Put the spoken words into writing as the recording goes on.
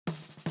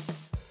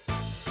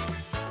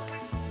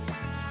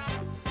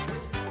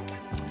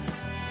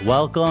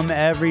Welcome,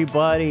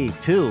 everybody,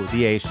 to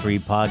the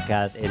H3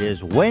 podcast. It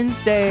is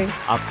Wednesday,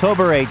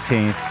 October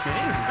 18th.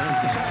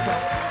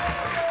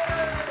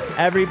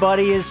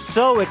 Everybody is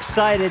so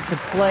excited to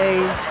play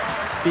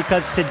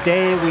because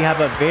today we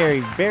have a very,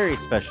 very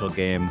special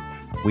game.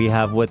 We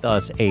have with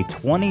us a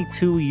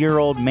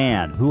 22-year-old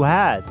man who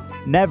has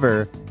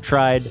never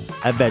tried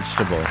a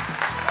vegetable.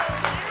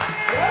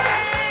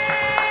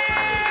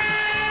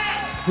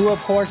 Who, of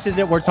course, is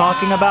it we're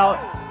talking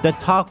about? The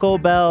Taco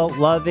Bell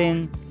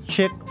loving,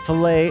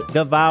 Chick-fil-A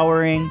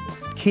devouring,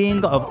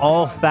 king of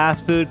all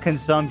fast food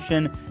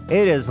consumption.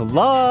 It is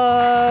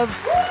Love.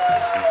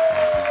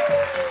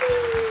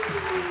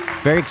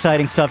 Very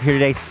exciting stuff here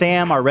today.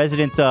 Sam, our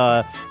resident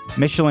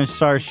Michelin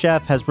star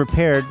chef, has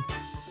prepared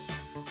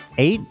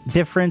 8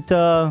 different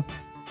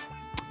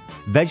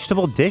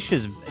vegetable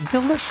dishes,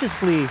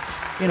 deliciously,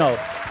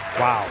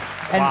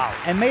 Wow.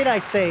 And may I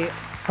say,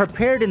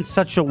 prepared in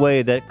such a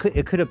way that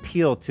it could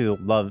appeal to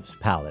Love's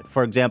palate.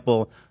 For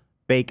example,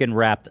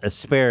 bacon-wrapped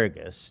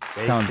asparagus.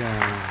 Sounds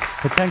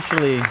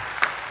potentially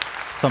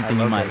something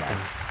you might like.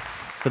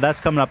 So that's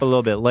coming up a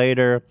little bit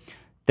later.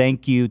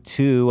 Thank you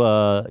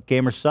to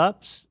Gamer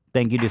Subs.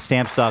 Thank you to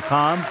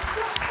Stamps.com.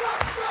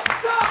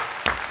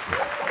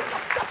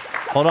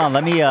 Hold on,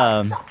 let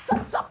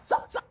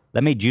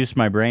me juice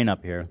my brain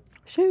up here.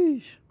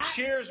 Sheesh.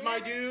 Cheers, my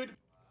dude.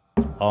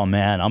 Oh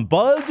man, I'm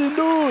buzzing,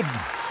 dude.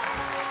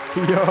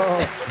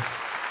 Yo.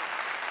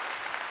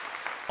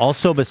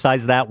 Also,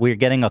 besides that, we're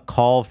getting a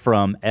call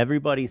from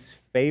everybody's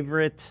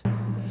favorite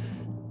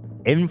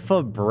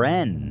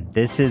Infrabren.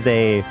 This is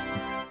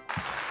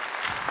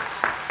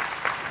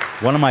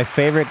one of my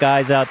favorite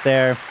guys out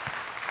there.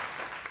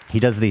 He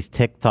does these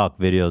TikTok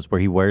videos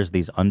where he wears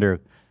these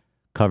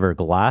undercover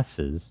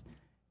glasses,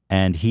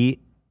 and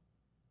he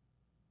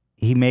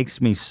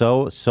makes me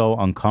so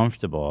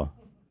uncomfortable.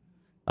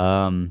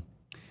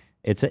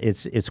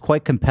 It's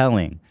quite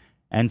compelling.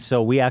 And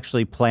so we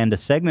actually planned a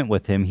segment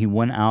with him. He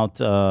went out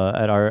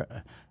at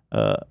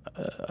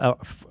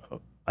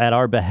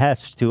our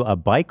behest to a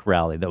bike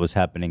rally that was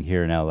happening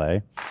here in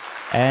LA.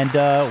 And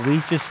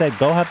we just said,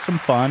 go have some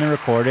fun and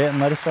record it and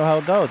let us know how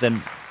it goes.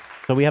 And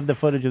so we have the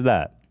footage of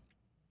that,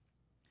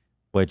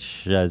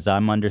 which, as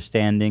I'm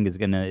understanding,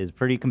 is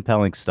pretty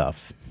compelling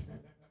stuff.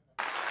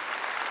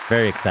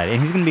 Very exciting.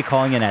 And he's going to be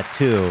calling in at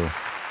 2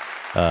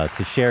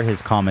 to share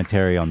his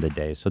commentary on the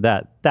day. So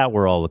that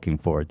we're all looking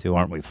forward to,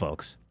 aren't we,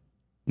 folks?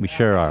 We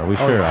sure are. We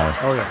sure are.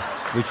 Oh,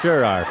 yeah. We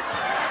sure are.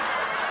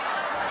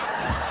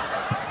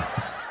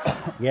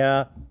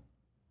 Yeah.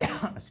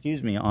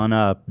 Excuse me.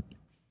 On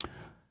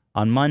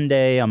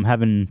Monday, I'm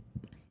having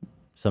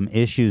some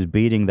issues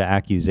beating the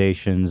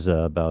accusations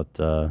about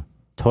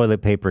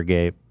toilet paper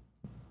gate.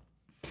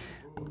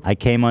 I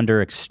came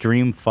under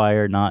extreme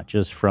fire, not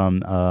just from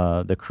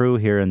the crew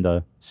here in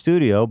the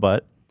studio,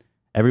 but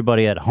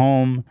everybody at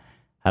home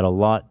had a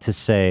lot to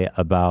say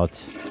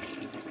about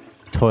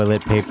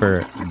toilet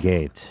paper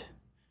gate.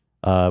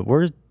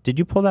 Did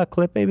you pull that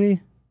clip,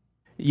 baby?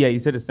 Yeah, you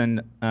said to send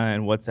in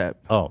WhatsApp.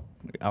 Oh,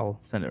 I'll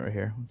send it right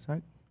here. One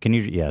sec. can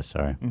you? Yeah,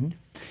 sorry. Mm-hmm.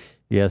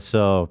 Yeah,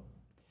 so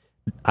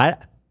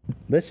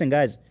listen,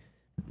 guys.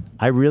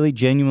 I really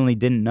genuinely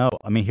didn't know.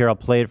 I mean, here, I'll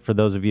play it for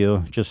those of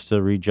you just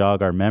to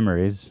re-jog our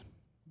memories,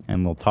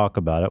 and we'll talk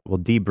about it. We'll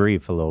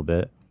debrief a little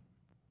bit.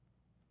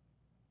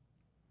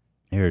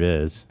 Here it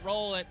is.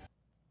 Roll it.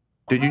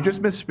 Did you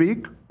just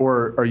misspeak,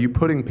 or are you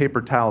putting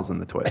paper towels in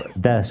the toilet?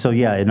 So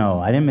yeah, no,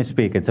 I didn't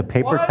misspeak. It's a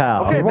paper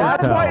towel. Okay,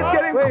 that's why it's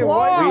getting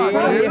clogged.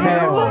 We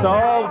have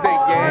solved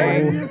the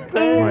game.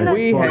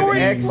 We have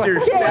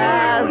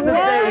exercised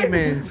the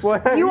statements.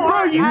 You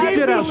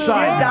shit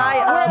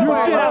outside. You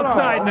shit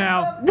outside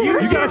now.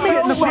 You got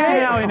shit in the fucking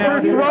alley now.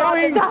 You're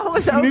throwing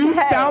snooze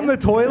down the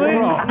toilet?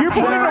 You're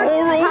putting a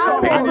whole roll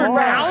of paper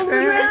towels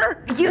in there?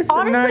 You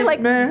honestly,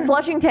 like,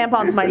 flushing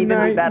tampons might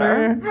even be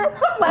better.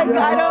 Like,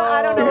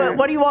 I don't know.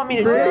 What do you want me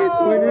to do?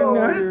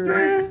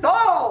 Mystery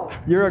solved!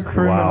 You're a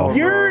criminal. Wow.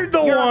 You're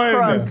the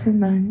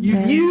one!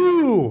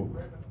 You!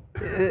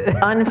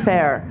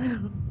 Unfair.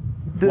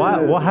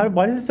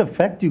 Why does this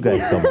affect you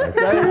guys so much?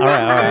 All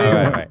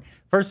right.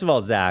 First of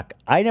all, Zach,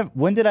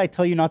 when did I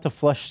tell you not to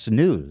flush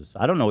snooze?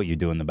 I don't know what you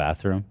do in the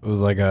bathroom. It was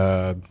like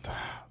a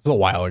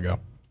while ago.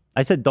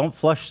 I said don't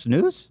flush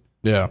snooze?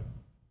 Yeah.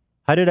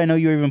 How did I know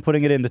you were even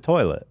putting it in the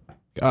toilet?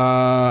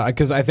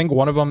 Because I think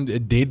one of them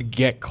did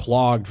get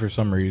clogged for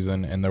some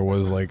reason, and there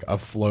was like a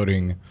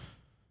floating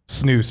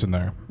snooze in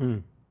there.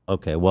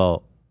 Okay,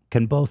 well,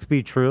 can both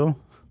be true?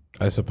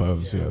 I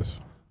suppose, yes.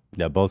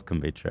 Yeah, both can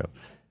be true.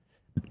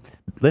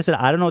 Listen,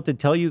 I don't know what to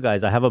tell you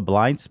guys. I have a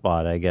blind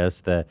spot, I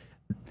guess,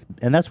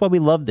 and that's why we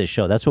love this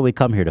show. That's why we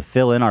come here, to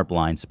fill in our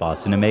blind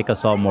spots and to make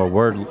us all more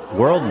worldly.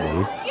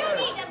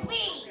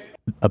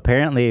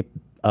 Apparently,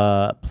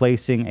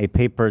 placing a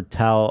paper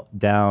towel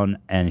down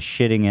and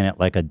shitting in it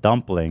like a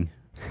dumpling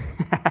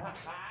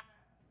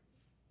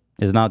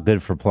is not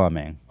good for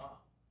plumbing.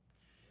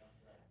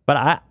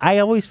 But I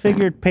always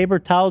figured paper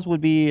towels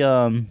would be,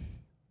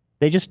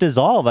 they just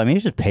dissolve. I mean,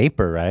 it's just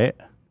paper, right?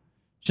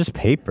 It's just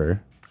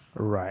paper.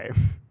 Right.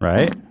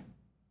 Right?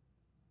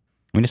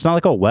 I mean, it's not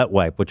like a wet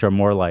wipe, which are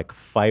more like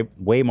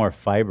way more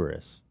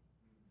fibrous.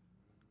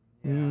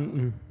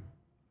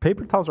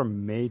 Paper towels are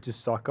made to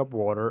suck up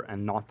water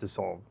and not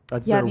dissolve.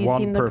 That's Yeah, their have you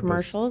one seen purpose. the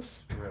commercials?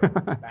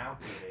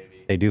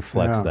 They do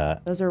flex Yeah.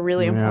 that. Those are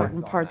really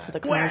important parts of the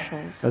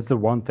commercials. That's the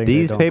one thing.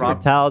 These they don't paper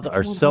do. towels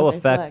are That's so how they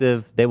flex.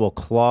 effective, they will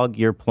clog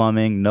your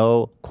plumbing,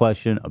 no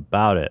question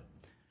about it.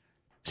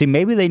 See,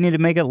 maybe they need to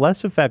make it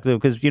less effective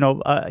because,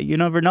 you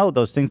never know.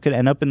 Those things could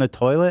end up in the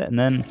toilet, and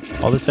then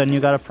all of a sudden you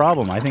got a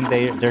problem. I think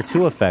they're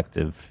too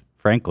effective,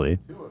 frankly.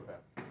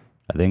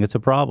 I think it's a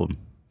problem.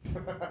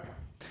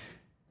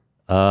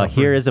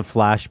 Here is a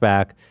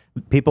flashback.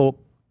 People,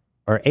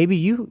 or AB,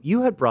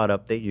 you had brought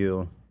up that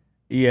you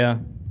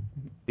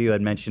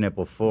had mentioned it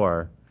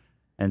before,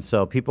 and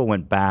so people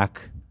went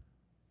back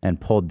and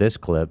pulled this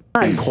clip.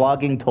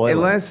 Clogging toilets.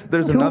 Unless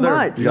there's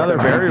another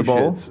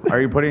variable.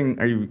 Are you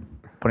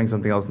putting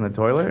something else in the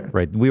toilet?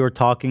 Right. We were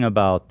talking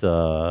about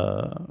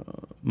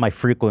my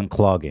frequent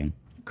clogging.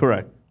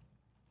 Correct.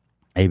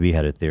 AB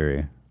had a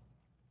theory.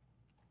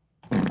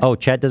 Oh,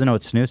 Chet doesn't know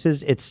what snus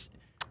is?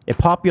 It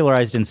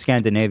popularized in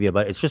Scandinavia,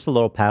 but it's just a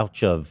little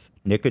pouch of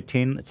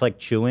nicotine. It's like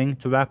chewing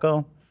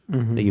tobacco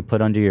that you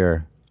put under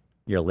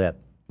your lip,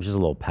 which is a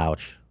little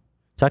pouch.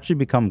 It's actually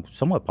become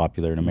somewhat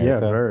popular in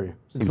America. Yeah, very.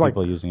 Seen It's like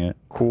people using it.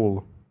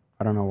 cool.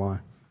 I don't know why.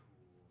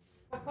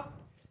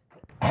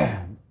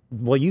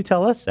 Well, you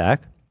tell us,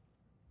 Zach.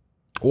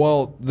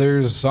 Well,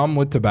 there's some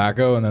with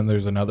tobacco, and then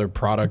there's another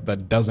product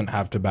that doesn't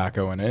have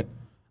tobacco in it.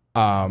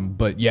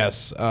 But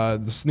yes, the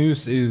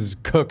snus is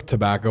cooked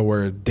tobacco,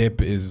 where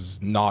dip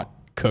is not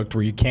cooked,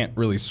 where you can't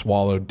really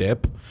swallow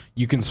dip.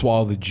 You can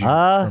swallow the juice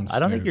from snus. I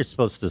don't think you're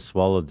supposed to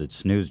swallow the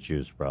snooze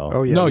juice, bro.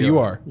 Oh yeah. No, you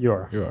are. You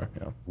are. You are,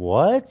 yeah.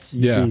 What?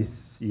 Yeah.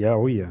 Yeah.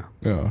 Oh yeah.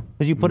 Yeah.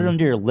 Because you put it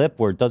under your lip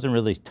where it doesn't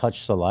really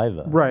touch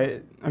saliva.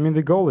 Right. I mean,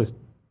 the goal is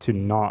to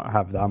not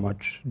have that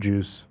much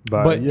juice,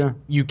 but yeah.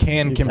 you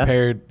can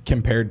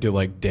compared to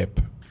like dip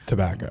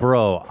tobacco.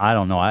 Bro, I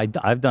don't know.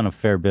 I've done a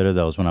fair bit of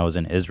those when I was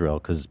in Israel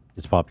because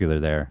it's popular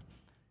there.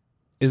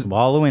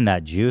 Swallowing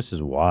that juice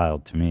is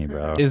wild to me,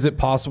 bro. Is it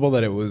possible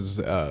that it was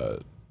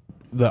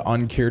the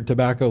uncured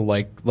tobacco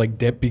like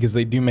dip, because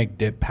they do make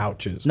dip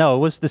pouches? No, it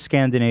was the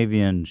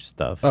Scandinavian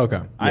stuff.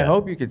 Okay. I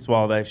hope you could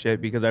swallow that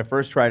shit because I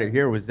first tried it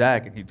here with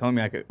Zach and he told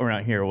me I could, or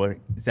not here, well,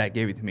 Zach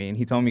gave it to me and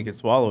he told me he could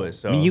swallow it.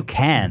 So I mean, you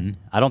can.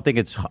 I don't think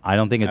it's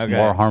Okay.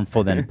 more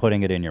harmful than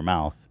putting it in your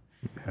mouth.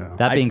 Yeah.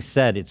 That being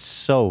said, it's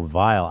so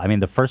vile. I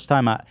mean, the first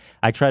time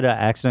I tried to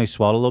accidentally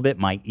swallow a little bit,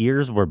 my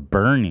ears were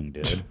burning,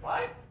 dude.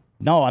 What?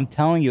 No, I'm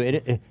telling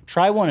you,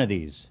 try one of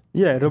these.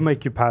 Yeah, it'll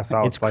make you pass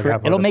out.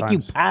 It'll make you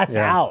pass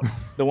out.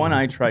 The one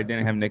I tried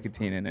didn't have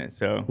nicotine in it,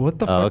 so. What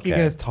the fuck are you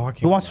guys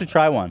talking Who wants to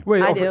try one?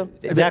 Wait, I do.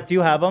 Zach, do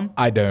you have them?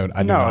 I don't.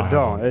 I do No, not have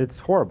don't. one. It's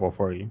horrible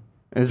for you.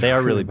 It's They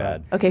are really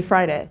bad. Okay,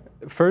 Friday.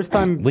 First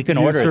time We can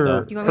order it,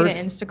 though. Do you want me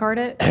to Instacart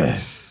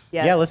it?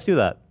 Yeah, let's do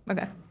that.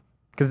 Okay.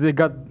 Because it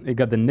got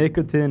the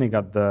nicotine, it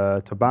got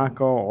the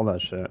tobacco, all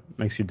that shit.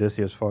 Makes you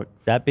dizzy as fuck.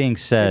 That being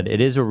said,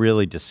 it is a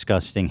really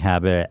disgusting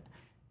habit.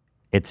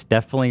 It's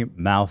definitely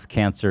mouth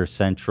cancer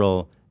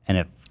central, and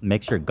it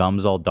makes your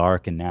gums all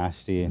dark and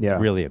nasty. It's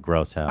really a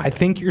gross habit. I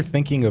think you're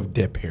thinking of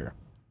dip here.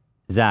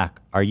 Zach,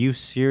 are you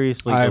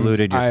seriously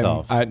deluded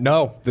yourself?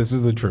 No, this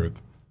is the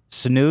truth.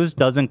 Snooze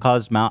doesn't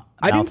cause mouth.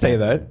 I didn't say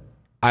that.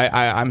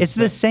 I'm. It's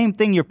the same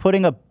thing. You're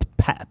putting a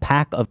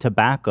pack of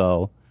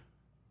tobacco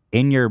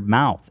in your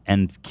mouth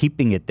and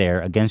keeping it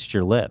there against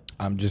your lip.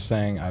 I'm just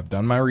saying I've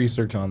done my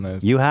research on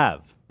this. You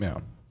have. Yeah.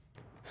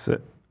 So,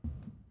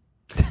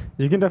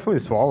 you can definitely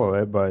swallow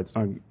it, but it's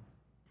not.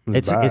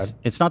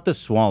 It's not the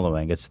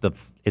swallowing. It's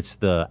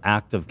the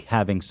act of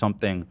having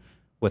something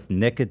with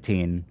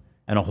nicotine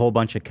and a whole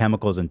bunch of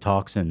chemicals and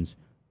toxins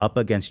up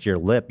against your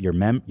lip,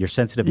 your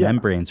sensitive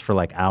membranes for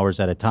like hours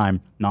at a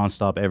time,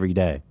 nonstop every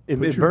day. It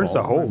burns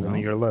a hole in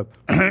your lip,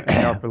 in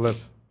your upper lip.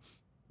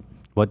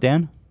 What,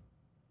 Dan?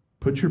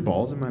 Put your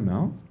balls in my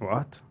mouth?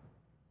 What?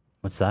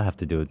 What's that have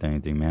to do with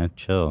anything, man?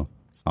 Chill.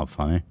 It's not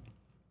funny.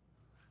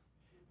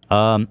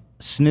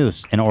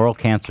 Snus and oral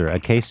cancer, a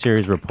case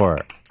series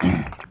report.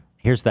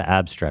 Here's the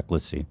abstract.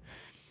 Let's see.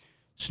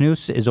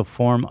 Snus is a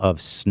form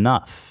of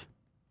snuff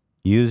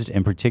used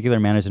in particular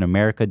manners in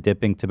America,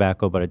 dipping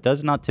tobacco, but it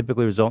does not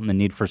typically result in the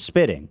need for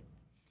spitting.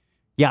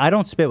 Yeah, I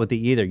don't spit with it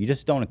either. You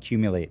just don't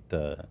accumulate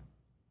the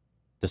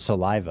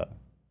saliva.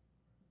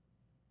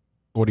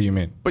 What do you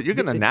mean? But you're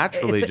gonna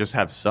naturally just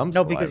have some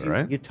No, saliva, because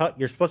right?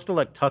 you're supposed to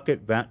like tuck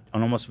it and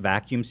almost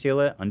vacuum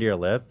seal it under your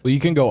lip. Well, you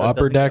can go So it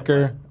upper doesn't get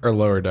decker or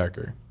lower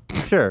decker.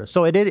 Sure.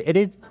 So it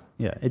is.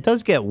 Yeah, it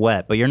does get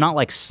wet, but you're not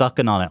like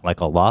sucking on it like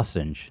a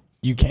lozenge.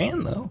 You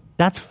can though.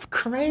 That's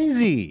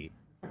crazy.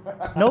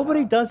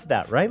 Nobody does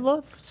that, right,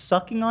 love?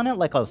 Sucking on it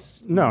like a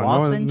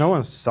lozenge? No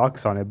one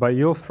sucks on it, but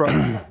you'll throw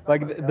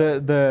like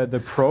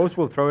the pros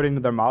will throw it into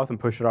their mouth and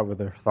push it out with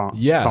their tongue.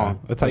 Yeah,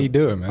 that's how you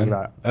do it, man. Like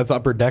that. That's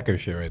upper decker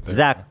shit right there.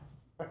 Zach,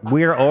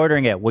 we're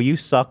ordering it. Will you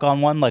suck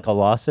on one like a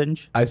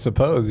lozenge? I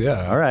suppose,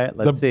 yeah. All right,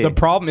 let's see. The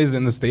problem is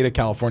in the state of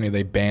California,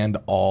 they banned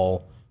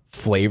all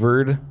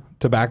flavored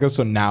tobacco,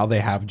 so now they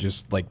have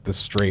just like the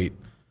straight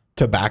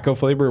tobacco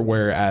flavor,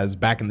 whereas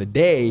back in the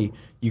day,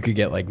 you could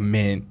get like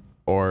mint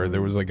or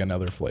there was like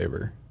another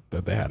flavor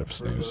that they had of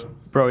snus.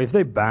 Bro, if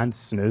they banned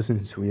snus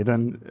in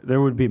Sweden,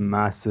 there would be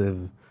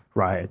massive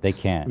riots. They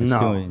can't.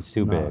 It's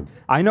too big.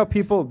 I know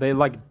people, they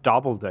like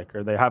double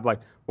decker. They have like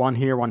one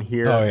here, one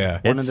here, Oh, yeah.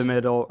 one in the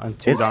middle, and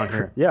two down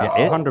here. Yeah,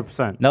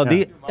 100%. No,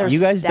 yeah. you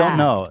guys don't stacked.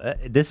 know.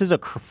 This is a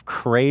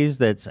craze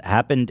that's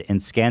happened in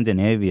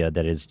Scandinavia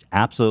that is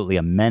absolutely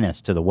a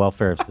menace to the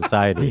welfare of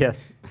society.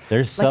 Yes.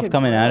 There's stuff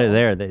coming out of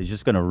there that is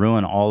just going to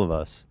ruin all of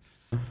us.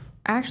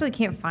 I actually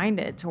can't find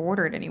it to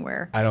order it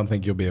anywhere. I don't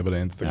think you'll be able to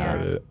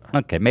Instacart it.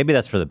 Okay, maybe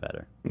that's for the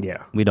better.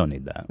 Yeah, We don't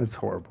need that. it's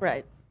horrible.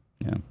 Right.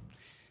 Yeah.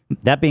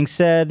 That being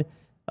said,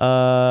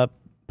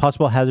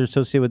 possible hazards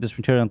associated with this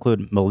material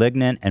include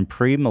malignant and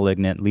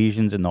pre-malignant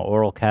lesions in the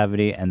oral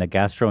cavity and the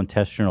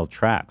gastrointestinal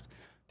tract.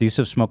 The use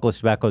of smokeless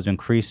tobacco has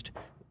increased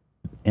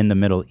in the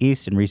Middle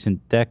East in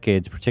recent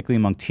decades, particularly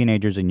among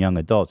teenagers and young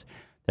adults.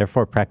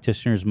 Therefore,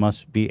 practitioners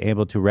must be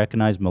able to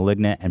recognize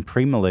malignant and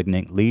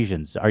pre-malignant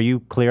lesions. Are you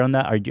clear on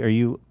that? Do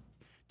you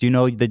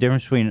know the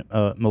difference between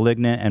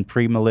malignant and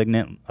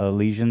pre-malignant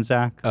lesions,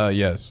 Zach?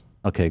 Yes.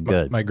 Okay,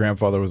 good. My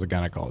grandfather was a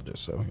gynecologist,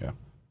 so yeah.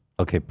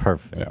 Okay,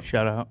 perfect. Yeah.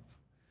 Shout out.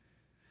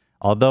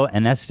 Although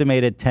an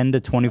estimated 10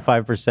 to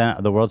 25%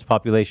 of the world's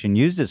population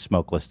uses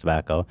smokeless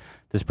tobacco,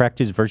 this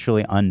practice is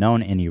virtually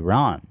unknown in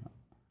Iran.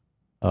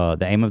 The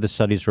aim of the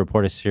study is to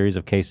report a series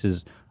of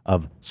cases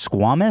of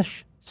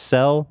squamous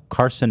cell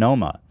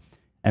carcinoma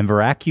and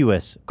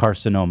verrucous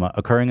carcinoma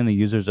occurring in the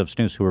users of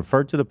snus who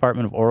referred to the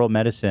Department of Oral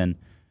Medicine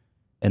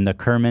in the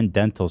Kerman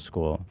Dental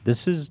School.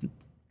 This is,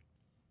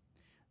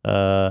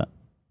 I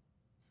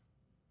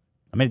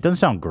mean, it doesn't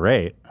sound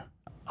great.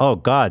 Oh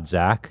God,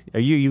 Zach,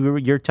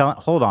 you're telling?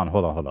 Hold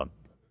on.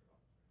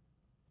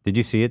 Did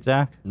you see it,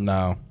 Zach?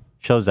 No.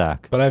 Show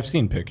Zach. But I've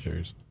seen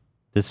pictures.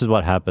 This is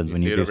what happens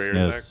when see you it do over here,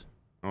 Zach? snus.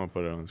 I'm gonna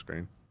put it on the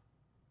screen.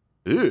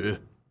 Ew.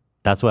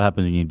 That's what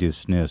happens when you do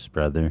snus,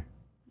 brother.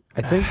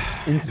 I think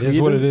in It Sweden,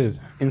 is what it is.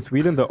 In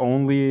Sweden, the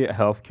only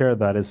healthcare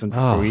that isn't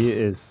free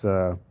is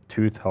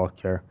tooth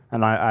healthcare,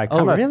 and I Oh,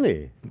 kind of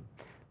really?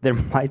 there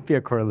might be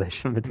a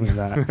correlation between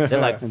that. They're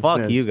like, and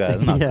fuck snus. you guys.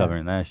 I'm not Yeah.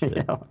 covering that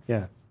shit.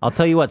 Yeah. I'll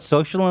tell you what,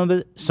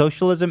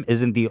 socialism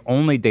isn't the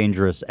only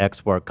dangerous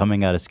export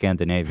coming out of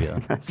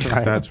Scandinavia. That's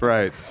right. That's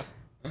right.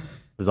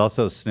 There's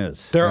also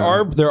snus. There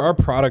are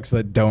products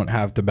that don't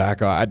have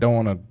tobacco. I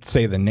don't want to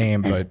say the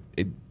name, but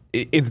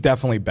it's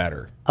definitely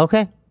better.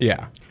 Okay.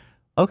 Yeah.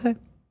 Okay.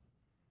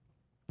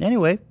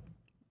 Anyway,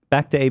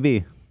 back to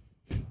AB.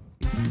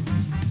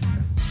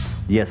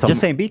 Yes.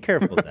 Just saying, be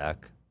careful,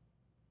 Zach.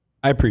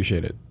 I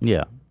appreciate it.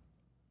 Yeah.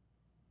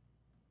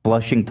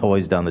 Flushing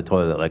toys down the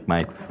toilet like my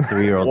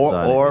 3-year-old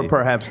son. Or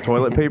perhaps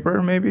toilet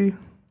paper, maybe.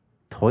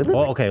 toilet.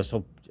 Oh, okay.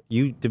 So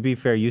to be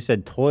fair, you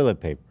said toilet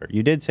paper.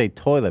 You did say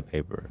toilet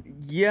paper.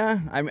 Yeah,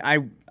 I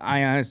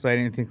honestly I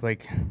didn't think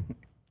like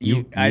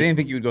I didn't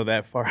think you would go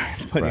that far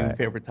as putting in Right.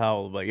 paper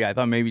towel, but yeah, I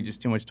thought maybe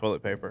just too much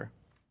toilet paper.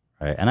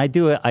 Right. And I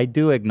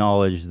do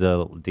acknowledge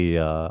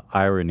the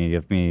irony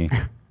of me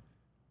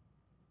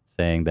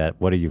saying that.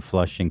 What are you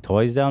flushing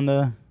toys down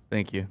the?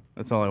 Thank you.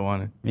 That's all I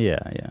wanted. Yeah,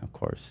 of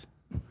course.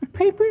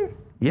 Paper?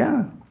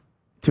 Yeah.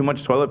 Too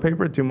much toilet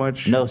paper? Too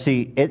much? No,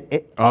 see,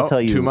 I'll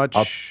tell you. Too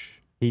much.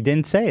 He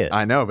didn't say it.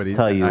 I know, but he.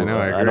 Tell you, I know.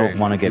 I agree. don't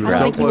want to get You're I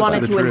so think he close wanted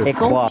to to the truth.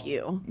 insult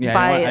you Yeah,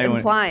 by I went-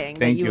 implying that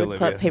thank you you, would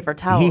Olivia. put paper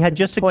towels. He had in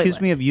just the accused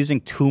toilet. me of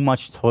using too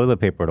much toilet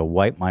paper to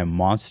wipe my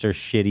monster,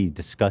 shitty,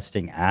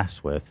 disgusting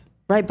ass with.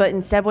 Right, but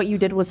instead what you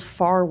did was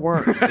far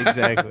worse.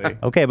 Exactly.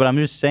 Okay, but I'm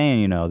just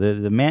saying,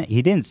 the man,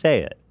 he didn't say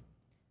it.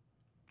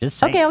 Just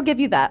saying. Okay, I'll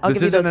give you that. I'll This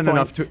give you those isn't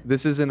enough points. to.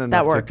 This isn't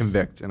enough to works.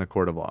 convict in a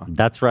court of law.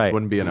 That's right. This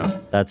wouldn't be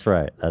enough. That's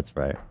right.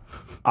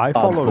 I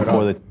followed it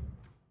before up.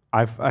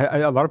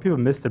 A lot of people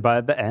missed it, but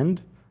at the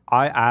end,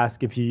 I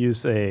asked if you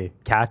use a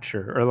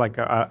catcher or like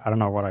I don't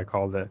know what I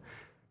called it.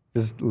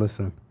 Just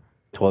listen.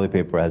 Toilet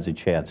paper has a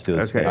chance to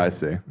escape. Okay. I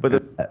see.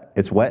 But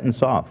It's wet and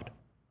soft,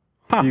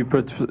 You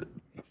put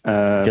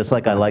just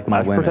like I like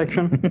my splash women.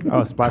 protection.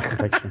 Oh, splash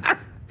protection.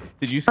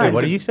 did you say Wait,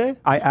 what did you say?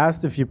 I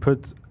asked if you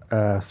put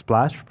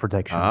splash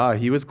protection. Ah,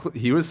 he was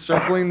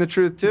circling the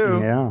truth too.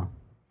 Yeah.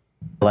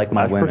 I like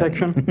my Splash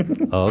women.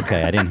 protection. Oh,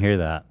 okay, I didn't hear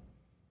that.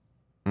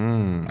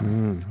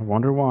 I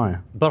wonder why.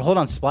 But hold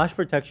on, splash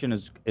protection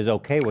is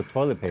okay with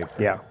toilet paper.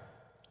 Yeah.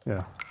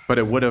 Yeah. But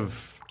it would have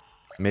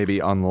maybe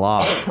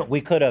unlocked,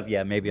 We could have,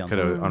 maybe on could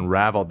the. have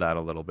unraveled that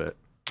a little bit.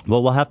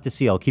 Well, we'll have to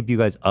see. I'll keep you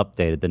guys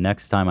updated. The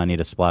next time I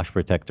need a splash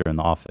protector in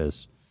the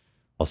office,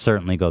 I'll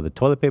certainly go the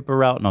toilet paper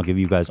route, and I'll give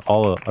you guys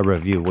all a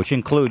review, which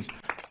includes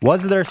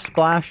was there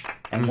splash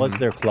and was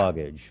there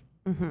cloggage.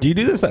 Do you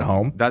do this at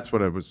home? That's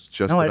what I was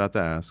just No, about to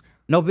ask.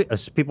 No,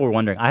 people were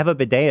wondering. I have a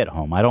bidet at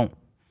home. I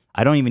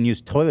don't even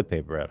use toilet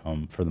paper at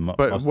home for the most.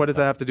 But what does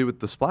that have to do with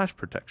the splash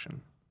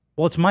protection?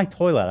 Well, it's my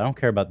toilet. I don't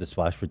care about the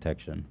splash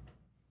protection.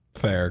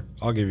 Fair.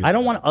 I'll give you. I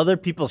don't want other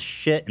people's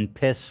shit and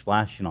piss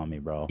splashing on me,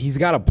 bro. He's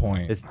got a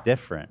point. It's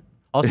different.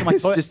 Also, my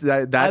It's toilet. just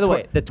that by the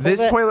way, the this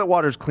toilet. toilet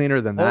water is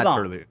cleaner than Hold that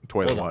on.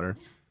 toilet Hold on. water.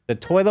 The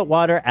toilet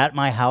water at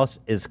my house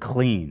is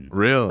clean.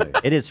 Really?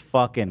 It is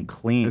fucking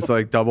clean. It's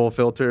like double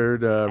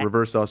filtered,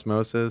 reverse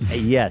osmosis.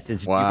 Yes, you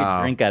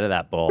can drink out of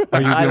that bowl.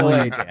 Are you, By the the way,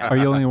 only, Dan. are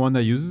you the only one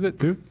that uses it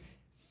too?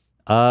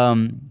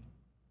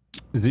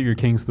 Is it your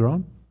king's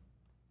throne?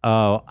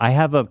 Oh, I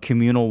have a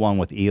communal one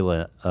with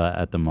Ela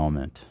at the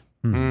moment.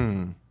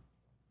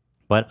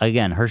 But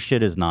again, her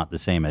shit is not the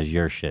same as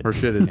your shit. Her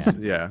shit is,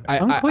 yeah.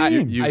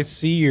 I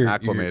see your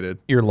acclimated.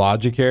 your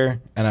logic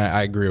here, and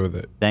I agree with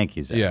it. Thank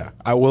you, Zach. Yeah,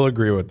 I will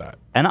agree with that.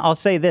 And I'll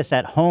say this,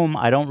 at home,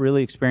 I don't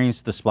really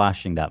experience the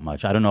splashing that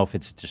much. I don't know if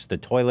it's just the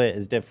toilet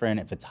is different,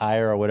 if it's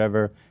higher or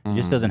whatever. It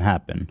just doesn't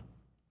happen.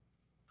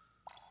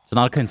 It's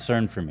not a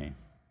concern for me.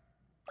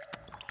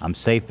 I'm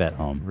safe at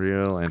home.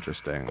 Real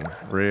interesting.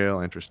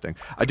 Real interesting.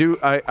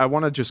 I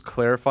want to just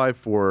clarify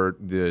for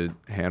the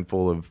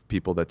handful of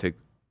people that take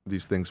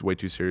these things way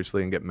too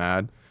seriously and get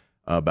mad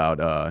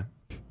about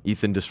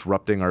Ethan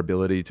disrupting our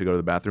ability to go to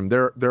the bathroom.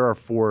 There are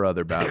 4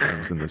 other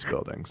bathrooms in this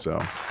building, so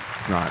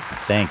it's not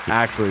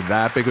actually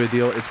that big of a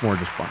deal. It's more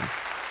just fun.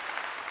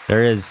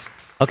 There is.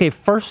 Okay,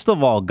 first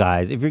of all,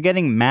 guys, if you're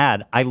getting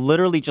mad, I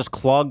literally just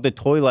clogged the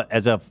toilet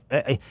as a.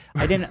 I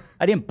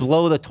didn't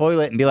blow the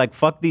toilet and be like,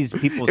 "Fuck these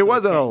people." It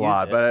wasn't a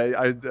lot, but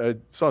I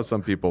saw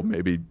some people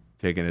maybe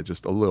taking it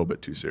just a little bit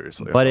too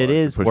seriously. But it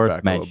is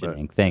worth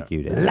mentioning. Thank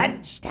you, Dan.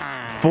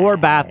 Lunchtime. 4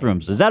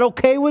 bathrooms. Is that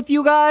okay with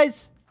you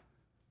guys?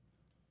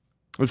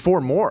 There's 4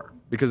 more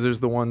because there's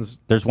the ones.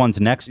 There's ones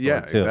next door,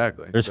 Yeah, too.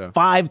 exactly. There's So-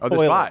 5 Oh,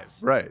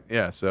 toilets. there's 5. Right.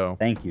 Yeah. So.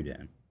 Thank you,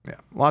 Dan. Yeah.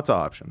 Lots of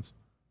options.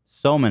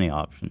 So many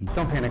options.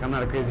 Don't panic. I'm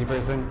not a crazy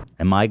person.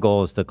 And my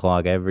goal is to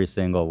clog every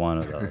single one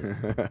of those.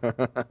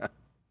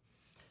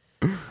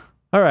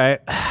 All right.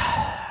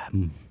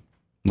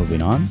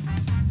 Moving on.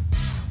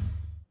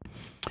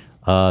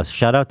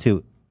 Shout out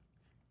to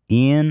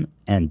Ian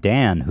and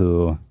Dan,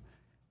 who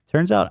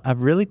turns out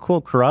have really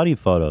cool karate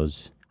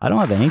photos. I don't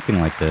have anything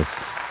like this.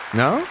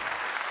 No?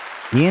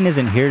 Ian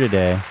isn't here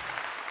today.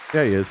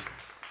 Yeah, he is.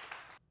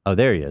 Oh,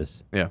 there he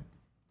is. Yeah.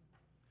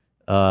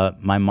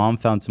 My mom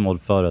found some old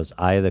photos.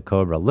 Eye of the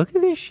Cobra. Look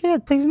at this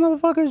shit. These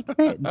motherfuckers.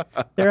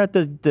 They're at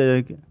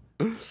the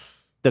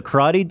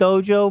karate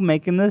dojo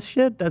making this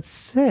shit. That's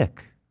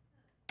sick.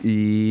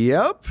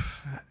 Yep.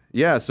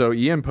 Yeah, so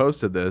Ian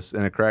posted this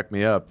and it cracked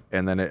me up,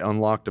 and then it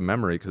unlocked a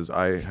memory because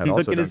I had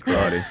also done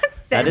karate.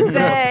 That is the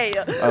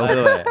most, by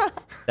the way,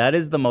 that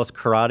is the most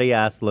karate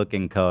ass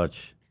looking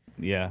coach.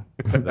 Yeah.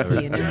 I've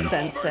ever Ian seen.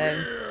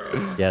 Sensei.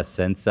 Yes,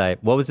 Sensei.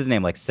 What was his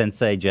name? Like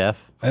Sensei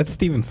Jeff? That's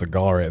Steven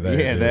Seagal right there.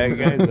 Yeah, dude.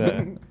 that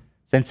guy's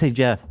Sensei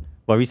Jeff.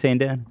 What were you saying,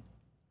 Dan?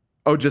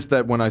 Oh, just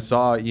that when I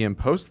saw Ian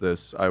post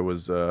this, I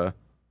was it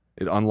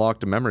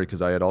unlocked a memory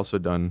because I had also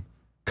done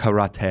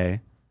karate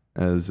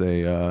as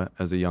a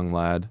young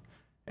lad,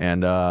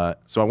 and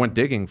so I went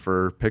digging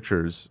for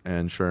pictures,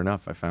 and sure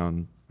enough, I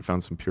found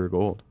some pure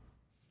gold.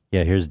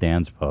 Yeah, here's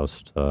Dan's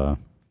post.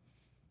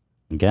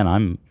 Again,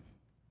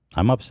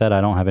 I'm upset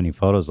I don't have any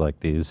photos like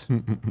these.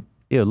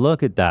 Dude,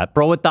 look at that,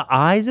 bro, with the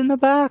eyes in the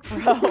back.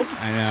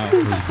 I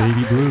know. Those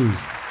baby blues.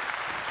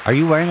 Are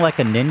you wearing like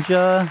a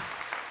ninja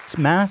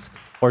mask,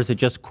 or is it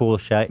just cool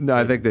shit? No,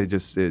 I think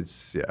it's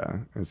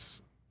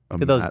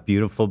Look at those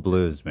beautiful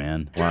blues,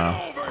 man.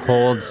 Wow.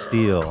 Cold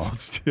steel. Cold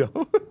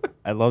steel.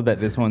 I love that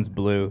this one's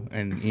blue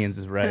and Ian's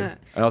is red.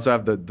 I also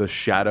have the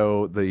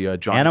shadow, the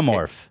Johnny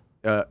Animorph.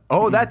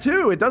 That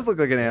too. It does look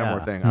like an Animorph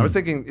Yeah. thing. I was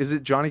thinking, is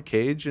it Johnny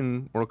Cage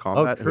in Mortal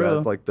Kombat who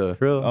has like the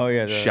Oh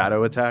yeah.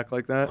 shadow attack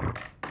like that?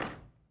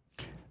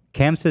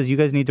 Cam says you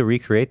guys need to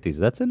recreate these.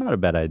 That's not a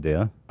bad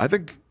idea. I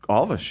think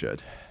all of us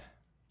should.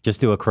 Just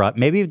do a karate.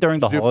 Maybe during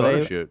the Do a photo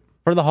holiday. shoot.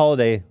 For the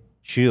holiday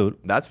shoot.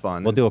 That's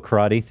fun. We'll do a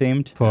karate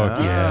themed. Fuck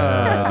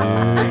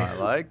yeah, I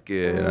like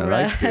it. I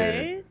like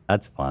it.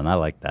 That's fun. I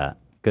like that.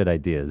 Good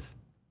ideas.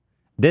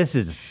 This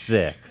is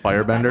sick.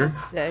 Firebender.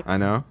 Sick. I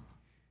know.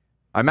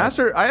 I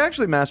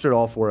actually mastered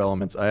all 4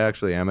 elements. I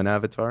actually am an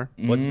avatar.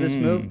 What's this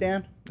move,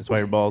 Dan? That's why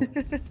you're bald.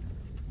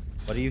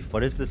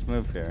 What is this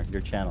move here?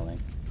 You're channeling.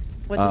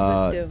 What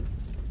does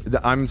this do?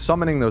 I'm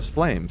summoning those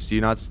flames. Do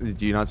you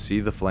not see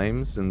the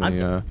flames in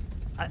the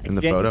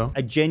photo?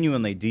 I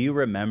genuinely, do you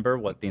remember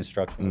what the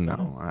instruction was?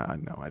 No,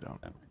 I don't.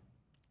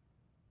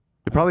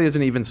 It probably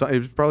isn't even. It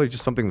was probably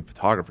just something the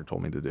photographer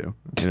told me to do.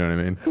 You know what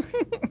I mean?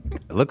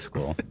 It looks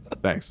cool.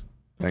 Thanks,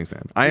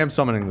 man. I am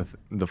summoning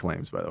the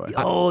flames, by the way.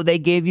 Oh, they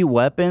gave you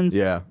weapons?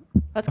 Yeah.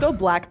 Let's go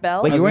black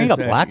belt. Wait, you're wearing a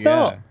black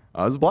belt?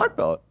 I was a black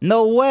belt.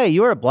 No way.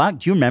 You were a black.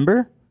 Do you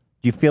remember?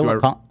 Do you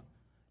feel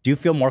do you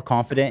feel more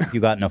confident if you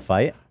got in a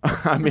fight?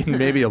 I mean,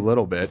 maybe a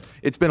little bit.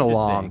 It's been a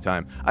long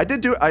time. I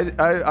did do.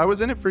 I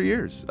was in it for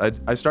years.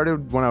 I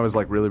started when I was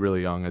like really,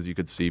 really young, as you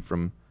could see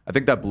from. I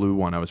think that blue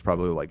one. I was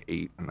probably like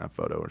 8 in that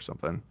photo or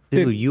something.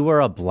 Dude, you were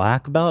a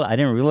black belt? I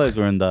didn't realize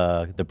we're in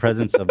the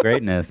presence of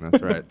greatness.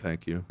 That's right.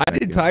 Thank you. I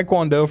did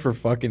Taekwondo for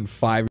fucking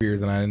 5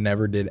 years, and I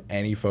never did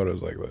any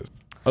photos like this.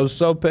 I was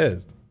so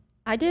pissed.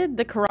 I did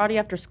the karate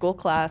after school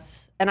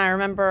class, and I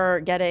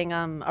remember getting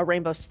a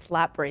rainbow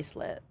slap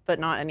bracelet, but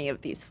not any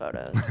of these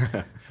photos.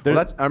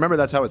 Well, I remember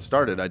that's how it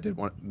started. I did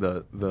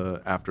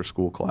the after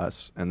school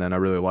class, and then I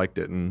really liked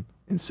it, and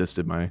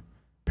insisted my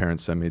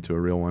parents send me to a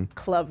real one.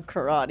 Club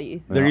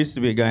karate. There used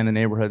to be a guy in the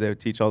neighborhood that would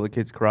teach all the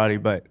kids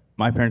karate, but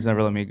my parents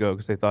never let me go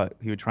because they thought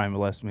he would try and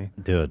molest me.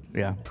 Dude.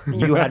 Yeah.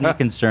 You had me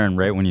concerned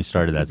right when you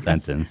started that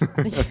sentence.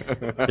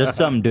 Just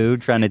some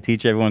dude trying to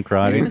teach everyone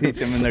karate. Teach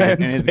him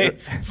in his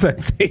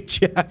Sensei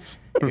Jeff.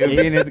 He would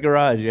be in his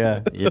garage,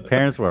 yeah. Your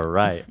parents were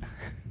right.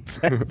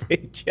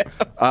 Sensei Jeff.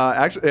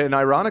 Actually, and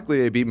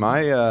ironically, AB,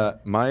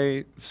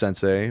 my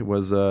sensei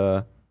was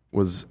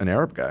an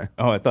Arab guy.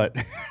 Oh, I thought.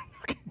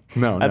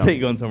 No, I no. thought you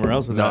going somewhere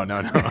else with No,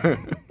 that.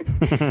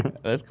 no.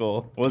 That's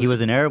cool. He was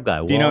an Arab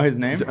guy. Do you know his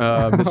name?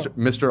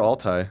 Mr.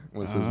 Altai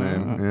was his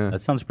name. Yeah.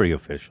 That sounds pretty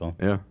official.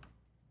 Yeah.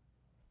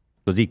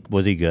 Was he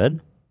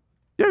good?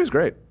 Yeah, he was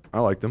great.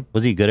 I liked him.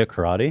 Was he good at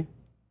karate?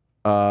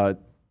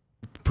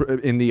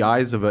 In the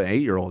eyes of an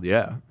 8-year-old,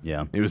 yeah.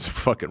 Yeah. He was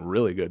fucking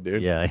really good,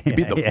 dude. Yeah. He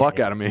beat the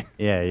fuck out of me.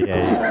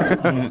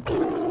 Yeah.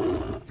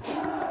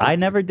 I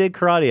never did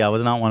karate. I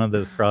was not one of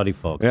the karate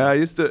folks. Yeah, I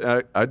used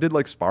to. I did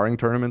like sparring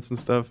tournaments and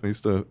stuff. I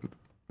used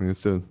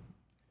to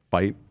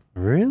fight.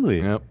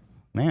 Really? Yep.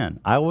 Man,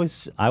 I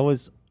was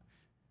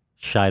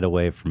shied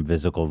away from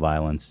physical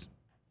violence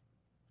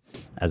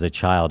as a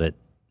child.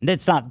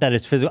 It's not that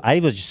it's physical.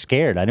 I was just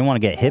scared. I didn't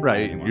want to get hit.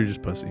 Right. By anyone. You're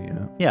just pussy.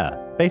 Yeah. Yeah.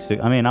 Basically,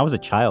 I mean, I was a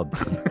child.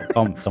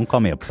 Don't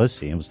call me a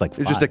pussy. It was like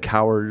You're just a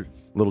coward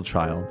little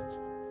child.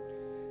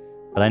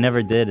 But I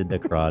never did the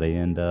karate,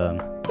 and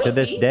to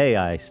this day,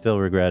 I still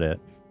regret it.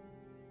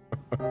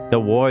 The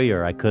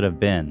warrior I could have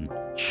been,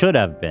 should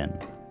have been.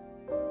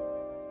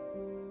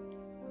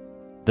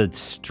 The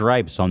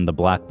stripes on the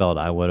black belt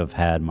I would have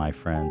had, my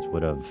friends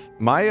would have.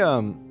 My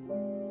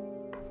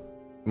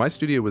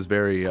studio was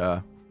very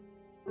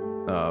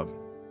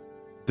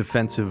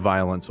defensive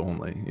violence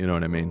only. You know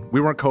what I mean?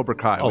 We weren't Cobra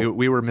Kai. Oh.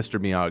 We were Mr.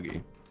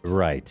 Miyagi.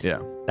 Right.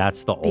 Yeah.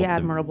 That's the The ultimate.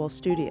 Admirable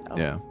Studio.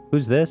 Yeah.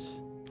 Who's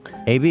this?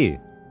 AB.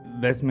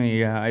 That's me.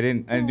 Yeah, I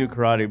didn't do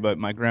karate, but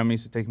my grandma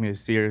used to take me to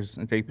Sears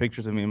and take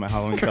pictures of me in my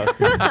Halloween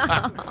costume.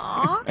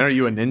 And are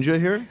you a ninja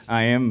here?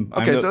 I am.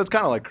 Okay, I'm so it's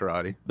kind of like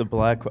karate. the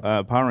Black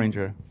Power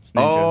Ranger. Ninja.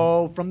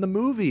 Oh, from the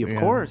movie, of Yeah.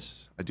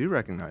 course. I do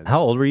recognize. How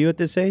old were you at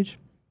this age?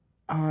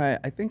 I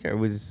think I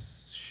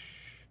was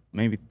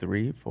maybe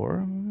 3,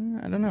 4.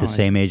 I don't know. The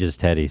same age as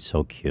Teddy.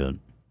 So cute.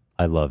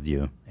 I love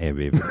you,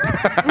 AB.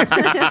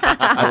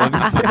 I love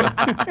you too.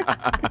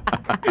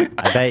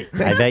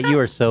 I bet you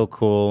are so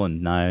cool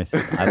and nice.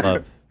 I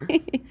love,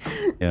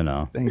 you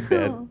know. Thanks,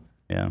 Dad.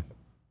 Yeah.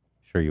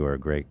 Sure, you were a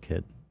great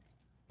kid.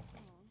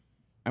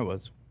 I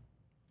was.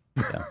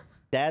 Yeah.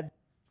 Dad?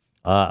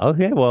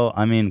 Okay, well,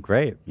 I mean,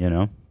 great, you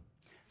know.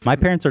 My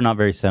parents are not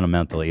very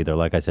sentimental either.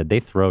 Like I said, they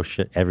throw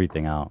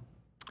everything out.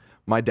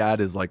 My dad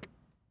is like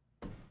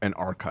an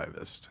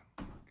archivist.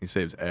 He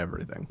saves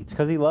everything. It's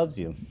because he loves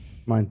you.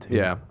 Mine too.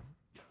 Yeah.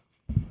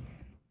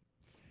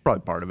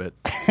 Probably part of it.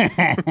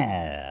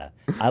 I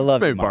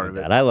love you, Maybe Mom part and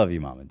of Dad. it. I love you,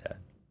 Mom and Dad.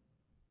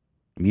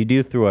 You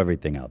do throw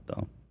everything out,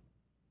 though.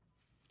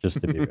 Just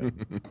to be real.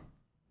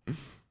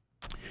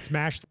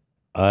 Smashed.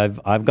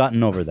 I've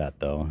gotten over that,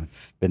 though.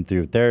 I've been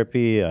through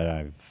therapy, and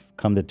I've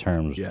come to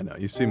terms. Yeah, no,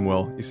 you seem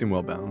well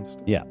balanced.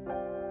 Yeah.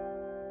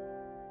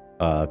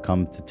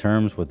 Come to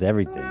terms with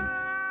everything.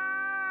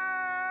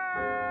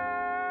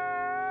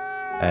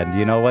 And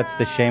you know what's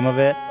the shame of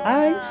it?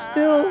 I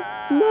still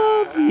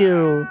love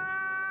you.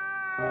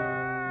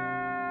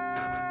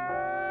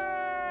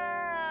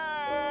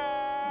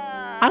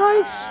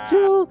 I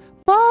still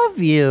love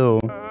you.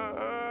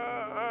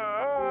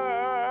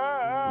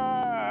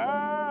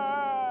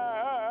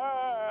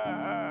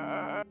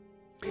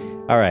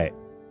 All right.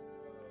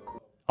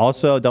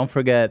 Also, don't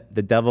forget,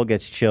 the devil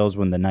gets chills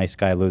when the nice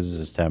guy loses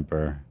his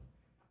temper.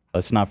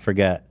 Let's not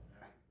forget.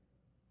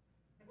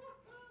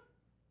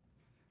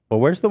 Well,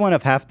 where's the one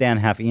of half Dan,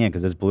 half Ian?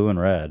 Because it's blue and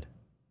red.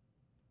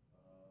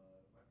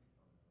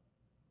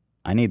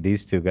 I need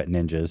these two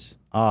ninjas.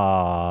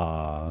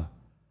 Ah.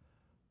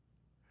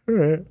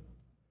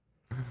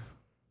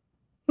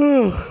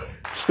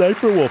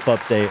 Sniper Wolf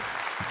update.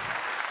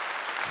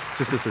 It's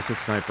a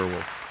Sniper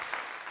Wolf.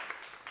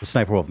 The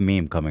Sniper Wolf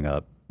meme coming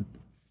up.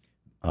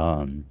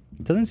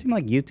 It doesn't seem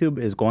like YouTube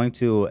is going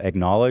to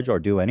acknowledge or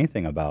do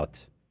anything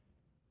about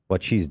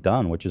what she's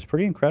done, which is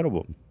pretty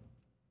incredible.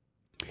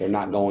 They're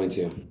not going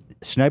to.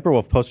 Sniper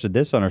Wolf posted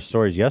this on her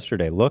stories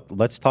yesterday. Look,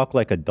 let's talk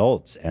like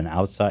adults. And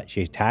outside,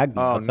 she tagged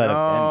me Oh outside of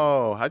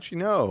no! How'd she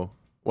know?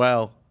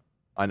 Well,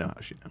 I know how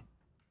she know.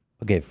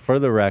 Okay, for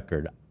the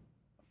record,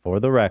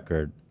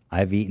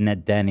 I've eaten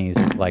at Denny's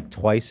like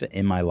twice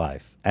in my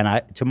life.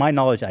 And to my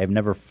knowledge, I've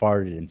never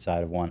farted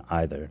inside of one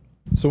either.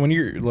 So when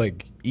you're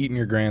like eating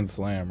your Grand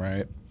Slam,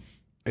 right?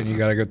 And you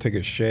gotta go take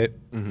a shit,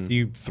 do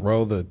you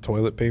throw the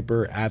toilet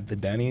paper at the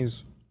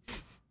Denny's?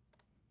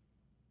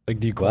 Like,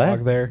 do you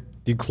clog there?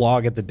 Do you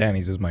clog at the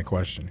Denny's is my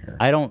question here.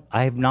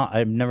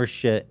 I've never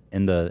shit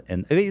in the,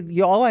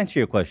 I'll answer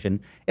your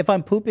question. If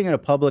I'm pooping in a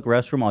public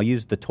restroom, I'll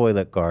use the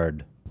toilet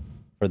guard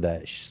for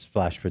that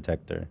splash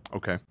protector.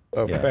 Okay.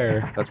 Oh,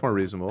 fair. That's more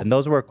reasonable. And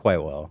those work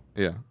quite well.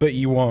 Yeah. But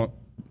you won't.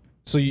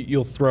 So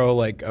you'll throw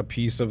like a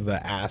piece of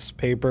the ass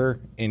paper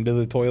into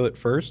the toilet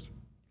first?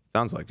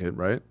 Sounds like it,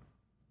 right?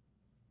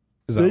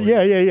 Is that what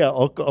Yeah.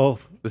 Oh,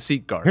 The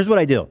seat guard. here's what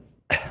I do.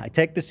 I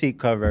take the seat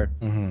cover.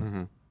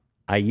 Mhm.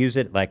 I use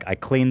it like I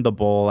clean the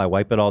bowl. I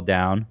wipe it all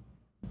down.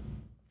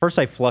 First,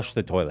 I flush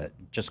the toilet.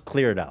 Just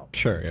clear it out.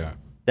 Sure, yeah.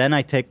 Then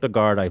I take the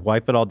guard. I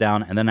wipe it all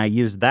down, and then I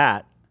use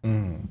that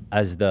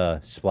as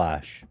the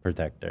splash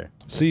protector.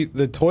 See,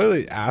 the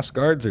toilet ass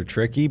guards are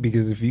tricky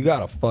because if you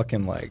got a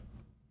fucking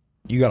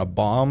you got a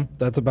bomb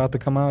that's about to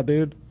come out,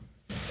 dude,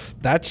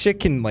 that shit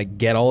can like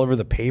get all over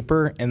the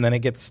paper and then it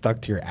gets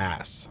stuck to your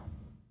ass.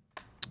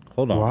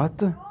 Hold on.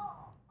 What?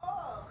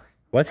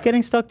 What's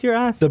getting stuck to your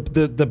ass?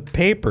 The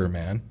paper,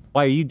 man.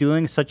 Why are you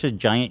doing such a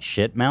giant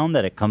shit mound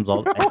that it comes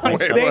all? I'm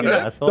saying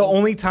that the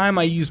only time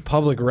I use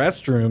public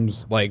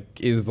restrooms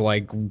is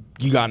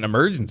you got an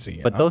emergency.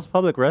 you But know? those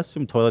public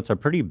restroom toilets are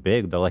pretty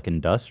big. They're like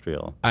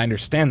industrial. I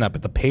understand that,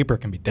 but the paper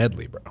can be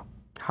deadly, bro.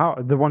 How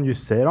the one you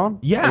sit on?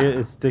 Yeah.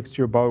 It sticks to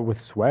your butt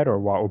with sweat or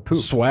what? Or poop?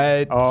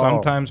 Sweat, Oh.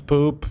 sometimes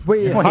poop.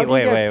 Wait, how do you get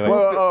wait. poop-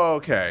 Whoa,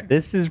 okay.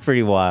 This is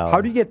pretty wild.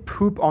 How do you get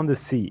poop on the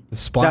seat?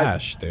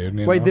 Splash, dude.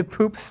 you Wait, know? the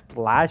poop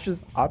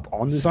splashes up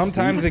on the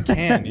Sometimes seat? it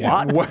can,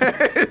 yeah. What?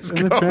 What is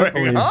In the going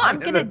trampoline. on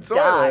I'm in the gonna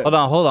die.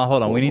 toilet?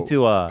 Hold on. We need to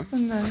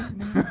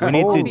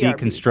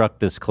deconstruct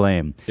this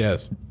claim.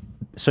 Yes.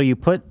 So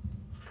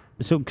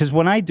because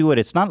when I do it,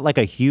 it's not like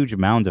a huge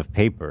mound of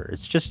paper.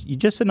 It's just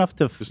enough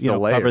to Just cover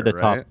layer, the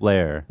top right?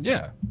 layer.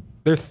 Yeah.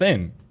 They're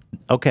thin.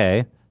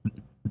 Okay,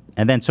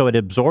 and then so it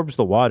absorbs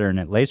the water and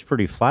it lays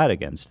pretty flat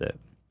against it.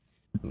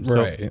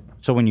 Right.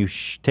 So when you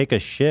take a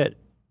shit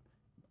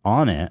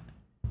on it,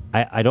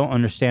 I don't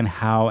understand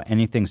how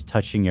anything's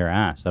touching your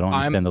ass. I don't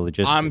understand the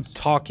logistics. I'm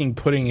talking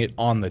putting it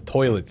on the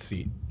toilet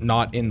seat,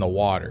 not in the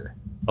water.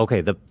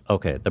 Okay, the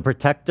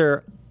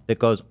protector that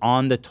goes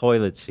on the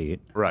toilet seat.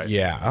 Right.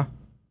 Yeah.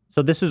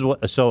 So this is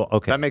what. So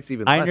okay, That makes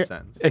even I less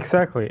sense.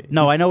 Exactly.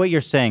 No, I know what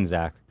you're saying,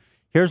 Zach.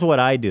 Here's what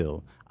I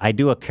do. I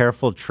do a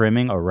careful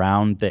trimming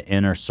around the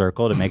inner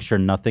circle to make sure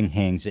nothing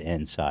hangs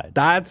inside.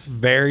 That's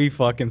very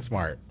fucking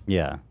smart.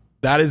 Yeah.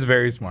 That is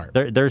very smart.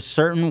 There's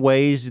certain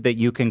ways that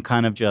you can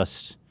kind of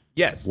just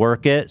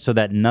work it so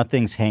that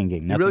nothing's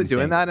hanging. You really nothing's doing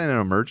hanging. that in an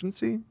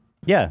emergency?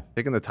 Yeah.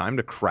 Taking the time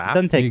to craft?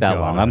 Doesn't take that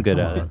long. I'm good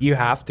at it. You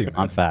have to.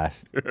 I'm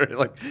fast.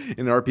 Like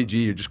in an RPG,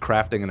 you're just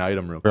crafting an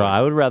item real quick. Bro,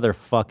 I would rather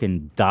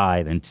fucking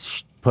die than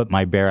put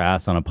my bare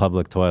ass on a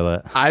public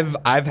toilet. I've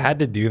had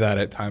to do that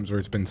at times where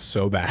it's been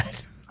so bad.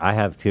 I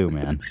have too,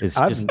 man. It's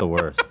just the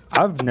worst.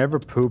 I've never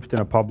pooped in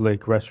a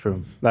public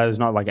restroom. That is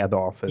not like at the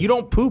office. You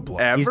don't poop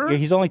ever?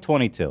 He's only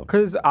 22.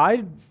 Because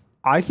I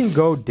can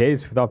go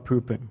days without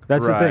pooping.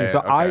 That's the thing. So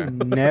I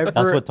never.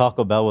 That's what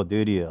Taco Bell will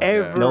do to you.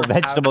 Ever No have-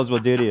 vegetables will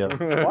do to you.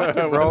 Fuck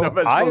it, bro. No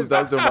vegetables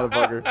does to a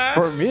motherfucker.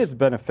 For me, it's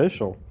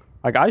beneficial.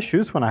 Like I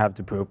choose when I have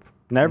to poop.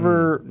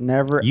 Never. You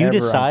ever.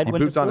 decide He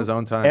when poops to on poop? his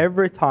own time.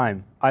 Every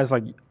time, I was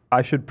like,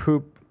 I should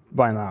poop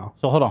by now.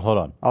 So hold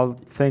on. I'll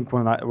think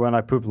when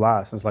I poop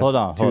last. It's like Hold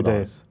on. 2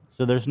 days.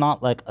 So there's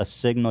not like a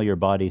signal your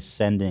body's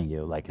sending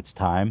you, like it's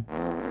time?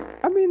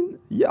 I mean,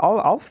 yeah,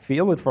 I'll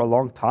feel it for a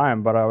long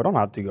time, but I don't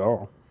have to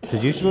go.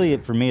 Because usually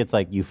for me, it's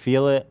like you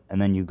feel it and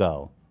then you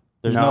go.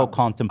 There's no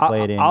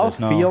contemplating. I'll there's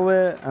no... feel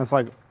it, and it's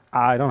like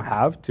I don't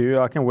have to.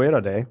 I can wait a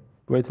day.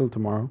 Wait till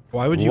tomorrow.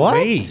 Why would you What?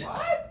 wait?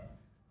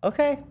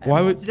 Okay.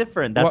 Why would It's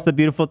different. That's the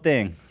beautiful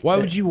thing. Why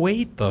would you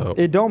wait though?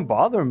 It don't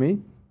bother me.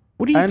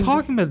 What are you And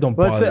talking about? Don't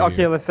let's bother say,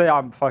 okay, you? let's say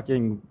I'm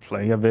fucking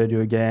playing a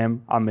video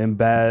game. I'm in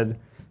bed.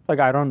 Like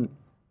I don't.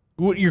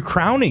 What, you're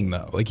crowning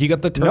though. Like you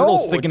got the turtle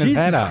sticking his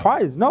head out.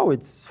 Christ, no,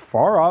 it's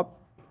far up,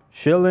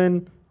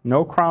 chilling,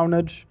 no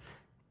crownage,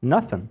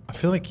 nothing. I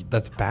feel like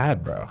that's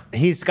bad, bro.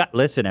 He's got.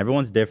 Listen,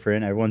 everyone's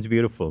different. Everyone's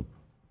beautiful.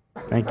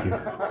 Thank you.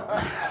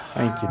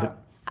 Thank you.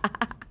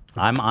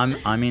 I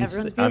mean,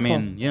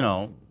 Everyone's you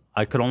know,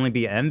 I could only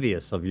be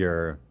envious of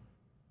your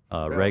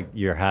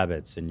your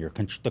habits and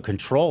the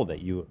control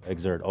that you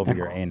exert over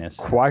your anus.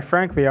 Quite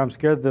frankly, I'm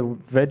scared the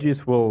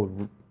veggies will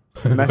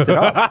mess it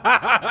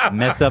up.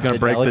 Mess up Gonna the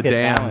break the delicate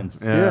dam. balance.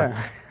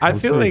 Yeah. I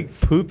feel like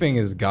pooping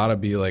has got to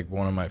be like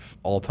one of my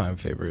all-time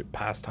favorite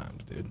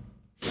pastimes, dude.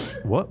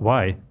 What?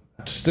 Why?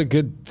 It's a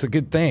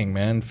good thing,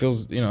 man.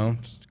 Feels,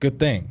 it's a good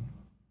thing.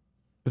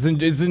 It's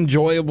an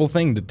enjoyable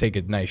thing to take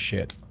a nice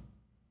shit.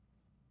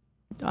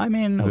 I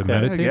mean, Is it okay.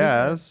 I meditative?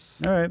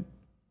 guess. All right.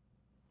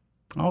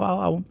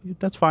 Oh,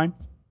 that's fine.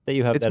 That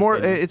you have. It's that more.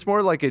 opinion. It's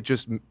more like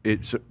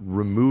it's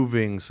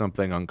removing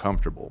something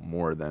uncomfortable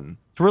more than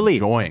It's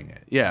relief. enjoying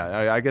it.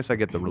 Yeah, I guess I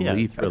get the Yeah,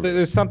 relief. it's out of it.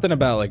 There's something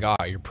about like,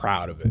 you're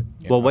proud of it.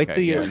 you Well, know? wait Okay,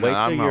 till you yeah, no,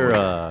 I'm not worried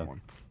about that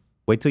one.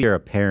 wait till you're a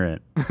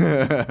parent,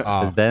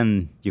 because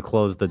then you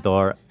close the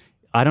door.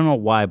 I don't know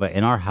why, but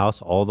in our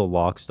house, all the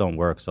locks don't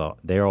work, so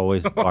they're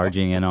always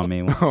barging in on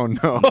me. Oh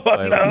no!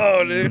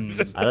 No,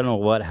 dude. I don't know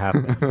what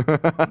happened.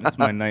 That's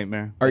my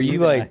nightmare. Are you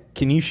like,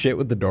 can you shit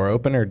with the door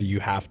open, or do you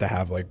have to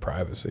have like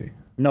privacy?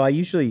 No, I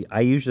usually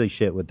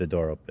shit with the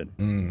door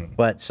open.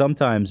 But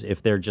sometimes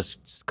if they're just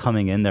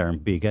coming in there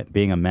and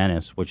being a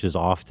menace, which is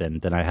often,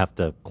 then I have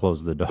to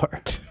close the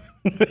door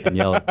and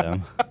yell at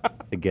them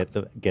to get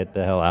the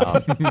hell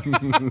out.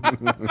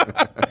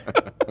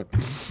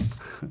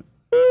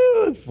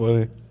 That's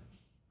funny.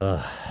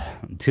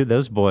 Dude,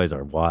 those boys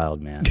are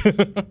wild, man.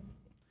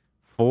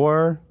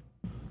 4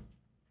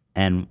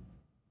 and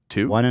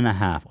 2,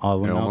 1.5. Oh,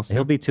 You're no, almost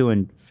he'll two? be 2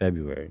 in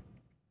February.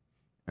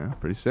 Yeah,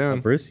 pretty soon.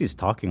 Brucey's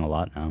talking a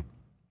lot now.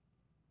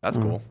 That's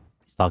cool.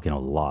 He's talking a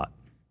lot.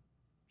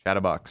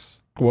 Chatterbox.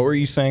 What were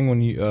you saying when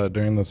you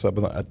during the sub?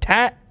 A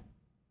tat?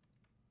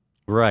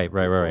 Right.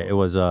 It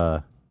was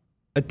a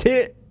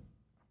tit.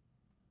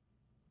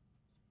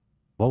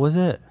 What was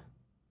it?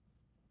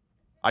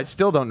 I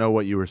still don't know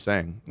what you were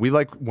saying. We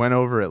like went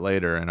over it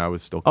later, and I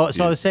was still. Oh, Confused,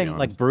 so I was to be saying, like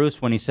honest.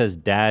 Bruce, when he says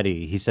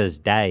daddy, he says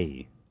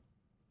daddy.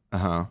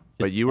 But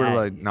Just you were daddy.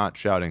 like not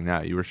shouting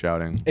that. You were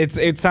shouting.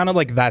 It sounded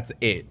like that's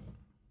it.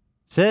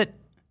 Sit.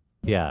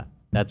 Yeah,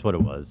 that's what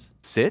it was.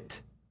 Sit.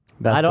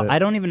 I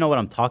don't even know what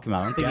I'm talking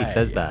about. I don't think he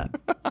says that.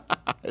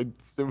 The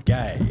whole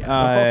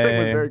thing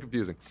was very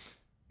confusing.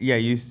 Yeah,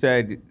 you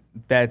said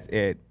that's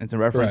it. It's a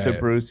reference to Right.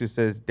 Bruce who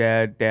says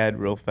dad,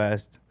 real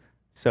fast.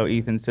 So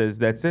Ethan says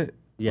that's it.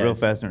 Real Yes.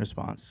 fast in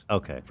response.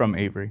 Okay. From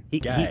Avery. He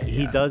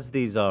does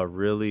these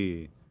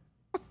really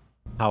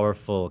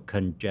powerful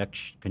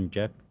conjections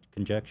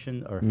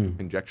or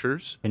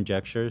Conjectures.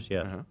 conjectures.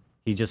 Yeah. Uh-huh.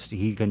 He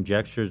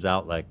conjectures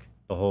out like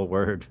the whole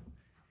word.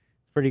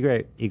 It's pretty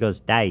great. He goes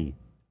dai,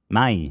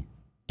 mai,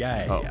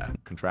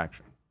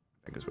 Contraction.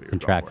 I think is what you're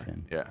Contraction.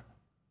 Going for. Yeah.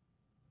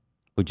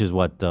 which is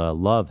what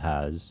love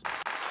has.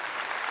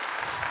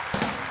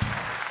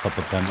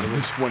 Couple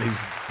times. When he's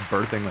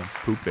birthing a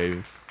poop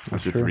baby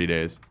after true. 3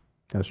 days.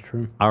 That's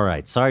true. All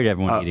right. Sorry to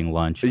everyone eating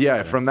lunch.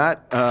 Yeah, from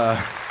that, coming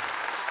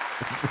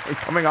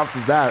off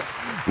of that,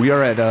 we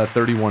are at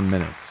 31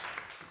 minutes.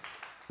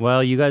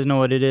 Well, you guys know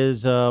what it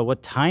is,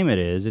 what time it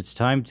is. It's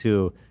time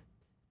to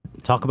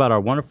talk about our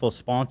wonderful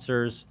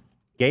sponsors.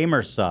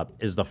 GamerSup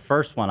is the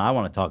first one I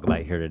want to talk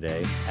about here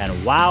today.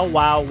 And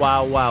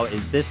wow,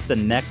 is this the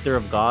nectar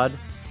of God?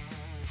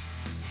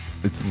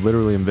 It's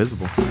literally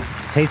invisible.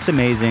 Tastes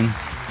amazing.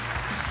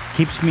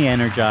 Keeps me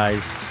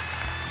energized.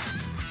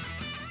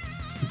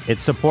 It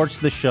supports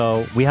the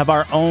show. We have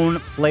our own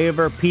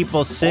flavor,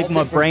 people,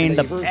 Sigma Brain.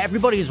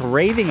 Everybody's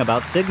raving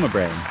about Sigma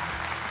Brain.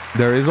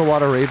 There is a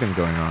lot of raving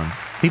going on.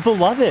 People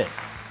love it.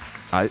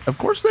 Of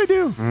course they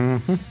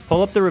do.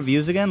 Pull up the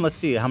reviews again. Let's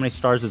see how many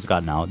stars it's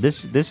got now.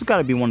 This has got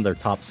to be one of their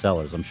top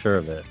sellers. I'm sure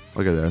of it.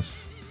 Look at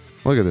this.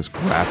 Look at this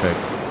graphic.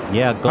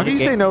 Yeah. How can you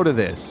say no to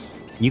this?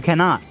 You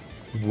cannot.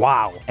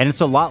 Wow. And it's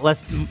a lot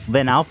less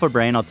than Alpha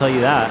Brain, I'll tell you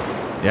that.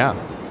 Yeah.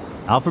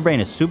 Alpha Brain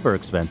is super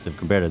expensive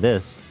compared to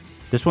this.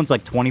 This one's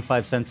like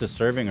 25 cents a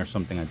serving or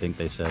something, I think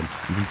they said.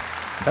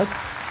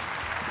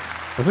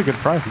 That's a good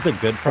price. It's a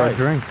good For a price.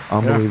 drink.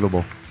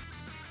 Unbelievable.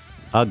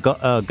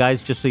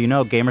 Guys, just so you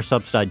know,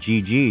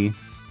 gamersubs.gg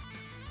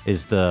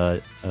is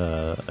the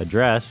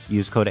address.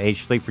 Use code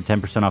HSLEEP for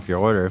 10% off your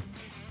order.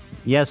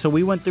 Yeah, so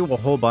we went through a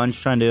whole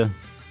bunch trying to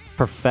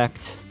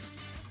perfect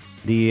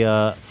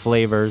the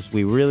flavors.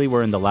 We really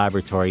were in the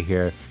laboratory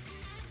here,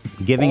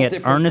 giving All it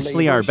different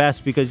earnestly our flavors.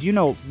 best because, you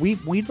know,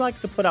 we'd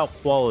like to put out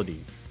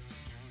quality.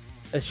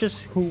 It's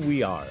just who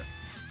we are.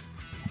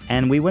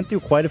 And we went through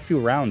quite a few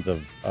rounds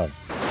of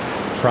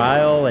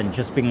trial and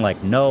just being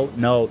like, no.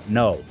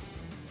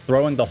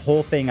 Throwing the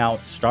whole thing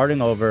out,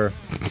 starting over.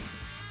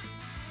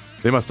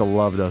 They must have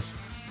loved us.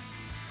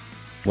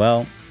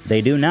 Well, they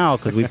do now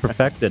because we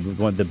perfected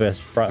one of the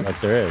best product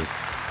there is.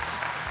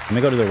 Let me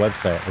go to their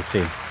website. Let's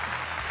see.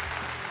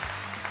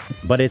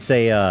 But it's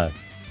I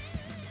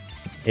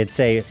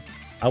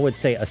would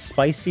say a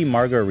spicy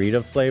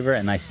margarita flavor,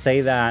 and I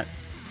say that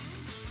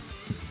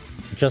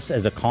just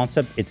as a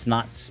concept. It's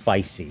not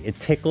spicy. It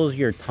tickles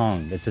your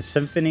tongue. It's a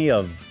symphony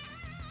of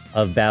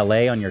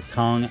ballet on your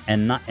tongue,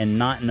 and not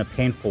in a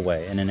painful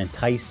way, in an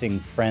enticing,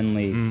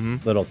 friendly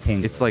little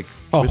tingle. It's like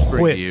A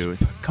whispering wisp. to you,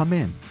 come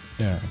in,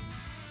 Yeah.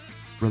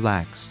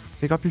 relax,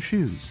 take off your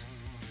shoes,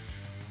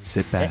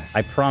 sit back.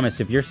 I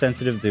promise, if you're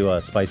sensitive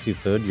to spicy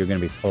food, you're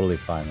gonna be totally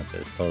fine with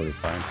this. Totally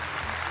fine.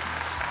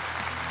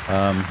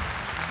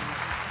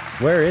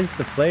 Where is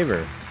the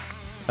flavor?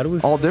 How do we?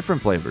 All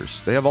different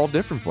flavors. They have all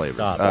different flavors.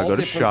 Shop. Go to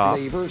different shop.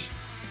 flavors.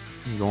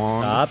 Go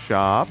on Shop. to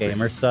shop.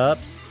 GamerSups.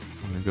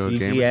 I'm gonna go to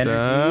GG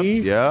GamerSup. Energy.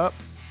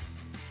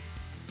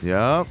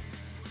 Yep.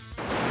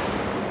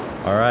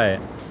 All right.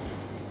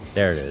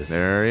 There it is.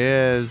 There he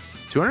is.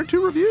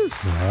 202 reviews.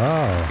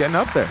 Wow. It's getting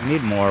up there. We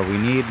need more. We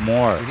need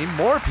more. We need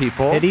more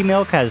people. Pity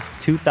Milk has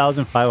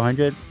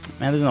 2,500.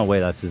 Man, there's no way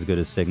that's as good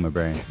as Sigma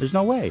Brain. There's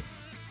no way.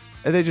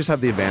 And they just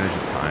have the advantage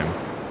of time.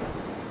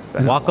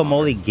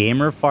 Guacamole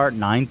Gamer Fart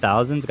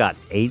 9000's got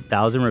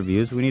 8,000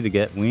 reviews. We need to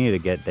get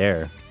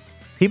there.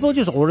 People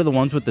just order the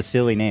ones with the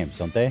silly names,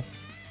 don't they?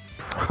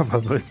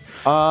 Probably.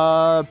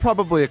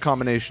 Probably a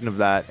combination of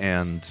that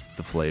and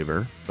the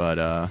flavor, but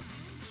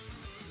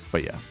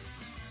yeah.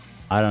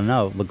 I don't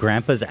know. The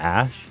Grandpa's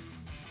Ash.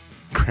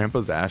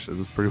 Grandpa's Ashes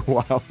is pretty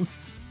wild.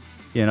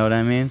 You know what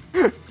I mean?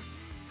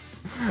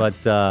 But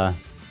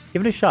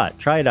give it a shot.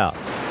 Try it out.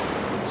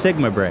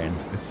 Sigma Brain.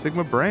 It's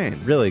Sigma Brain.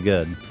 Really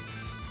good.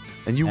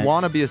 And you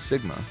want to be a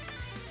Sigma.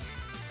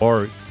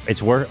 Or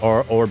it's worse,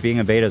 or being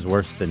a beta is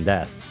worse than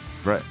death.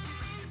 Right.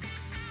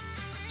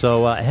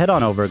 So head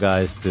on over,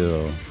 guys,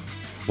 to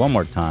one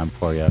more time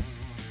for you.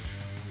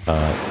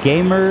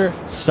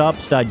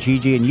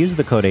 Gamersupps.gg and use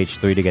the code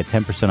H3 to get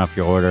 10% off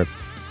your order.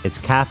 It's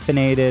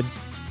caffeinated,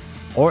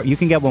 or you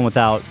can get one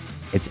without.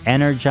 It's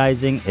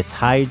energizing, it's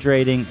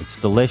hydrating, it's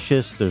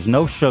delicious. There's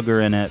no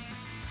sugar in it.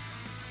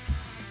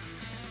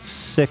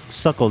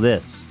 Suckle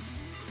this.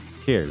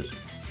 Cheers.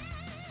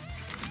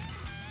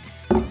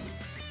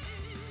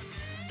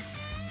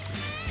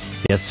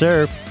 Yes,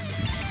 sir.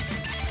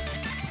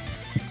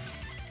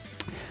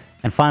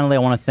 And finally, I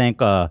want to thank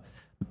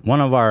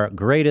one of our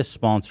greatest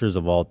sponsors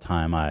of all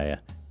time. I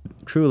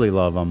truly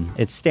love them.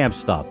 It's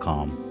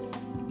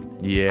Stamps.com.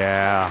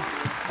 Yeah.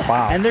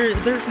 Wow. And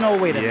there's no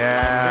way to.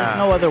 There's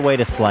no other way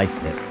to slice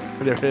it.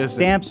 There isn't.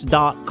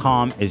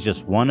 Stamps.com is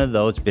just one of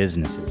those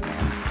businesses,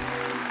 man.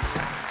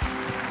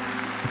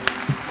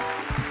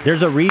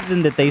 There's a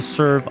reason that they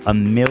serve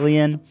 1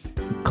 million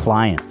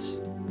clients.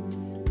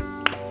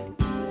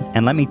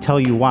 And let me tell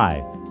you why.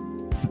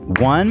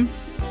 One,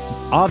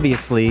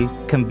 obviously,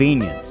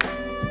 convenience.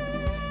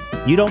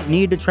 You don't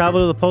need to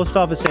travel to the post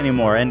office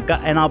anymore. And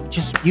I'll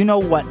just, you know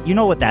what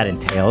that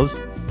entails.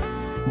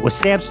 With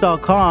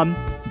Stamps.com,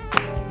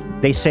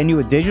 they send you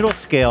a digital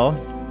scale.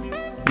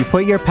 You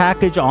put your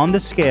package on the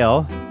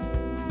scale,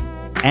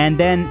 and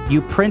then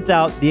you print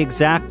out the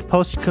exact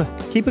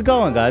Keep it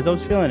going, guys. I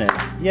was feeling it.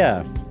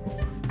 Yeah.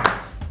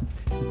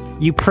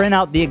 You print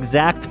out the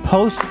exact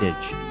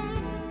postage.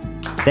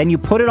 Then you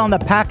put it on the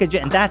package,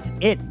 and that's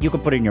it. You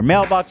can put it in your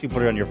mailbox. You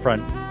put it on your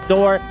front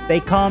door.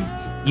 They come.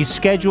 You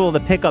schedule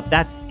the pickup.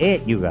 That's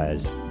it, you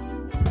guys.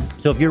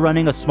 So if you're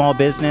running a small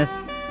business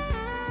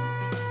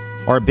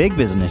or a big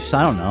business,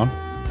 I don't know,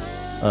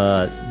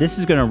 this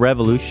is going to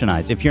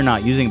revolutionize if you're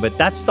not using it. But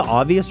that's the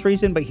obvious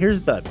reason. But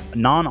here's the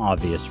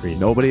non-obvious reason.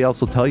 Nobody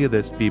else will tell you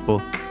this,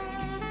 people.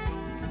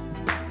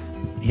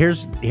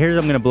 Here's I'm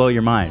going to blow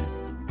your mind.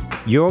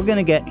 You're going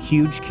to get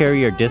huge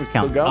carrier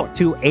discounts up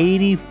to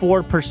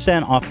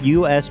 84% off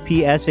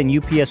USPS and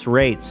UPS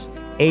rates.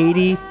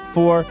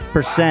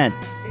 84%.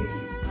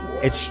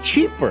 It's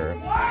cheaper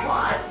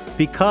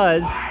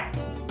because,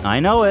 I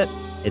know it,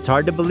 it's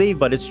hard to believe,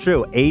 but it's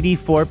true,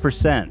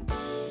 84%.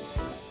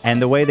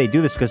 And the way they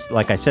do this, because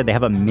like I said, they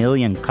have 1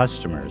 million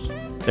customers.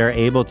 They're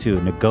able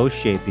to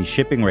negotiate these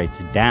shipping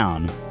rates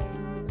down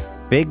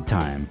big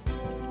time.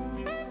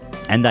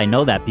 And I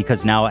know that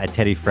because now at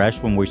Teddy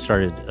Fresh, when we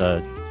started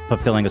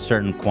fulfilling a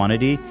certain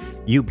quantity,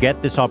 you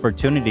get this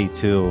opportunity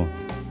to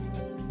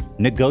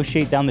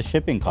negotiate down the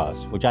shipping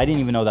costs, which I didn't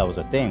even know that was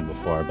a thing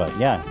before. But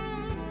yeah,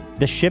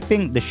 the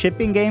shipping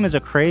game is a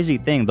crazy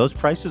thing. Those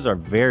prices are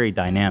very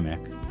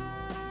dynamic.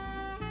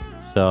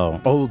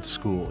 So old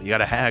school. You got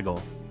to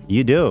haggle.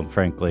 You do,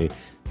 frankly.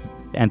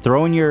 And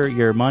throwing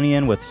your money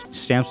in with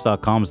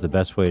Stamps.com is the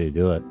best way to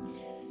do it.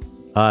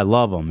 I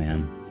love them,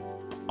 man.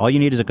 All you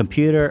need is a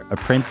computer, a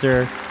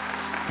printer,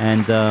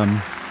 and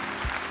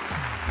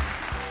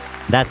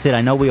that's it. I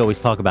know we always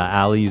talk about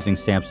Allie using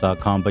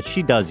Stamps.com, but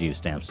she does use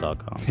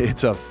Stamps.com.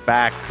 It's a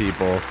fact,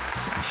 people.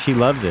 She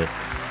loves it.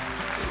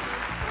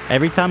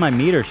 Every time I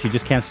meet her, she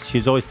just can't.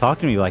 She's always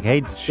talking to me like,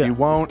 "Hey, she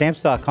won't.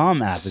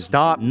 Stamps.com app is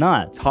stop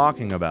nuts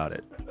talking about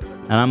it."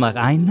 And I'm like,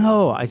 "I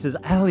know." I says,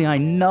 "Allie, I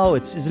know.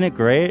 Isn't it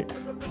great?"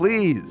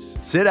 Please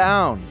sit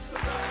down.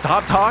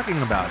 Stop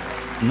talking about it.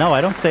 No, I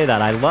don't say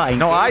that.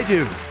 No, I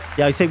do.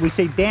 Yeah, we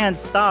say, Dan,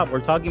 stop.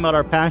 We're talking about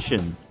our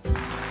passion.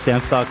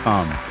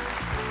 Stamps.com.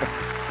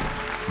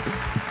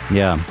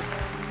 Yeah.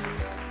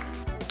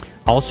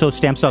 Also,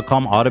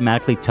 Stamps.com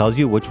automatically tells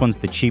you which one's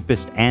the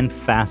cheapest and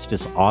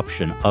fastest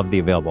option of the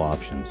available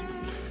options.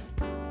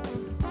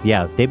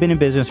 Yeah, they've been in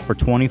business for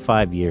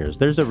 25 years.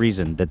 There's a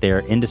reason that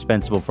they're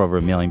indispensable for over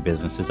 1 million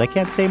businesses. I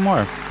can't say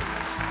more.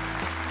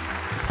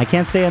 I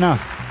can't say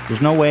enough.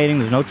 There's no waiting.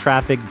 There's no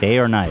traffic, day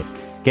or night.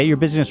 Get your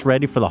business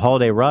ready for the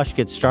holiday rush.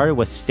 Get started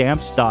with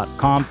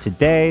Stamps.com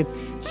today.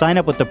 Sign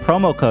up with the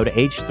promo code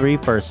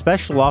H3 for a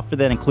special offer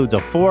that includes a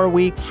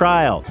 4-week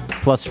trial,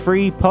 plus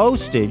free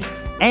postage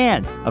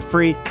and a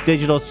free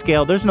digital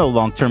scale. There's no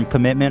long-term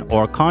commitment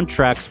or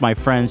contracts, my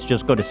friends.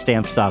 Just go to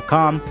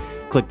Stamps.com,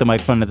 click the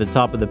microphone at the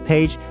top of the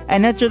page,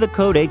 and enter the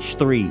code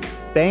H3.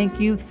 Thank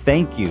you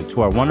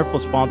to our wonderful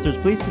sponsors.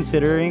 Please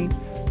considering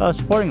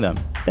supporting them.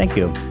 Thank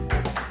you.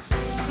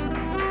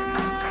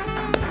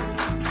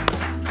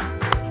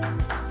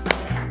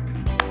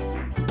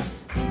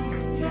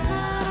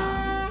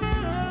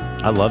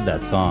 I love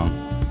that song.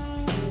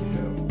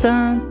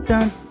 Dun,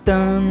 dun,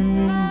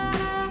 dun.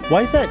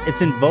 Why is that?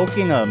 It's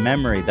invoking a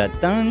memory. That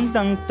dun,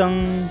 dun,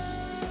 dun.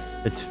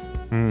 It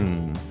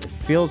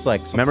feels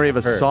like something memory of a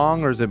I've heard.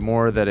 song, or is it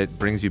more that it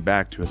brings you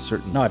back to a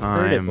certain No, I've time,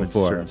 heard it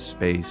before. a certain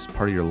space,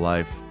 part of your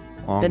life,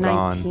 long The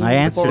gone? I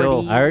answered.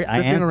 Still I drifting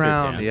answered,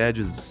 around Dan. the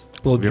edges.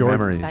 Little of your George,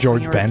 memories. Back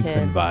George when you were a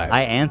Benson kid. vibe.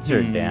 I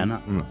answered,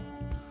 Dan.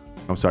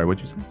 I'm sorry,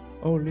 what'd you say?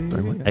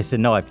 Sorry, what? I said,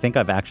 no, I think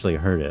I've actually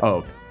heard it.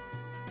 Oh,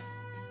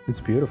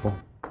 It's beautiful.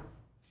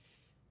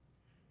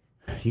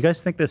 You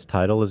guys think this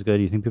title is good?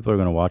 Do you think people are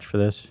going to watch for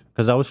this?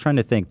 Because I was trying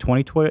to think.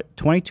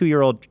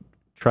 22-year-old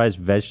tries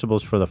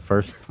vegetables for the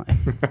first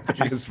time.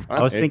 it's funny.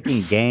 I was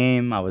thinking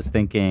game. I was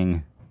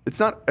thinking It's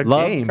not a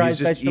Love game. tries He's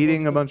just vegetables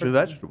eating a for the bunch of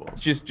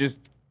vegetables. Just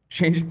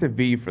change it to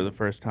V for the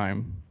first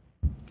time.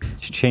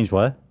 Change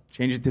what?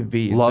 Change it to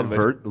V. Love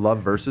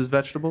versus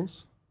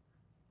vegetables?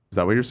 Is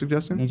that what you're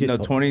suggesting? No,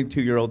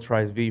 22-year-old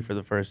tries V for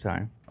the first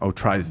time. Oh,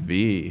 tries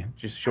V.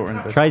 Just shorten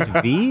the Tries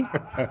V?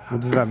 What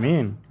does that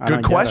mean? I Good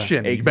don't get it.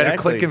 question. You better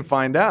click Exactly. and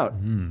find out.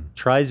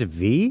 Tries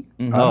V?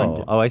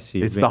 Mhm. Oh, I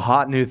see. It's the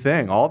hot new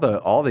thing. All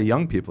the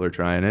young people are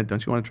trying it.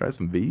 Don't you want to try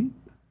some V?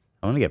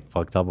 I want to get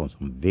fucked up on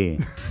some V.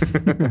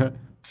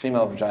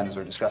 Female vaginas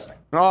are disgusting.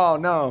 Oh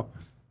no.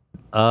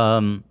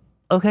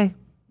 Okay.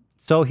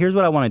 So here's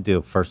what I want to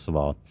do. First of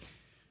all,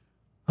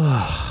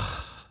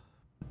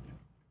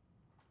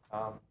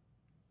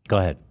 go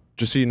ahead.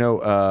 Just so you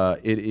know,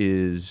 it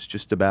is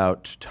just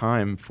about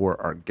time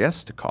for our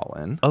guest to call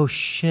in. Oh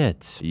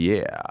shit.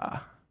 Yeah.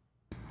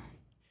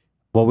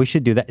 Well, we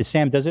should do that.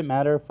 Sam, does it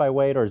matter if I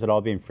wait, or is it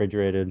all being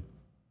refrigerated?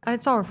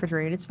 It's all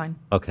refrigerated. It's fine.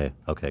 Okay.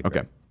 Okay. Great.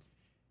 Okay.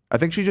 I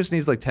think she just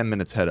needs like 10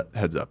 minutes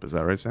heads up. Is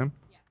that right, Sam?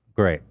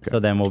 Great. So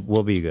then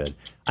we'll be good.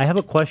 I have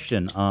a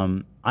question.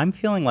 I'm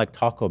feeling like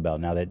Taco Bell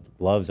now that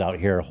Love's out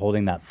here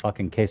holding that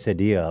fucking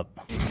quesadilla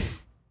up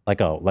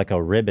like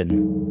a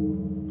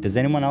ribbon. Does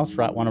anyone else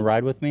want to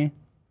ride with me?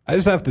 I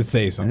just have to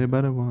say something.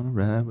 Anybody want to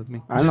ride with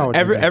me? I know. what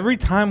you mean. Every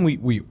time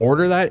we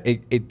order that,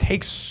 it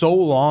takes so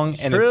long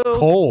and true. it's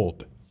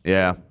cold.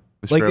 Yeah.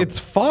 Like true. it's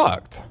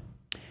fucked.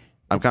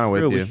 I'm kind of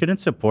with True, you. we shouldn't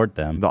support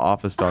them. The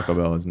office Taco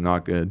Bell is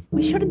not good.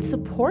 We shouldn't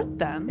support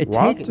them. It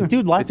What?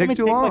 dude, last It time takes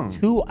too long.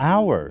 like 2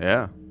 hours.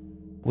 Yeah.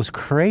 It was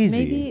crazy.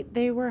 Maybe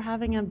they were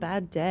having a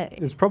bad day.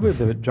 It's probably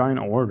the giant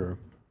order.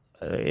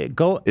 It's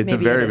Maybe a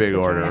very it is big the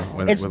order. giant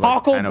with- it's with like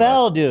Taco 10 of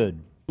Bell, us. dude.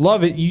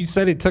 Love it. You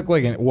said it took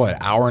like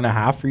hour and a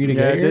half for you to Yeah,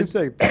 get it yours?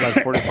 did take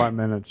like 45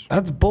 minutes.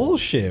 That's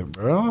bullshit,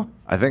 bro.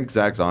 I think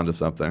Zach's onto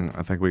something.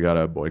 I think we got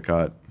to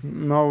boycott.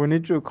 No, we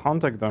need to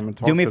contact them and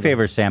talk Do me to a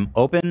favor, them.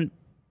 Sam.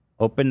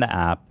 Open the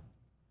app,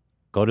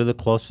 go to the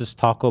closest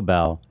Taco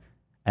Bell,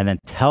 and then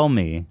tell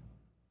me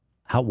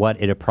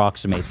what it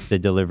approximates the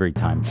delivery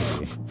time to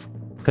be.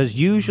 Because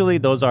usually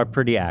those are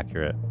pretty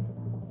accurate.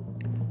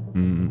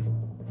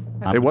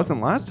 It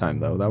wasn't last time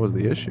though. That was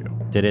the issue.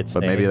 Did it?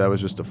 But say- maybe that was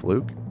just a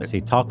fluke.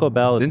 See, Taco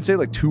Bell. Didn't say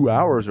like 2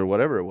 hours or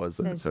whatever it was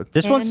that it Says took.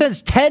 This one 10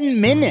 says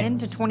 10 minutes.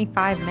 10 to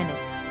 25 minutes.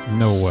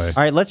 No way.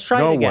 All right, let's try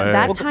No it again. way.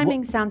 That We'll-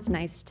 timing sounds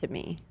nice to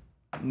me.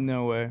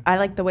 No way. I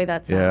like the way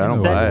that sounds. Yeah, I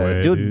don't we'll- buy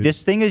it. dude,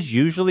 this thing is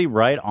usually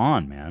right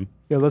on, man.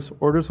 Yeah, let's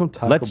order some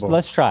Taco Bell.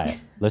 Let's try it.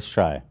 Let's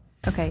try.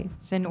 Okay,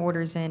 send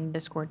orders in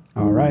Discord.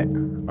 All right.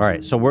 All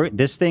right, so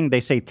this thing,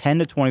 they say 10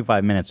 to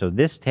 25 minutes. So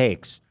this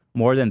takes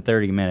more than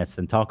 30 minutes,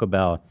 then Taco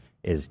Bell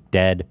is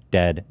dead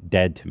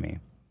to me.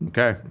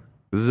 Okay.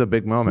 This is a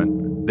big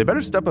moment. They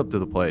better step up to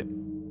the plate.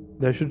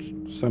 They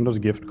should send us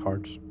gift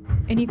cards.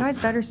 And you guys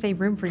better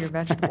save room for your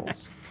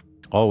vegetables.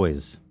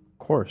 Always.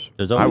 Of course.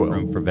 There's I always will.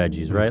 room for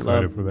veggies, right,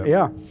 Excited love? for that.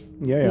 Yeah.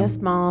 Yeah. Yes,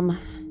 Mom.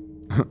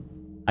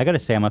 I gotta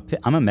say,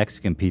 I'm a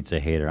Mexican pizza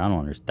hater. I don't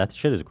understand. That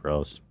shit is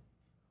gross.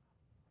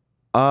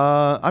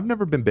 I've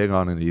never been big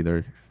on it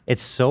either.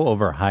 It's so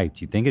overhyped.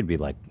 You think it'd be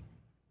like,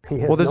 He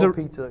has Well, there's no a-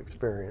 pizza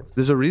experience.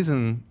 There's a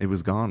reason it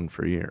was gone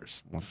for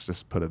years. Let's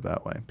just put it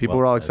that way. People Well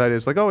were all said. excited.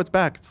 It's like, oh, it's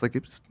back. It's like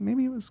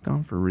maybe it was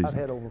gone for a I've reason.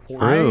 had over 4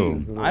 True.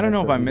 pizzas in the I don't know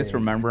last if I'm 30 days.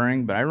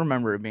 misremembering, but I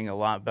remember it being a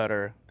lot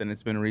better than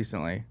it's been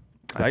recently.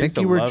 I used think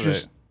to you were love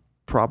just it.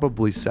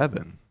 probably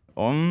 7.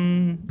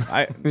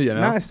 I You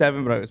know? not a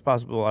 7, but it was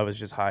possible I was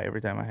just high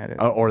every time I had it.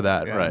 Or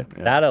that, Yeah. right.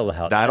 Yeah. that'll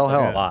help. That'll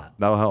That's help. a lot.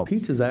 That'll help.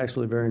 Pizza's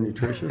actually very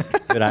nutritious.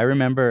 Dude, I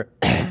remember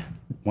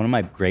one of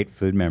my great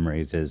food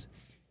memories is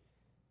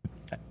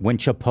when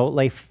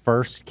Chipotle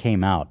first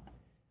came out.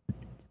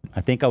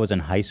 I think I was in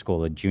high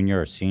school, a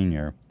junior or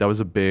senior. That was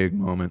a big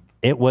moment.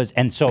 It was,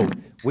 and so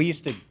we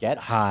used to get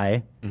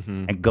high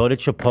and go to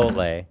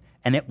Chipotle,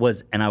 and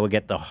I would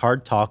get the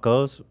hard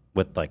tacos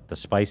with like the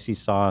spicy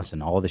sauce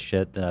and all the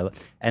shit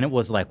and it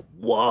was like,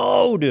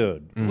 whoa,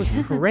 dude, it was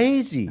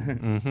crazy.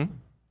 Mm-hmm.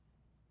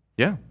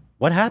 Yeah.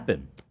 What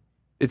happened?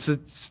 It's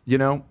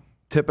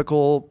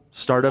typical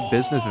startup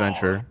business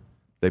venture.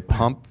 They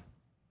pump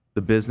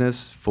the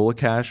business full of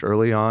cash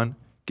early on,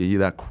 get you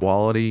that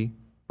quality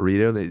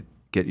burrito, they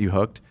get you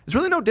hooked. It's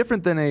really no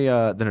different than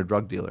a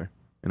drug dealer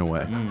in a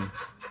way.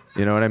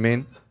 You know what I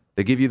mean?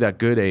 They give you that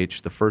good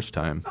H the first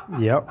time,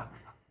 Yep.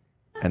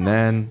 and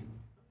then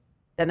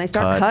Then they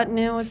start Cut. cutting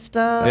it with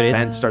stuff. Dude,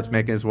 Ben starts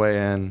making his way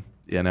in.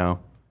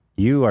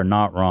 You are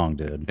not wrong,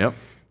 dude. Yep.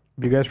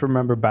 Do you guys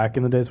remember back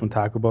in the days when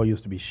Taco Bell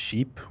used to be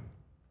sheep?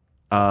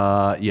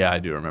 Yeah, I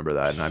do remember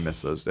that, and I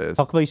miss those days.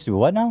 Taco Bell used to be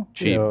what now?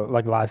 Cheap. You know,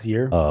 like last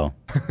year. Oh.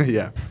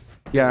 Yeah.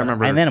 Yeah, I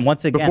remember. And then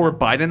once again, before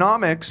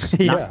Bidenomics.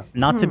 Yeah.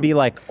 not to be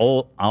like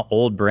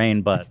old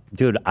brain, but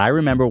dude, I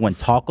remember when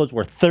tacos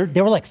were they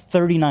were like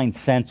 39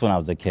 cents when I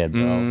was a kid,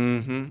 bro.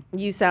 Mm-hmm.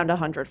 You sound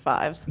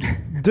 105.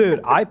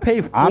 Dude, I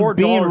pay $4. I'm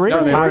being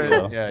real. No, they were-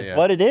 taco. yeah, It's yeah.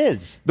 what it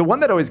is. The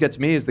one that always gets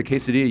me is the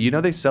quesadilla. You know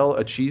they sell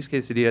a cheese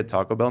quesadilla at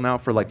Taco Bell now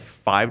for like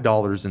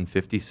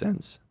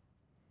 $5.50.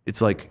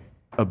 It's like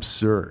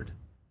absurd.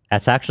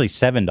 That's actually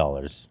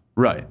 $7.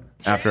 Right.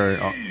 After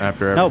No,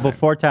 everything.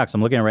 before tax.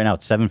 I'm looking at it right now.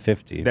 It's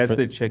 $7.50. That's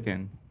the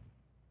chicken.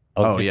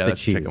 Oh, just yeah, the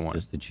that's the cheese. chicken one.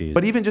 Just the cheese.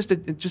 But even just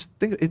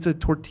think it's a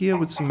tortilla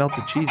with some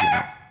melted cheese in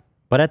it.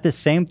 But at the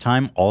same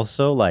time,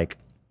 also like,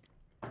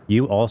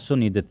 you also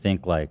need to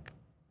think like,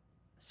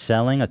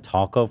 selling a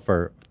taco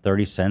for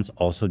 30 cents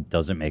also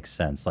doesn't make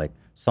sense. Like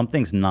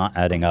something's not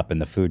adding up in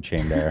the food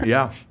chain there.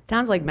 Yeah.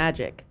 Sounds like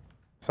magic.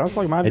 Sounds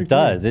like magic. It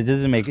does. It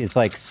doesn't make. It's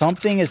like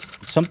something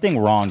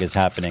wrong is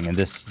happening in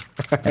this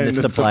In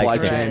the supply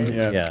chain, chain.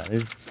 yeah. Yeah.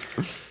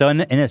 So in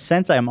a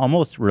sense, I'm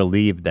almost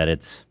relieved that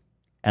it's,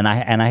 and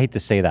I hate to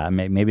say that.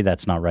 Maybe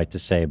that's not right to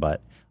say,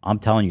 but I'm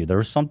telling you,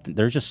 there's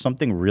just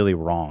something really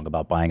wrong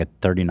about buying a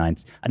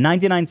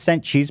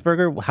 99-cent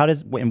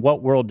cheeseburger. In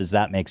what world does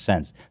that make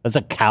sense? That's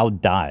a cow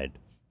died.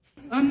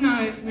 A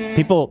nightmare.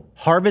 People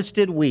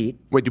harvested wheat.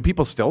 Wait, do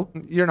people still?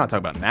 You're not talking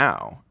about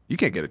now. You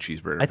can't get a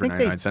cheeseburger I for think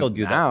 99 they still cents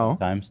do that now.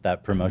 sometimes,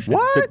 that promotion.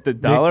 What? The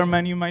dollar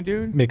menu, my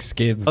dude?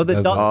 McSkids. Oh, the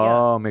does dol- it. yeah.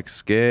 Oh,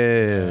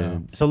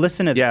 McSkids. So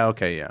listen to Yeah,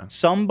 okay, yeah.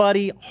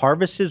 Somebody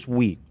harvests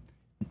wheat,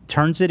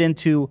 turns it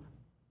into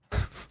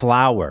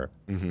flour,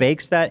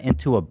 bakes that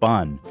into a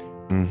bun.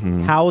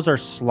 Cows are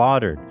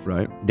slaughtered.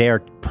 Right. They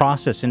are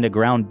processed into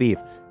ground beef,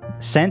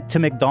 sent to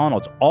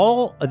McDonald's.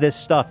 All of this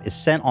stuff is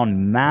sent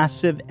on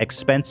massive,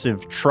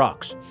 expensive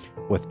trucks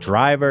with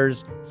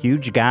drivers,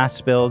 huge gas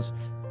bills.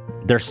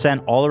 They're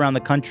sent all around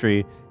the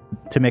country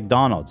to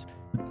McDonald's.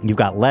 You've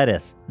got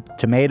lettuce,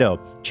 tomato,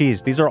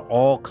 cheese. These are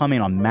all coming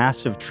on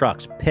massive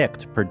trucks,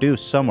 picked,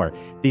 produced somewhere.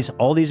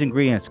 All these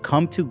ingredients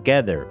come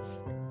together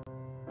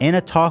in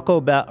a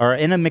Taco Bell or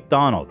in a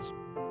McDonald's,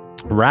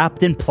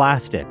 wrapped in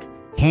plastic,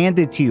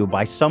 handed to you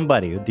by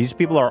somebody. These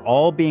people are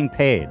all being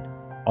paid,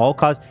 all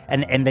cost,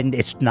 and then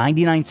it's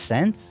 99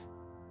 cents.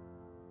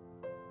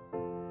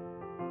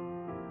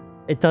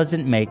 It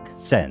doesn't make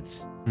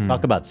sense.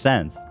 Talk about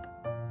sense.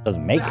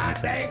 Doesn't make any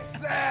sense. Do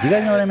you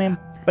guys know what I mean?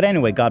 But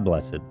anyway, God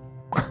bless it.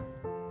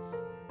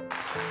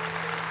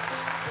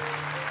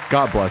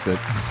 God bless it.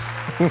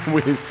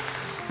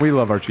 we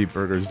love our cheap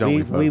burgers, don't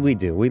we, folks? We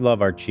do. We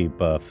love our cheap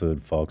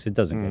food, folks. It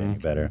doesn't get any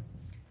better.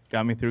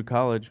 Got me through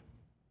college.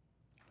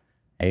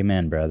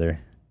 Amen, brother.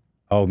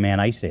 Oh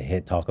man, I used to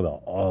hit Taco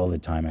Bell all the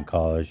time in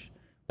college.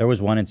 There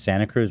was one in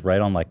Santa Cruz,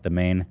 right on like the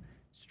main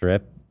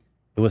strip.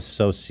 It was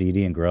so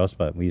seedy and gross,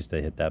 but we used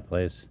to hit that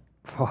place.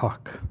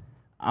 Fuck.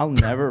 I'll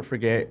never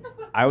forget.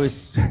 I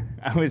was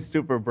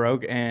super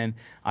broke, and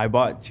I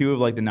bought 2 of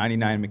like the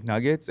 99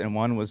 McNuggets, and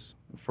one was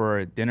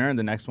for dinner, and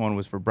the next one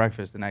was for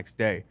breakfast the next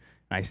day.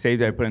 And I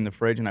saved it, I put it in the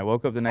fridge, and I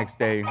woke up the next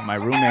day. My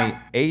roommate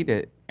ate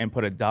it and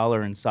put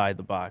 $1 inside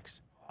the box,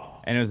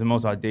 and it was the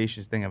most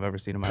audacious thing I've ever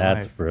seen in my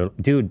life. That's brutal,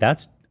 dude.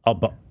 That's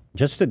but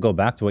just to go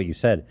back to what you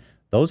said.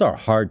 Those are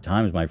hard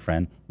times, my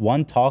friend.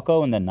 1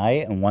 taco in the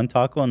night and 1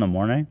 taco in the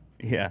morning.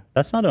 Yeah.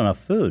 That's not enough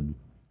food.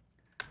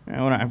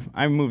 And when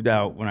I moved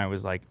out when I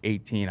was like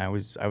 18, I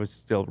was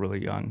still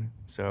really young,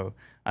 so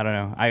I don't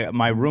know.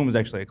 My room was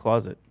actually a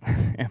closet.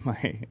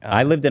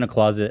 I lived in a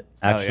closet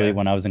Hell actually yeah.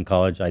 when I was in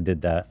college. I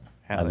did that.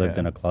 I Hell lived yeah.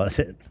 in a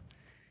closet.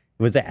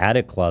 It was an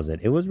attic closet.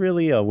 It was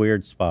really a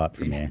weird spot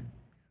for me,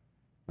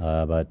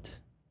 but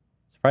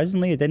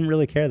surprisingly, it didn't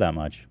really care that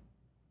much.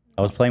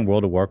 I was playing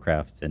World of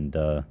Warcraft, and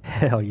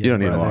Hell yeah. You don't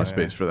need a lot brother. of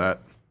space for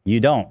that.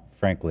 You don't,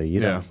 frankly. You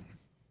Yeah. don't.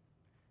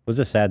 It was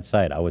a sad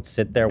sight. I would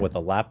sit there with a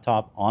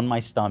laptop on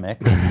my stomach,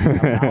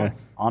 a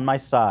mouse on my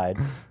side,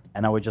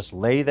 and I would just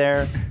lay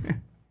there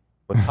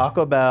with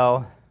Taco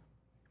Bell.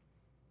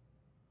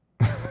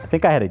 I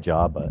think I had a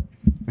job, but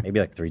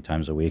maybe like 3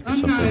 times a week or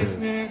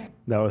something.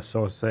 That was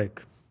so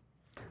sick.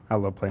 I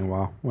love playing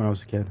WoW when I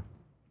was a kid.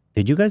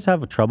 Did you guys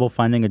have trouble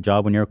finding a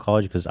job when you were in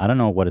college? Because I don't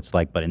know what it's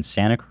like, but in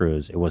Santa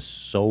Cruz, it was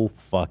so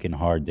fucking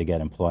hard to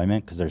get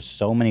employment because there's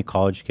so many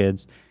college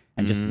kids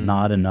and just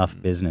not enough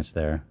business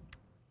there.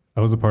 I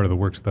was a part of the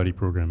work study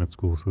program at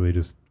school, so they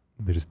just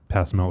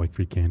pass them out like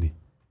free candy.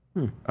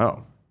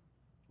 Oh.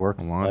 Work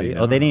study?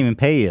 Oh, they didn't even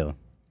pay you.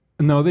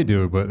 No, they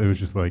do, but it was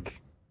just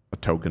like a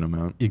token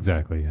amount.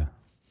 Exactly, yeah.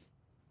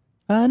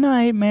 A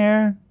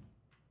nightmare.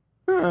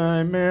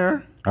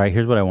 Nightmare. All right,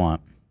 here's what I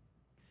want.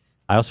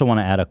 I also want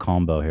to add a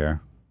combo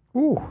here.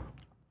 Ooh.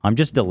 I'm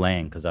just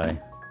delaying because I'm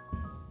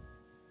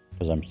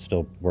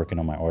still working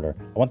on my order.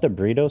 I want the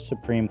Burrito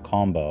Supreme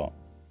combo.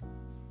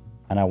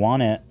 And I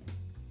want it.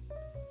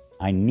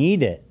 I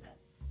need it,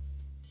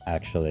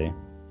 actually.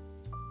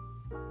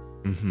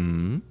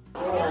 Mm-hmm.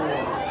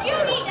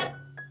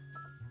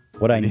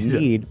 What I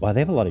need... Wow, they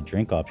have a lot of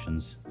drink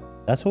options.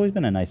 That's always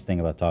been a nice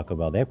thing about Taco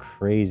Bell. They have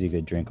crazy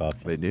good drink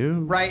options. They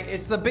do. Right,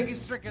 it's the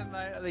biggest drink of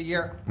the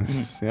year.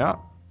 Yeah.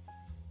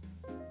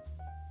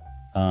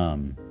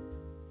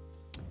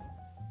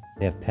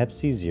 They have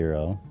Pepsi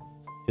Zero.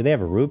 Do they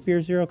have a root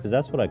beer zero? Because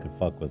that's what I could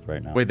fuck with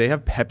right now. Wait, they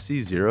have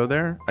Pepsi Zero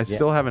there? I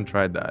still haven't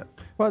tried that.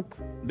 What?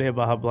 They have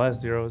Baja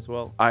Blast Zero as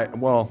well.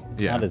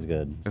 Yeah. Not as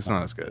good. It's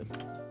not as good.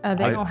 They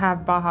don't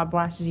have Baja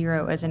Blast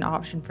Zero as an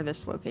option for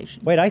this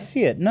location. Wait, I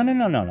see it. No.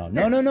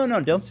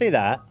 Don't say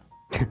that.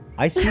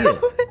 I see it.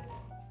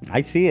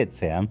 I see it,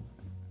 Sam.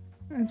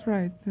 That's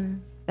right.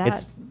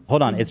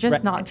 Hold on. It's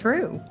just not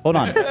true. Hold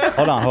on.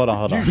 Hold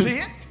on. You see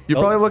it? You're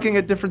probably looking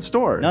at different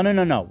stores.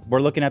 No. We're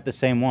looking at the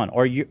same one.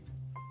 Or you.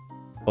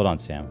 Hold on,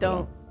 Sam.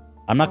 Don't.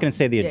 I'm not going to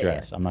say the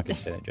address. Yeah. I'm not going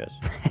to say the address.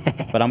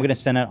 But I'm going to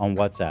send it on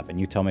WhatsApp, and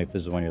you tell me if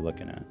this is the one you're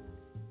looking at.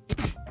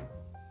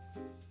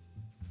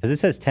 Because it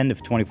says 10 to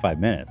 25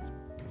 minutes.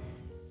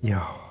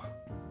 Yo.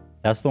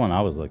 That's the one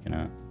I was looking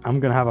at. I'm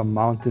gonna have a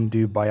Mountain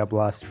Dew Bio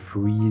Blast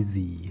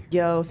Freezy.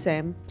 Yo,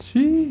 same.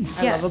 Sheesh.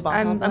 Yeah, love a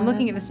Baja I'm Blast.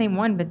 looking at the same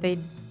one, but they.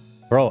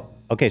 Bro,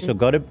 okay, so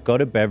go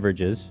to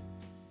beverages.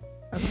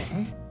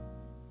 Okay.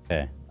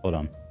 Okay, hold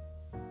on.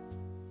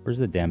 Where's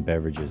the damn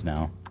beverages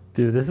now?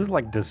 Dude, this is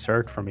like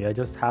dessert for me. I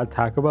just had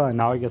Taco Bell and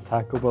now I get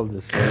Taco Bell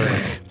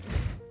dessert.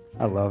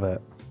 I love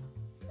it.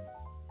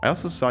 I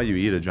also saw you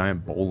eat a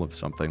giant bowl of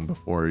something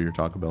before your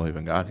Taco Bell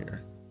even got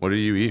here. What did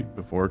you eat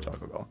before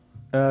Taco Bell?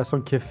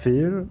 Some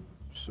kefir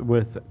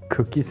with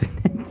cookies in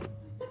it.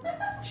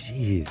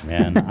 Jeez,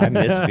 man, I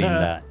miss being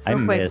that. I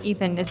Real quick, miss.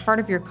 Ethan, as part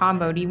of your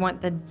combo, do you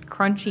want the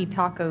crunchy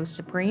taco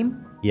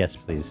supreme? Yes,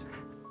 please.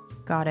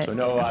 Got it. So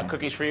no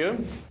cookies for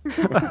you?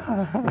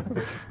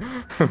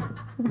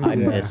 I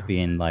miss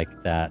being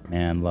like that,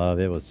 man. Love,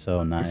 it was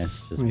so nice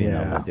just being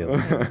able to do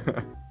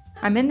it.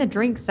 I'm in the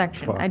drinks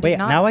section. I did Wait,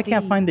 not now I see-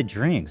 can't find the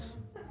drinks.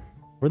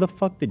 Where the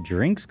fuck did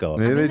drinks go?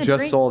 Maybe I'm in they the just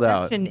drinks sold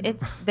out. section.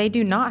 They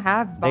do not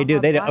have. They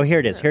do. Baja Oh, here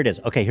it Blast is. Here it is.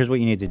 Okay, here's what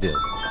you need to do.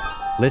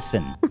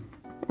 Listen,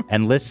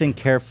 and listen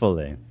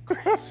carefully.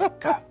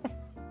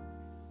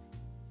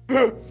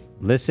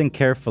 Listen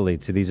carefully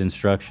to these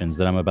instructions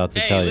that I'm about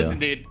to tell you.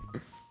 dude.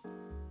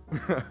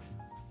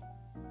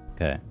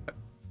 Okay.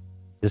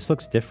 This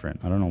looks different.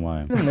 I don't know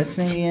why. Been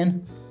listening,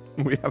 Ian?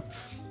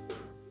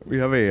 We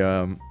have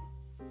a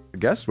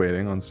guest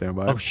waiting on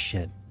standby. Oh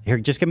shit! Here,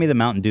 just give me the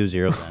Mountain Dew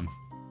Zero then.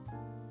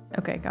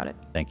 Okay, got it.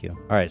 Thank you.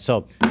 All right,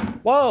 so,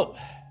 whoa,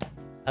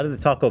 out of the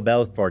Taco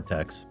Bell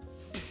vortex.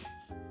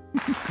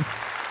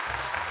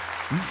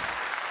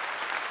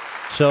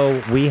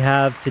 So we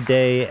have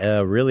today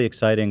a really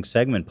exciting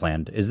segment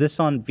planned. Is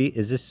this on?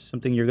 Is this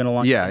something you're going to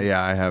launch?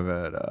 Yeah, I have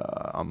it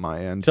on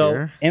my end So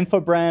here.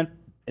 Infrabren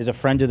is a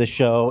friend of the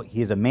show.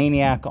 He is a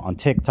maniac on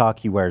TikTok.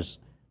 He wears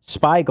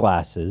spy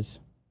glasses,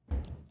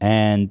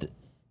 and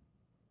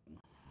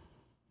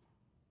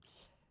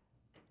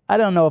I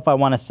don't know if I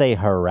want to say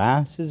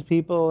harasses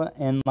people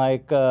in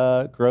like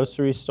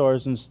grocery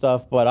stores and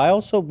stuff, but I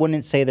also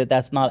wouldn't say that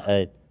that's not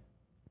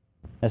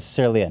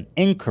necessarily an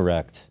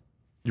incorrect.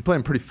 You're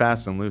playing pretty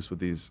fast and loose with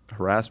these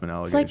harassment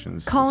It's like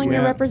allegations. calling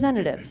your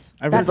representatives.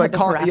 It's That's like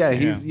type of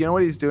harassment. he's you know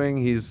what he's doing?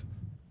 He's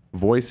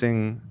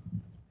voicing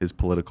his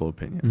political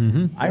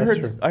opinion. I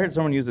heard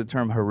someone use the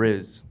term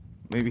hariz.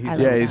 Maybe he's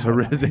he's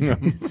harassing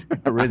them.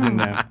 harassing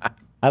them.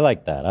 I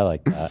like that. I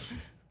like that.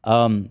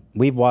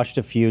 We've watched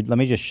a few. Let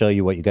me just show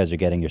you what you guys are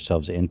getting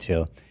yourselves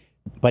into.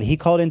 But he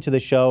called into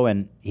the show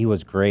and he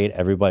was great.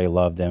 Everybody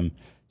loved him.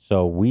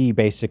 So we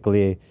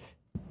basically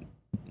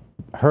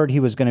heard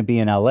he was going to be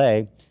in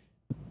LA.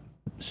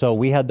 So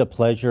we had the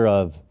pleasure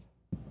of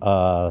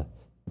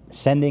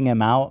sending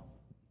him out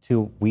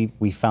to,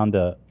 we found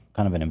a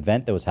kind of an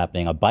event that was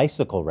happening, a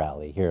bicycle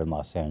rally here in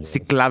Los Angeles.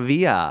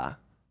 Ciclavia.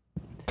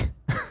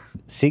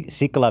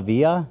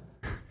 Ciclavia?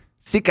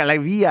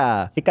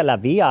 Ciclavia.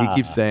 Ciclavia. He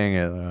keeps saying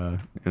it.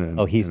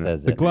 He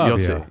says it. You'll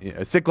see. Yeah,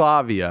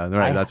 Ciclavia.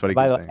 Right, that's what he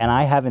keeps saying. And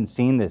I haven't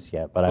seen this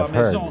yet, but I've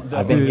heard.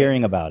 I've been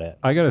hearing about it.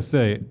 I gotta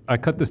say, I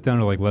cut this down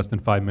to like less than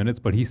 5 minutes,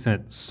 but he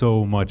sent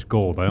so much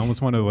gold. I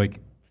almost want to like,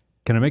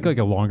 can I make like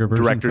a longer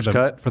version? Director's for the,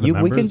 cut? For the We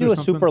can members do or a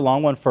something? super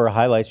long one for a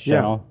highlights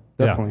channel.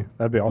 Definitely.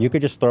 That'd be awesome. You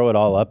could just throw it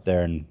all up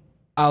there and.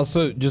 I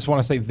also just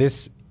want to say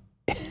this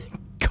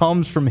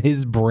comes from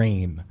his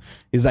brain,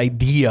 his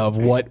idea of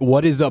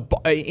what is up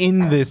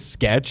in this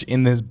sketch,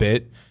 in this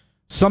bit,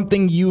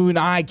 something you and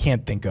I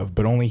can't think of,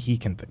 but only he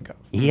can think of.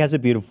 He has a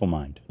beautiful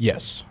mind.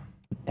 Yes.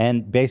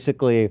 And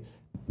basically,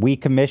 we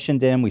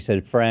commissioned him. We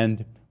said,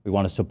 friend, we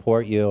want to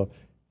support you.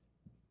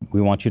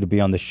 We want you to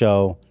be on the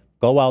show.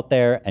 Go out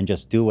there and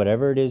just do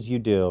whatever it is you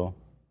do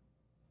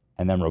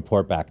and then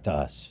report back to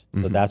us.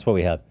 So that's what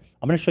we have.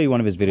 I'm going to show you one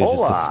of his videos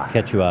just Hola. to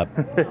catch you up.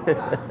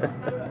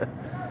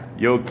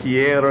 Yo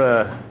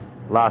quiero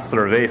la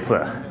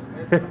cerveza.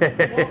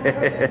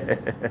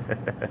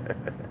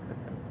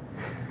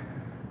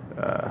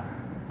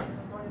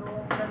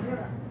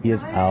 He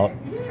is out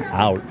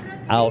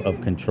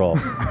of control.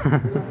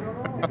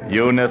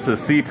 Yo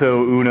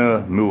necesito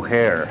una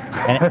mujer.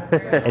 And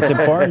it's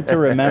important to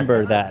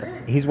remember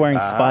that he's wearing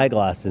spy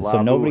glasses, so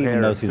La nobody even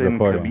mujer knows he's sin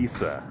recording.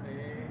 camisa.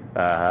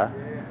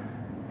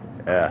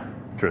 Yeah,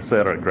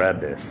 tercera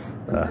grandes.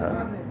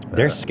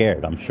 They're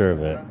scared, I'm sure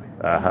of it.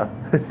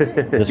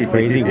 This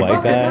crazy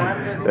white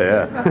guy?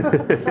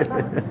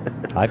 Yeah.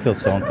 I feel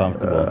so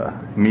uncomfortable.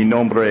 Mi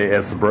nombre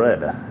es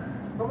Bread.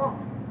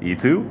 ¿Y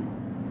tú?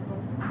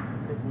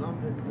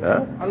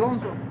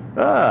 Alonso.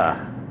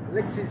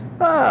 Alexis.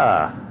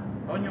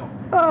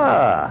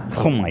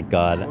 Oh my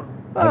God.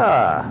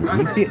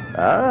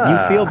 You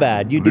feel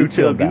bad. You do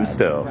feel bad.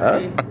 Mucho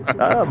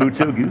gusto.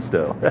 Mucho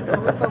gusto.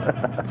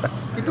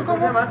 ¿Y tú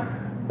cómo?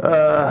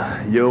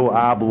 Yo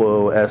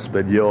hablo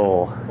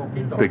español.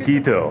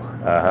 Poquito.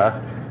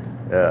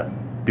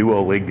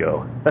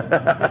 Duolingo.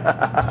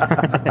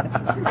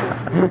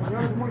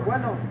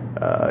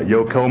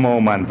 Yo como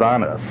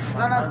manzanas.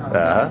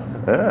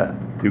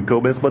 ¿Tú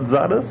comes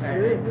manzanas?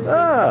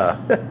 Ah.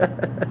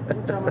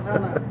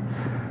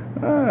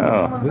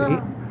 Oh.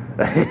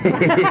 Well,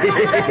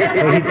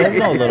 he does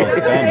know a little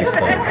Spanish,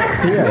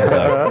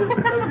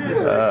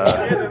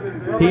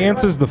 though. He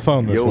answers the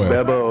phone this Yo way.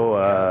 bebo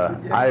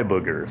eye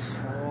boogers.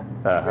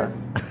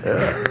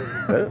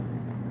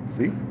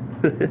 See?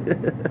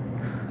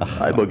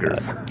 Eye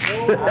boogers.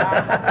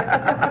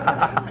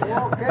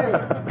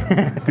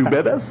 ¿Tú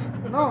bebes?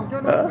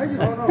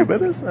 ¿Tú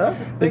bebes?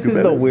 This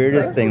is the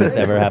weirdest thing that's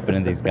ever happened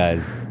to these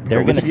guys.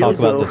 They're going to talk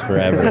about this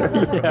forever.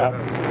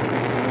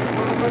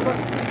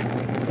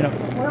 You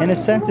know, in a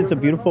sense, it's a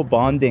beautiful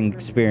bonding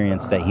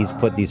experience that he's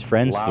put these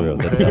friends through,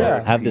 that they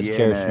have this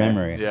cherished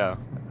memory. Yeah.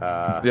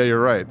 Yeah,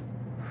 you're right.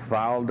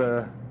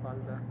 Falda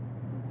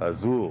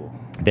azul.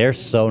 They're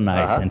so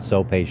nice and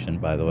so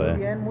patient, by the way.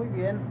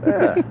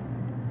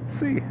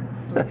 Sí.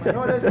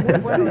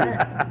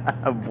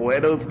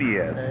 Buenos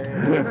días.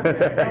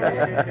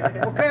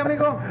 Okay,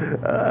 amigo.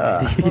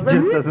 He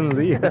just doesn't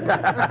leave.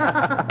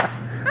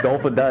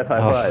 Dolphin dive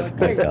high five. Oh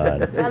my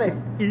God.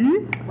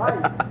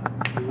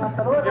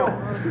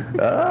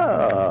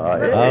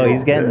 Oh,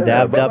 he's getting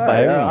dabbed up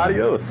by everyone.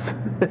 Adios.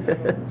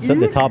 So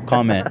the top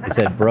comment, it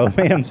said, bro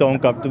made him so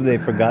uncomfortable they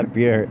forgot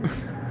beer.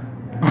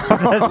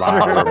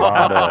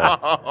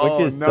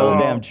 Which is so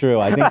damn true.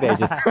 I think they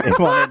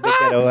wanted to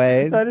get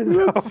away. That is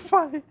so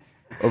funny.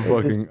 A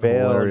fucking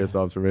hilarious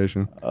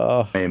observation.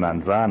 Oh.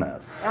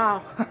 Manzanas.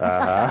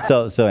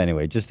 So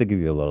anyway, just to give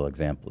you a little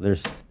example,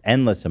 there's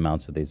endless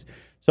amounts of these.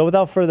 So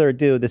without further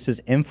ado, this is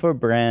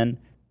Infrabren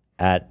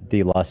at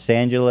the Los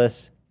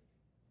Angeles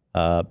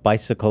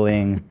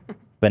bicycling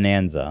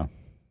bonanza.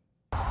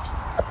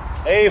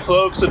 Hey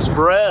folks, it's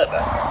Bread.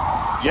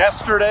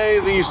 Yesterday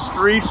these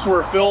streets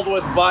were filled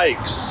with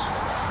bikes,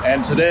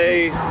 and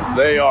today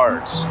they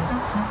aren't.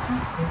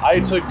 I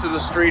took to the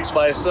streets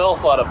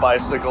myself on a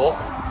bicycle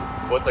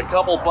with a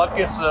couple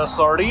buckets of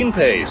sardine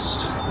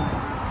paste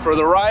for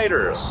the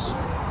riders.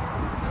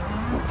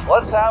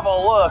 Let's have a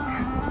look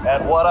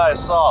at what I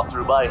saw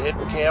through my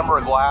hidden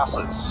camera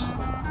glasses.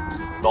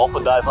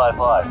 Dolphin dive high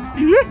five.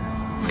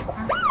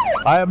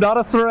 I am not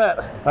a threat.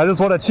 I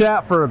just want to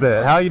chat for a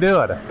bit. How you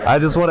doing? I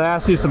just want to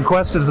ask you some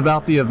questions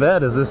about the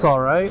event. Is this all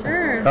right?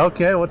 Sure.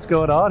 Okay, what's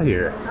going on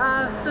here?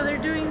 So they're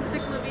doing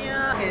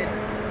cyclovia, could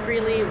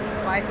freely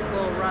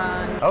bicycle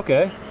run.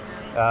 Okay.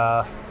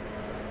 Well,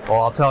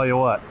 I'll tell you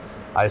what.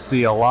 I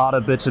see a lot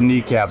of bitchin'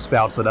 kneecaps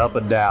bouncing up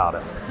and down.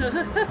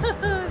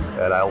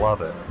 And I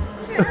love it.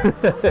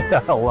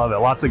 I love it.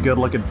 Lots of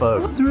good-looking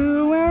folks.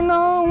 Through where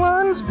no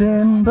one's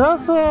been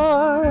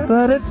before,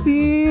 but it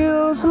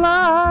feels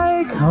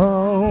like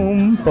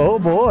home. Oh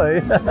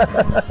boy.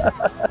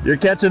 You're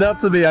catching up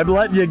to me. I'm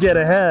letting you get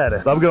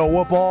ahead. I'm gonna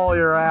whoop all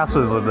your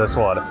asses in this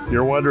one.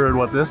 You're wondering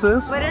what this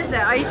is? What is it?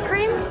 Ice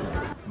cream?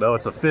 No,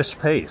 it's a fish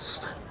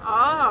paste.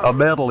 Oh. A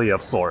medley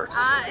of sorts.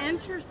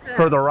 Interesting.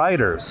 For the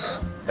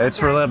riders. It's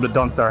for them to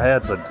dunk their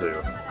heads into.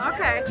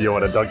 Okay. You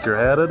want to dunk your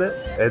head in it?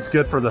 It's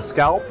good for the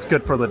scalp. It's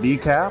good for the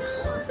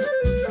kneecaps.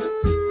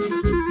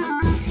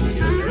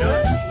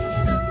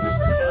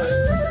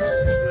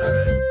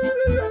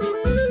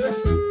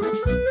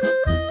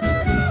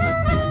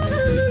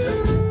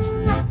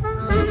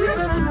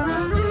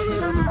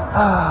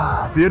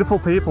 Beautiful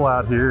people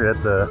out here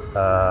at the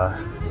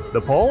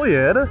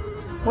Napoleon.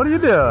 What are you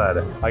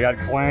doing? I got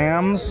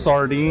clams,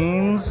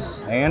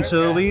 sardines,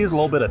 anchovies, a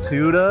little bit of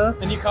tuna.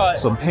 And you call it?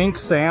 Some pink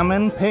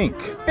salmon, pink.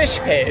 Fish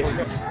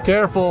paste.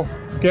 Careful,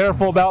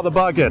 careful about the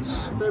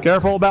buckets.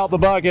 Careful about the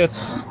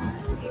buckets.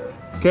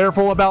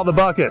 Careful about the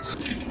buckets.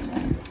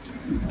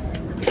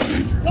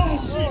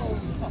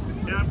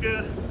 Yeah, I'm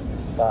good.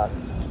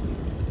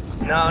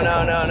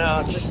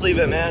 No. Just leave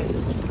it, man.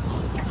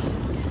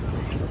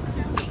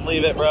 Just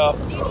leave it, bro.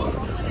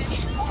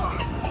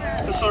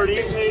 The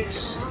sardine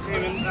paste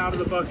came in out of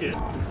the bucket.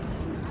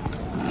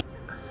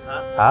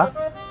 Huh?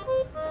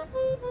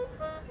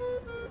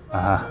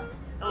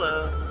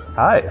 Hello.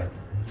 Hi.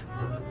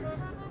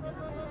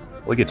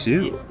 Look at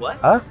you. What?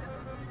 Huh?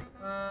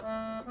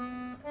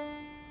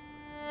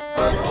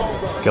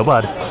 Come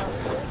on.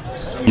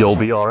 You'll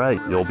be all right.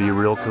 You'll be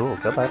real cool.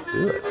 Come on,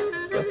 do it.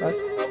 Come on.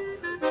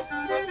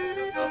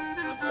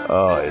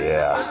 Oh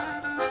yeah.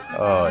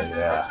 Oh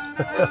yeah.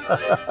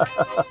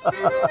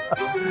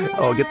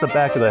 Oh, get the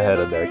back of the head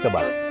in there. Come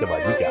on. Come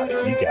on. You got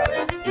it. You got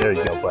it. There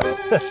you go, buddy.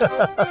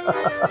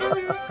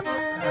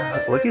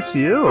 Look at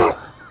you.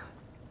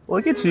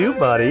 Look at you,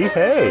 buddy.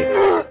 Hey.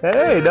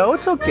 Hey, no,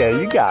 it's okay.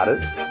 You got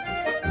it.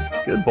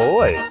 Good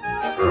boy.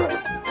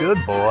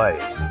 Good boy.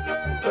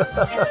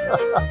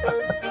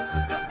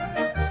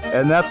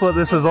 And that's what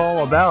this is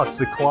all about,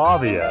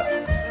 Ciclavia.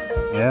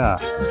 Yeah.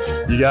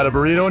 You got a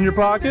burrito in your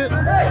pocket?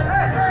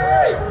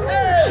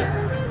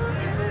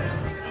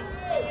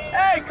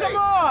 Hey, come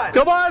on!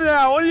 Come on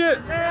now, what are you...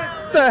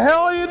 What the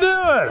hell are you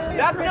doing?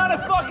 That's not a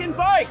fucking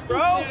bike,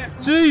 bro.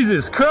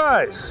 Jesus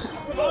Christ.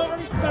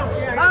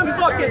 I'm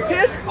fucking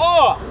pissed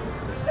off.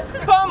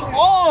 Come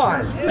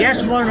on.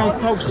 That's one of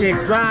those folks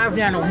that drive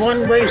down a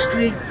one-way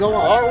street, go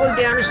all the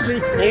way down the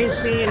street, and they ain't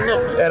seeing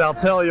nothing. And I'll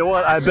tell you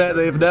what, I bet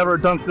they've never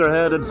dunked their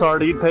head in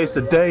sardine paste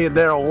a day in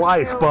their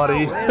life,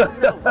 buddy.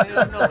 But you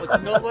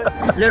know what?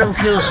 Let them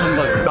kill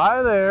somebody.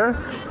 Hi there.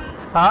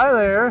 Hi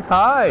there.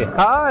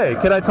 Hi.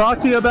 Can I talk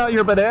to you about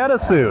your banana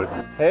suit?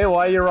 Hey,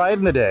 why are you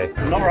riding today?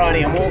 I'm not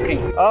riding, I'm walking.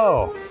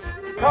 Oh.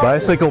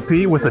 Bicycle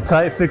Pete with the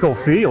tight, fickle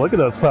feet. Look at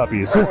those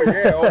puppies. Oh,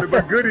 yeah, only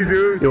but goody,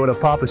 dude. You want to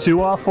pop a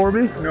shoe off for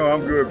me? No,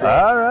 I'm good, bro.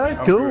 All right,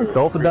 I'm cool. good.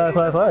 Dolphin dive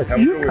high five. Have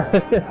a good one.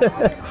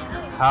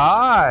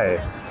 Hi.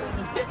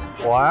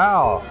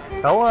 Wow.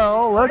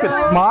 Hello. Look, it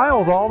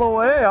smiles all the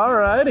way. All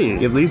righty.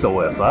 Give these a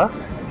whiff, huh?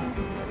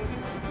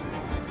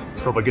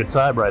 It's from a good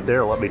time right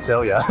there, let me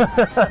tell you.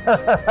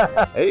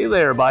 Hey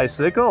there,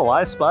 bicycle.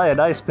 I spy a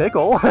nice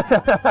pickle. How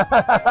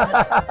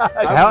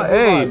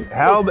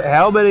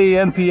many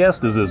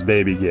MPS does this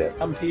baby get?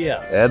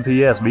 MPS.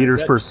 MPS,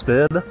 meters per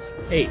spin?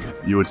 8.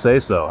 You would say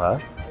so, huh?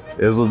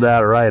 Isn't that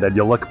right? And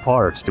you look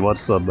parched. You want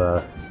some,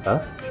 huh?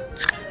 A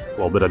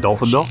little bit of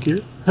dolphin milk here?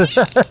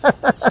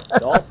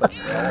 Dolphin?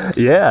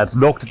 Yeah, it's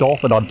milked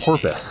dolphin on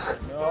purpose.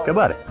 No. Come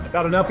on.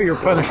 Got enough of your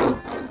punishment.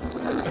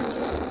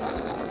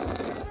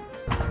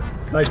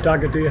 Nice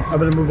talking to you. I'm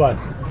gonna move on.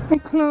 I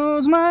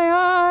close my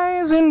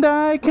eyes and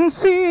I can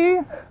see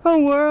a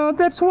world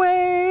that's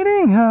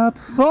waiting up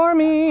for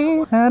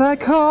me that I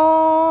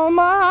call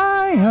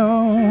my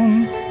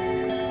own.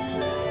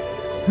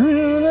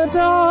 Through the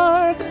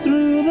dark,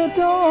 through the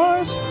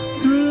doors,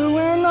 through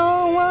where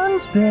no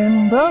one's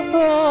been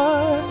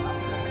before,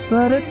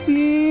 but it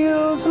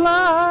feels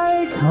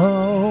like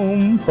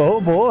home.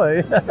 Oh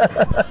boy.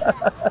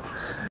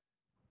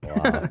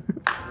 Wow.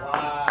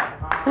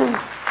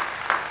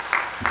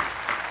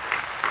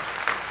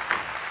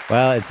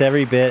 Well, it's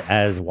every bit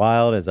as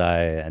wild as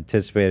I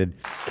anticipated.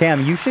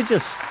 Cam, you should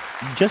just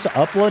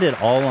upload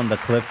it all on the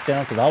Clip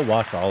channel because I'll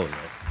watch all of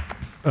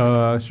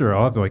it. Sure.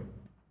 I'll have to like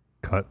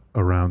cut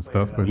around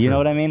stuff. But You know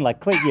what I mean? Like,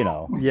 click, you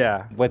know.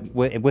 Yeah.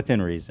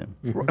 Within reason.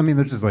 I mean,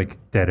 there's just like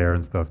dead air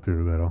and stuff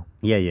too. That'll.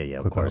 Yeah,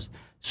 of course.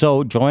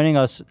 So joining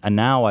us and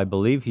now, I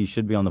believe he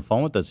should be on the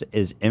phone with us,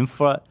 is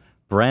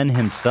Infrabren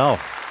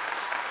himself.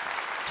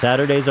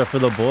 Saturdays are for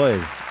the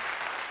boys.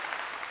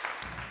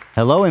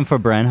 Hello,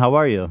 Infrabren. How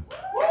are you?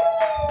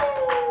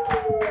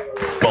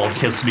 Well,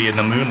 kiss me in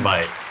the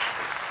moonlight.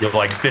 You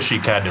like fishy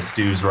kind of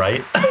stews,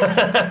 right?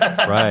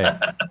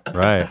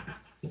 Right.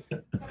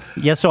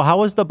 Yeah, so how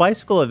was the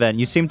bicycle event?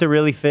 You seem to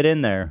really fit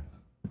in there.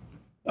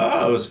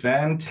 Oh, it was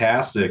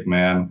fantastic,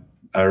 man.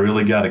 I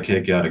really got a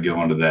kick out of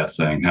going to that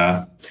thing,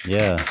 huh?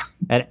 Yeah.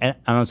 And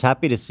I was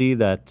happy to see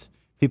that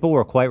people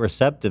were quite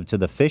receptive to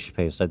the fish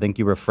paste. I think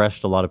you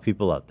refreshed a lot of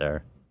people out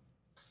there.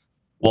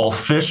 Well,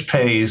 fish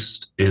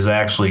paste is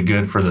actually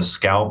good for the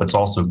scalp. It's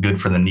also good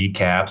for the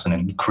kneecaps and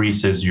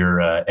increases your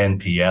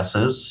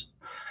NPSs,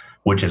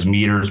 which is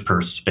meters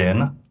per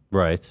spin.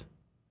 Right.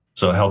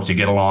 So it helps you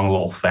get along a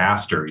little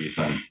faster,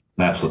 Ethan.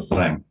 That's the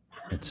thing.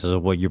 So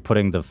what you're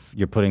putting it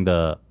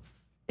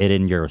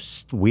in your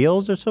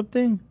wheels or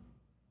something?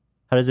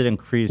 How does it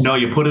increase? No,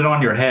 you put it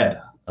on your head.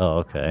 Oh,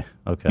 okay.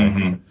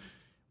 Mm-hmm.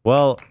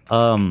 Well,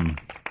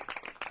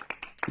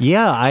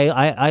 yeah,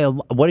 I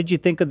what did you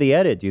think of the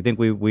edit? Do you think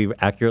we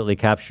accurately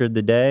captured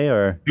the day,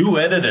 or Who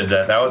edited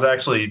that? That was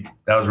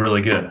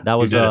really good.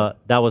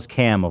 that was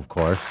Cam, of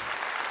course.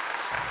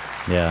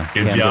 Yeah.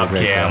 Good Cam did a job,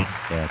 great Cam. job.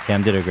 Yeah,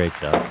 Cam did a great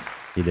job.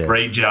 He did.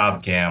 Great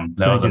job, Cam.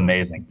 That was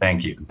amazing.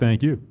 Thank you.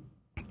 Thank you.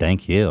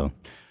 Thank you.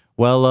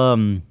 Well,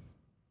 I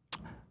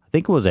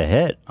think it was a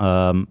hit.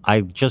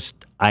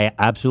 I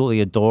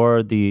absolutely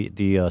adore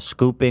the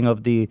scooping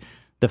of the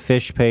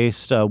fish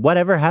paste.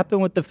 Whatever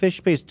happened with the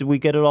fish paste? Did we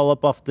get it all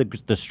up off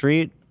the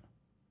street?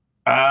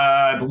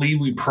 I believe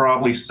we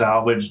probably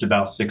salvaged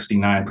about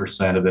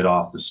 69% of it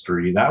off the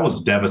street. That was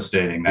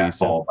devastating that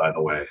fall, by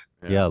the way.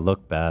 Yeah, it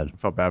looked bad.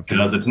 Felt bad for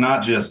Because it's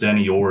not just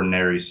any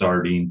ordinary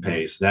sardine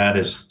paste. That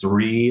is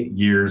 3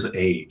 years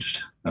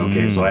aged.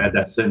 Okay, so I had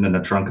that sitting in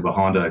the trunk of a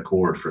Honda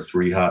Accord for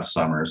 3 hot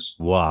summers.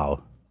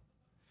 Wow.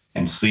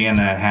 And seeing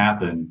that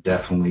happen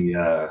definitely,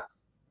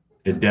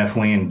 it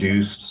definitely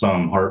induced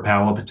some heart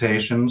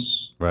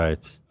palpitations.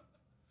 Right.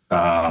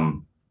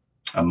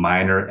 A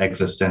minor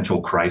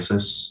existential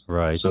crisis,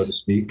 right, so to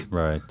speak.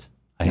 Right.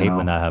 I hate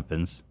when that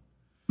happens.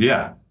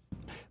 Yeah.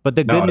 But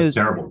the good news,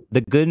 terrible.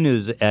 The good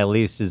news, at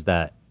least, is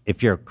that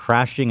if you're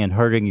crashing and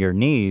hurting your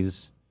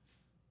knees,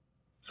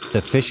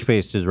 the fish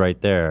paste is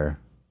right there.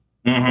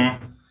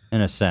 Mm-hmm.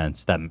 In a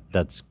sense,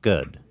 that's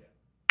good.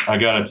 I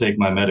gotta take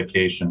my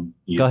medication.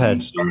 Ethan. Go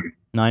ahead. Sorry.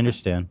 No, I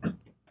understand.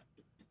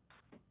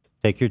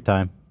 Take your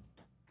time.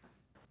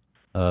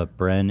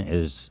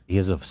 Bren he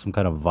has some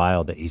kind of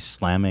vial that he's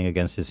slamming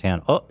against his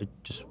hand. Oh,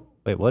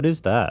 wait, what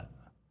is that?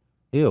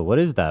 Ew, what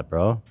is that,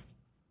 bro?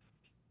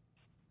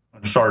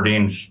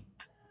 Sardines.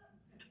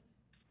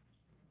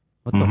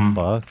 What the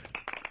fuck?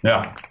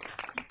 Yeah.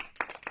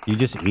 You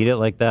just eat it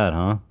like that,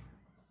 huh?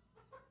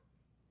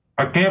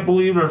 I can't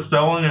believe they're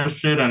selling this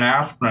shit in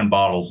aspirin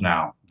bottles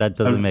now. That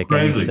doesn't That's make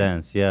crazy. any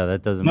sense. Yeah,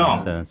 that doesn't No.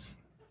 make sense.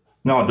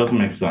 No, it doesn't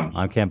make sense.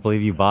 I can't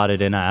believe you bought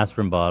it in an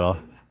aspirin bottle.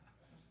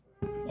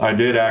 I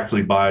did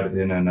actually buy it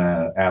in an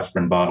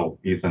aspirin bottle,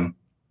 Ethan.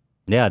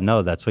 Yeah,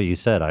 no, that's what you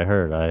said. I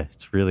heard.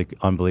 It's really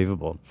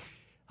unbelievable.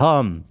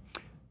 How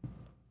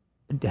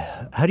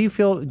do you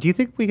feel? Do you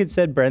think we could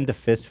send Bren to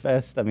Fist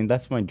Fest? I mean,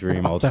 that's my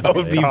dream. That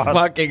would be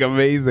fucking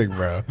amazing,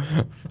 bro.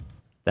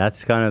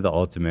 That's kind of the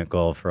ultimate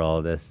goal for all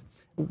of this.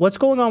 What's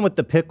going on with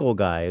the pickle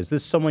guy? Is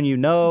this someone you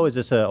know? Is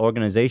this an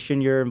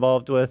organization you're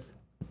involved with?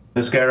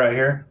 This guy right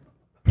here?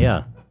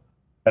 Yeah.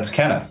 That's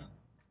Kenneth.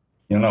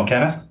 You know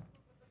Kenneth?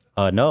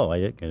 No,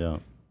 I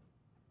don't.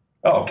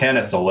 Oh,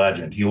 Kenneth's a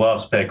legend. He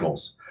loves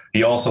pickles.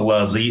 He also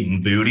loves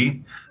eating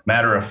booty.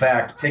 Matter of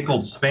fact,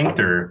 pickled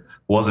sphincter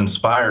was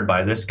inspired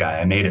by this guy.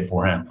 I made it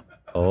for him.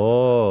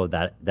 Oh,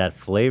 that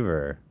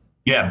flavor.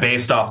 Yeah,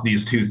 based off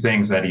these two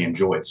things that he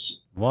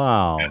enjoys.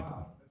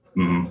 Wow.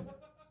 Mm-hmm.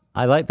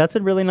 That's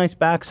a really nice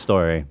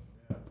backstory.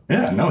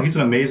 Yeah, no, he's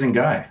an amazing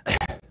guy.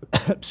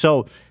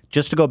 So,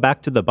 just to go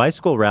back to the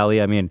bicycle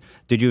rally, I mean,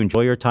 did you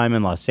enjoy your time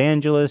in Los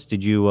Angeles?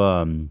 Did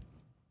you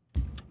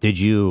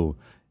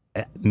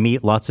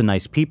meet lots of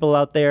nice people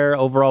out there?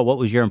 Overall, what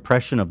was your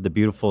impression of the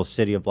beautiful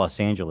city of Los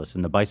Angeles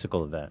and the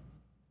bicycle event?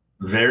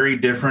 Very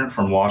different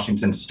from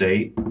Washington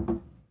State.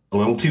 A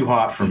little too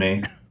hot for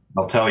me.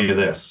 I'll tell you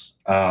this.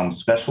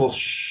 Special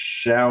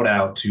shout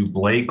out to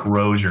Blake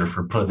Rozier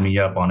for putting me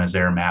up on his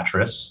air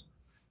mattress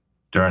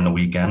during the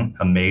weekend.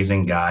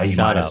 Amazing guy. You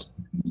might have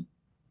seen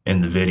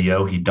in the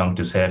video, he dunked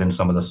his head in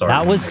some of the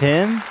sardines. That was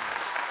him?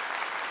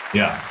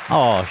 Yeah.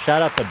 Oh,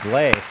 shout out to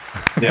Blake.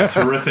 Yeah,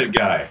 terrific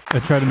guy. I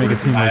tried to make it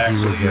seem like he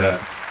was.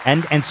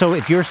 And so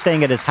if you're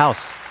staying at his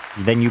house,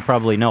 then you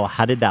probably know,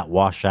 how did that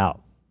wash out?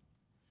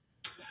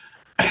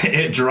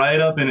 It dried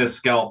up in his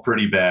scalp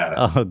pretty bad.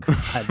 Oh,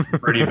 God.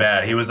 Pretty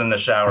bad. He was in the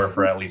shower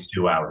for at least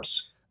 2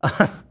 hours.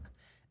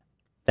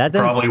 That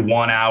probably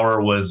 1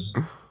 hour was,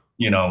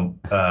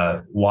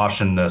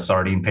 washing the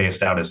sardine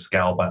paste out his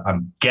scalp.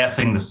 I'm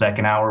guessing the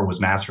second hour was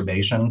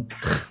masturbation.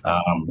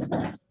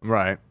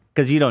 Right.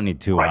 Because you don't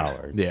need 2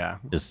 hours. Yeah.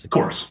 Of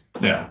course.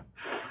 Yeah.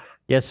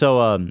 Yeah.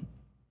 So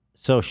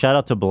shout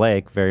out to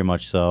Blake, very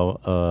much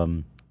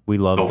so. We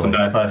love Golf and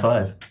Blake. die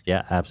 5-5.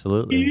 Yeah,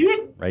 absolutely.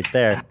 Right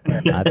there.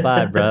 High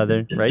five,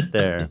 brother. Right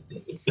there.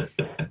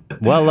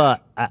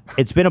 Well,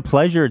 it's been a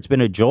pleasure. It's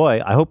been a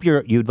joy. I hope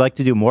you'd like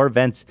to do more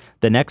events.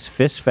 The next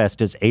Fist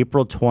Fest is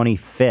April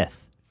 25th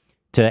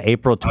to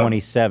April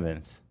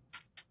 27th.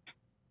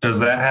 Does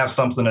that have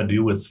something to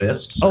do with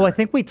fists? Oh, I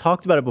think we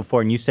talked about it before,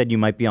 and you said you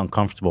might be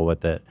uncomfortable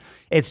with it.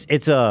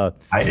 It's a.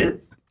 I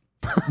did.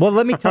 Well,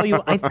 let me tell you,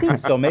 I think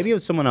so. Maybe it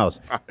was someone else.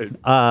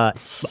 A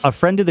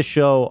friend of the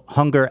show,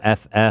 Hunger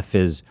FF,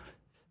 is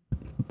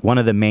one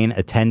of the main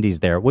attendees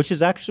there, which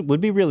is actually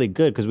would be really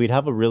good because we'd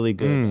have a really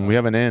good. We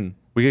have an in.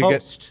 We could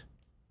host.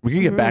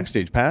 get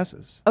backstage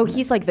passes. Oh,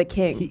 he's like the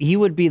king. He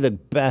would be the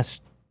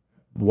best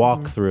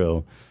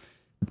walkthrough,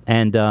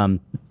 and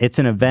it's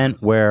an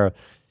event where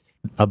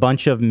a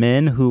bunch of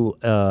men who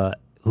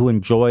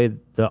enjoy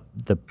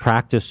the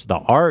practice, the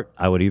art,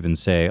 I would even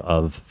say,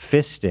 of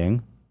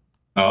fisting.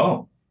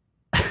 Oh.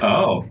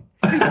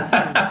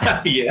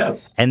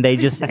 Yes. And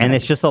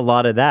it's just a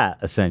lot of that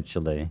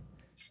essentially.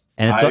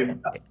 And it's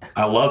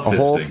I love fisting.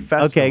 whole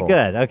festival. Okay,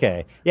 good.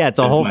 Okay. Yeah, it's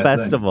a whole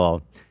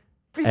festival.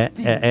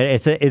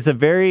 It's a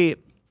very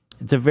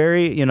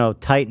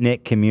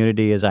tight-knit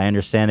community as I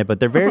understand it, but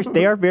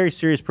they are very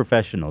serious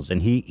professionals,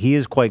 and he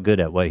is quite good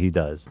at what he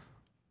does.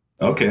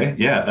 Okay,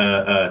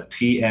 yeah.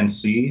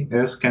 TNC,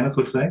 as Kenneth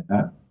would say.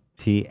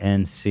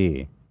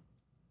 TNC.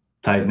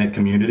 Tight-knit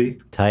community.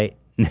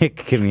 Tight-knit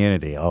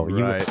community. Oh,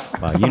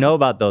 right. Wow, you know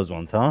about those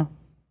ones, huh?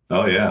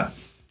 Oh, yeah.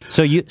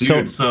 So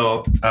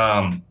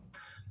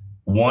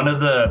one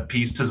of the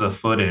pieces of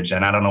footage,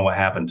 and I don't know what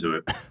happened to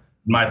it.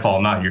 My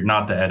fault,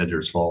 not the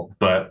editor's fault,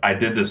 but I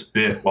did this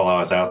bit while I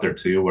was out there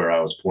too, where I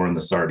was pouring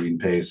the sardine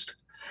paste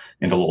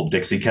into little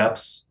Dixie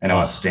cups, and I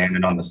was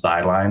standing on the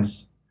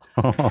sidelines.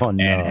 Oh,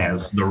 no. And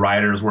as the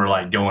riders were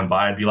like going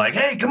by, I'd be like,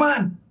 "Hey, come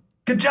on,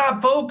 good job,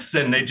 folks!"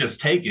 And they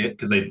just take it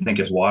because they think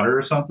it's water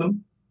or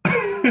something.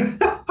 And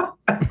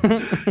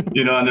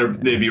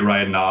they'd be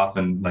riding off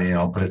and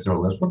put it to their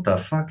lips. What the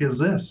fuck is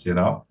this?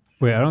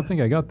 Wait, I don't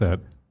think I got that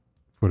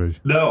footage.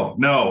 No,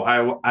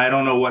 I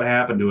don't know what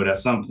happened to it. At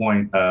some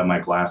point, my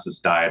glasses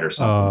died or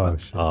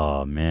something.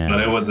 Oh man, but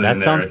it was in that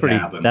there. sounds It pretty.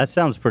 happened. That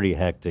sounds pretty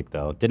hectic,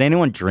 though. Did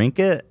anyone drink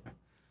it?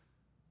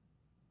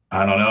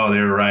 I don't know. They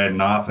were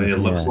riding off, and it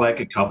looks like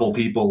a couple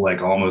people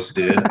almost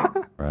did.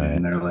 Right.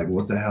 And they're like,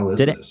 "What the hell is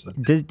Did this?"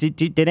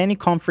 did any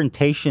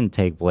confrontation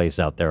take place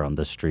out there on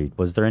the street?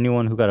 Was there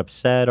anyone who got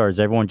upset, or is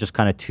everyone just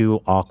kind of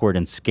too awkward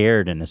and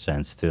scared in a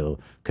sense to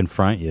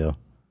confront you?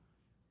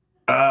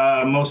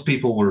 Most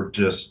people were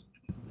just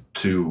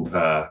too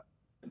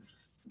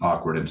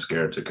awkward and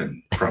scared to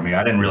confront me.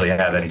 I didn't really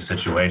have any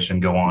situation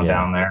go on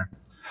down there.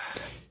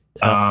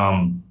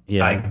 I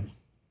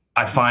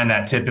find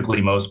that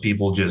typically most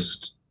people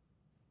just.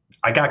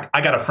 I got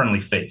a friendly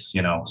face,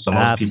 so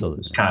most people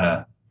just kind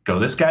of go,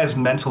 this guy's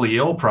mentally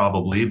ill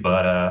probably,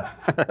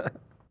 but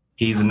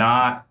he's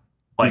not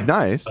like He's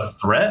nice. a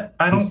threat,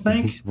 I don't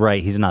think.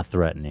 Right, he's not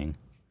threatening.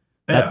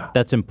 Yeah.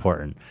 That's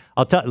important.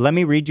 Let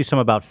me read you some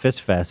about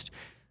Fist Fest.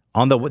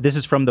 This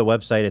is from the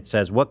website. It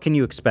says, what can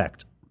you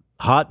expect?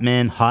 Hot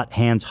men, hot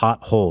hands,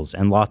 hot holes,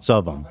 and lots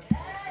of them.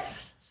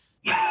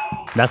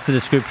 That's the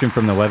description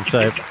from the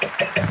website.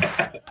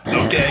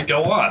 Okay,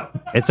 go on.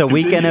 It's a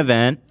weekend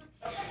event.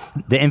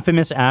 The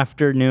infamous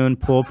afternoon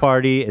pool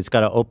party. It's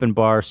got an open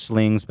bar,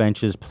 slings,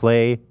 benches,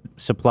 play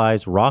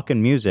supplies, rock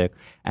and music.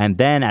 And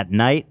then at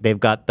night, they've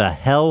got the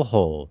hell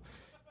hole.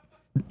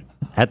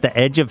 At the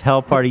edge of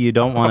hell party you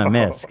don't want to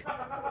miss.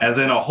 As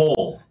in a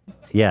hole.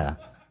 Yeah.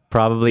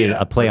 Probably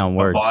a play on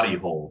words. A body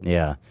hole.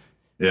 Yeah.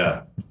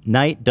 Yeah.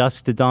 Night,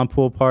 dusk to dawn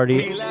pool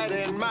party.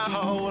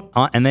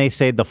 And they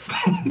say the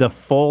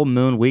full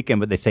moon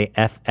weekend, but they say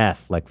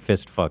FF, like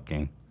fist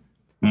fucking.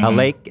 How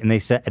late? And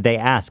they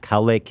ask,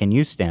 how late can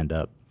you stand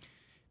up?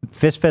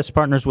 Fist Fest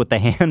partners with the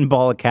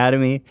Handball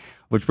Academy,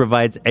 which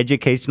provides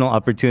educational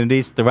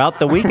opportunities throughout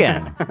the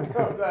weekend.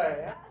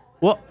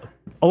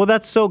 Well,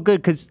 that's so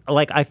good because,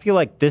 like, I feel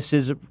like this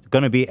is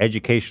going to be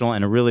educational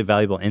and a really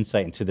valuable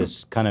insight into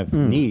this kind of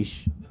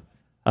niche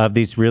of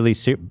these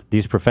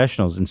these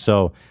professionals, and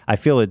so I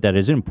feel that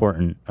is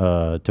important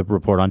to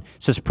report on. It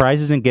says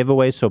prizes and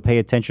giveaways, so pay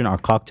attention. Our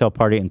cocktail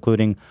party,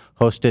 including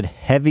hosted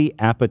heavy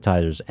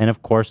appetizers, and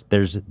of course,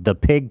 there's the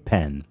pig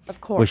pen,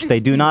 which they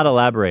do not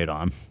elaborate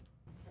on.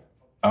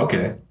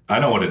 Okay, I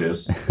know what it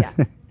is.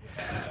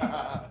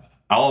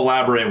 I'll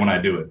elaborate when I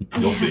do it.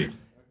 You'll see.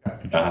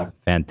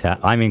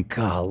 Fantastic. I mean,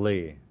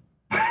 golly.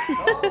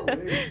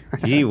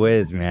 Gee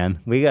whiz, man.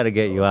 We got to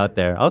get you out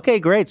there. Okay,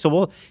 great.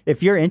 So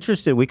if you're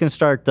interested, we can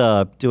start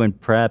doing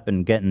prep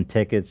and getting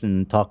tickets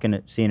and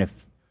seeing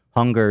if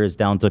Hunger is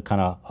down to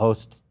kind of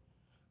host.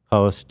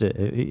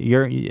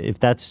 If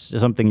that's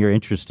something you're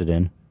interested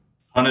in.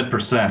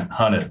 100%.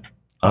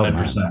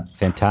 100%.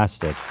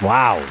 Fantastic.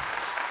 Wow.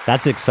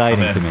 That's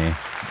exciting to me.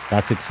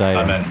 That's exciting.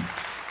 I'm in.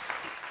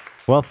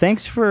 Well,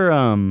 thanks for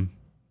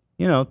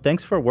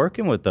thanks for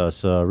working with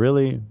us.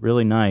 Really,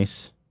 really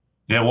nice.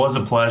 It was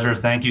a pleasure.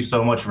 Thank you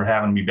so much for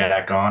having me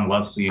back on.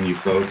 Love seeing you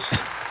folks.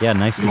 Yeah,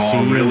 nice to see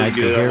you. Really Nice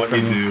to good hear at what from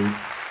you you.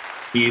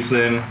 do.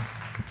 Ethan,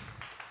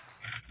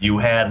 you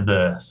had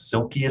the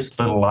silkiest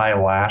little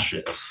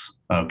eyelashes.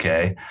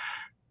 Okay.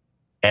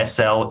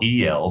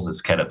 SLELs, as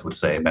Kenneth would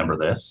say. Remember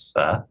this?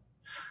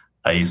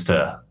 I used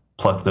to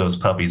pluck those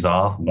puppies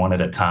off one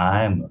at a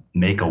time,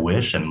 make a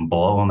wish, and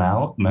blow them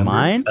out. Remember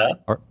Mine?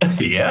 that?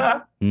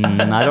 Yeah.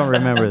 I don't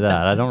remember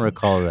that. I don't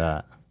recall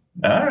that.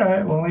 All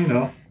right.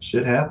 Well,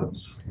 shit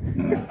happens.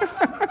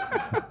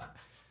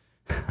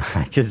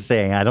 I'm just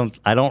saying, I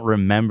don't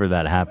remember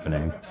that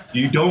happening.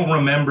 You don't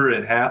remember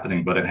it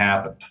happening, but it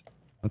happened.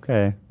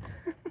 Okay.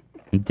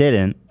 It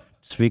didn't.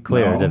 Just to be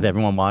clear No. to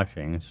everyone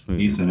watching.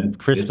 Ethan, it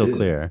crystal did.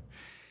 clear.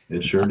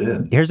 It sure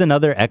did. Here's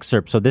another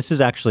excerpt. So this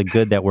is actually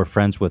good that we're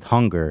friends with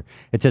Hunger.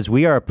 It says,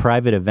 we are a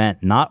private event,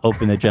 not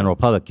open to the general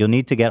public. You'll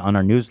need to get on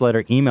our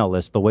newsletter email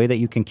list, the way that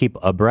you can keep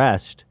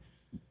abreast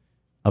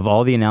of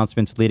all the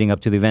announcements leading up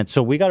to the event.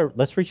 So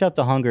let's reach out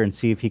to Hunger and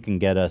see if he can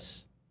get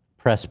us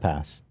press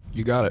pass.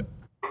 You got it.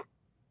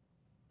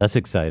 That's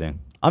exciting.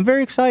 I'm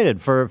very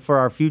excited for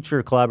our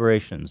future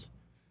collaborations.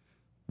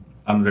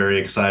 I'm very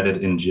excited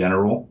in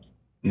general.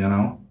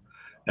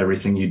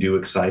 Everything you do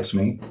excites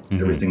me.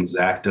 Everything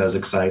Zach does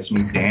excites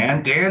me.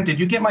 Dan, did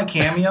you get my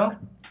cameo?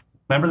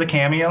 Remember the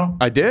cameo?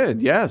 I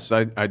did. Yes,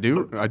 I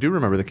do. I do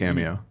remember the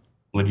cameo.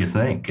 What'd you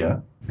think? Yeah.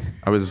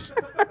 I was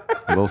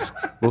a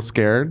little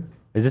scared.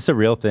 Is this a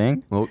real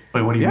thing? Well,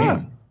 wait, what do you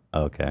mean?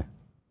 Okay.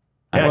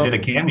 Yeah, I did a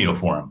cameo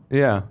for him.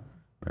 Yeah.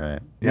 Right.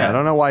 Yeah. I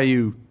don't know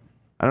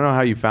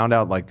how you found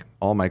out like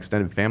all my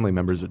extended family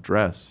members'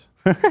 address.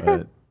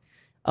 But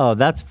Oh,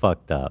 that's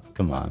fucked up.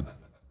 Come on.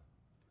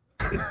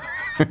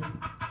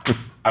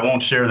 I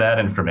won't share that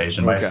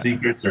information. My Okay.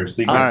 secrets are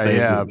secret. all right, safe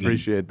yeah, I with me.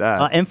 appreciate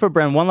that.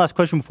 Infrabren, one last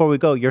question before we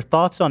go. Your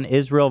thoughts on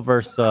Israel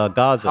versus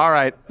Gaza? All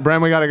right,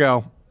 Bren, we gotta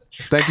go.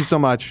 Thank you so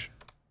much.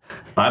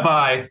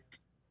 Bye-bye.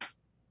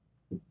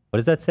 What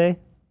does that say?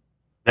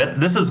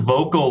 This is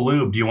vocal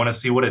lube. Do you want to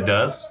see what it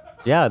does?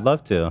 Yeah, I'd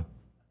love to.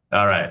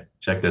 All right,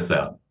 check this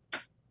out.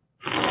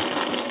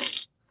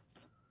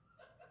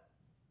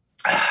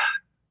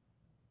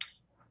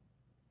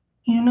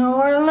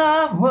 Our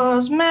love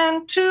was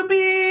meant to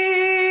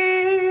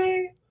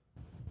be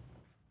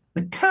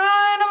the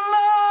kind of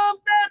love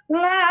that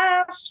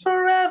lasts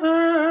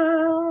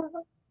forever.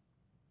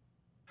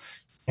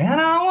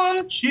 And I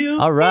want you.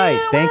 All right.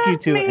 here Thank you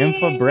with to me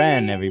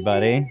Infrabren,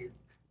 everybody.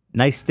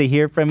 Nice to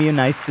hear from you.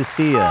 Nice to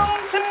see you.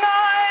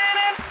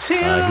 tonight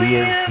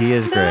until He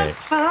is great.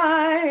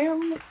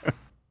 time.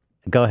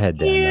 Go ahead,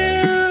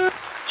 Dan. You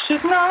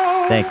should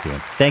know. Thank you.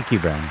 Thank you,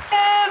 Bren.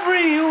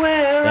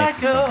 Everywhere Thank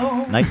I you so go.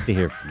 much. Nice to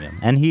hear from you.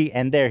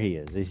 And there he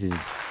is. This is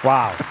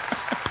Wow.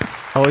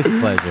 always a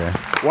pleasure.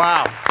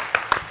 Wow.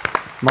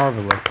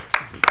 Marvelous.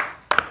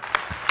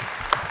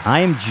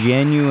 I am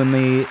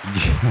genuinely.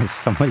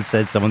 Someone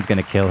said someone's going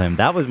to kill him.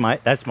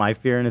 That's my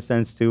fear in a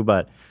sense too.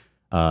 But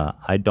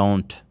I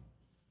don't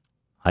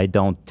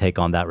take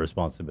on that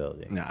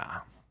responsibility. Nah.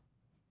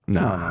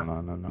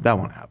 No. That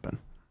won't happen.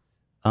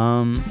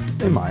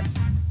 They might.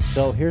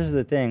 So here's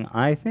the thing.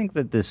 I think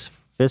that this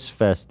Fist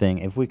Fest thing,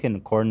 if we can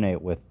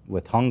coordinate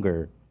with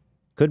Hunger,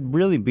 could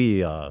really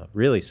be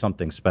really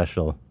something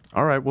special.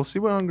 All right, we'll see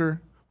what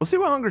Hunger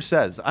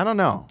says. I don't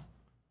know.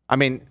 I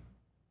mean,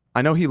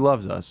 I know he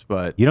loves us,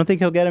 but you don't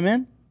think he'll get him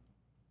in?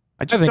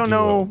 I just don't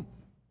know.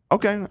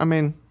 Okay, I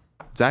mean,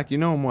 Zach, you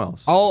know him well.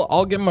 So.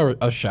 I'll give him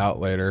a shout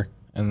later,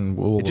 and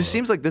we'll. It just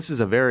seems like this is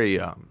a very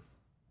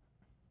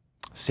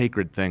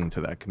sacred thing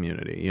to that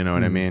community. You know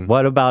what I mean?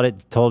 What about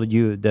it told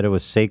you that it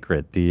was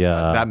sacred? The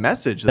that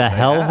message. The That they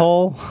had.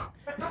 hellhole.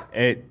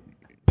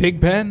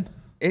 Pigpen.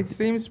 It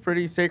seems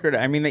pretty sacred.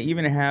 I mean, they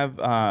even have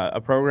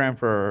a program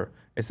for,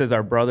 it says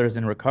Our Brothers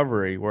in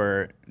Recovery,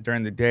 where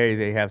during the day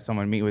they have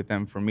someone meet with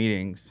them for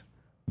meetings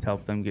to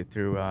help them get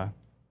through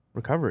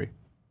recovery.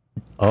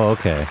 Oh,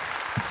 okay.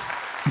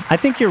 I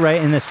think you're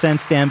right in this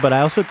sense, Dan, but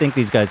I also think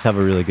these guys have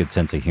a really good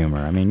sense of humor.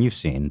 I mean, you've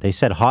seen. They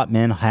said hot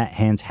men,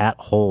 hot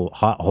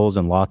holes,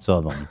 and lots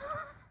of them.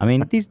 I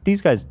mean,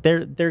 these guys,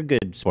 they're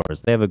good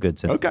sports. They have a good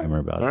sense of humor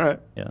about it. All right.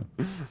 Yeah.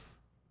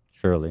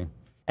 Surely.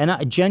 And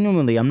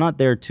I'm not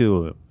there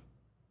to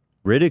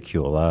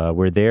ridicule.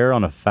 We're there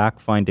on a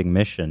fact-finding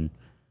mission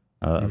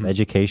of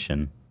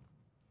education.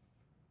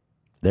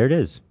 There it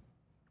is.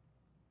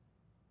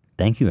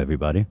 Thank you,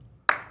 everybody.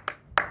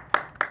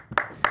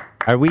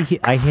 Are we?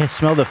 I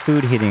smell the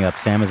food heating up,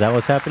 Sam. Is that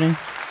what's happening?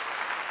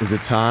 Is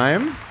it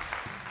time?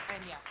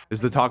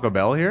 Is the Taco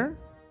Bell here?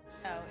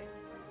 No.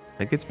 I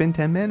think it's been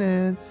 10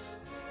 minutes.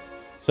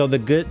 So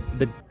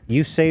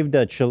you saved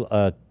a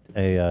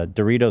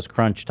Doritos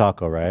Crunch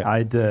taco, right?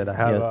 I did. I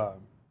have a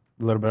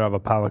little bit of a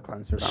palate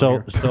cleanser.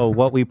 So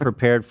what we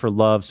prepared for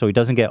Love, so he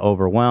doesn't get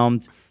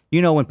overwhelmed.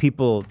 You know, when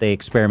people they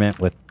experiment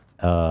with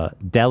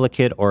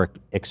delicate or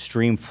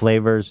extreme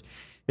flavors,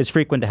 it's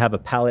frequent to have a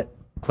palate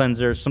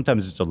cleanser.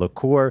 Sometimes it's a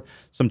liqueur.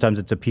 Sometimes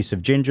it's a piece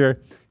of ginger.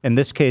 In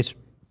this case,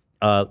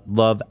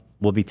 Love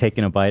will be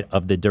taking a bite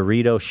of the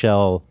Dorito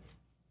shell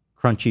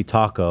crunchy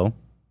taco.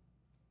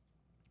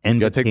 You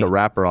gotta take the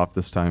wrapper off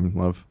this time,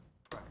 Love.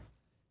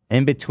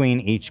 In between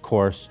each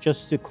course,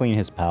 just to clean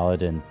his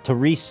palate and to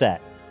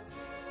reset.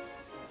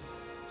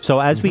 So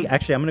as I'm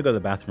going to go to the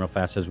bathroom real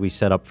fast as we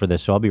set up for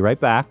this. So I'll be right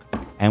back,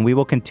 and we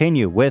will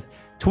continue with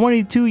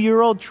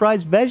 22-year-old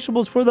tries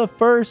vegetables for the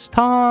first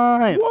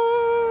time.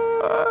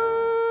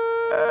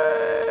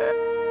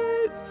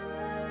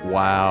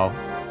 Wow.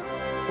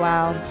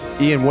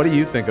 Ian, what do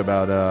you think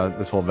about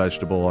this whole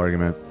vegetable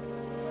argument?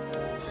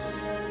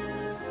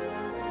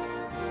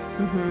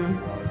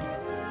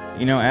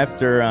 You know,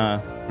 after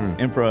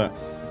Infra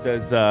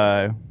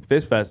does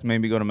Fist Fest,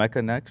 maybe go to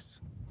Mecca next.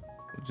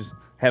 Just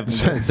have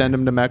them send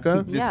him to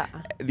Mecca. Yeah.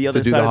 The other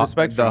to do side of the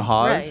spectrum. The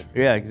Hajj. Right.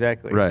 Yeah,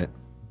 exactly. Right.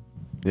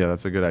 Yeah,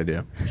 that's a good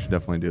idea. We should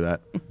definitely do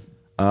that.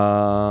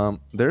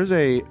 There's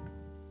a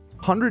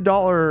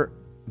 $100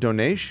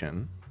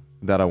 donation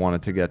that I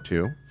wanted to get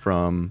to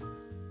from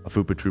a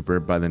Fupa trooper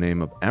by the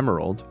name of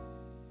Emerald.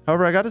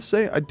 However, I got to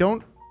say, I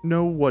don't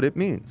know what it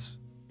means.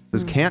 It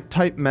says, can't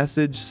type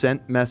message,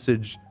 sent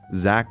message,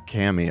 Zach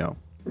cameo.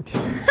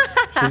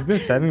 She's been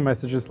sending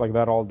messages like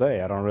that all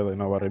day. I don't really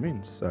know what it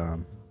means.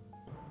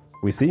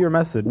 We see your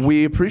message.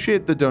 We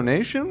appreciate the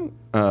donation.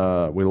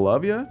 We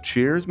love you.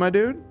 Cheers, my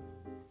dude.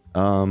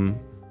 I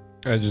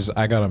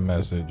got a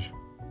message.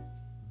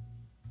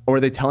 Or are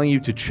they telling you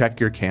to check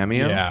your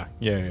cameo?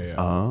 Yeah.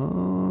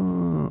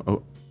 Oh.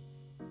 All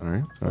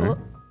right.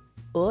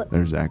 Sorry.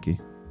 There's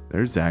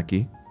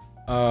Zachy.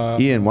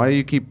 Ian, why do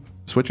you keep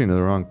switching to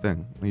the wrong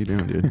thing? What are you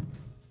doing, dude?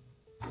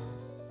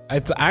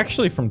 It's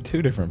actually from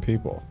two different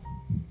people.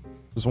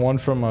 There's one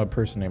from a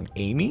person named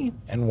Amy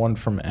and one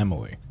from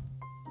Emily.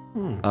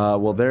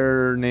 Well,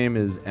 their name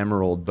is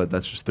Emerald, but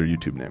that's just their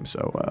YouTube name.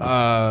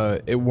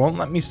 So it won't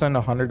let me send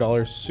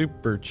 $100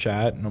 super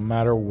chat no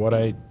matter what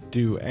I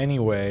do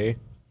anyway.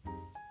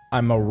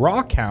 I'm a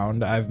rock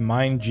hound. I've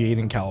mined jade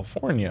in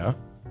California.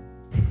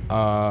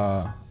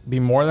 Be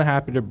more than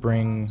happy to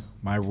bring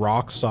my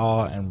rock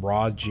saw and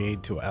raw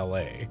jade to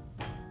LA.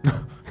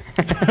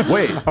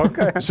 Wait.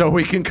 Okay. So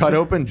we can cut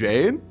open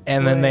jade?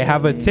 And then they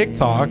have a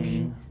TikTok.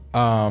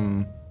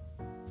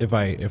 If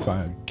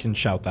I can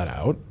shout that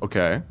out.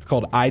 Okay. It's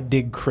called I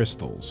Dig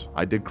Crystals.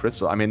 I Dig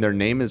Crystal. I mean, their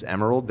name is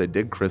Emerald. They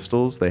dig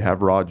crystals. They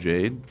have raw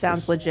jade.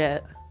 Sounds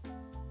legit.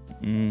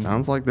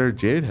 Sounds like they're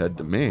jade head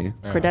to me.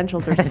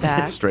 Credentials are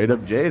stacked. Straight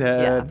up jade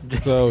head.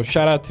 Yeah. So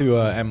shout out to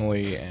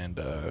Emily and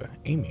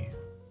Amy.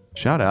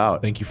 Shout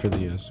out. Thank you for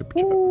the super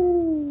chat.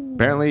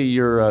 Apparently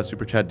your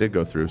super chat did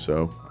go through,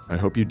 so I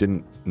hope you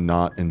didn't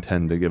not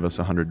intend to give us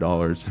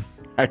 $100.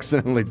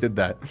 Accidentally did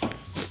that.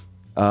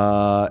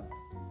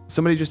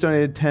 Somebody just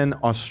donated 10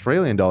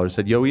 Australian dollars,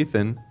 said, yo,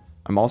 Ethan,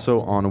 I'm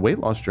also on a weight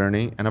loss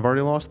journey, and I've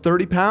already lost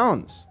 30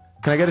 pounds.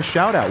 Can I get a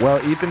shout out?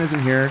 Well, Ethan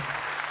isn't here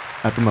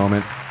at the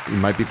moment. He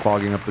might be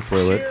clogging up the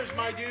toilet. Cheers,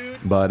 my dude.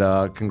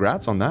 But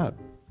congrats on that.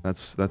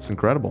 That's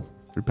incredible.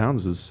 3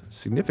 pounds is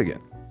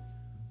significant.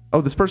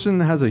 Oh, this person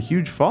has a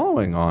huge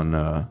following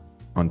on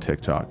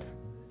TikTok.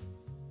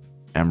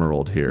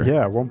 emerald here.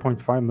 Yeah,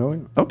 1.5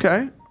 million.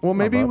 Okay. Well,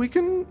 maybe we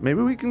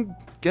can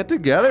get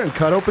together and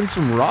cut open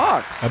some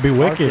rocks. That'd be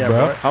wicked, yeah,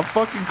 bro. bro. How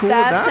fucking cool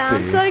That would that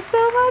sounds be? like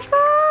so much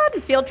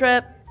fun. Field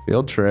trip.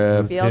 Field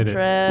trip. Field trip.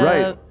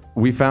 Right.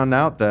 We found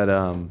out that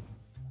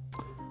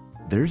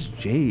there's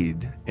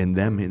jade in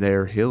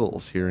their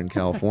hills here in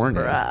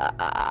California.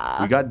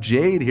 We got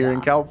jade here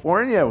in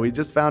California. We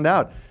just found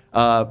out.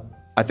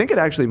 I think it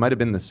actually might have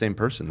been the same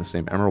person. The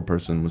same emerald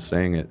person was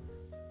saying it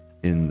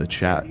in the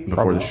chat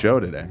before the show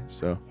today.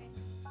 So.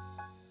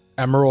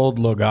 Emerald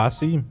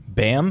Lagasse,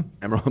 Bam.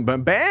 Emerald,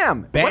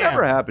 bam.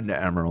 Whatever happened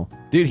to Emerald?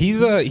 Dude,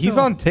 he's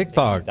on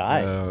TikTok.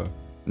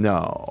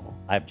 No,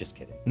 I'm just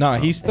kidding. No,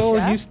 he's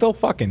still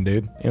fucking,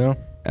 dude. You know,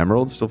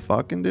 Emerald's still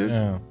fucking, dude.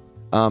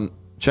 Yeah.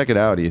 Check it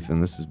out,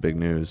 Ethan. This is big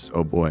news.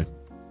 Oh boy.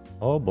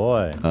 Oh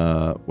boy.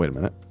 Wait a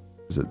minute.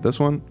 Is it this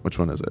one? Which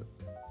one is it?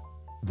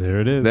 There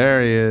it is.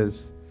 There he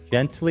is.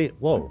 Gently.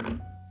 Whoa.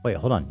 Wait,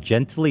 hold on.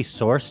 Gently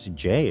sourced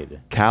jade.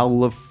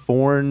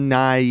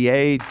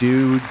 California,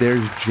 dude.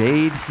 There's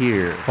jade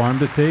here. Farm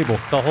to table.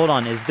 So hold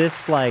on. Is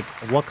this like,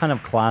 what kind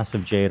of class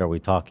of jade are we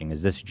talking?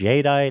 Is this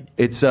jadeite?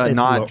 It's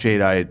not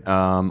jadeite.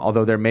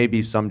 Although there may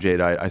be some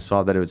jadeite. I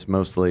saw that it was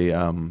mostly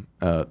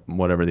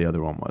whatever the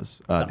other one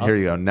was. Here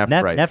you go.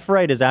 Nephrite.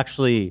 Nephrite is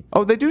actually.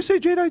 Oh, they do say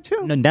jadeite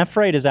too. No,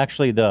 nephrite is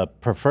actually the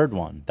preferred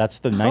one. That's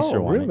the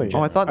nicer one. Really?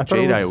 Oh, I thought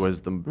jadeite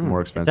was the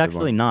more expensive It's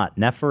actually one. not.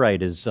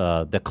 Nephrite is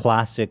the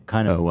classic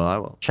kind of well, I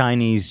will.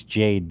 Chinese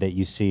jade that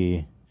you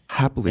see.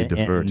 Happily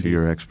defer to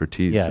your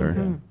expertise,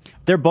 sir.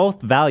 They're both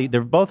valued.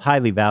 They're both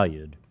highly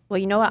valued. Well,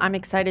 you know what? I'm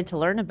excited to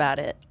learn about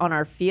it on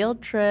our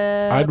field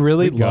trip. I'd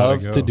really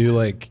love to do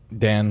like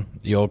Dan.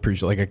 You'll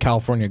appreciate like a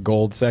California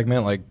Gold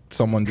segment, like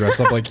someone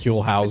dressed up like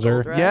Huell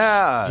Hauser.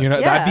 Yeah, you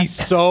know that'd be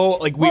so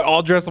like we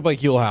all dress up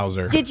like Huell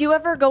Hauser. Did you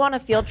ever go on a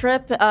field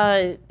trip?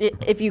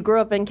 If you grew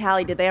up in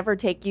Cali, did they ever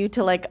take you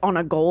to like on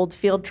a gold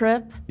field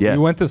trip? Yeah, we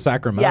went to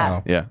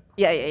Sacramento. Yeah. Yeah.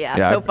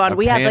 Yeah, So fun. a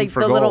We had pan like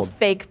for the little gold.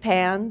 fake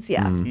pans.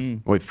 Yeah.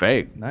 Wait,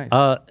 fake. Nice.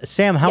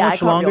 Sam, how Yeah, I much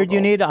caught real longer do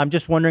you gold. need? I'm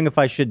just wondering if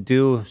I should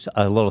do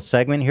a little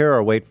segment here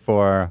or wait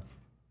for,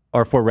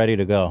 or if we're ready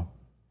to go.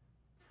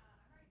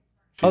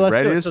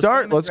 Ready to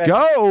start? Let's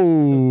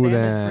go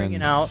then.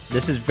 Bringing out.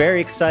 This is very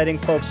exciting,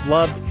 folks.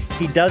 Love.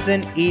 He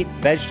doesn't eat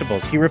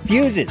vegetables. He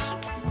refuses.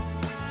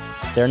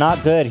 They're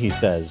not good, he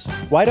says.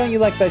 Why don't you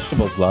like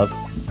vegetables, Love?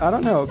 I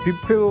don't know.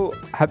 People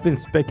have been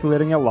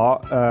speculating a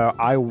lot.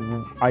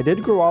 I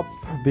did grow up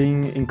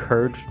being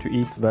encouraged to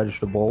eat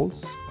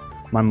vegetables.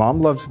 My mom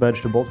loves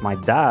vegetables. My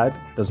dad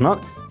does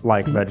not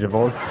like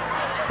vegetables.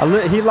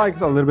 He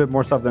likes a little bit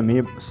more stuff than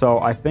me, so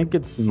I think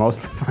it's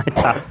mostly my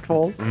dad's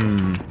fault.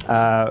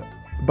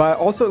 But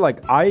also, like,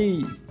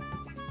 I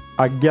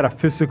get a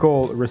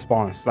physical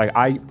response. Like,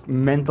 I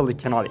mentally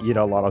cannot eat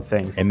a lot of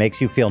things. It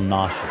makes you feel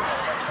nauseous.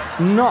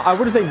 No, I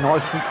wouldn't say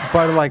nauseous,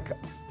 but like,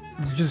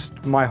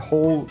 just my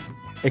whole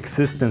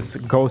existence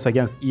goes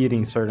against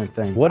eating certain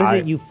things. What is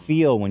it you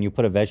feel when you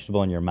put a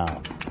vegetable in your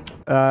mouth?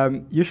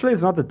 Usually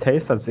it's not the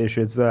taste that's the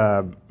issue, it's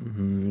the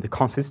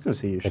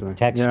consistency usually. The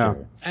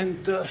texture.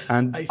 Yeah.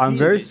 And I'm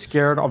very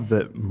scared of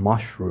the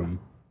mushroom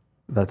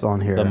that's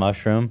on here. The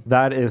mushroom?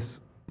 That is...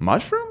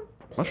 Mushroom?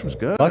 Mushroom's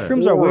good.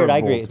 Mushrooms are weird. I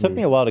agree. Horrible It took to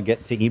me a while to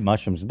get to eat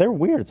mushrooms. They're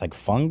weird. It's like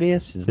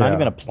fungus. It's not Yeah.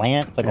 even a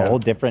plant. It's like a whole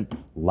different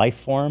life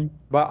form.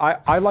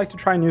 But I like to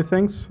try new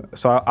things,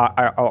 so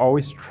I'll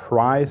always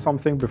try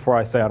something before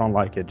I say I don't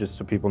like it, just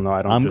so people know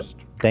I don't just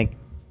write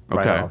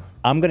it off.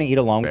 I'm going to eat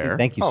along with you. Fair.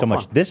 Thank you Oh, so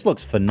much. fun. This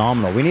looks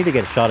phenomenal. We need to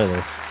get a shot of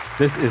this.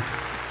 This is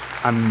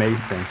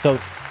amazing. So,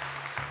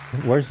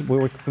 where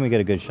can we get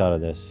a good shot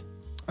of this?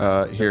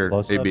 Here,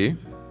 Close up? AB.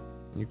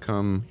 You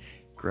come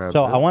grab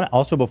So this. I want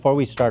also before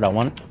we start, I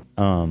want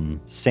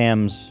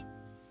Sam's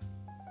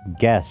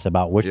guess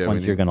about which Yeah, we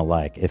ones you're need gonna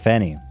like, if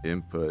any.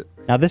 Input.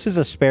 Now this is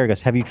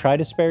asparagus. Have you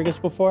tried asparagus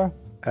before?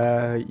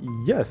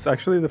 Yes,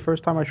 actually the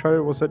first time I tried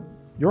it was at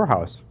your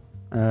house.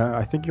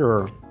 I think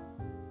you're...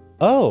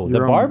 Oh, the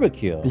Your,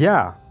 barbecue.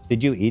 Yeah.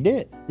 Did you eat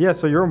it? Yeah,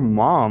 so your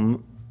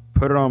mom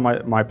put it on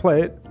my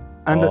plate.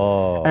 And,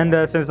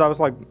 since I was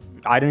like,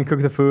 I didn't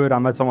cook the food,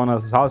 I'm at someone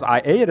else's house,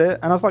 I ate it,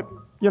 and I was like,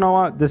 you know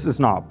what, this is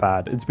not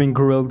bad. It's been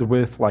grilled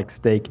with like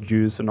steak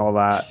juice and all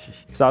that.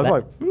 So I was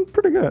like,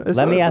 pretty good.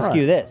 Let me ask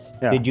you this.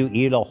 Yeah. Did you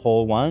eat a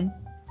whole one?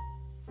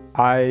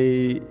 How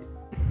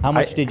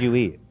much did you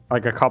eat?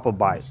 Like a couple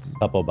bites.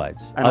 Couple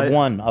bites. And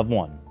Of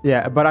one.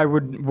 Yeah, but I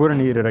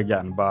wouldn't eat it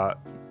again, but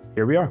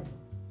here we are.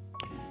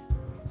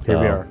 Here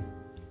we are.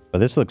 But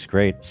this looks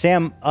great.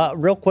 Sam,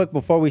 real quick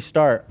before we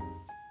start,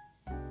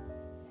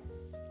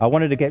 I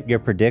wanted to get your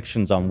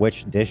predictions on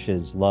which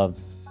dishes Love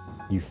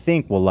you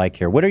think we'll like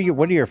here. What are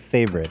your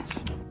favorites?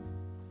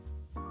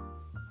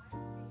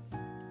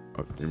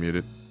 Oh, you're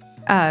muted.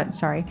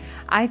 Sorry.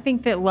 I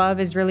think that Love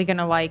is really going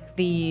to like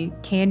the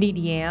candied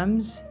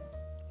yams.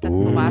 That's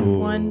the last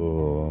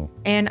one.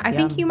 And I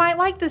think you might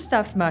like the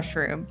stuffed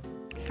mushroom.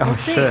 We'll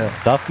see.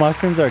 Stuffed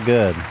mushrooms are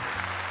good.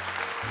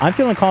 I'm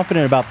feeling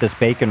confident about this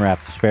bacon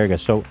wrapped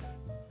asparagus. So,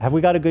 have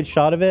we got a good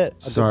shot of it?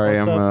 Sorry,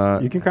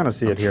 I'm. You can kind of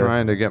see I'm it here.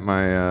 trying to get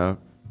my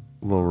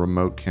little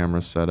remote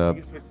camera set up.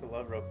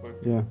 love real quick.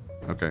 Yeah.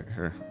 Okay,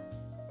 here.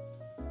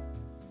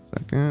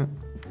 Second.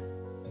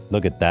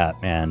 Look at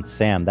that, man.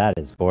 Sam, that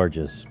is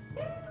gorgeous.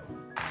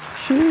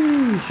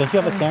 Sheesh. Don't you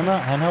have a camera?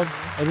 Handheld,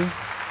 maybe?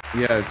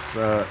 Yeah, it's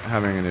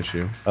having an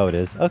issue. Oh, it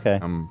is? Okay.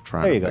 I'm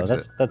trying There to you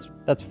go. fix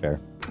That's fair.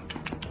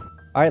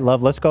 All right,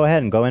 love, let's go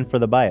ahead and go in for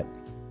the bite.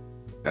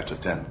 That's a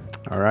 10.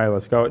 All right,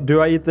 let's go. Do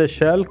I eat the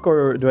shell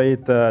or do I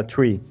eat the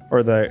tree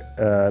or the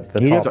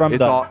Eat it top? from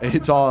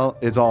it's all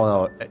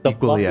the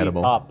equally fluffy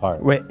edible. top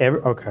part. Wait,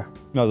 okay.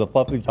 No, the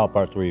fluffy top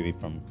part's where you eat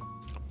from.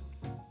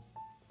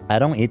 I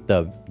don't eat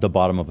the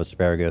bottom of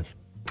asparagus.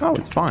 Oh,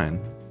 it's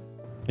fine.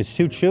 It's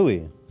too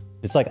chewy.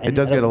 It's like It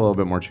does get a little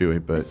bit more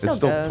chewy, but It's it's still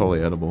still good.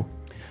 totally edible.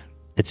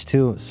 It's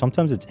too.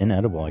 Sometimes it's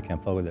inedible. I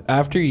can't fuck with it.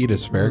 After you eat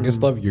asparagus,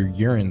 love, your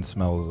urine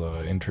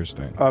smells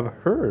interesting. I've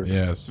heard.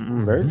 Yes.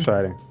 Very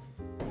exciting.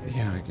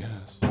 Yeah, I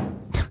guess.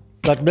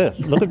 Like this.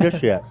 Look at this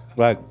shit.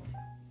 Like.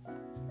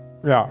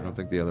 Yeah. I don't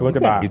think the other Look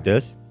one. at that. Eat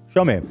this.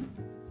 Show me.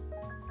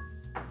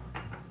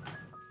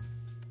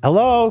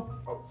 Hello.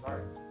 Oh,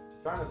 sorry.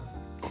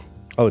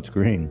 Oh, it's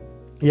green.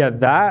 Yeah,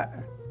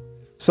 that.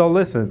 So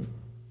listen.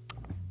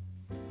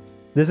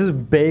 This is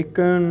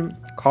bacon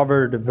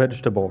covered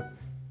vegetable.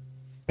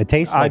 It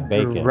tastes like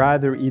bacon. I'd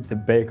rather eat the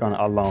bacon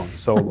alone,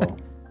 solo.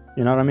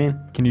 You know what I mean?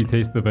 Can you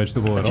taste the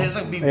vegetable at all? Tastes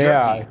like beef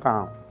Yeah, I jerky.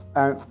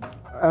 can.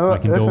 My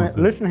condolences.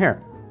 Listen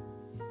here.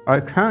 I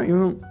can't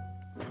even.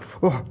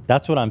 Oh,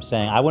 That's what I'm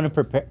saying. I wouldn't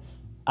prepare.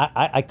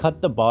 I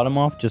cut the bottom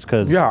off just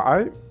because. yeah,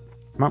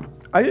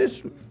 I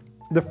just.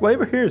 The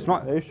flavor here is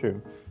not the issue.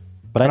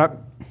 But And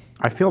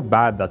I feel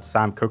bad that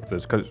Sam cooked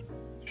this because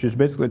she's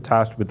basically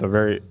tasked with a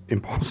very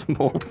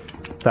impossible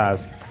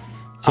task.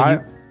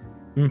 So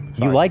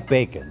you like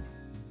bacon?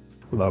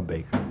 Love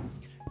bacon.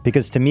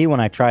 Because to me,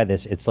 when I try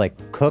this, it's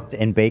like cooked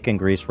in bacon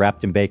grease,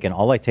 wrapped in bacon.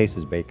 All I taste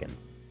is bacon.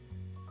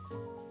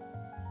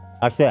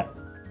 That's it.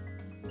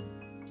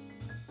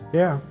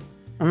 Yeah.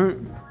 I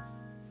mean,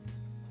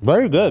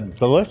 Very good.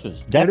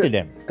 Delicious.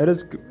 Decadent. It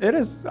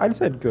is. I'd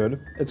say good.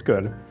 It's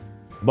good.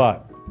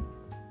 But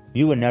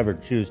you would never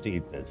choose to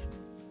eat this.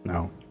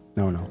 No.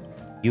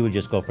 You would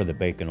just go for the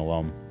bacon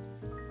alone.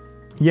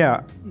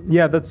 Yeah,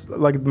 that's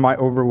like my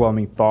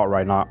overwhelming thought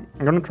right now.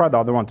 I'm gonna try the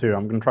other one too.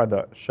 I'm gonna try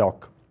the shell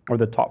or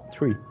the top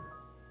three.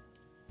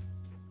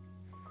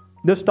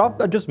 The stuff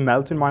that just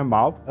melts in my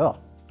mouth,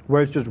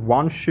 where it's just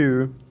one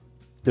chew,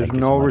 there's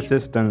no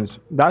resistance.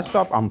 That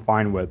stuff I'm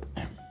fine with.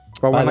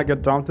 But when I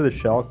get down to the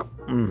shell,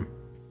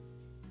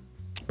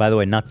 By the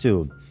way,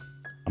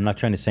 I'm not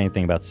trying to say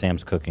anything about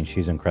Sam's cooking.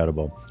 She's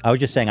incredible. I was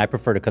just saying I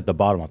prefer to cut the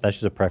bottom off. That's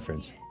just a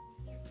preference.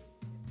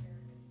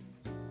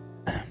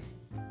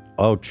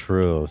 Oh,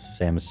 true.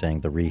 Sam is saying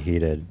the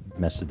reheated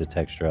messes the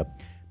texture up.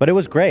 But it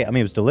was great. I mean,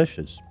 it was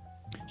delicious.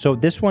 So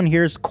this one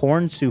here is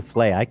corn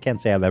souffle. I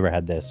can't say I've ever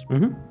had this.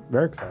 Mm-hmm.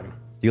 Very exciting.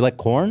 Do you like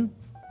corn?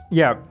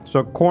 Yeah,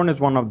 so corn is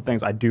one of the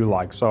things I do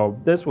like. So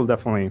this will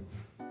definitely,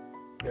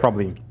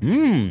 probably.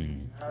 Mmm.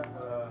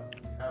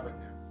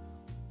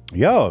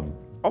 Yo.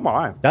 Oh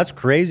my. That's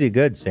crazy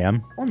good,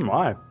 Sam. Oh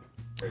my.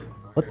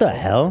 What the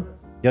hell?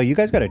 Yo, you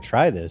guys got to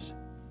try this.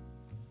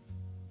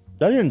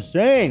 That's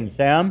insane,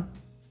 Sam.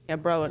 Yeah,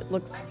 bro, it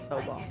looks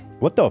so bomb.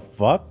 What the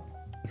fuck?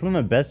 It's one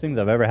of the best things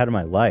I've ever had in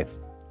my life.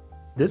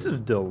 This is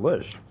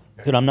delish.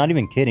 Dude, I'm not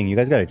even kidding. You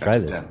guys got to try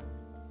this.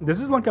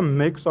 This is like a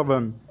mix of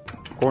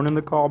corn in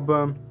the cob.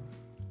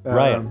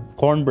 Right.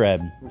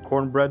 Cornbread.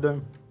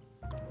 Cornbread.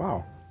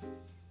 Wow.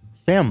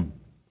 Sam.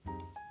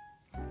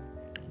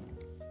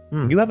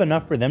 You have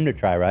enough for them to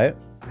try, right?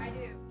 I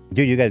do.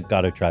 Dude, you guys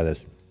got to try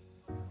this.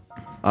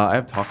 I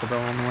have Taco Bell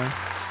on the way.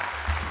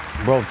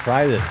 Bro,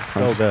 try this.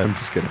 So good. I'm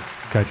just kidding.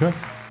 Can I try?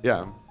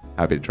 Yeah, I'm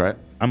happy to try it.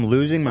 I'm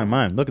losing my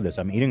mind. Look at this.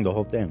 I'm eating the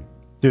whole thing.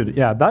 Dude,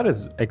 yeah, that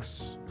is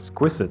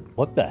exquisite.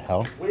 What the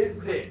hell?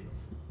 Exquisite.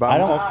 I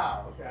don't-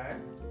 Okay.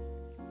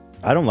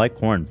 I don't like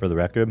corn, for the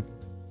record.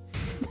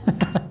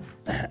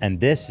 And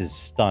this is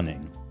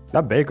stunning.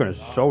 That bacon is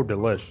so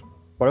delish.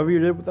 Whatever you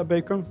did with that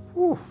bacon,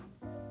 whew,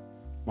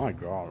 my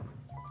God.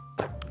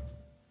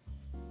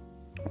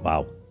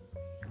 Wow.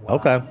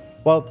 Okay.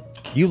 Well,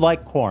 you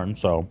like corn,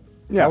 so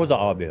Yeah. that was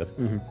obvious.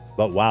 Mm-hmm.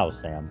 But wow,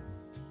 Sam.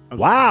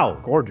 Wow.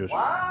 Gorgeous.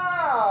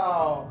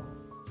 Wow.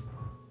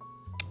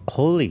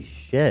 Holy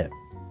shit.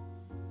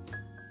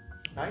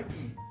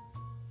 Nike.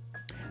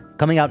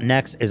 Coming out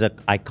next is an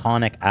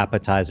iconic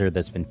appetizer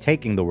that's been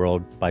taking the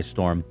world by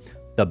storm.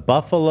 The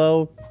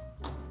buffalo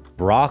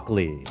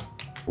broccoli.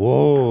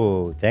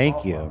 Whoa,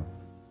 thank you.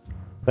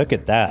 Look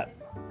at that.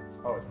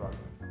 Oh, it's broccoli.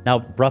 Now,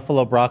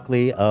 buffalo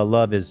broccoli,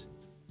 love, it's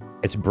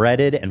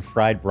breaded and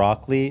fried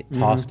broccoli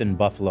tossed in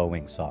buffalo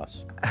wing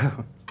sauce.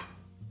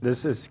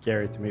 This is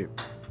scary to me.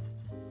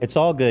 It's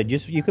all good.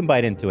 You can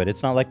bite into it.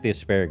 It's not like the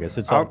asparagus.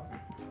 It's all.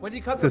 When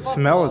you cut The buffalo,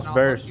 smell is and I'll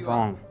very look you up.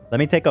 strong. Let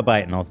me take a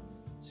bite and I'll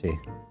see.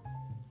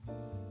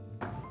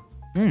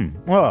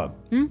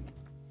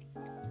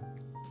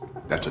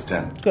 That's a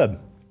 10. Good.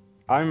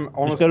 I'm It's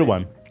honestly. a good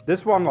one.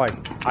 This one, like,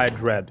 I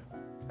dread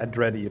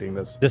eating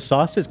this. The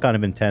sauce is kind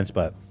of intense,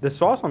 but The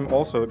sauce I'm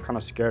also kind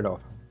of scared of.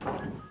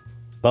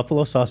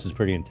 buffalo sauce is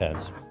pretty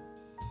intense.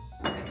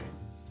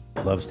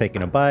 Loves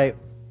taking a bite.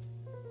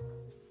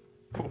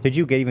 Did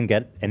you even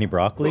get any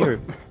broccoli? Or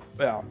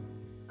Yeah.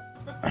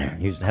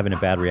 he's having a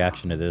bad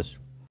reaction to this.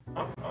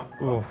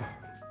 Oh.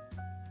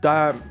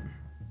 That.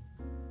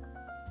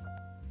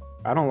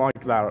 I don't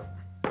like that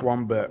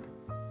one bit.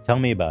 Tell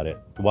me about it.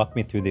 Walk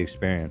me through the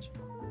experience.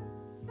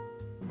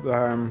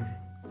 Oh.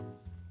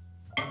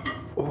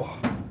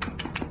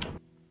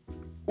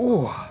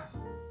 Oh.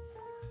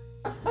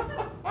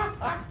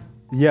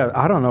 Yeah,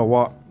 I don't know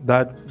what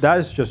that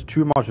is just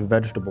too much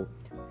vegetable.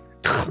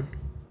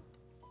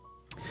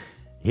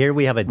 Here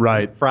we have a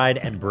deep fried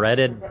and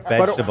breaded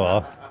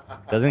vegetable.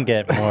 Doesn't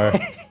get more.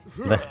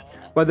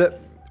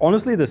 But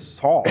honestly, the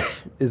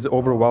sauce is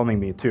overwhelming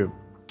me too.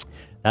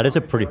 That is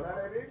a pretty.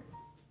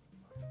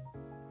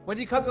 When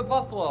you cut the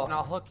buffalo, and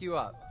I'll hook you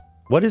up.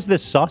 What is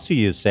this sauce you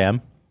use,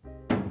 Sam?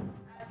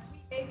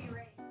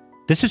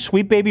 This is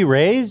Sweet Baby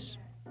Ray's?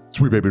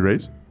 Sweet Baby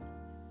Ray's?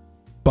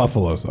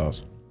 Buffalo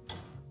sauce.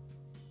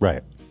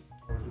 Right.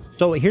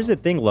 So here's the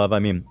thing, love. I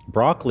mean,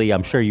 broccoli,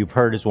 I'm sure you've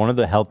heard, is one of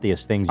the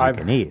healthiest things you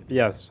can eat.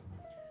 Yes.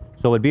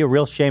 So it'd be a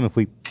real shame if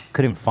we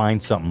couldn't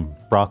find something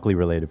broccoli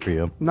related for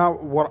you. Now,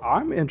 what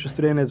I'm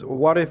interested in is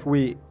what if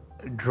we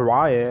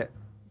dry it,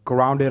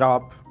 ground it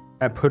up,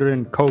 and put it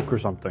in Coke or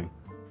something?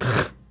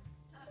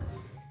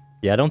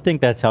 Yeah, I don't think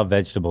that's how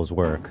vegetables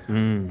work.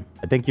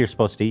 I think you're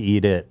supposed to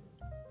eat it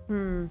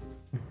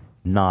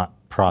not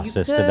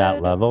processed to that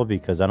could. level,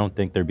 because I don't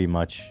think there'd be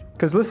much.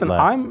 Because listen,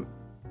 left. I'm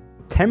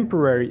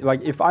temporary.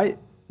 Like if I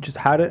just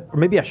had it, or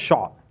maybe a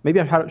shot. Maybe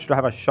I should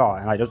have a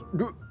shot, and I just.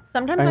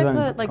 Sometimes and I then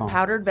put like gone.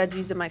 powdered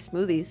veggies in my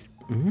smoothies.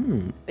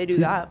 They do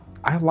See, that.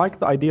 I like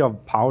the idea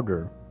of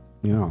powder,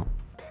 you know.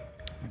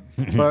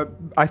 But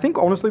I think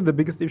honestly the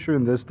biggest issue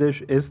in this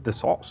dish is the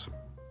sauce.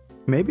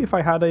 Maybe if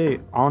I had a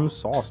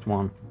unsauced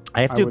one.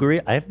 I have to agree.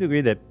 I have to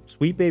agree that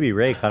Sweet Baby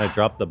Ray kind of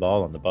dropped the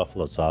ball on the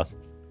buffalo sauce.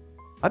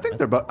 I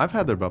think I've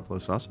had their buffalo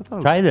sauce. I thought it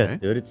was Try okay.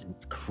 this, dude. It's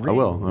crazy. I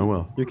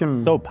will. You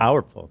can. So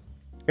powerful.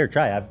 Here,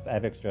 try. I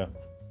have extra.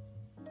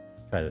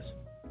 Try this.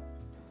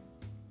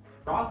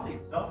 Broccoli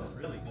itself is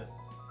really good.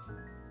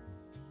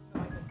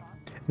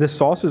 The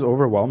sauce is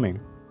overwhelming.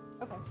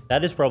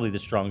 That is probably the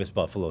strongest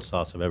buffalo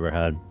sauce I've ever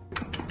had.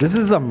 This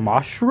is a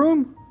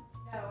mushroom?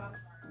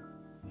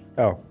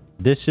 Oh.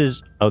 This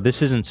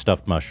isn't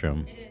stuffed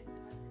mushroom.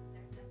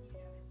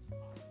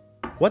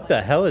 What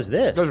the hell is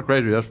this? Those are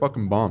crazy. That's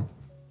fucking bomb.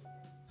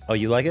 Oh,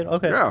 you like it?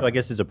 Okay. Yeah. So I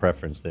guess it's a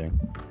preference thing.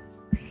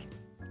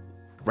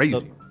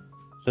 Crazy.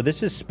 So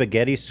this is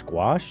spaghetti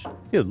squash?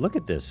 Dude, look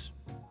at this.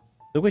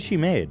 Look what she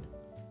made.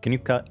 Can you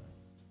cut?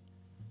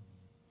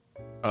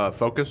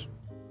 Focus.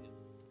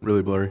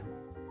 Really blurry.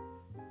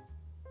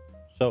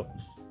 So,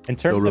 in terms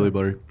Still really of...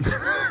 blurry.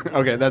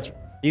 Okay, that's...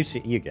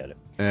 You get it.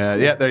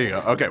 Yeah, there you go.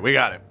 Okay, we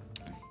got it.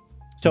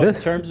 So in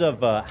terms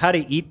of how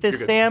to eat this,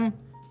 Sam,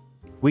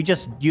 we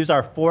just use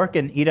our fork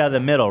and eat out of the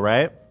middle,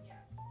 right?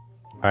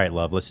 All right,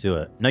 love, let's do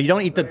it. No, you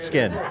don't eat the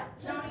skin.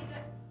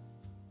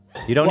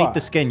 You don't eat the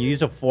skin. You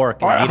use a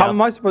fork and eat How out.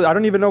 am I supposed? I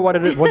don't even know what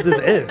it is. What this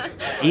is.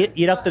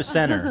 Eat up the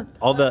center,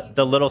 all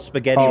the little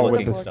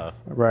spaghetti-looking stuff.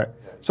 Right.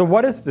 So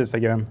what is this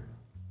again?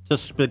 It's a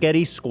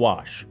spaghetti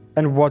squash.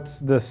 And what's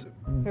this?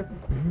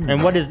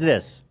 And what is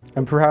this?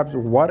 And perhaps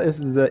what is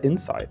the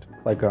inside?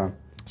 Like a.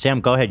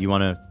 Sam, go ahead. You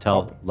want to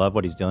tell Love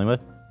what he's dealing with?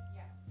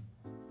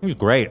 He's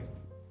great.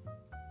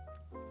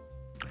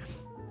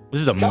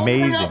 This is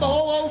amazing.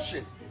 whole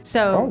ocean.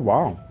 So. Oh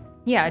wow.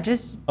 Yeah,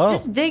 just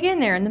dig in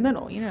there in the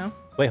middle, you know.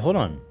 Wait, hold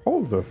on.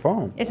 Hold the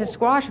phone. It's a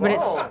squash, but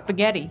it's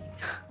spaghetti.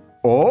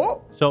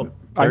 Oh. So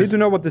I need to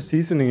know what the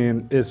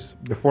seasoning is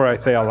before I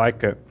say I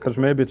like it, because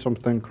maybe it's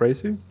something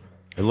crazy.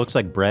 It looks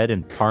like bread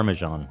and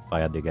Parmesan, if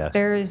I had to guess.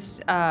 There's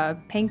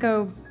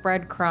panko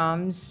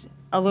breadcrumbs,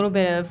 a little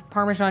bit of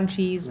Parmesan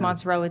cheese,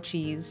 mozzarella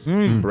cheese,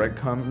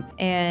 Breadcrumb.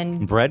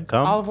 and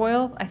Breadcrumb? olive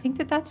oil. I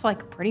think that's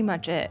like pretty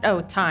much it.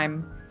 Oh,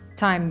 thyme.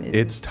 Thyme.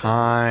 It's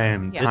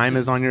time. Yeah. Time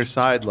is on your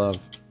side, love.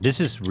 This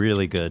is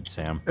really good,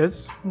 Sam.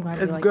 It's I'm glad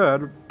you like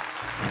good.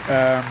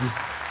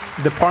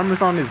 The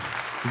Parmesan is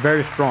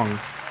very strong.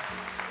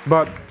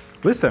 But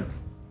listen,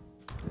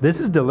 this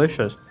is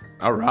delicious.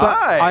 All But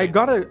right. I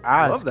gotta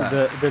ask love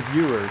that. the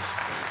viewers,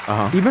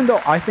 even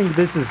though I think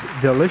this is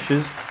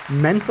delicious,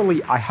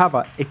 mentally I have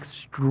an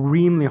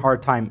extremely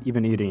hard time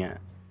even eating it.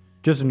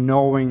 Just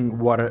knowing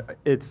what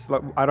it's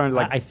like, I don't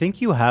like. I think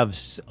you have,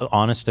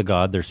 honest to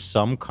God, there's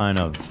some kind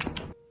of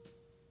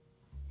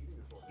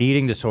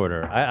eating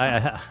disorder.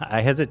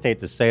 I hesitate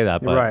to say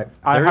that, but Right.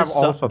 I there have is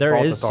also there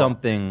thought is the thought.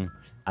 something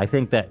I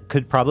think that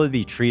could probably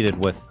be treated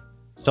with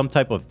some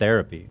type of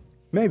therapy.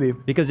 Maybe.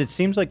 Because it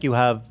seems like you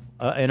have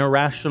an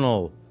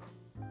irrational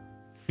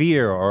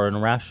fear or an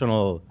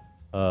irrational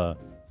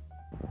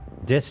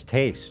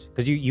distaste.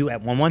 Because you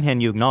on one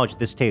hand you acknowledge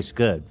this tastes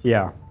good.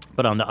 Yeah.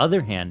 But on the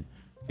other hand,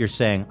 you're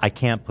saying I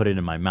can't put it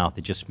in my mouth.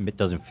 It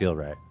doesn't feel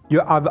right.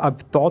 I've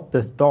thought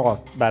the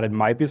thought that it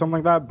might be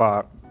something like that,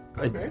 but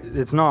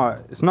it's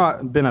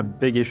not been a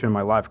big issue in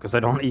my life because I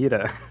don't eat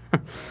it.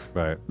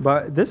 Right.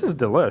 But this is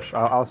delish.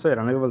 I'll say it.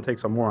 I maybe we'll take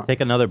some more.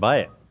 Take another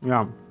bite.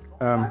 Yeah.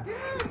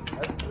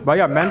 But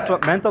yeah,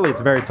 mentally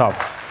it's very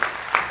tough.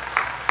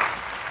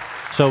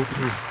 So,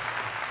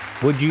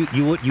 you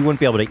wouldn't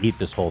be able to eat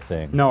this whole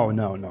thing? No.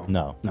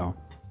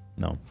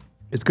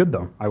 It's good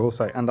though, I will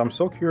say. And I'm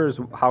so curious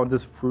how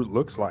this fruit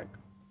looks like.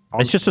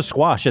 It's just a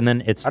squash, and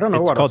then it's I don't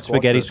know what a called squash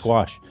spaghetti is.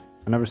 squash.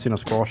 I've never seen a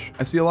squash.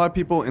 I see a lot of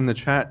people in the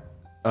chat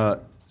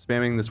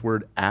spamming this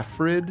word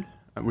afrid,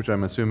 which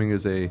I'm assuming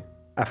is a...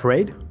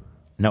 Afraid?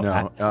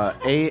 No.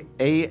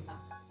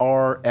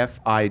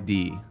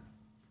 A-R-F-I-D.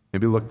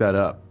 Maybe look that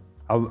up.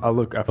 I'll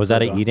look after Was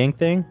that an eating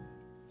thing?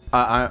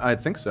 I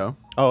think so.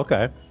 Oh,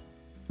 okay.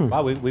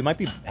 Wow, we might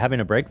be having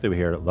a breakthrough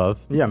here, love.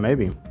 Yeah,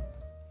 maybe.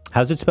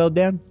 How's it spelled,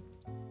 Dan?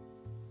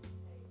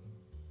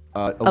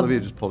 Olivia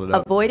just pulled it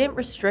up. Avoidant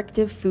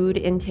restrictive food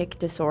intake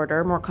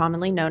disorder, more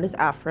commonly known as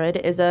AFRID,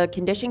 is a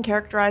condition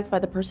characterized by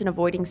the person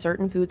avoiding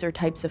certain foods or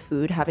types of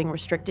food, having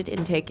restricted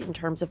intake in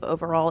terms of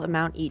overall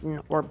amount eaten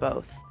or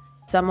both.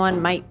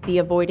 Someone might be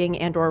avoiding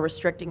and or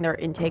restricting their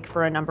intake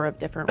for a number of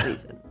different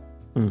reasons.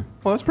 Well,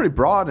 that's pretty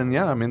broad, and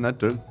yeah, I mean,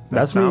 that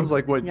sounds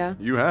like what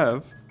you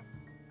have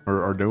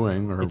or are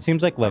doing, or it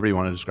seems like however you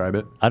want to describe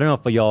it. I don't know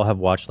if y'all have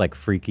watched like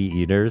Freaky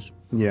Eaters.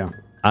 Yeah.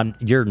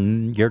 You're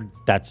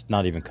that's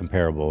not even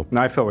comparable. No,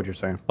 I feel what you're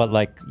saying. But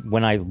like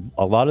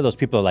a lot of those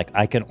people are like,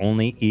 I can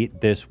only eat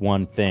this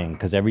one thing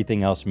because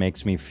everything else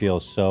makes me feel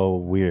so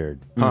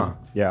weird. Huh?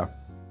 Yeah.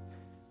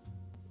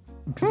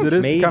 It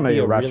is Maybe kind of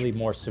a really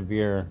more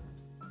severe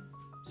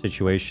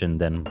situation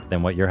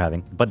than what you're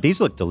having. But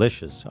these look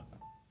delicious.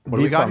 What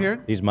do we got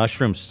here? These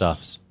mushroom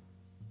stuffs.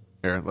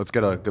 Here, let's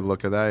get a good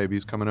look at that.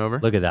 AB's coming over.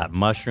 Look at that.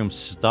 Mushroom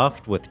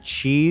stuffed with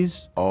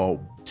cheese. Oh,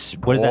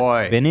 what is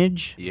that?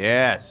 Spinach?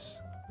 Yes.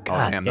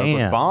 God oh, damn. Those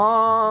look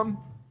bomb.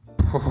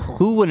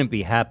 Who wouldn't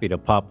be happy to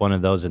pop one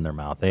of those in their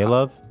mouth? Eh,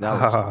 love? That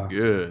looks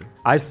good.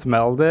 I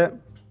smelled it.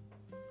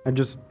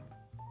 It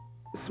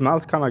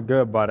smells kind of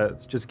good, but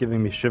it's just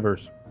giving me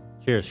shivers.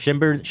 Cheers.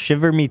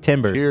 Shiver me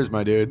timber. Cheers,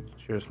 my dude.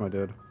 Cheers, my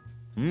dude.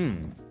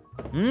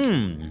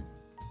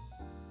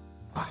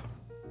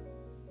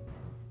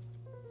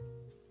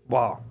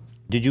 Wow.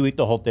 Did you eat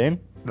the whole thing?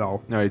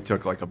 No. No, he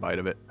took like a bite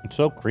of it. It's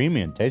so creamy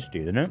and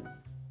tasty, isn't it?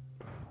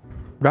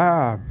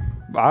 I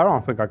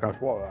don't think I can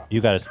swallow that.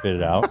 You got to spit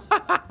it out.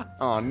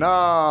 Oh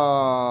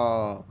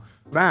no,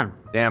 man!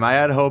 Damn, I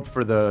had hope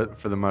for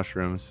the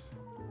mushrooms.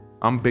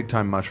 I'm big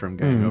time mushroom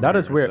gang. That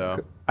is here, weird.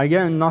 So.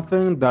 Again,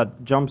 nothing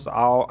that jumps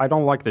out. I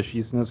don't like the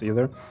cheesiness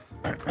either,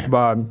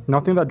 but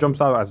nothing that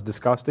jumps out as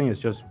disgusting. It's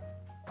just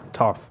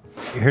tough.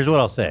 Here's what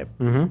I'll say.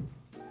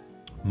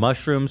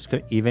 Mushrooms,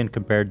 even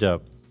compared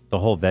to the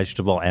whole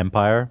vegetable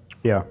empire,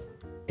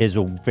 is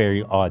a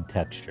very odd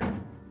texture.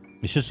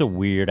 It's just a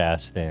weird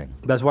ass thing.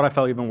 That's what I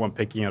felt even when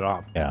picking it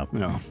up. Yeah.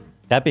 No.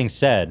 That being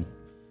said,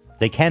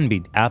 they can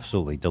be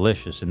absolutely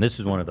delicious, and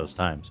this is one of those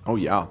times. Oh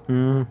yeah.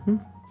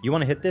 You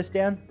want to hit this,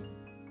 Dan?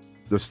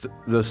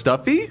 The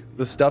stuffy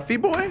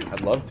boy?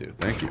 I'd love to.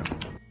 Thank you.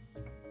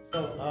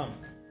 So,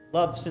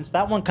 love, since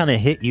that one kind of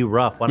hit you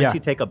rough, why don't you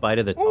take a bite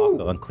of the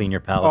taco and clean your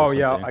palate? Oh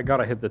yeah, I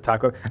gotta hit the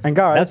taco. And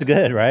guys, that's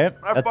good, right?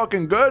 That's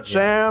fucking good,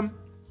 Sam.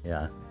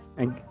 Yeah.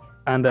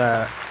 And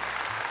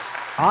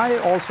I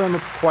also am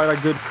quite a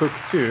good cook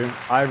too.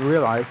 I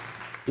realized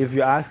if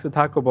you ask the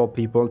Taco Bell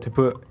people to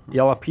put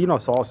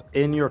jalapeno sauce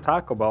in your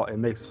Taco Bell, it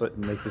makes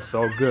it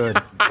so good.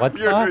 What's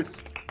that?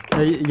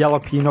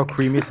 Jalapeno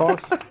creamy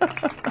sauce.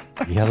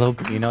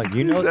 Jalapeno,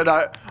 you know. Said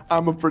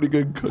I'm a pretty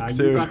good cook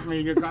too.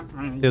 You got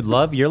me. Dude,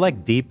 love, you're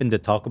like deep into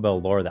Taco Bell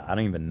lore that I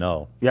don't even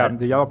know. Yeah,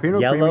 the jalapeno.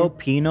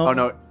 Jalapeno. Oh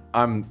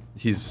no,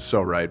 he's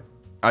so right.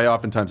 I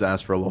oftentimes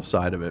ask for a little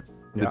side of it.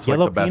 Yeah. It's like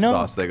the best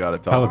sauce they got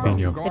at Taco Bell.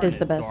 Jalapeno. It is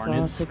the best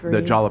sauce. Agreed.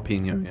 The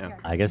jalapeno, yeah.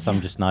 I guess I'm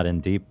just not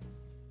in deep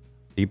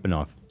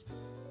enough.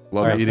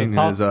 Love eating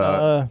his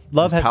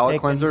Love has palate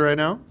taken, cleanser right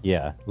now.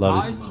 Yeah,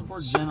 Love is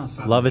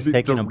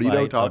taking a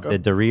bite taco.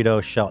 of the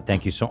Dorito shell.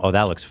 Thank you so. Oh,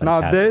 that looks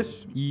Now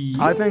fantastic. this,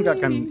 I think I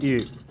can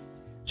eat.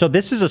 So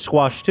this is a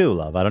squash too,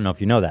 Love. I don't know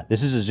if you know that.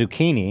 This is a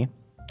zucchini.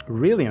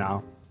 Really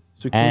now?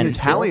 Zucchini And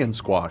Italian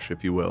squash,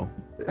 if you will.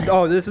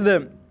 Oh, this is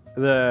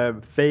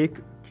the fake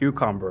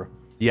cucumber.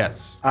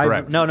 Yes,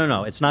 correct.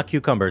 No. It's not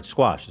cucumber. It's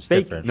squash. It's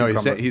Fake different. No,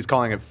 cucumber. he's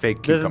calling it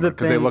fake This is cucumber the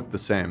because they thing look the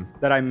same.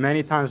 That I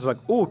many times was like,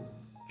 oh,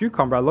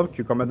 cucumber. I love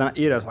cucumber. Then I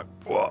eat it. It's like,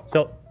 whoa.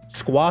 So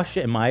squash,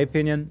 in my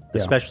opinion,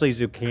 especially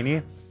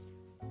zucchini,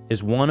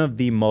 is one of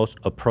the most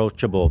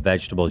approachable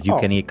vegetables you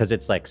can eat because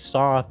it's like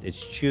soft,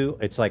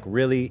 it's like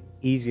really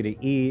easy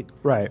to eat.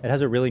 Right. It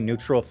has a really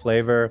neutral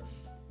flavor.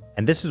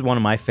 And this is one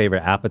of my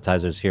favorite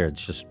appetizers here.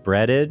 It's just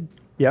breaded,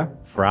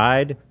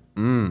 fried,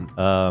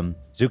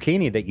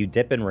 zucchini that you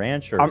dip in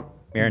ranch or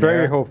marinara.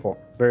 Very hopeful.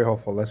 Very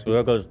hopeful. Let's see. So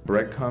there goes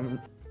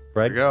breadcrumb.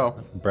 Bread,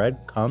 go. Bread,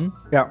 cum.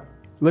 Yeah.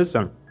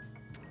 Listen,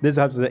 this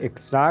has the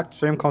exact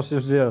same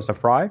consistency as a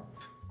fry.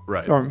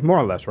 Right. Or more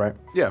or less, right?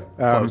 Yeah,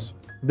 close.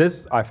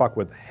 This I fuck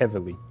with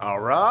heavily.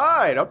 All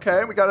right.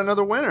 Okay, we got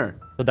another winner.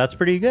 So that's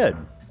pretty good.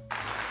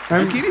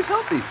 Zucchini's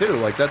healthy too.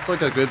 Like that's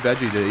like a good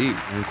veggie to eat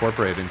and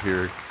incorporate into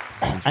your.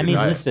 I mean,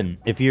 listen,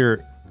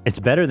 it's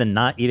better than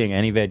not eating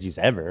any veggies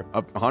ever.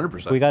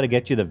 100%. We got to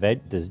get you the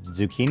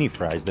zucchini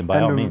fries, then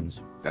by all means.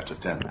 That's a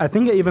 10. I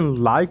think I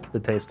even like the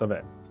taste of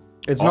it.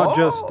 It's not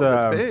just.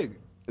 That's big.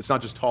 It's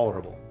not just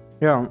tolerable.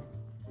 Yeah.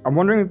 I'm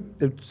wondering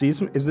if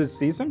is it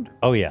seasoned?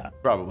 Oh yeah,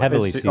 Probably.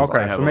 heavily It's- seasoned.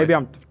 Okay, so maybe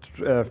I'm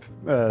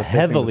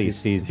Heavily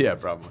tasting the seasoned. Yeah,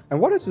 probably. And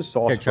what is the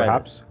sauce, Here, try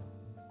perhaps?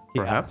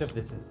 Perhaps.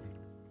 This is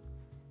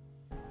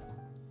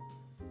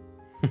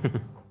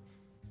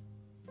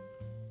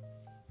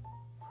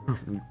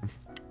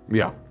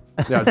Yeah.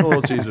 Yeah, it's a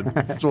little seasoned.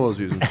 It's a little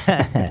seasoned.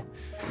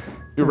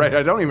 You're right.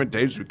 I don't even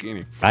taste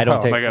zucchini. I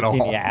don't take like at all.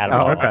 zucchini at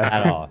all. Oh, okay.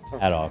 At all.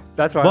 At all.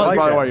 That's why Well, I like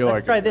probably it. why you Let's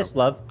like try it. this,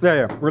 love.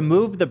 Yeah, yeah.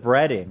 Remove the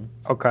breading,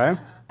 Okay.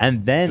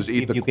 and then Just see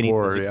eat if the you can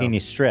core, eat the yeah.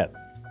 zucchini strip.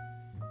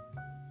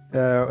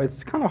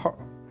 It's kind of hard.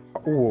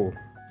 Ooh.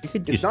 You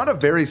could It's not a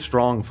very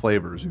strong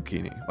flavor,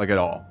 zucchini, like at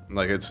all.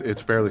 Like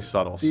it's fairly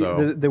subtle.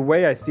 So The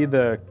way I see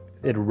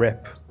it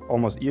rip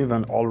almost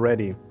even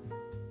already.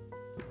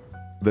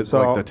 So-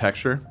 like the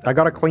texture. I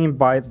got a clean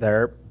bite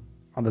there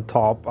on the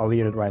top. I'll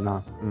eat it right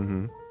now.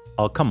 Mm-hmm.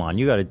 Oh come on,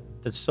 you gotta.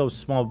 That's so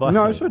small bite.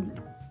 No, I should.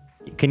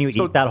 Can you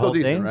eat that whole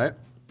decent, thing? right?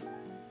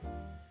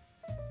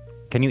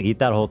 Can you eat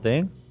that whole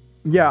thing?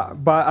 Yeah,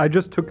 but I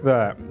just took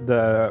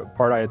the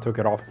part I took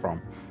it off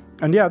from,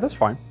 and yeah, that's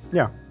fine.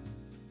 Yeah,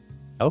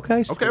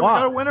 Okay. Okay, we swap.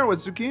 got a winner with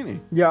zucchini.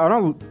 yeah. I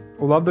don't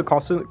love the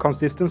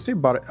consistency,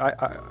 but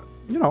I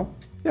you know,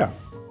 yeah.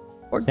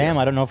 Sam,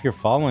 I don't know if you're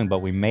following, but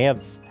we may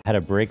have had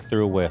a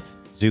breakthrough with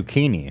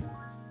zucchini.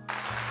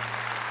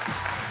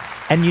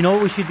 And you know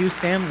what we should do,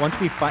 Sam? Once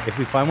if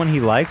we find one he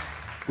likes,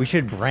 we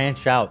should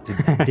branch out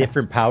to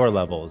different power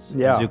levels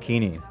Yeah. of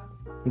zucchini.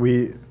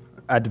 We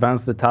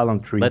advance the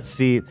talent tree. Let's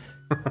see.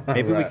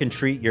 Maybe we can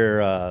treat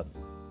your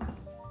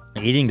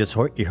eating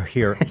disorder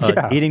here,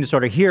 Yeah. eating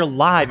disorder here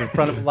live in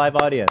front of a live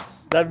audience.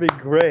 That'd be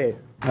great.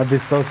 That'd be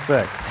so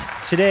sick.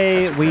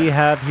 Today we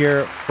have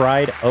here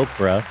fried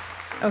okra.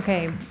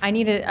 Okay, I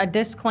need a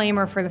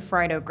disclaimer for the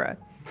fried okra.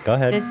 Go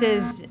ahead.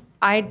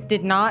 I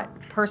did not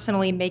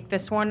personally make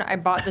this one. I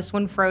bought this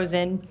one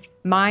frozen.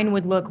 Mine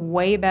would look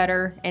way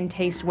better and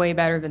taste way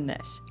better than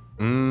this.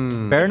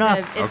 Fair enough.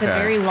 It's a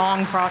very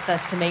long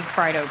process to make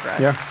fried okra.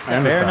 Yeah,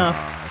 So- Fair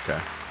enough. Okay.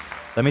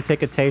 Let me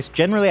take a taste.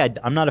 Generally,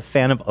 I'm not a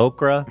fan of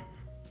okra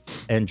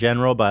in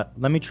general, but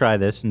let me try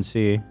this and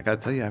see. I gotta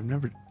tell you, I've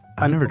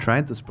never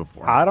tried this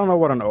before. I don't know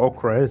what an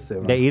okra is.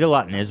 Even. They eat a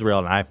lot in Israel,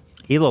 and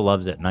Hila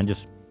loves it, and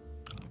it's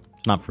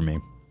not for me.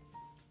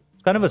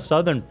 It's kind of a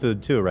southern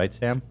food too, right,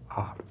 Sam?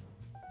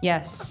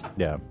 Yes.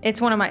 Yeah.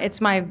 It's one of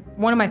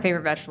my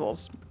favorite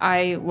vegetables.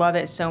 I love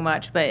it so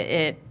much, but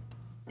it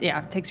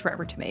takes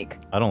forever to make.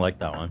 I don't like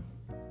that one.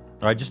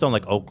 Or I just don't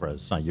like okra.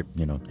 It's not and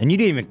you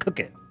didn't even cook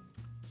it.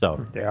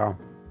 So. Yeah.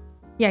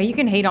 Yeah, you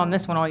can hate on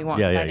this one all you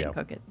want. Yeah, but yeah, I didn't yeah.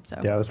 cook it. So.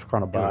 Yeah, that's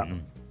kind of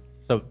bad.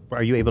 So,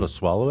 are you able to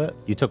swallow it?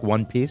 You took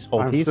one piece,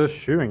 whole I'm piece? just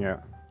chewing it.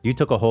 You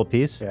took a whole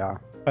piece? Yeah.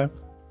 Okay.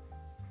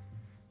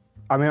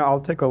 I mean,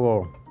 I'll take a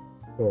little.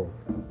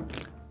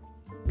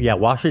 Yeah,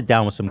 wash it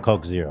down with some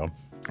Coke Zero.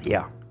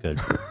 Yeah. Good.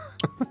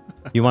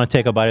 You want to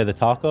take a bite of the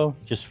taco,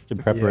 just in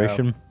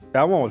preparation? Yeah.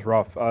 That one was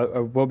rough. I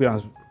will be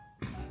honest.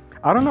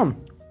 I don't know.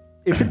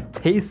 If it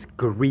tastes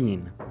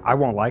green, I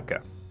won't like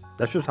it.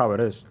 That's just how it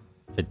is.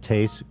 If it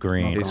tastes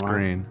green, Tastes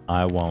green.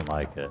 I won't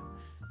like it.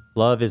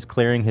 Love is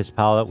clearing his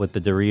palate with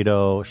the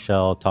Dorito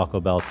Shell Taco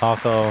Bell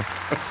taco,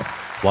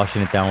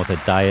 washing it down with a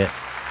diet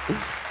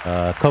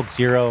Coke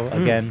Zero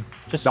again,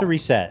 just to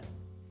reset.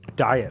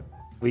 Diet,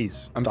 please.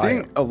 I'm Diet.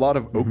 seeing a lot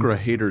of okra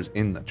haters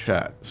in the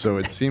chat, so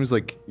it seems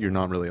like you're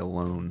not really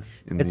alone.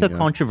 It's a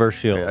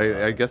controversial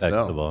I guess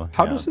vegetable. so.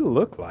 How does it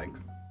look like?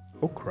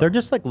 Okra. They're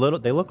just like little.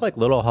 They look like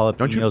little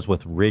jalapenos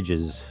with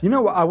ridges. You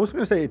know what? I was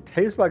gonna say it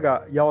tastes like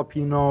a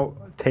jalapeno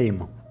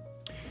tame.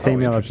 Tame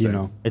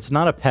jalapeno. It's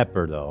not a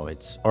pepper though.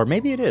 Or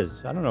maybe it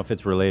is. I don't know if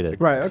it's related.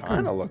 Right. Okay.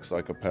 Kind of looks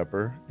like a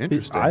pepper.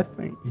 Interesting. I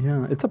think.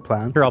 Yeah, it's a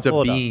plant. Here, I'll It's a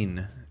pull it up.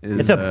 bean.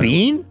 It's a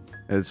bean?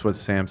 It's what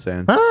Sam's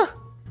saying. Huh?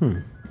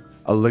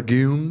 A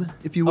legume,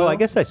 if you will. Oh, I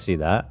guess I see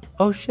that.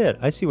 Oh shit,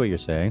 I see what you're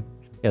saying.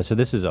 Yeah, so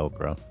this is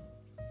okra.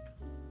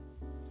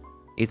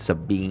 It's a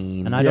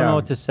bean. And I don't Yeah. know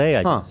what to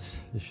say. Huh.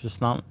 It's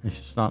just not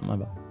my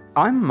bag.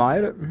 I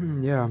might.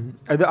 Yeah.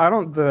 I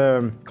don't.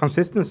 The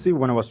consistency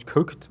when it was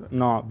cooked,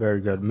 not very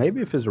good.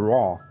 Maybe if it's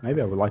raw,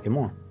 maybe I would like it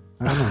more.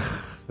 I don't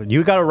know.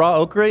 You got a raw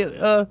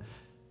okra?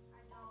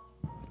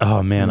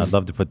 Oh man, I'd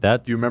love to put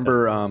that. Do you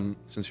remember,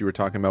 since you were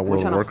talking about World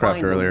of trying to Warcraft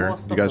find the earlier,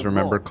 lost you of guys the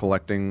remember wolf.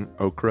 collecting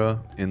okra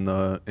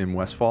in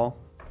Westfall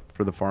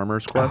for the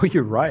farmer's Oh, quest?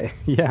 you're right.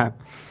 Yeah.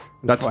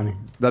 That's funny.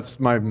 that's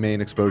my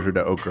main exposure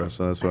to okra,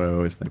 so that's what I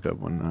always think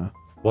of when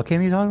What game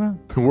are you talking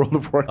about? World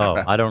of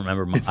Warcraft. Oh, I don't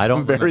remember. It's I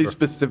don't a very remember.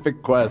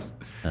 specific quest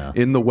Yeah.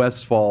 in the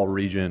Westfall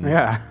region.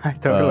 Yeah, I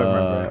totally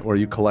remember it. Where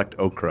you collect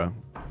okra.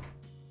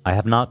 I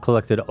have not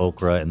collected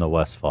okra in the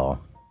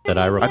Westfall. That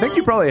I think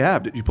you probably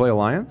have. Did you play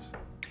Alliance?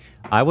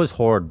 I was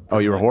Horde. Oh,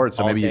 you were Horde,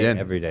 so all maybe you day, didn't.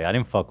 every day. I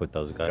didn't fuck with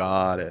those guys.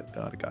 Got it.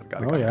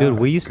 Oh, yeah. Dude,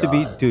 we used to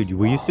be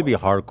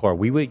hardcore.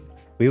 We would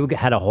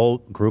had a whole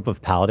group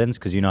of paladins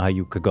because you know how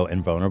you could go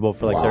invulnerable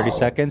for like 30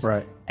 seconds,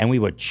 Right. And we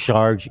would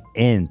charge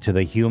into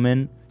the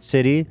human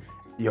city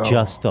Yo.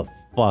 just to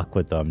fuck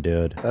with them,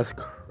 dude. That's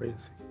crazy.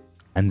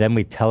 And then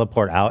we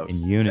teleport out in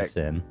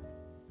unison.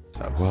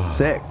 So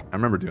sick. I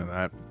remember doing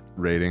that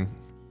raiding.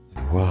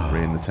 Wow.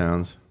 Rain the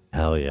towns.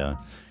 Hell yeah.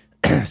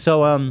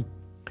 So,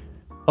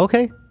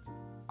 okay.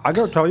 I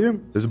gotta tell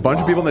you. There's a bunch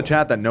of people in the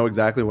chat that know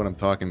exactly what I'm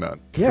talking about.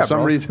 Yeah, For some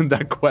bro. reason,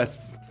 that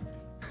quest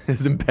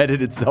has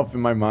embedded itself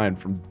in my mind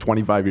from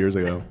 25 years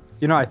ago.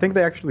 You know, I think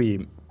they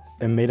actually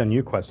made a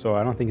new quest, so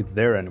I don't think it's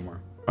there anymore.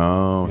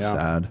 Oh, Yeah,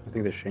 sad. I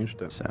think they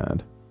changed it.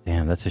 Sad.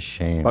 Damn, that's a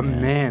shame. But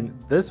man,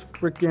 this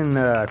freaking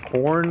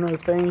corn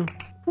thing.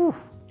 Whew.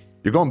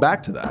 You're going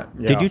back to that.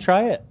 Yeah. Did you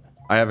try it?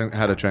 I haven't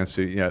had a chance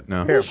to yet.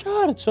 No. Give it a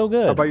shot. It's so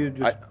good. How about you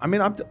just? I mean,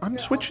 I'm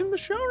switching the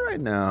show right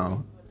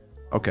now.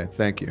 Okay,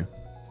 thank you.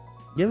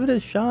 Give it a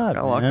shot.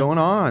 Got a lot man. going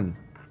on.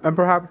 And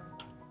perhaps,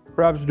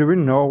 do we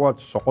know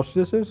what sauce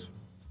this is?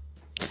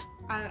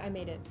 I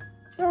made it.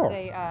 Oh.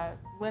 It's a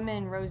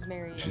lemon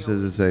rosemary. She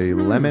says it's a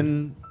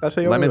lemon That's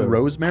aioli. lemon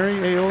rosemary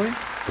aioli.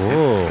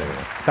 Whoa.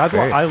 That's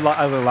Very- what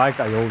I like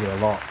aioli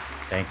a lot.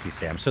 Thank you,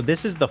 Sam. So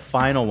this is the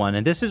final one,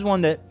 and this is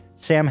one that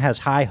Sam has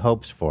high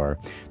hopes for.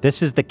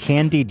 This is the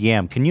candied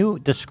yam. Can you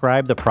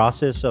describe the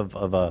process of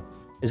a...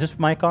 Is this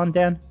mic on,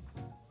 Dan?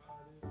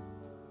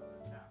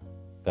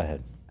 Go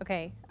ahead.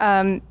 Okay.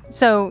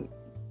 So,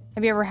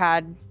 have you ever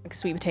had like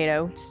sweet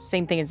potato? It's the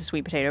same thing as a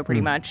sweet potato,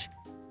 pretty much.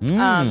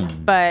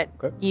 But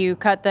you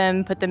cut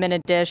them, put them in a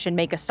dish, and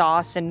make a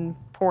sauce and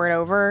pour it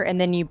over, and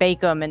then you bake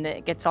them, and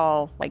it gets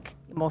all like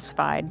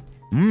emulsified.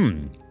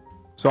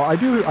 So I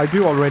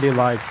do already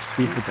like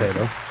sweet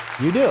potato.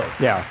 You do?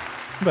 Yeah.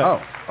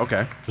 Oh,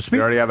 okay. We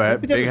already have a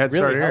big head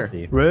start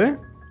here. Really?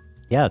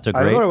 Yeah, it's a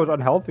I great... thought it was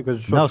unhealthy because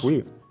it's so No,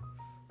 sweet.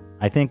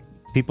 I think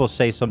people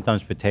say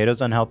sometimes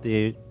potatoes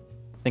unhealthy.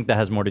 I think that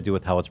has more to do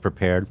with how it's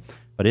prepared,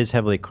 but it is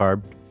heavily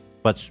carb.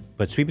 But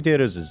sweet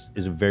potatoes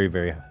is a very,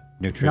 very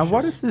nutritious. Now,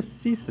 what is this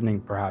seasoning,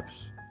 perhaps?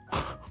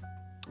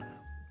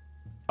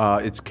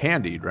 It's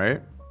candied,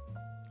 right?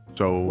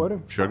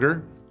 So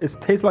sugar. It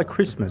tastes like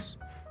Christmas.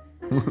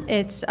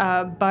 It's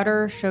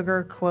butter,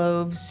 sugar,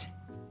 cloves,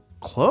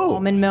 Clove.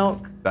 almond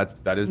milk, That is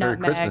very Nutmeg.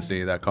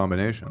 Christmassy, that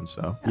combination.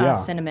 So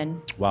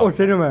cinnamon. Wow. Oh,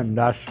 cinnamon.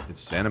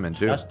 it's cinnamon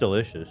too. That's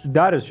delicious.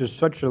 That is just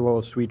such a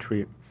little sweet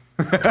treat.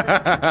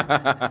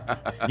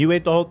 You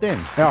ate the whole thing.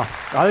 Yeah.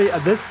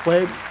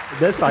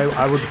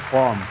 I would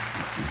farm.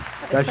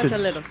 That's such a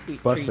little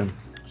sweet treat.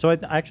 So I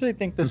actually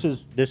think this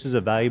is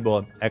a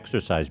valuable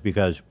exercise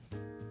because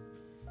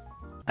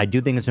I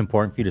do think it's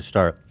important for you to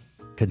start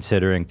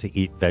considering to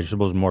eat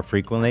vegetables more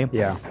frequently.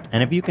 Yeah.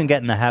 And if you can get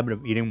in the habit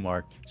of eating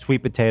more sweet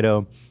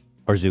potato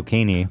or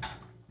zucchini,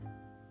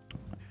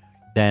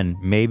 then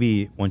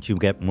maybe once you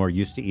get more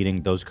used to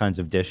eating those kinds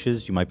of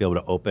dishes, you might be able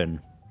to open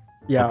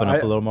up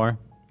a little more.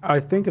 I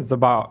think it's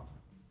about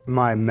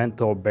my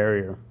mental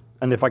barrier.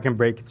 And if I can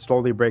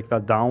slowly break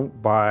that down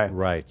by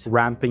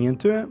ramping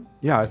into it,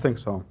 yeah, I think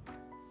so.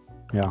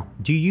 Yeah.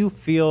 Do you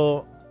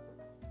feel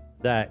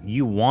that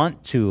you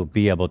want to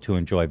be able to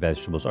enjoy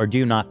vegetables, or do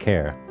you not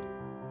care?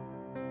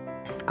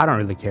 I don't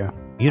really care.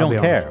 You I'll don't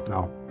be care? honest.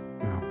 No.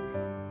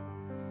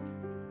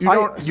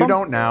 You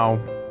don't now.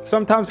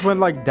 Sometimes when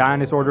like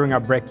Dan is ordering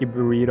a brekkie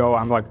burrito,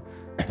 I'm like,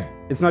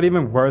 it's not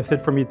even worth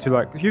it for me to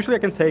like. Usually I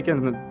can take it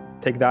and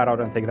take that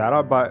out and take that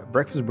out, but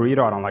breakfast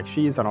burrito, I don't like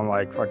cheese. I don't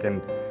like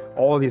fucking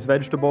all these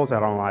vegetables. I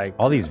don't like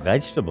all these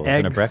vegetables in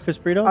a eggs.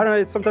 breakfast burrito. I don't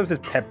know. Sometimes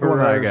it's pepper. The one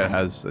that I get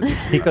has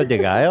pico de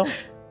gallo.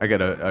 I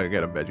get a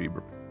veggie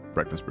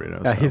breakfast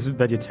burrito. Yeah, so. he's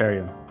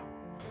vegetarian.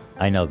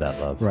 I know that,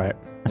 love. Right.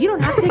 You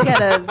don't have to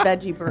get a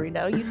veggie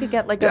burrito. You could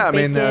get like a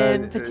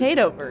bacon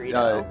potato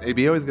burrito.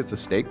 AB always gets a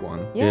steak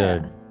one. Yeah.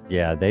 Dude,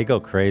 yeah, they go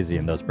crazy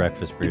in those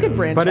breakfast burritos. could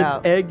branch But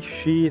out. it's egg,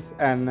 cheese,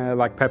 and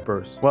like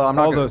peppers. Well, I'm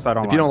not. All gonna- those I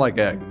don't if like. you don't like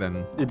egg,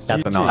 then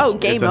That's a non. Oh,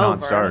 game it's a over.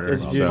 non-starter.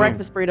 It's so-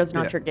 Breakfast burrito's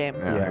not your game.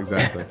 Yeah,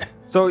 exactly.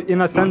 So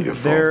in a sense,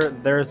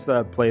 there's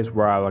a place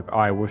where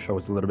I wish I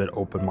was a little bit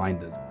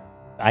open-minded.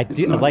 I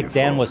do, like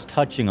Dan was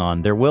touching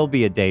on, there will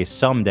be a day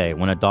someday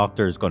when a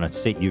doctor is going to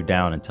sit you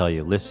down and tell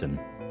you, listen,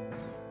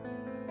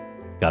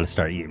 you got to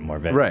start eating more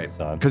vegetables. Right.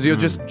 son." Because you'll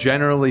just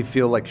generally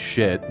feel like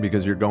shit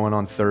because you're going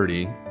on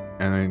 30.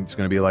 And then it's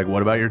going to be like,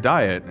 what about your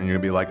diet? And you're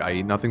going to be like, I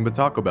eat nothing but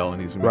Taco Bell.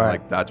 And he's going to be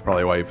like, that's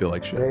probably why you feel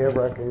like shit.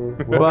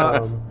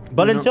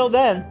 But until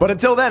then. But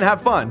until then,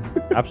 have fun.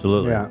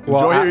 Absolutely. Yeah.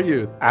 Enjoy your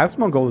youth.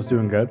 Asmongold is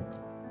doing good.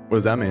 What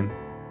does that mean?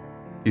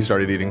 He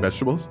started eating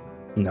vegetables?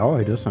 No,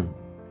 he doesn't.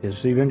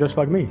 He's eating just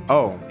like me.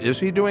 Oh, is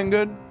he doing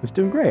good? He's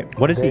doing great.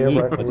 What does he eat?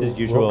 What's his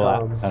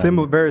usual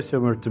Very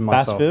similar to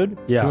myself. fast food?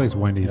 Yeah. He likes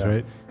Wendy's,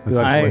 right? He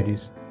likes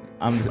Wendy's.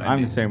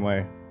 I'm the same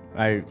way.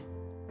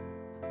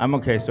 I'm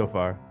okay so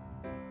far,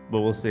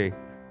 but we'll see.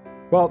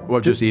 Well,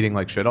 what, just eating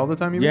like shit all the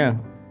time? You Yeah,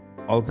 mean?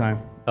 all the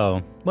time.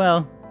 Oh,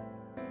 well,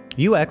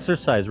 you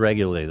exercise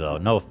regularly, though.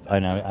 No,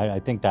 I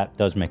think that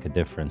does make a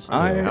difference. too.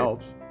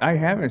 I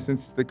haven't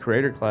since the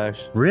Creator Clash.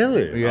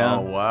 Really? Yeah.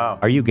 Oh, wow.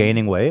 Are you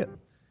gaining weight?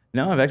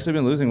 No, I've actually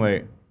been losing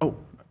weight. Oh,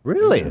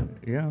 really?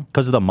 Yeah.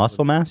 Because of the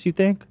muscle mass, you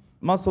think?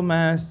 Muscle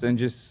mass and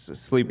just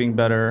sleeping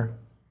better.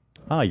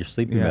 Oh, you're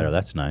sleeping Yeah. better.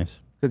 That's nice.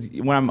 Because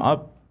when I'm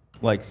up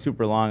like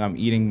super long, I'm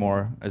eating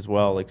more as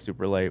well, like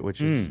super late,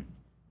 which is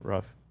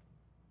rough.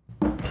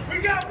 We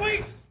got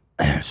weight.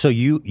 So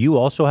you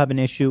also have an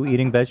issue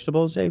eating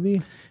vegetables,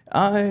 AB?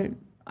 I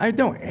I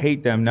don't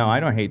hate them. No, I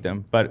don't hate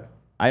them, but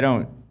I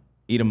don't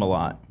eat them a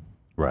lot.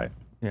 Right.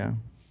 Yeah.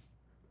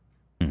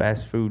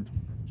 Fast food.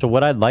 So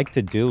what I'd like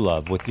to do,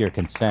 love, with your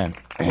consent,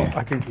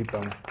 I can keep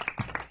them.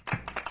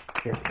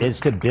 is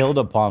to build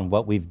upon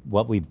what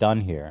we've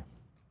done here.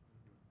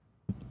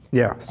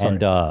 Yeah. Sorry.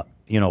 And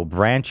you know,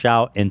 branch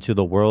out into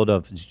the world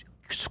of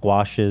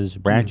squashes,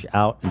 branch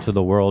out into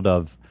the world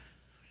of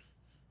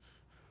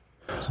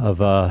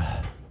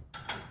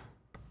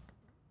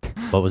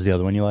what was the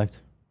other one you liked?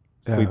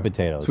 Sweet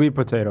potatoes. Sweet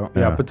potato.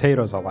 Yeah,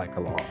 potatoes I like a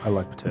lot. I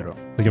like potato.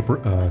 It's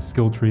like a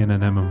skill tree in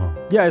an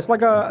MMO. Yeah, it's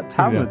like a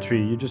talent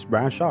tree. You just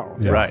branch out.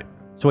 Yeah. Right.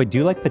 So wait, do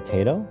you like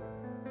potato?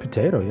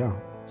 Potato, yeah.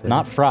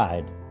 Not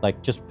fried,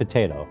 like just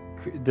potato.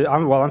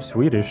 I'm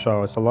Swedish,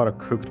 so it's a lot of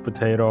cooked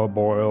potato,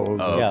 boiled.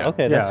 Oh, Yeah,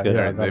 okay, that's good.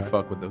 Yeah, They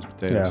fuck with those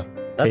potatoes.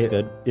 Yeah. That's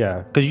good. Yeah.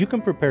 Because you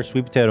can prepare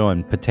sweet potato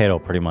and potato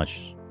pretty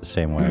much the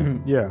same way.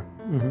 Yeah.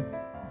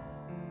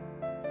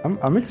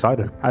 I'm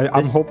excited.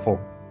 I'm hopeful.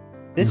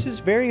 This is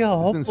very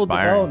hopeful inspiring.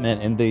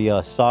 development in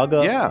the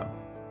saga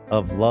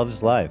of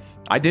Love's life.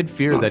 I did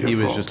fear that he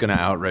was just going to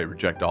outright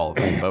reject all of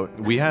them, but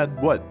we had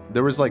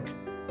there was like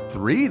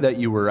 3 that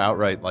you were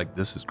outright like,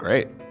 this is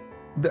great.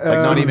 Like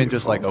not even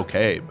just like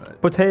okay,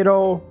 but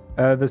potato,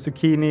 the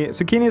zucchini.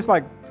 Zucchini is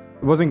like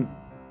it wasn't.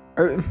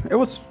 It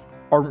was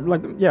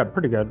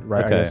pretty good,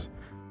 right? Okay.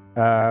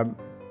 I guess.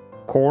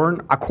 Corn.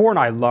 Corn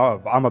I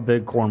love. I'm a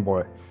big corn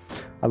boy.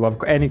 I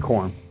love any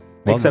corn.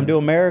 Welcome to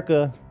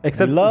America.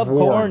 Except we love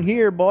warm. corn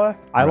here, boy.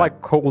 I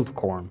like cold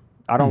corn.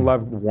 I don't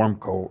love warm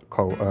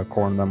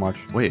corn that much.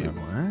 Wait,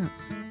 what?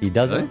 He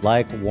doesn't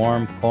like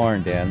warm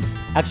corn, Dan.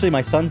 Actually,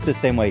 my son's the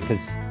same way because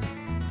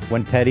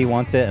when Teddy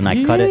wants it and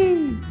I cut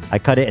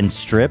it in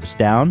strips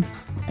down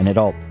and it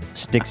all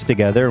sticks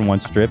together in one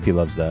strip. He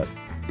loves that.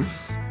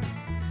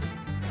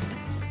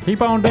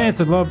 Keep on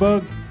dancing, love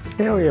bug.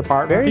 Hell yeah,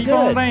 partner. Very Keep good.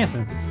 on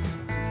dancing.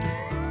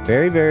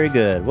 Very, very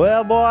good.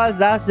 Well, boys,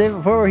 that's it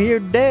for here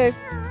today.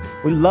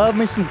 We love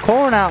me some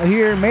corn out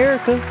here in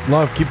America.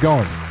 Love, keep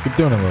going. Keep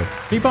doing it, love.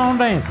 Keep on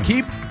dancing.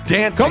 Keep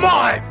dancing. Come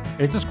on.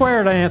 It's a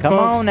square dance, Come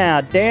folks. on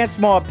now. Dance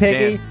more,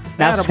 piggy. Dance.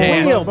 Now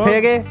Attaboy, squeal, love.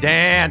 piggy.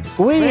 Dance.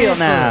 Squeal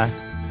now.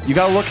 You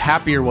got to look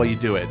happier while you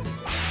do it.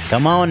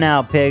 Come on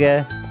now,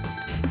 piggy.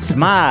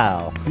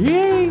 Smile.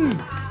 Yay.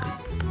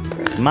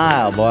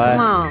 Smile, boy. Come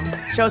on.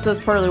 Show us those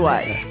pearly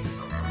whites.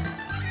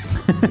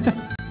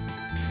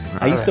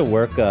 I used to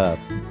work,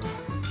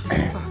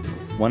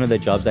 one of the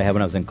jobs I had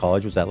when I was in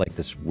college was at like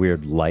this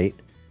weird light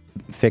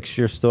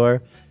fixture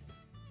store.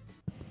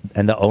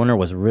 And the owner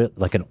was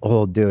like an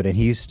old dude. And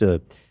he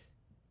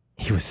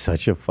was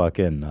such a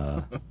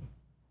fucking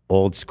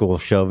old school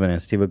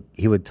chauvinist.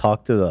 He would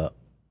talk to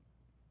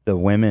the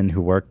women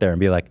who worked there and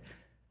be like,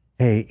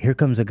 hey, here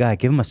comes a guy.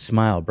 Give him a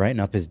smile. Brighten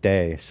up his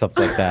day. Stuff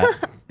like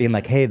that. Being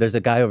like, hey, there's a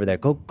guy over there.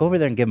 Go over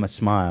there and give him a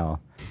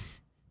smile.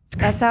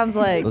 That sounds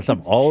like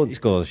Some old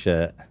school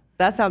shit.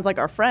 that sounds like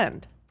our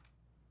friend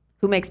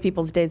who makes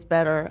people's days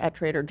better at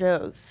Trader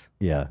Joe's.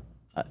 Yeah.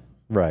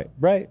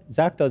 Right.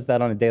 Zach does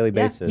that on a daily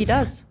Yeah, basis. he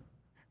does.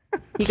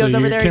 He So goes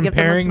over you're there and gives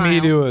him a comparing smile.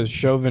 me to a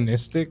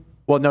chauvinistic?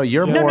 Well, no,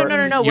 you're No,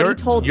 more. no. What he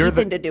told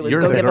Ethan to do is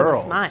you're go the give him a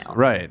girls. smile.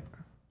 Right.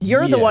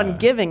 You're the Yeah. one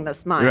giving the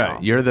smile.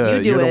 Right, you're the- you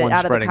do you're the it one out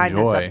of the spreading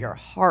kindness joy. of your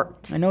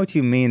heart. I know what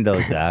you mean,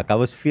 though, Zach. I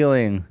was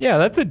feeling. Yeah,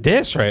 that's a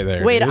dish right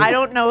there. Wait, dude. I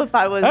don't know if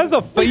I was. That's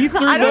a feature.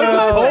 I don't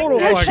That's a know. total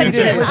That fucking shit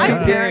dish. was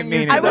comparing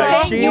you to I was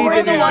that. saying you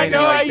were the one I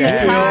know how you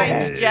feel.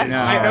 kind gesture.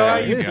 I know how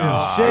you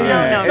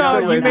feel.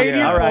 No, you made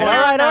your All right,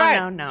 point. all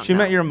right. No. She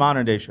meant your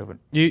modern day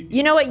chauvinist.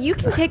 You know what? You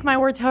can take my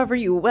words however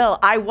you will.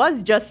 I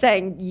was just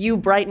saying you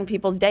brighten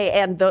people's day,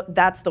 and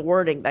that's the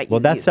wording that you Well,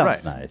 that use.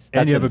 sounds nice.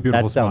 And you have a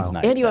beautiful that sounds smile.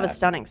 nice. And you have a Zach.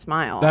 stunning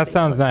smile. That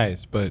sounds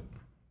nice, but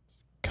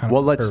kind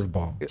Well, of let's.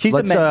 curveball. She's,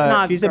 let's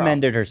she's girl.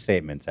 amended her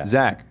statement, Zach.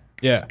 Zach,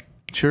 Yeah.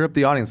 cheer up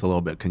the audience a little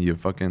bit. Can you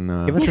fucking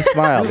Give us a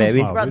smile, baby.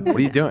 smile, dude. What are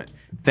you doing?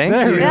 Thank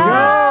There you. we go.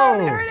 Yeah,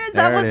 there it is.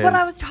 That There was it what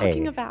I is. was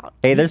talking about.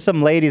 Hey, there's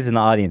some ladies in the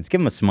audience. Give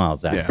them a smile,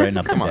 Zach. Yeah. Brighten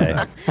up Come the on, day.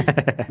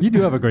 Zach. You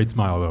do have a great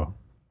smile, though.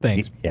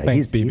 Thanks. Yeah,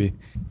 Thanks, he's- BB.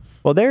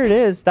 Well, there it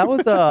is. That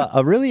was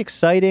a really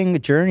exciting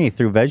journey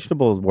through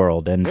vegetables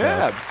world, and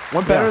Yeah,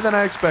 went better than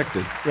I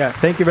expected. Yeah,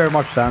 thank you very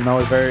much, Sam. That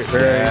was very,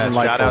 very Yeah,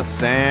 enlightful. shout out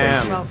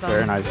Sam. Thank you.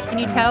 Very nice. Can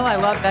you tell I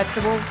love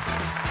vegetables?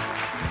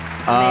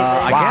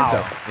 I Wow.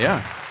 can tell.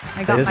 Yeah.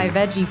 I got That my is-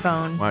 veggie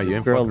phone. Wow, you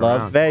ain't girl fucking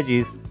loves around.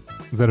 veggies.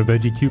 Is that a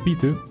veggie QP,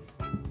 too?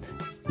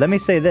 Let me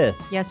say this: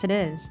 Yes, it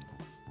is.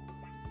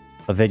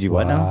 a veggie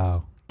what now?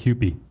 Wow.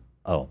 QP.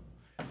 Oh,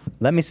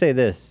 let me say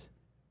this.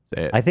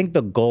 Say it. I think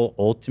the goal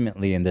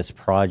ultimately in this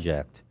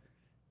project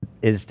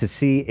is to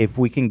see if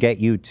we can get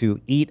you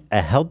to eat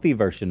a healthy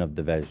version of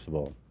the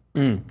vegetable.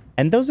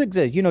 And those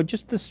exist,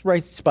 just this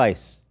right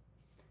spice.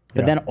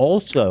 But then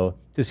also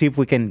to see if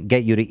we can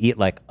get you to eat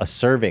like a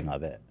serving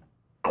of it.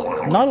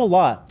 Not a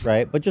lot,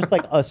 right? But just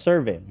like a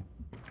serving,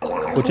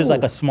 which is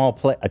like a small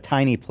plate, a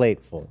tiny plate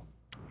full.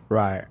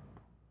 Right.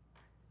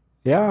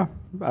 Yeah,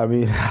 I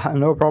mean,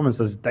 no problem.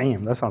 Says,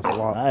 damn, that sounds a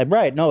lot.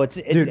 Right. No,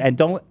 and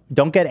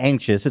don't get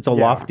anxious. It's a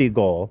lofty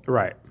goal.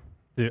 Right.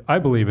 Dude, I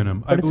believe in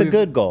him. But it's a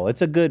good goal.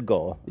 It's a good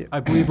goal. I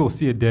believe we'll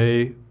see a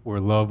day where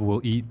Love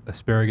will eat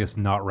asparagus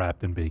not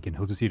wrapped in bacon.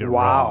 He'll just eat it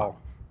raw.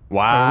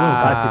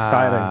 Wow. That's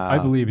exciting. I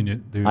believe in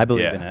it, dude. I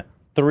believe in it.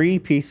 3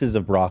 pieces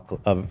of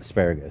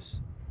asparagus.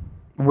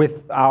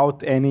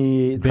 Without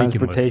any Baconless.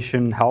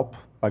 transportation help,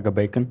 like a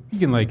bacon. You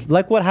can like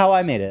how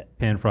I made it.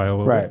 Pan fry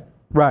all over. Right.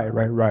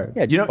 Right.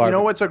 Yeah, You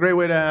know what's a great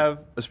way to have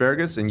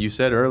asparagus? And you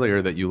said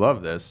earlier that you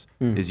love this,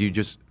 is you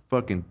just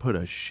fucking put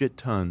a shit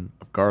ton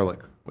of garlic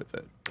with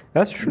it.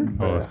 That's true.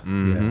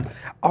 Mhm.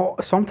 Oh,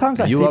 sometimes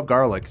I You see. love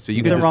garlic, so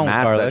you can Nothing just wrong with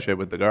mash that garlic. shit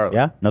with the garlic.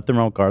 Yeah, nothing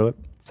wrong with garlic.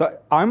 So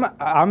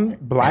I'm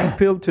black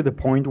pilled to the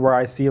point where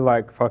I see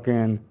like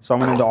fucking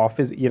someone in the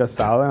office eat a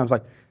salad, and I was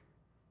like,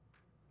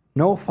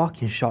 no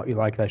fucking shot you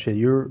like that shit.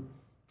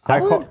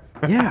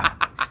 Yeah.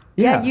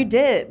 Yeah, you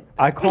did.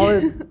 I call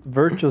it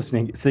virtual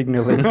signaling.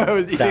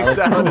 Salad is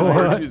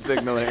virtue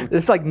signaling.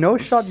 It's like no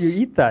shot you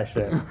eat that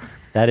shit.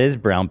 That is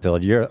brown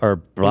pilled.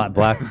 Black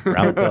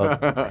brown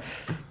pilled.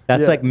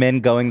 That's like men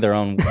going their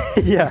own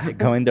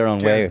going their own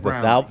way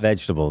without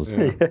vegetables.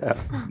 Yeah.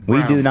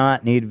 We do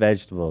not need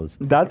vegetables.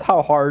 That's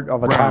how hard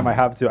of a time I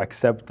have to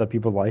accept that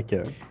people like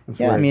it. It's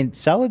Yeah, I weird. mean,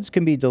 salads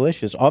can be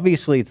delicious.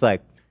 Obviously, it's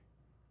like,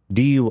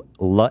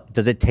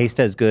 does it taste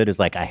as good as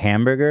like a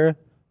hamburger?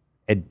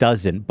 It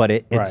doesn't, but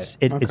it's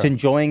Okay.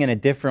 enjoying in a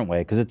different way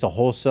because it's a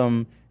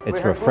wholesome,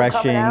 it's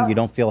refreshing. You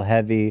don't feel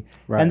heavy,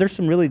 Right. and there's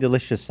some really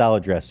delicious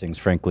salad dressings,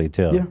 frankly,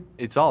 too. Yeah.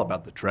 It's all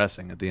about the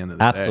dressing at the end of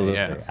the Absolutely,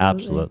 day.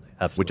 absolutely.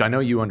 Which I know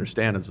you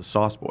understand as a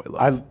sauce boy.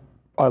 Love.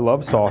 I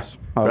love sauce.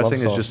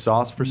 Dressing is just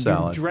sauce for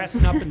salad.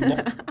 Dressing up in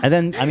And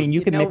then, I mean,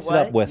 you can know mix it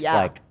up what? with Yeah.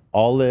 like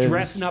olives,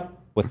 Dressing up.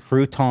 with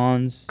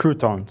croutons.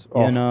 Croutons.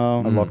 Oh, You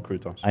know, I love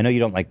croutons. I know you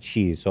don't like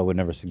cheese, so I would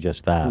never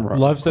suggest that. Right.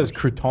 Love says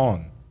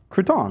crouton.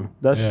 Crouton.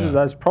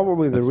 That's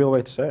probably the real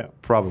way to say it.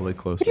 Probably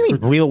close. What do you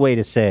mean, real way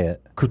to say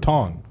it?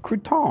 Crouton.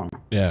 Crouton.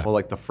 Yeah. Well,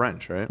 like the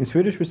French, right? In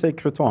Swedish we say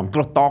crouton.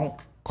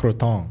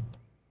 Crouton.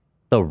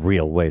 The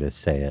real way to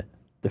say it.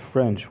 The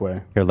French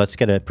way. Here, let's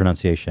get a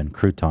pronunciation.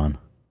 Crouton.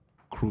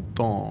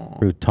 Crouton.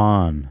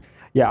 Crouton.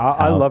 Yeah,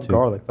 I How love to-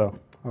 garlic though.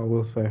 I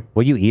will say.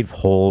 Will you eat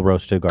whole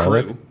roasted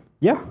garlic?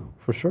 Yeah,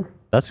 for sure.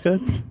 That's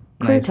good.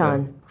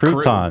 Crouton.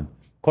 Crouton.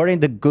 According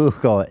to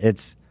Google,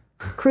 it's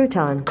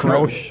Crouton.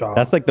 No shot.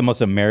 that's like the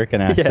most American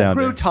ass Yeah.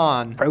 sounding.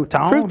 Crouton.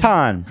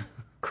 Crouton.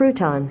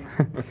 Crouton.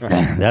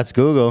 Crouton. That's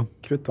Google.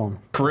 Crouton.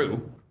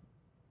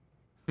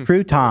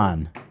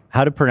 Crouton.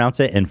 How to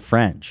pronounce it in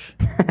French?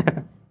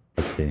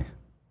 Let's see.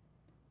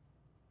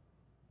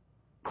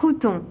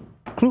 Crouton.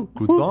 Crouton.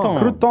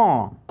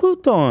 Crouton.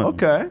 Crouton.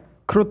 Okay.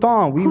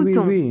 Crouton. Oui, oui,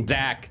 Crouton. oui.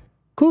 Zach.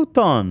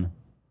 Crouton.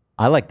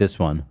 I like this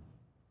one.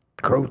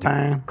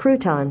 Crouton.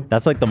 Crouton.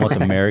 That's like the most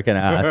American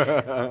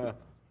ass,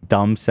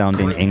 dumb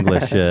sounding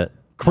English shit.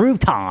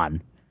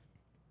 Crouton.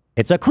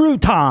 It's a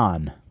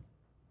crouton.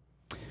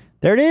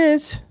 There it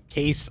is.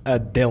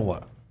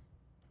 Quesadilla.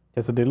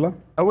 Quesadilla.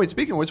 Oh wait,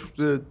 speaking of which,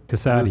 did the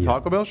Quesadilla.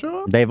 Taco Bell show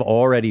up? They've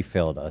already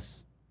failed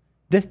us.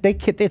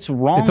 It's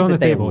wrong It's on that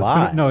the they table.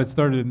 lie. No, it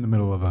started in the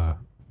middle of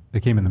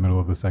It came in the middle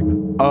of the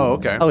segment. Oh,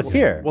 okay. Oh, it's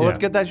here. Well, let's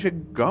Yeah. get that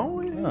shit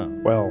going. Oh.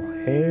 Well,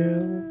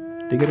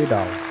 hell, diggity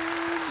dog.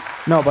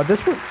 No, but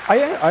this was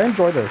I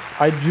enjoy this.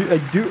 I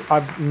do.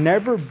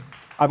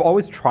 I've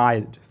always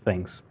tried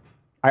things.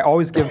 I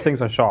always give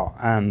things a shot,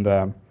 and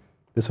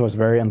this was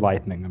very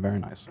enlightening and very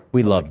nice.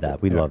 We love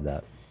that. We love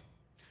that.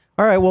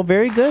 All right. Well,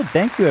 very good.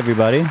 Thank you,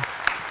 everybody.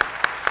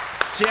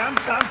 See, I'm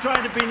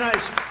trying to be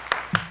nice.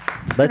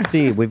 Let's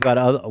see. We've got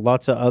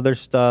lots of other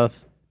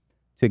stuff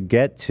to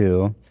get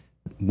to.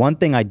 One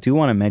thing I do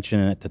want to mention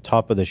at the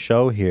top of the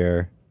show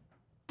here.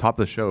 Top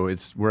of the show.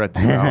 We're at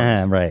 2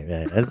 hours. right.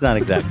 That's not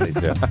exactly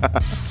true.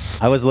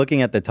 I was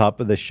looking at the top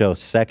of the show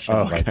section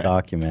of our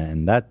document,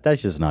 and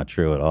that's just not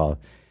true at all.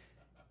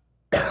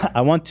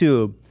 I want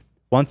to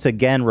once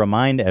again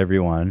remind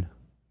everyone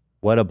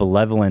what a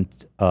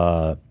benevolent,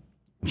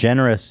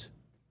 generous,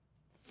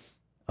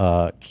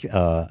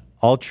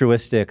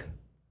 altruistic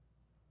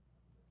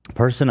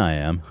person I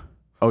am.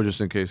 Oh,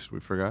 just in case we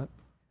forgot.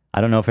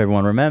 I don't know if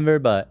everyone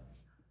remembered, but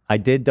I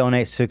did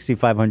donate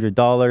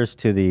 $6,500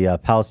 to the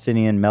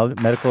Palestinian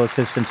medical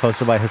assistance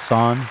hosted by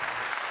Hassan.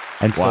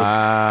 And so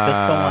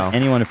just don't want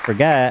anyone to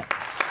forget,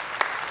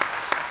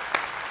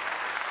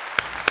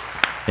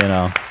 you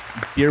know.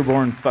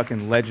 Dearborn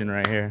fucking legend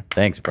right here.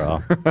 Thanks,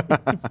 bro.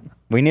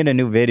 We need a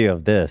new video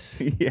of this.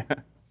 Yeah.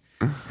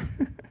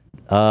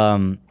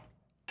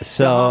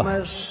 So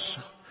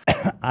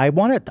I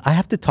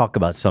have to talk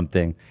about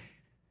something.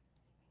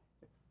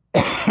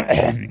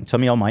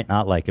 Some of y'all might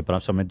not like it, but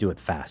so I'm going to do it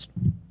fast.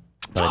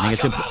 But I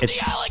think it's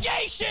the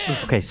allegation.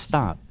 Okay,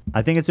 stop.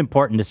 I think it's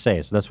important to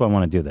say, so that's why I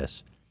want to do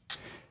this.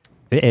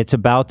 It's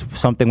about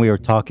something we were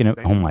talking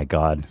about. Oh my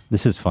God,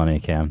 this is funny,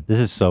 Cam. This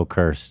is so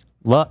cursed.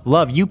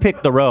 Love, you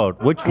pick the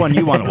road. Which one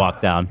you want to walk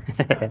down?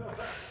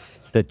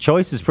 The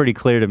choice is pretty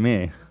clear to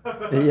me.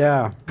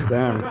 Yeah,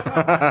 damn.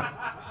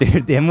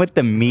 Dude, him with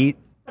the meat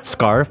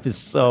scarf is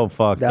so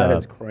fucked up. That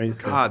is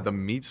crazy. God, the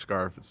meat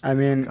scarf is I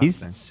mean, he's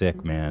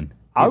sick, man.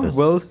 I He's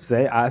will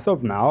say, as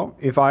of now,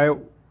 if I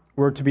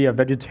were to be a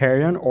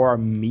vegetarian or a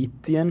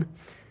meatian,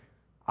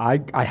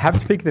 I have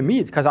to pick the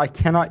meat because I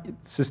cannot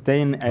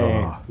sustain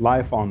a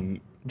life on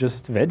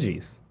just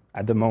veggies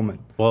at the moment.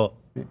 Well,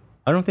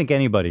 I don't think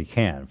anybody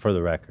can, for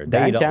the record. They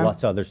Dan eat can.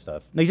 lots of other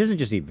stuff. No, he doesn't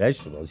just eat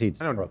vegetables. He eats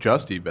I don't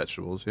just eat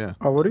vegetables, yeah.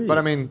 Oh, what do you But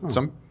I eat?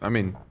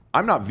 mean,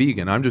 I'm not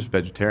vegan. I'm just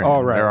vegetarian.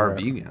 Oh, right, There are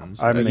right. vegans.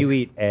 But you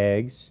eat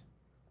eggs.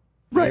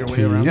 Right.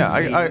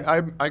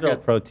 Yeah, I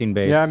get protein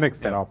based. Yeah, I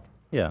mixed it up.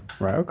 Yeah.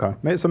 Right.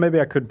 Okay. So maybe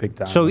I could pick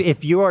that. So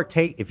if you're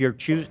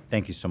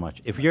thank you so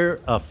much. If you're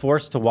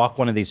forced to walk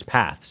one of these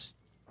paths,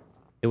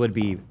 it would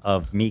be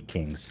of Meat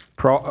Kings.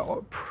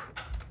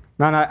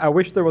 Man, I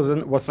wish there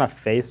wasn't a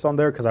face on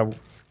there because I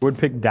would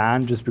pick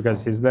Dan just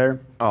because he's there.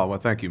 Oh well,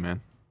 thank you,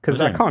 man.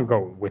 Because I can't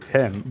go with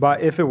him.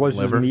 But if it was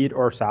Liver? just meat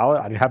or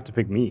salad, I'd have to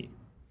pick meat.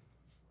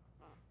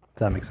 If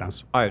that makes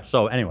sense. All right.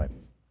 So anyway,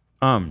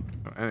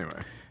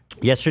 Anyway,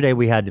 yesterday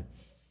we had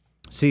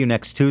See You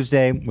Next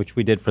Tuesday, which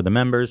we did for the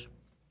members.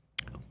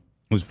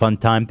 It was a fun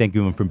time. Thank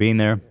you for being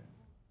there.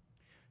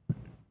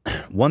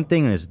 One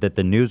thing is that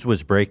the news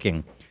was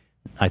breaking.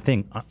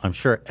 I'm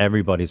sure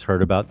everybody's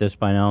heard about this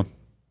by now.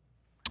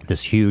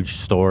 This huge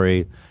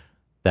story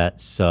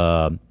that's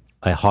a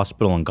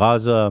hospital in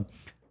Gaza.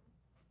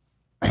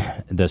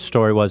 The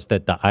story was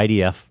that the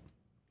IDF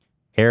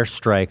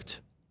airstriked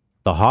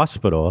the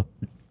hospital,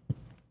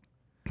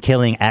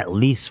 killing at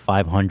least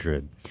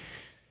 500.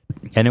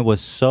 And it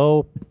was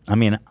so,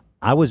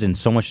 I was in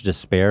so much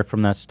despair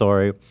from that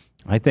story.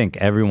 I think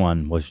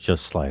everyone was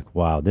just like,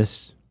 wow,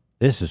 this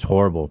is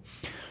horrible.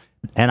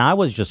 And I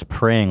was just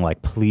praying,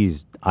 like,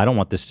 please, I don't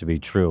want this to be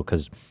true,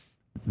 because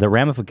the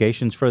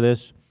ramifications for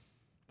this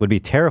would be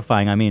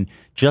terrifying.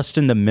 Just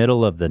in the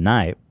middle of the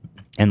night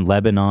in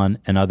Lebanon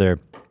and other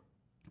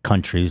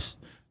countries,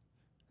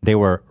 they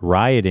were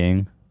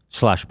rioting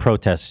 /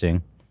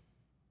 protesting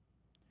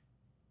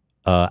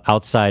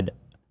outside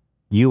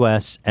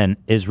U.S. and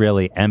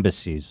Israeli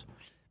embassies.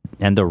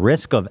 And the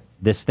risk of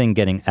this thing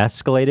getting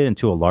escalated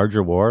into a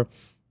larger war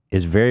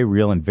is very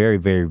real and very,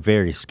 very,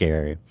 very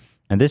scary.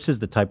 And this is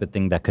the type of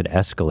thing that could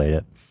escalate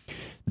it.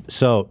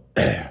 So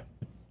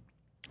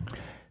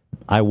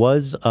I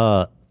was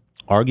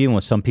arguing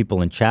with some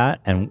people in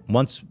chat, and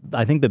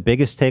I think the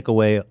biggest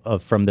takeaway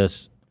from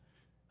this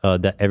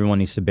that everyone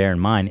needs to bear in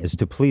mind is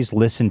to please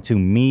listen to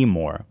me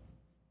more.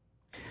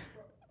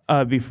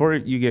 Before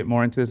you get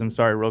more into this, I'm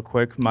sorry, real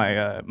quick.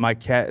 My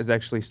cat is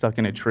actually stuck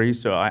in a tree,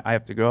 so I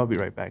have to go. I'll be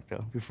right back,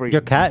 though.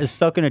 Your cat is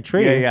stuck in a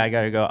tree? Yeah, I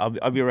gotta go.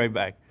 I'll be right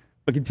back.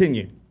 But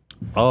continue.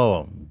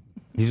 Oh,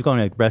 he's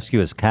going to rescue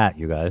his cat,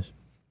 you guys.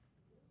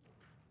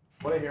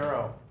 What a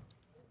hero.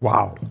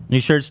 Wow.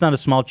 You sure it's not a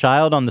small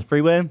child on the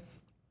freeway?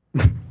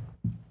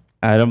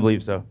 I don't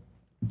believe so.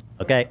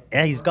 Okay,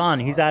 yeah, he's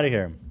gone. He's out of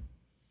here.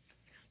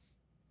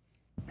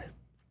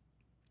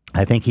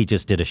 I think he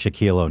just did a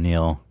Shaquille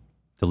O'Neal.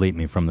 Delete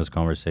me from this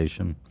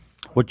conversation,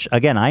 which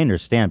again I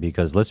understand,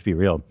 because let's be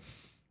real,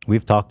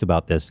 we've talked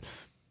about this.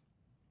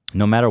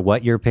 No matter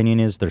what your opinion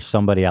is, there's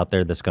somebody out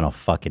there that's gonna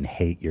fucking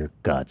hate your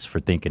guts for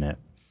thinking it.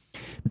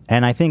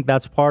 And I think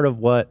that's part of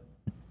what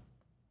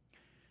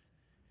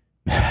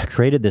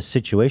created this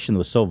situation that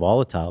was so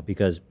volatile,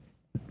 because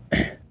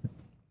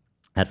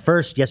at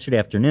first, yesterday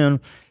afternoon,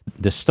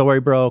 the story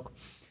broke,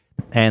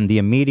 and the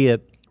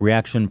immediate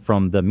reaction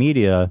from the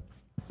media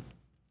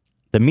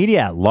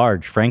at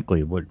large,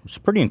 frankly, was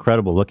pretty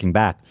incredible looking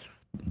back.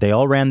 They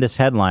all ran this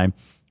headline: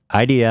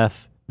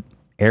 IDF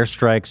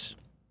airstrikes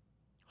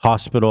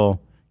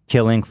hospital,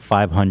 killing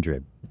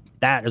 500.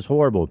 That is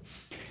horrible.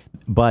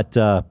 But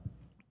so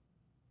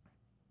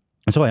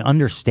I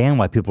understand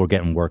why people are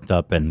getting worked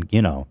up, and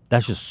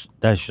that's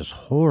just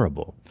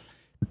horrible.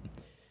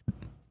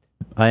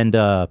 And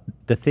the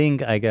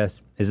thing, I guess,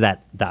 is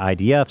that the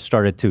IDF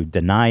started to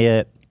deny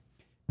it.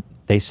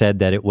 They said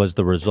that it was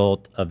the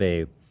result of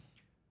a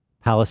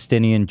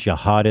Palestinian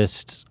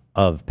jihadists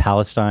of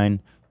Palestine.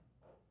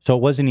 So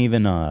it wasn't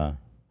even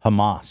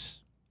Hamas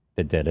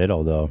that did it,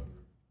 although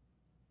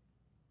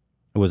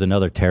it was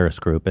another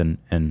terrorist group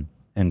in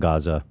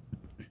Gaza.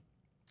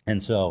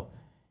 And so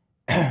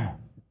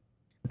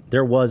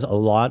there was a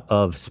lot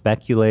of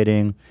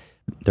speculating.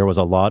 There was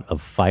a lot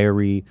of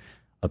fiery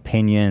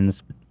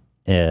opinions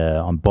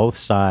on both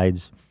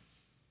sides.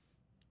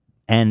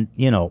 And,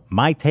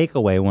 my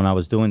takeaway when I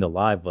was doing the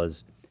live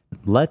was,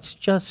 let's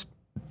just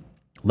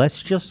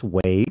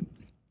wait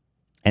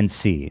and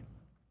see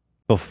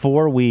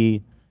before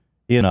we,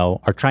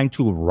 are trying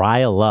to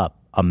rile up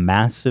a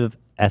massive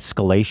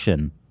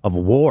escalation of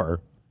war.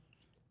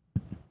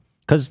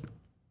 Because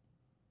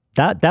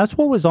that's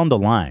what was on the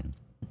line.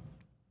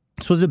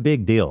 This was a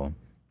big deal.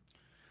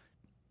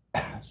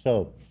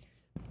 So,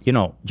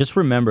 just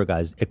remember,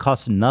 guys, it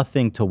costs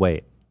nothing to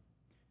wait.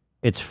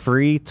 It's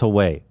free to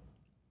wait.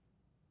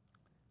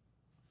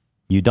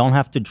 You don't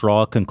have to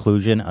draw a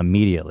conclusion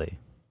immediately.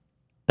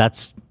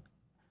 That's,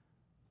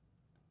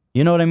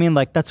 you know what I mean?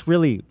 Like, that's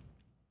really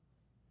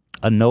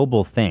a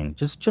noble thing.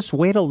 Just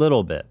wait a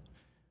little bit,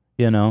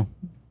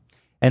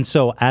 And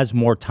so as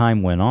more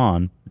time went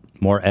on,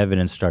 more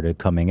evidence started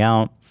coming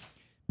out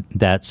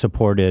that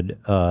supported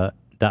the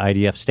the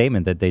IDF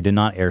statement that they did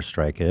not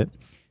airstrike it,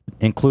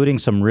 including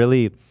some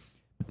really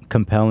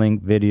compelling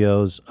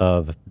videos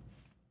of.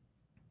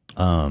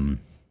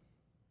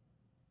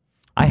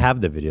 I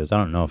have the videos. I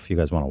don't know if you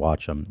guys want to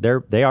watch them.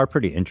 They are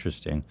pretty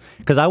interesting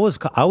because I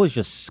was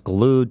just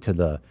glued to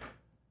the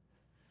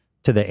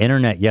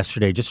internet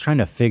yesterday, just trying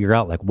to figure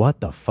out like what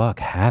the fuck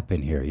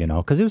happened here, you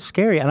know? Because it was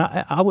scary, and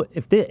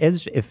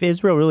if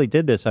Israel really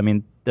did this, I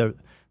mean,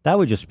 that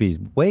would just be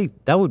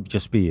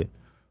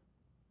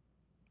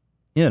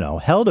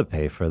hell to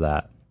pay for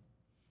that.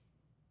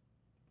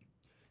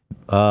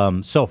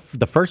 So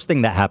the first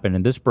thing that happened,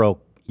 and this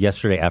broke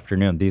yesterday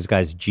afternoon, these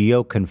guys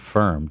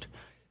geo-confirmed,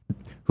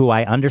 who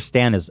I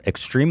understand is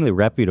extremely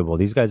reputable.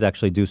 These guys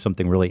actually do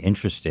something really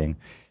interesting.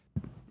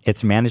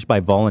 It's managed by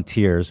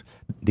volunteers,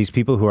 these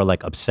people who are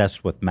like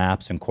obsessed with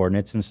maps and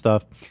coordinates and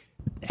stuff.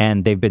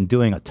 And they've been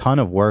doing a ton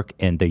of work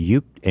in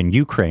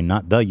Ukraine,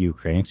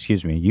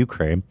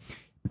 Ukraine,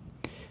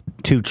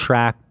 to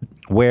track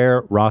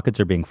where rockets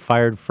are being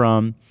fired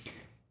from,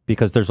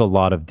 because there's a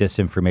lot of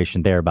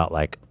disinformation there about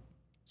like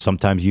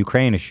sometimes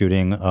Ukraine is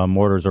shooting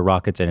mortars or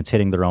rockets and it's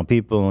hitting their own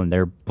people and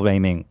they're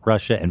blaming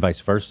Russia and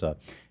vice versa.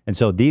 And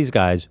so these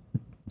guys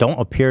don't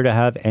appear to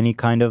have any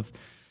kind of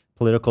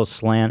political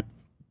slant.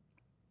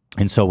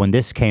 And so when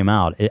this came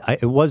out,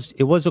 it was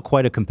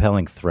quite a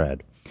compelling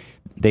thread.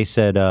 They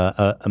said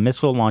a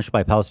missile launched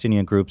by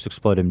Palestinian groups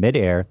exploded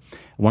midair.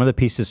 One of the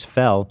pieces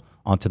fell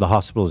onto the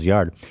hospital's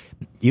yard.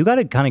 You got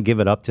to kind of give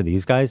it up to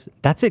these guys.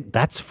 That's it.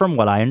 That's, from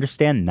what I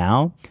understand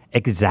now,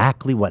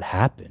 exactly what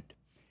happened.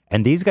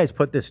 And these guys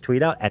put this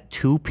tweet out at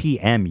 2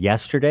 p.m.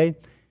 yesterday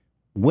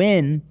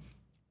when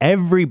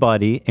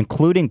everybody,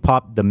 including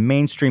the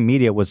mainstream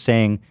media, was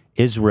saying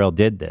Israel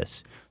did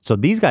this. So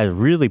these guys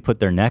really put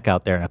their neck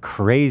out there in a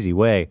crazy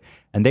way.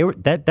 And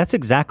that's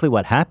exactly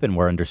what happened,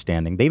 we're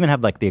understanding. They even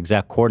have like the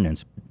exact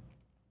coordinates.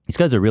 These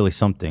guys are really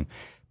something.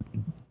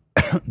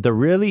 The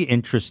really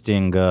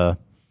interesting, so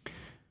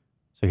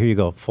here you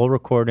go, full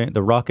recording.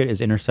 The rocket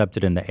is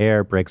intercepted in the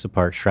air, breaks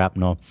apart,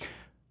 shrapnel.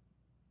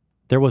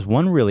 There was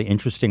one really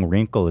interesting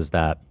wrinkle, is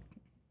that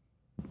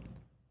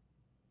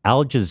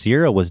Al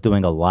Jazeera was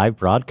doing a live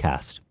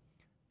broadcast,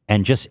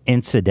 and just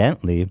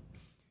incidentally,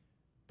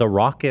 the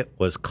rocket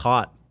was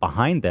caught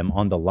behind them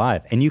on the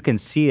live, and you can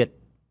see it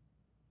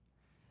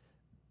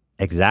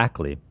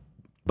exactly.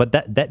 But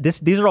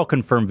these are all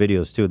confirmed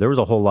videos too. There was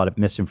a whole lot of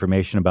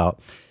misinformation about,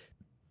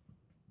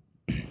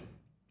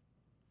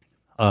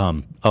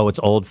 it's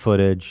old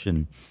footage,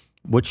 and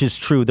which is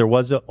true. There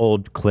was an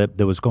old clip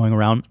that was going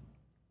around,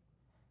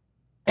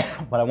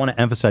 but I want to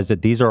emphasize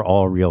that these are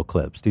all real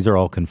clips. These are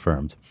all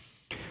confirmed.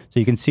 So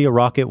you can see a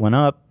rocket went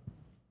up.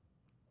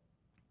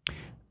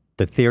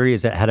 The theory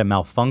is that it had a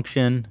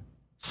malfunction,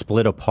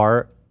 split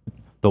apart.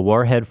 The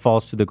warhead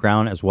falls to the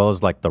ground as well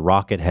as like the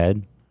rocket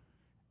head.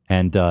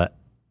 And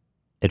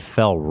it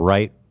fell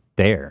right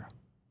there,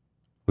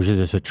 which is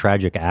just a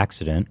tragic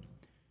accident.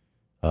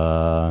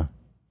 And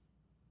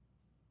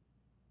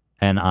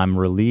I'm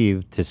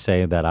relieved to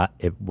say that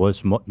it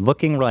was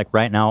looking like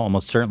right now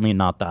almost certainly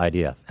not the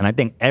IDF. And I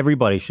think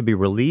everybody should be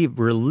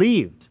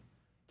relieved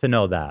to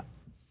know that.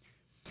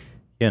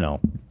 You know,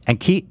 and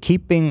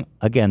keeping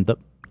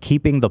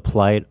the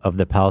plight of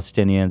the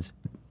Palestinians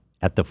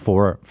at the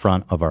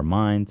forefront of our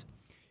minds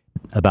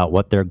about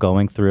what they're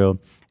going through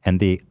and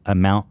the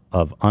amount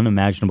of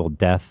unimaginable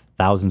death,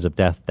 thousands of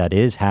death that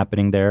is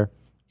happening there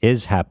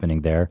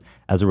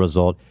as a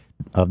result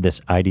of this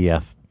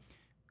IDF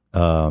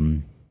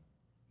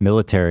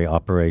military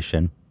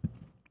operation.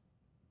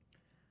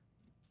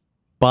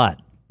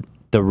 But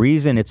the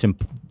reason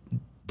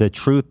the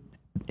truth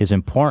is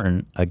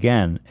important,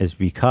 again, is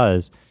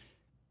because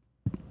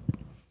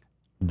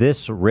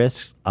this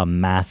risks a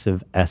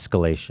massive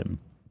escalation.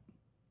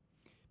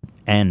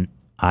 And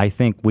I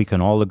think we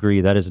can all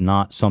agree that is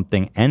not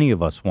something any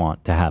of us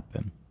want to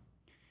happen.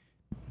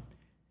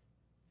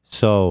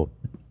 So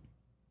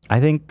I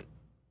think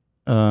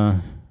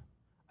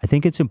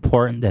it's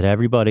important that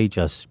everybody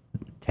just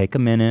take a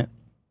minute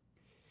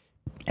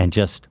and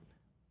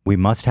we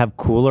must have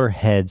cooler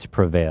heads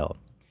prevail.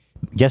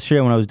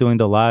 Yesterday when I was doing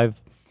the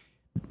live,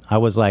 I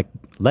was like,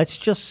 let's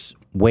just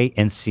wait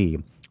and see.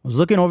 I was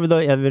looking over the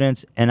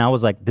evidence and I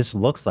was like, this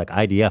looks like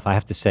IDF. I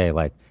have to say,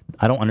 like,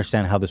 I don't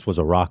understand how this was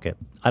a rocket.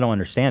 I don't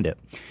understand it.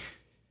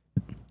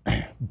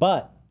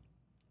 But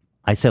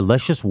I said,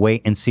 let's just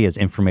wait and see as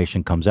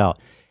information comes out.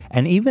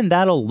 And even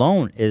that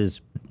alone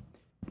is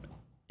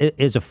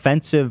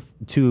offensive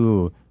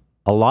to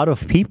a lot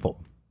of people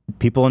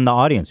in the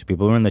audience,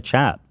 people who are in the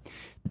chat.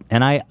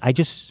 And I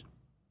just,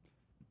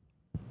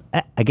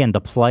 again,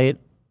 the plight,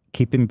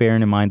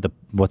 bearing in mind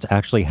what's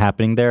actually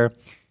happening there,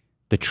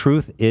 the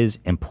truth is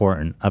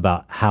important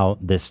about how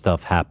this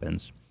stuff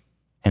happens.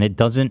 And it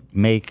doesn't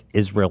make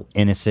Israel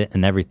innocent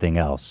and everything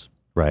else,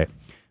 right?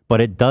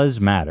 But it does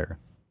matter.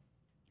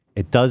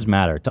 It does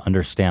matter to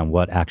understand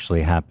what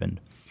actually happened.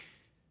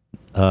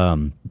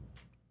 When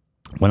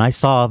I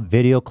saw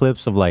video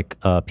clips of like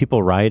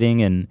people rioting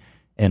in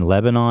in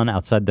Lebanon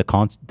outside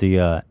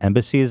the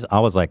embassies, I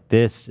was like,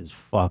 this is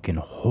fucking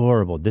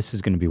horrible. This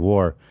is going to be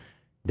war.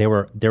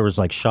 There was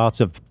like shots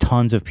of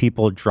tons of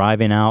people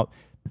driving out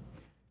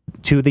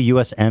to the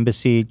U.S.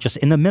 embassy just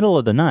in the middle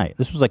of the night.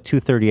 This was like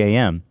 2:30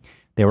 a.m.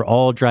 They were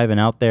all driving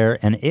out there,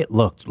 and it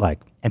looked like,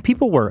 and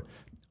people were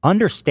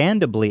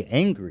understandably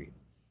angry.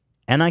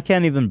 And I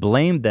can't even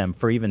blame them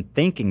for even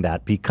thinking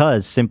that,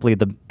 because simply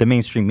the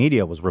mainstream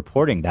media was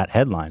reporting that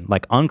headline,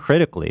 like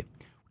uncritically,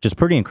 which is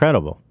pretty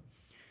incredible.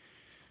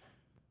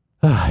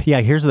 Yeah,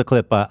 here's the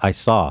clip I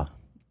saw.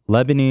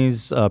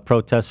 Lebanese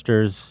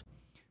protesters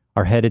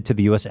are headed to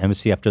the U.S.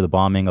 embassy after the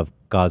bombing of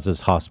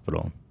Gaza's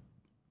hospital.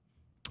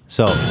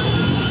 So,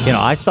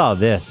 I saw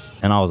this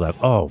and I was like,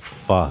 oh,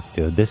 fuck,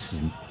 dude,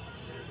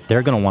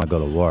 they're going to want to go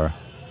to war.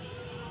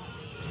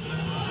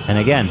 And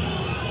again,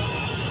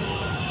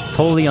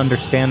 totally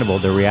understandable,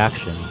 the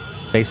reaction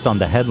based on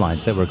the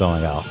headlines that were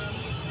going out.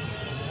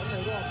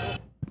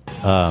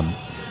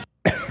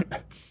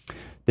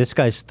 This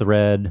guy's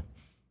thread,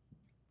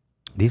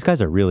 these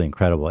guys are really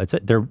incredible.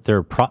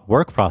 Their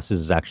work process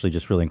is actually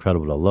just really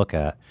incredible to look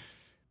at.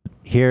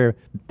 Here,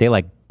 they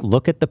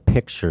look at the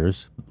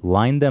pictures,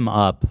 line them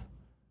up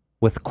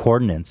with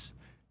coordinates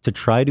to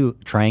try to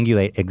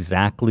triangulate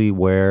exactly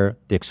where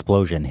the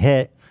explosion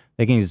hit,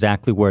 thinking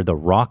exactly where the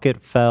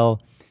rocket fell.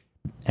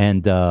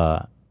 And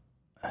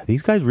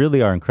these guys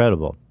really are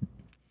incredible.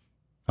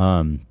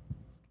 Going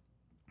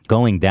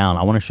down,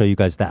 I want to show you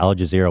guys the Al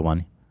Jazeera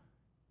one.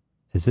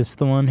 Is this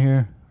the one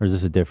here, or is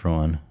this a different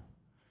one?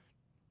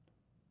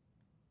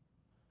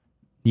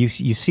 You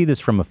see this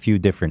from a few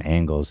different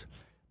angles.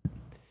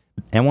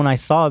 And when I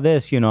saw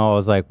this, I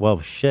was like, well,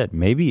 shit,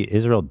 maybe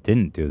Israel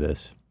didn't do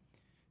this.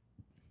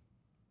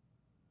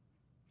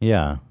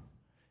 Yeah.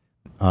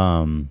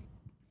 The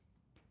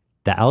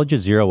Al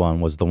Jazeera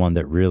one was the one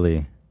that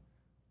really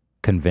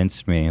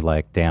convinced me,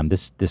 like, damn,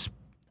 this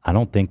I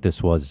don't think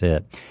this was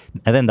it.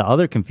 And then the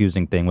other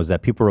confusing thing was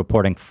that people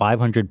reporting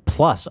 500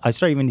 plus. I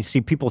started even to see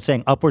people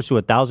saying upwards to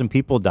 1,000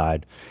 people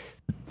died,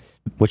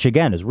 which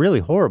again is really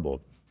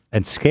horrible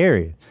and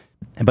scary.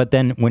 But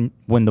then when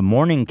the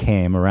morning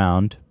came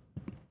around,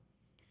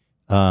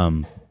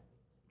 and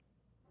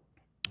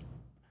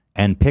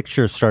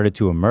pictures started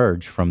to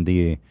emerge from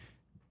the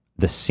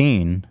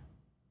scene.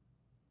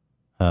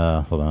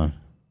 Hold on.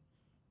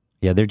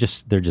 Yeah, they're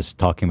just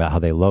talking about how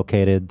they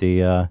located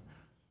the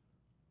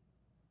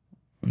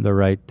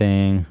right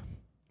thing.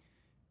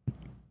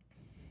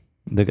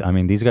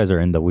 These guys are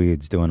in the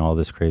weeds doing all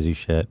this crazy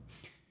shit.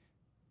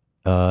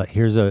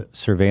 Here's a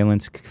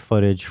surveillance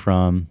footage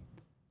from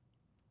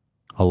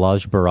a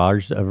large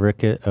barrage of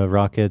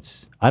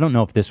rockets. I don't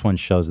know if this one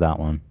shows that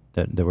one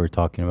that we're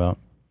talking about.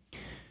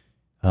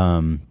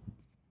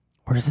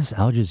 Where is this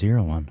Al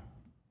Jazeera one?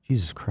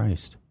 Jesus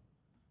Christ.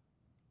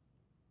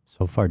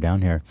 So far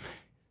down here.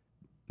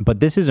 But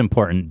this is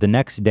important. The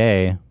next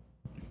day,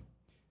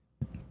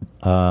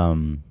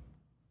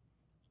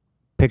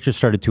 pictures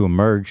started to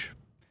emerge.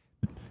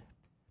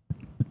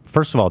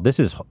 First of all,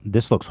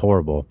 this looks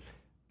horrible.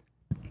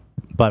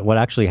 But what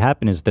actually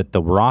happened is that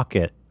the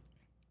rocket,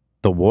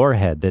 the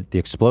warhead, the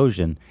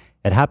explosion,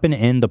 it happened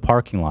in the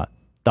parking lot.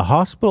 The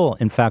hospital,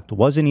 in fact,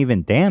 wasn't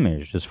even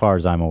damaged, as far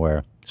as I'm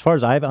aware. As far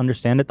as I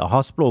understand it, the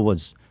hospital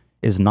is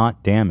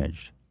not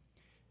damaged.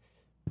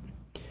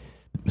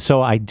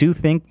 So I do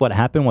think what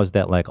happened was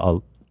that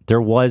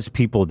there was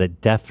people that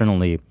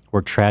definitely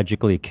were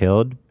tragically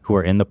killed who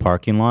were in the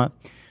parking lot.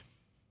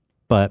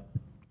 But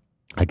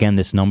again,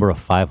 this number of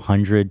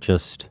 500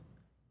 just,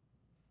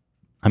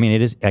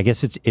 it is. I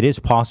guess it is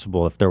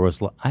possible if there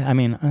was.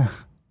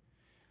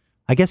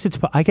 I guess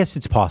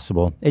it's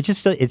possible.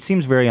 It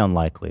seems very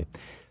unlikely.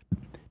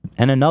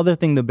 And another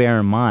thing to bear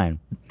in mind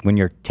when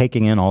you're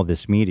taking in all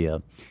this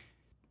media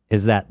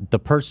is that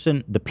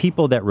the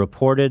people that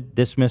reported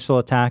this missile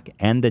attack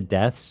and the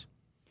deaths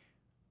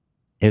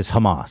is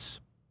Hamas.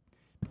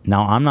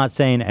 Now, I'm not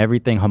saying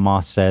everything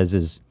Hamas says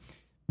is,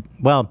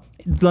 well,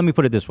 let me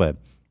put it this way.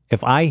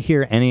 If I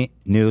hear any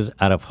news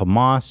out of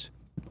Hamas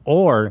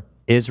or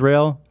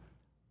Israel,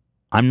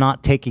 I'm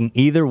not taking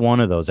either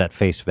one of those at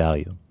face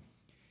value.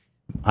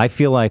 I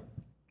feel like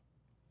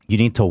you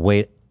need to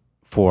wait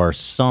for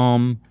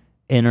some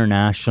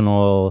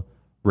international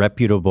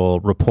reputable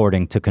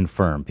reporting to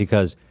confirm,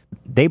 because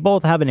they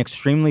both have an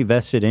extremely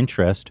vested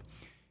interest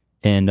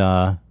in,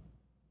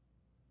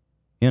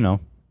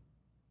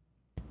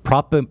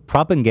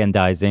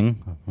 propagandizing,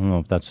 I don't know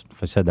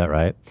if I said that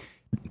right,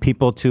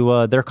 people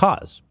to their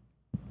cause.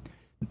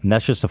 And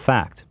that's just a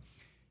fact.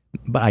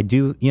 But I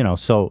do,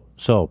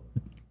 so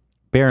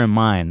bear in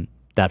mind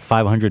that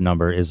 500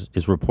 number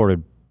is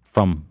reported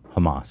from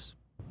Hamas.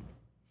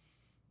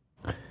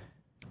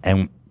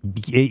 And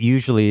it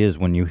usually is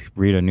when you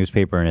read a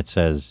newspaper and it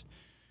says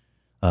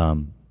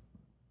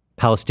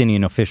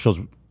Palestinian officials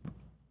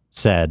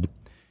said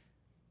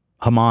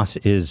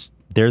Hamas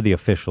they're the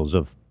officials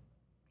of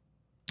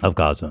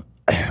Gaza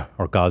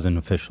or Gazan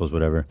officials,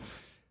 whatever.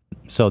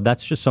 So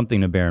that's just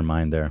something to bear in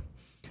mind there.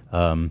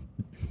 And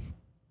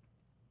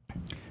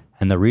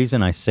the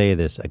reason I say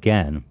this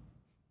again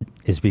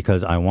is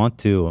because I want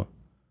to.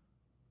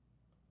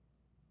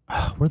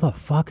 Where the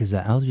fuck is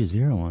that Al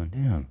Jazeera one?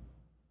 Damn.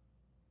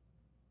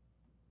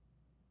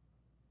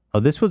 Oh,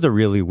 this was a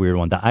really weird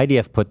one. The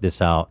IDF put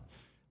this out.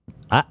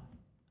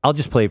 I'll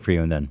just play it for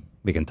you and then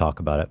we can talk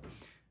about it.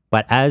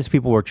 But as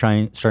people were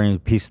starting to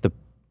piece the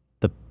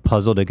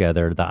puzzle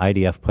together, the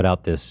IDF put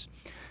out this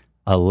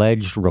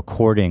alleged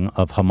recording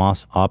of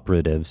Hamas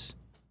operatives.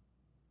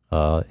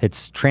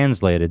 It's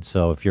translated,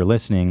 so if you're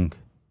listening,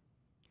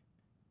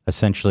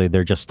 essentially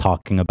they're just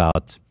talking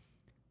about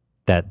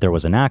that there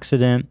was an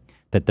accident,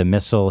 that the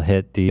missile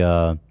hit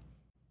the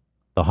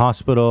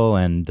hospital,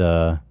 and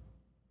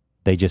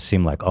they just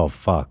seem like, oh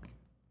fuck.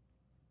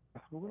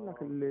 بقول لك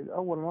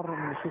أول مرة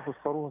بنشوف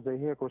الصاروخ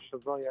زي هيك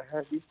والشظايا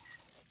هذه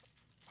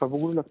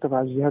فبقول لك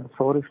تبع الجهاد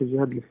الصواريخ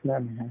الجهاد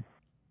الإسلامي هاي.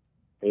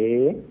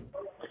 إيه؟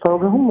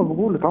 فهم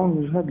بقولوا تعاون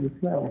الجهاد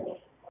الإسلامي.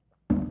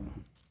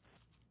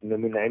 إنه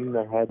من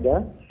عنا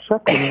هذا؟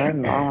 شكله من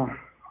عنا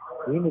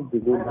مين اللي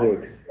بيقول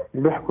هيك؟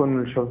 بيحكوا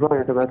إنه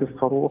الشظايا تبعت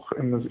الصاروخ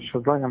إنه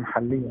الشظايا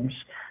محلية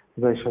مش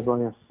زي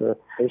شظايا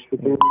إيش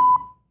بتقول؟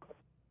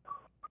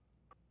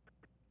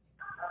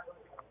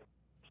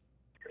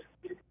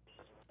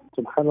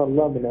 سبحان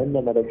الله من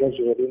عندنا ما لقاش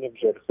غيرين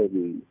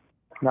بجرسبي.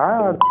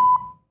 عاد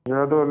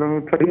هذول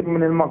متلاقين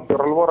من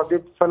المقدرة الورا دي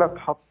بثلاث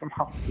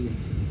محطين.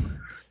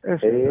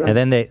 And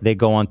then they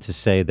go on to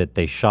say that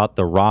they shot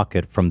the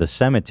rocket from the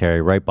cemetery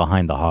right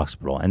behind the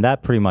hospital. And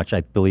that pretty much,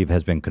 I believe,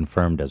 has been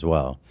confirmed as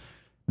well.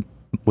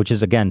 Which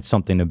is, again,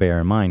 something to bear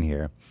in mind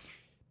here.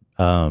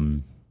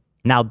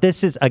 Now,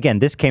 this is, again,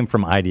 this came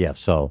from IDF.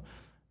 So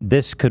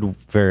this could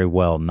very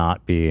well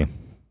not be,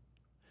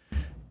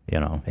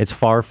 it's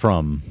far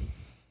from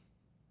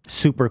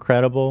super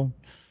credible.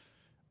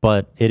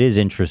 But it is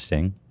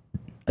interesting,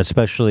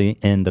 especially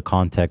in the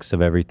context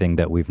of everything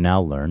that we've now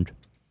learned.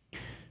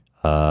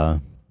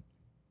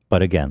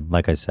 But again,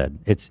 like I said,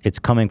 it's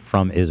coming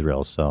from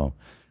Israel, so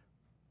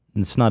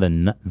it's not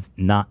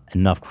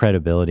enough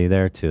credibility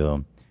there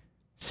to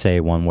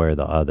say one way or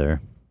the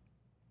other.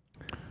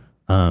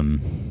 Let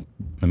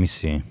me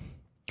see. I'm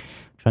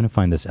trying to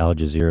find this Al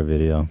Jazeera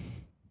video.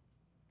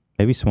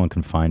 Maybe someone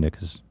can find it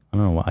because I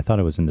don't know. I thought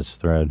it was in this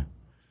thread.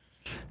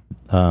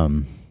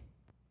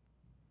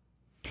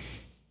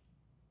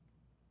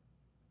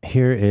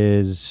 Here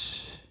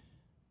is.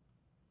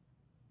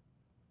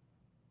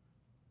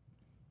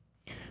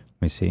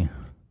 Let me see.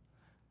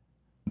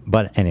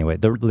 But anyway,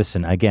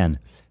 listen, again,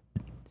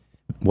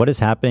 what is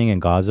happening in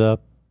Gaza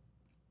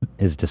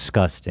is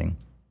disgusting,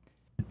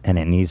 and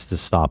it needs to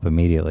stop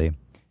immediately.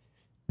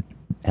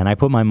 And I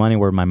put my money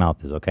where my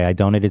mouth is, okay? I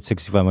donated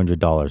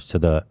 $6,500 to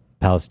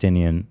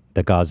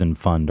the Gazan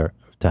fund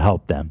to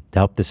help them, to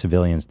help the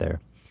civilians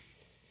there.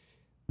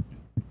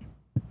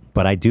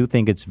 But I do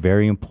think it's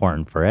very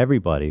important for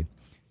everybody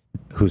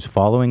who's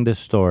following this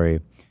story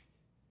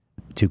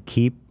to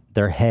keep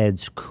their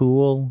heads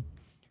cool,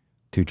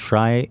 to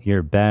try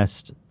your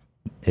best.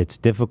 It's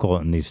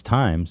difficult in these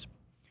times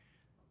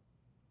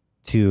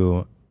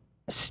to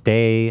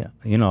stay,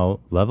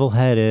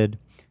 level-headed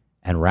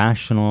and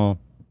rational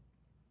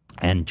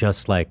and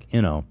just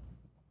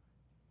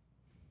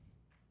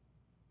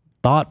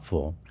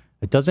thoughtful.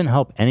 It doesn't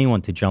help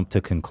anyone to jump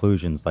to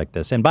conclusions like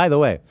this. And by the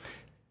way,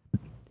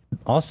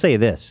 I'll say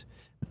this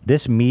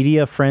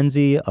media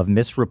frenzy of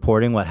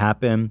misreporting what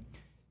happened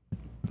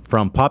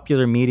from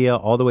popular media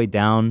all the way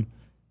down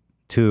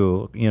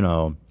to,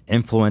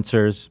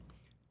 influencers,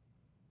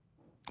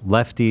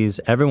 lefties,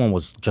 everyone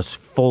was just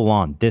full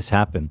on. This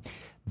happened.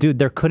 Dude,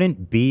 there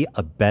couldn't be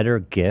a better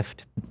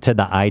gift to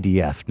the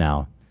IDF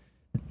now.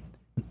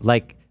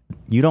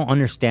 You don't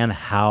understand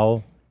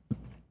how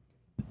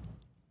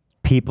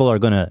people are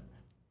going to...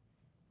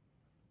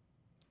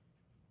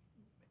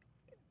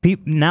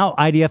 Now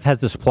IDF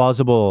has this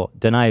plausible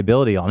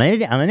deniability on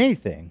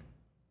anything.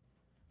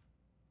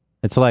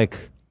 It's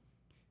like,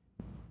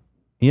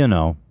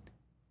 they'll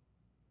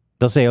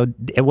say, oh,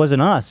 it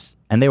wasn't us.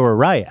 And they were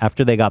right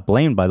after they got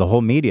blamed by the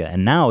whole media.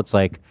 And now it's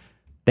like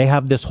they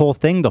have this whole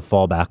thing to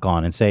fall back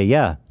on and say,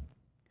 yeah,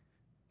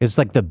 it's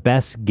like the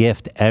best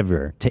gift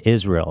ever to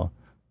Israel,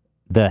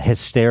 the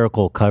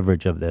hysterical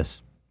coverage of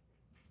this.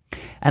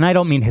 And I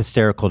don't mean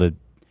hysterical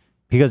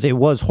because it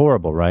was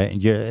horrible, right?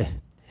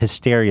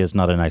 Hysteria is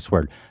not a nice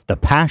word. The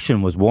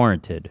passion was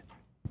warranted.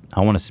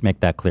 I want to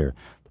make that clear.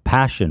 The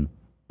passion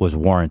was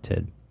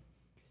warranted.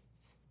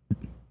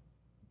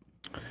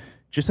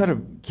 Just out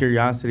of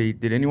curiosity,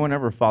 did anyone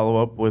ever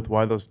follow up with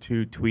why those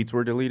two tweets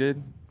were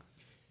deleted?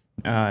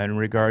 In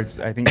regards,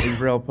 I think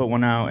Israel put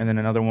one out, and then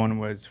another one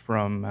was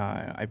from,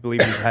 I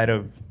believe, he's head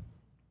of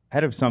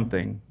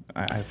something.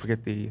 I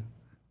forget the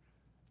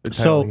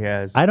title he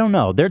has. I don't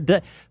know.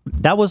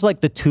 That was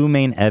like the two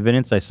main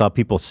evidence I saw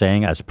people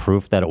saying as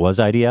proof that it was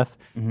IDF.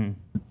 Mm-hmm.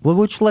 Well,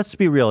 which, let's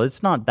be real,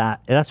 it's not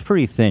that. That's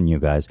pretty thin, you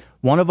guys.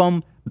 One of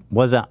them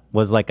was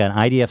like an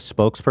IDF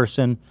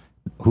spokesperson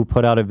who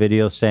put out a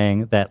video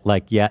saying that,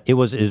 it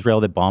was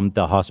Israel that bombed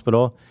the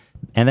hospital.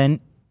 And then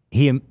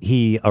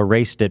he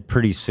erased it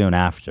pretty soon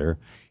after.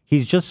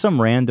 He's just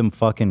some random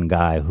fucking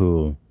guy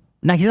who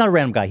Now, he's not a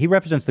random guy. He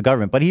represents the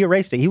government, but he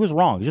erased it. He was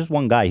wrong. He's just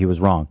one guy. He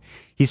was wrong.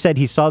 He said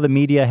he saw the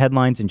media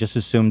headlines and just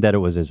assumed that it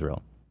was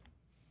Israel.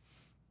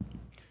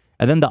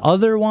 And then the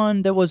other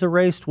one that was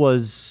erased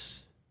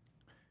was,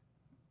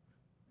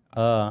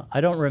 I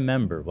don't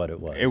remember what it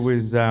was. It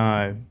was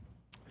an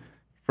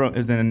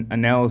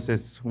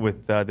analysis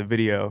with the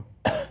video.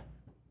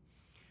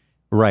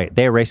 Right.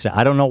 They erased it.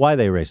 I don't know why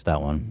they erased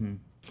that one. Mm-hmm.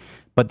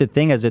 But the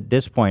thing is, at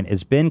this point,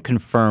 it's been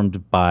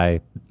confirmed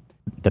by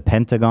the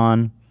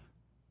Pentagon,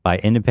 by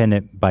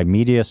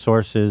media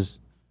sources,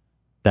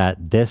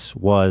 that this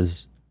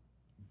was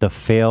the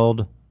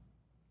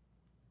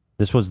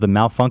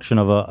malfunction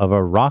of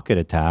a rocket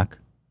attack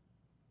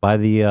by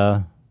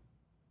the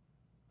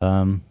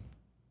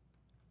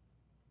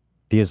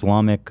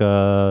Islamic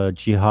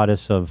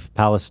jihadists of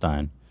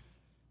Palestine.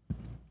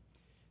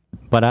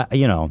 But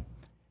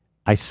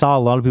I saw a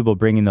lot of people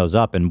bringing those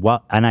up, and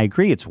I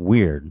agree it's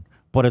weird,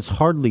 but it's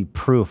hardly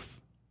proof.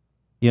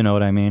 You know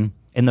what I mean?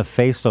 In the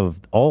face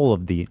of all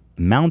of the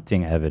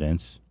mounting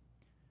evidence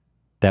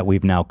that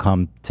we've now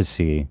come to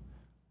see,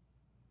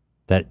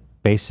 that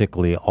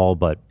basically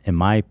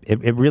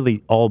it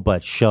really all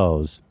but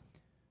shows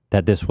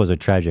that this was a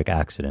tragic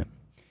accident.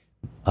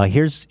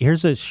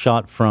 Here's a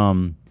shot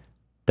from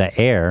the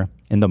air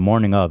in the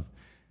morning of.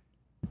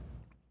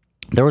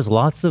 There was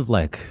lots of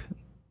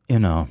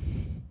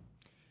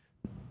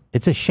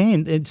it's a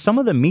shame. Some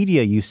of the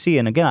media you see,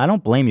 and again, I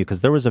don't blame you,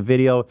 because there was a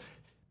video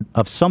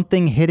of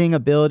something hitting a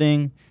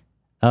building,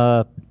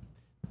 and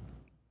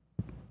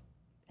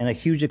a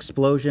huge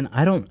explosion.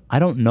 I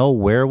don't know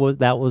where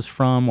that was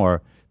from,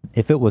 or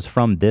if it was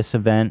from this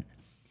event.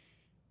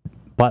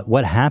 But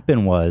what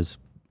happened was,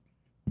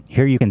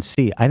 here you can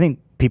see, I think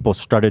people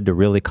started to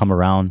really come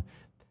around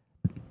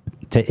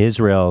to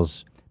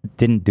Israel's.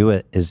 Didn't do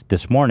it is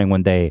this morning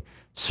when they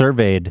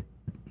surveyed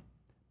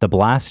the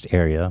blast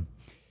area.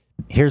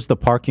 Here's the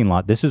parking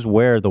lot. This is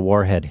where the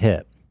warhead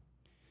hit.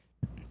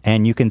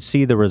 And you can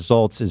see the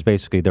results is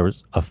basically there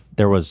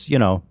was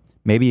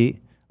maybe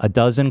a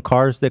dozen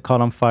cars that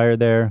caught on fire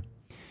there,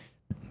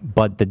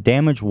 but the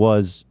damage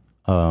was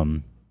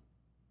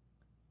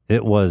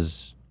it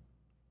was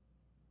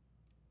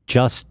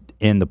just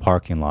in the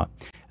parking lot.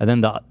 And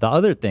then the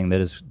other thing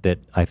that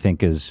I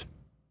think is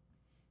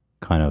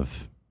kind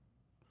of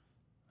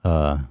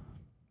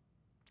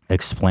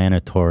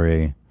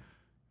explanatory,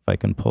 if I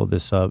can pull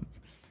this up,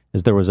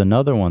 is there was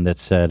another one that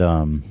said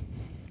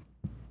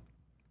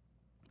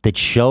that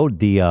showed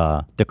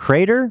the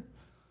crater,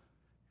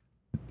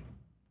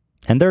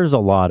 and there's a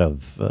lot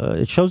of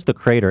it shows the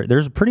crater.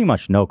 There's pretty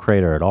much no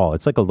crater at all.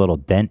 It's like a little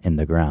dent in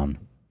the ground,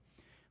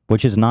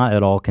 which is not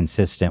at all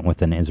consistent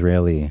with an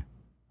Israeli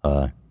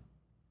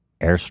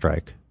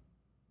airstrike.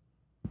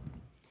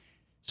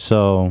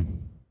 So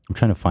I'm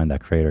trying to find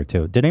that crater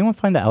too. Did anyone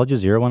find the Al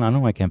Jazeera one? I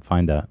don't know. I can't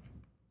find that.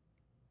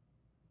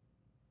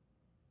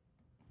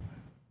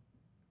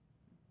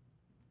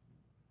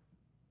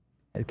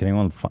 Can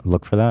anyone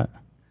look for that?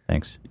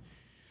 Thanks.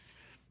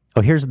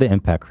 Oh, here's the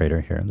impact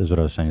crater here. This is what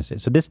I was trying to say.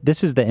 So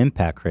this is the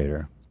impact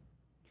crater.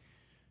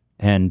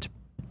 And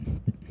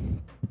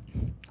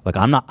like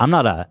I'm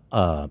not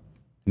a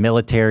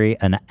military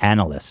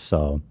analyst,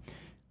 so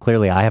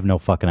clearly I have no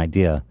fucking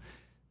idea.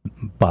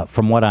 But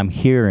from what I'm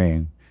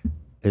hearing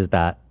is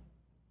that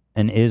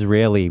an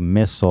Israeli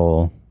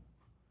missile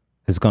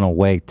is going to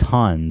weigh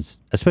tons,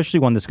 especially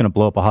one that's going to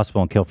blow up a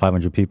hospital and kill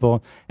 500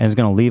 people, and is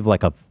going to leave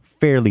like a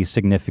fairly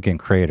significant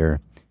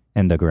crater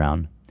in the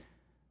ground.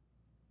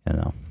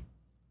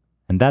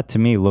 And that to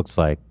me looks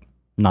like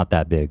not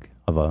that big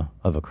of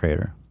a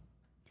crater.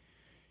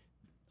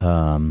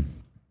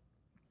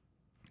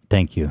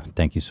 Thank you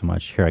so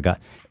much. Here I got.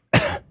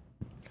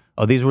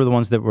 Oh, these were the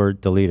ones that were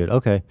deleted.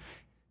 Okay,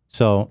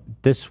 so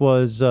this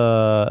was.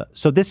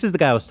 So this is the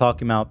guy I was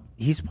talking about.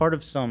 He's part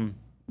of some.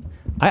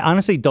 I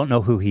honestly don't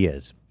know who he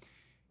is.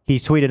 He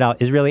tweeted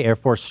out, Israeli Air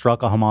Force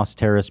struck a Hamas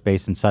terrorist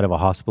base inside of a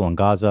hospital in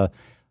Gaza.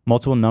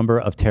 Multiple number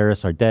of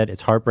terrorists are dead.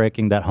 It's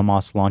heartbreaking that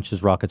Hamas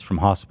launches rockets from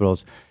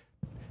hospitals.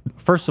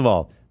 First of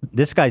all,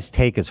 this guy's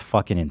take is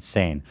fucking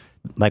insane.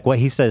 Like what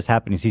he says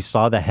happened is he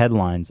saw the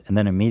headlines and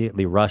then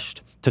immediately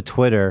rushed to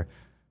Twitter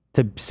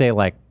to say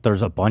like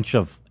there's a bunch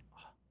of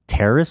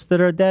terrorists that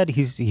are dead.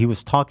 He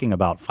was talking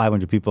about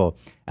 500 people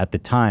at the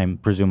time,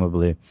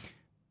 presumably,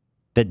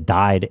 that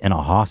died in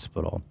a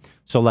hospital.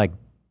 So like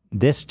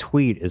this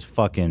tweet is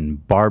fucking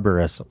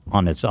barbarous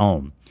on its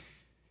own.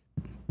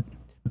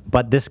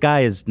 But this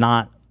guy is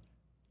not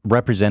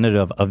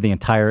representative of the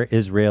entire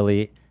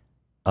Israeli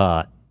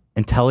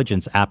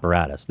intelligence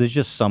apparatus. There's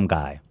just some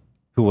guy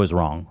who was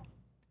wrong.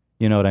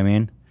 You know what I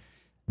mean?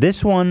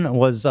 This one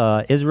was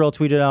Israel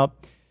tweeted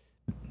out,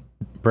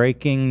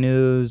 breaking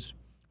news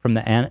from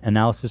the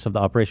analysis of the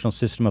operational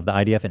system of the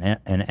IDF.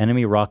 An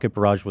enemy rocket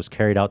barrage was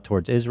carried out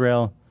towards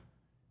Israel,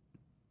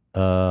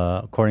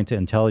 according to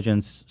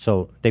intelligence.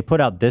 So they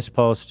put out this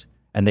post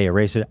and they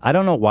erased it. I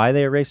don't know why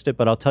they erased it,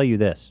 but I'll tell you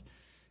this.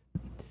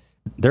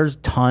 There's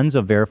tons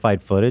of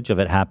verified footage of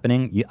it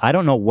happening. I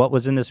don't know what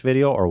was in this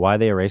video or why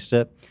they erased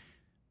it,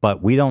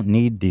 But we don't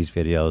need these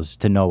videos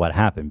to know what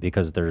happened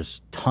because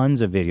there's tons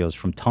of videos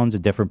from tons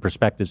of different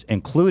perspectives,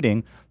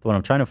 including the one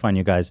I'm trying to find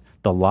you guys,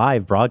 the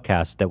live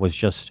broadcast that was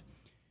just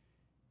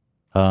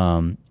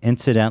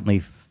incidentally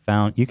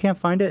found. You can't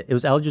find it? It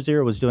was Al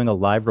Jazeera was doing a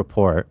live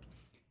report,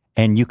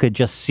 and you could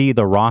just see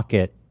the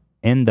rocket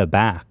in the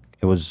back.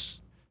 It was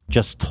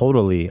just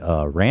totally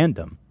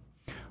random,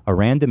 a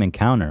random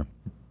encounter.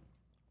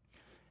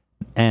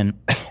 And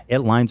it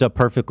lines up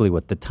perfectly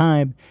with the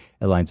time.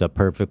 It lines up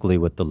perfectly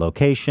with the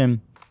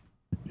location.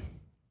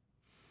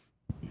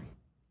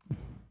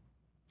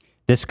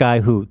 This guy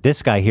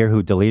here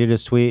who deleted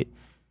his tweet,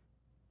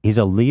 he's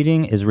a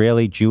leading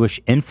Israeli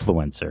Jewish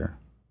influencer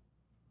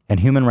and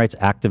human rights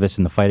activist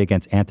in the fight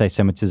against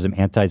anti-Semitism,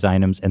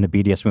 anti-Zionism, and the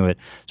BDS movement.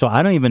 So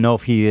I don't even know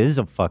if he is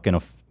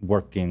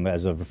working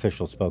as an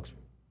official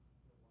spokesman.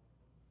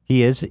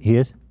 He is?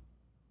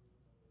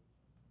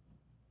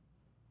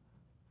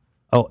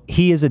 Oh,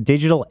 he is a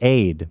digital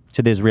aide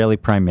to the Israeli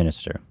prime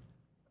minister.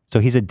 So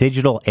he's a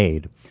digital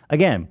aide.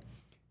 Again,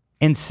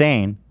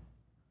 insane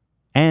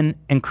and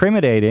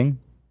incriminating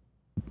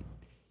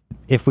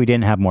if we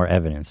didn't have more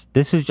evidence.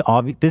 This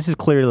is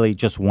clearly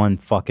just one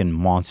fucking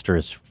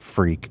monstrous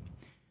freak.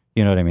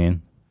 You know what I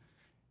mean?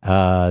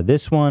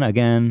 This one,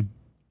 again,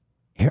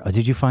 here,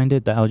 did you find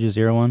it, the Al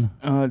Jazeera one?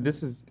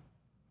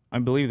 I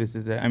believe this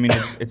is it. I mean,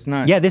 it's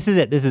not. Yeah, this is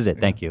it. This is it.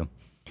 Thank you.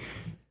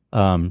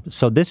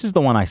 So this is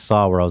the one I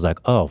saw where I was like,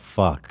 oh,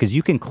 fuck. Because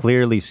you can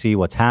clearly see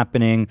what's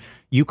happening.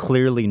 You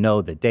clearly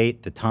know the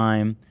date, the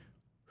time,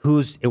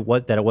 that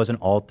it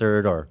wasn't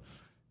altered or,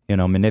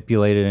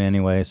 manipulated in any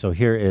way. So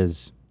here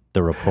is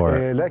the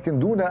report. Actually,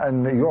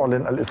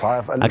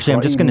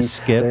 I'm just going to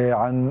skip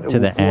to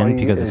the end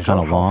because it's kind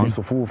of long.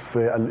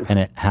 And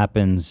it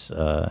happens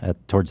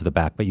towards the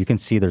back. But you can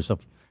see there's a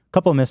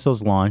couple of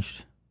missiles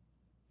launched.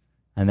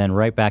 And then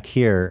right back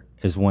here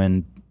is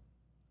when...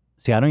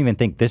 See, I don't even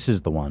think this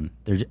is the one.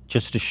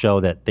 Just to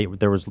show that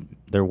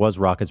there was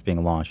rockets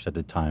being launched at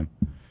the time.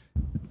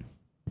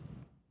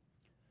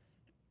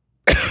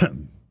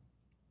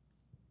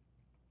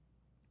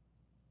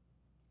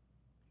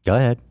 Go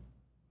ahead.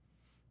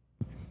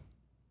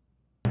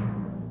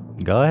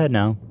 Go ahead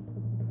now.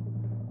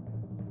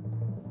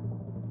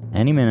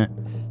 Any minute.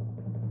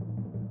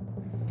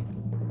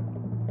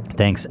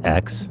 Thanks,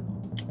 X.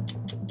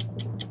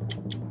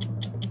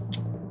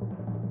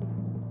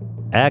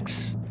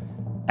 X.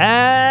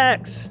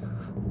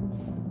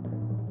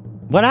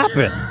 What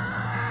happened?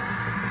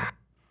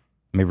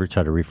 Maybe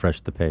try to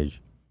refresh the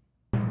page.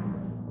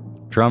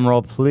 Drum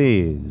roll,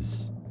 please.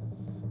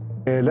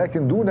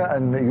 لكن دون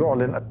أن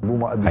يعلن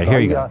المنظومة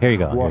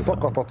الدفاعية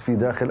وسقطت في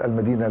داخل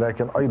المدينة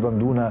لكن أيضا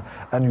دون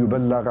أن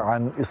يبلغ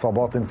عن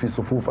إصابات في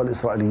صفوف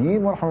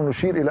الإسرائيليين ونحن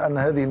نشير إلى أن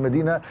هذه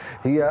المدينة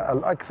هي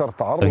الأكثر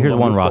تعرضا. So here's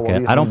one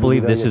rocket. I don't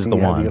believe this is the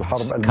one.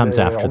 It comes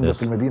after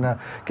this. المدينة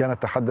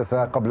كانت تحدث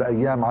قبل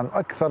أيام عن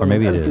أكثر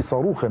من 1000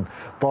 صاروخ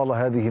طال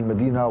هذه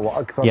المدينة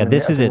وأكثر. Yeah,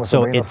 this is it.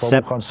 So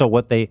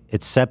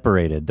it's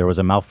separated. There was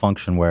a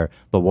malfunction where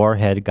the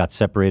warhead got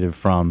separated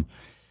from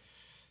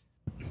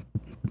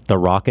the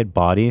rocket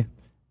body.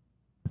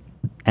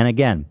 And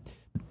again,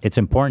 it's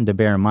important to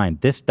bear in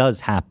mind, this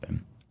does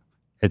happen.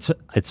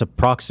 It's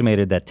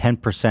approximated that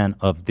 10%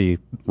 of the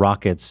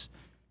rockets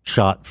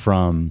shot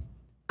from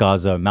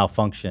Gaza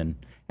malfunction.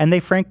 And they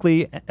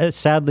frankly,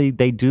 sadly,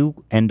 they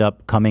do end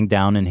up coming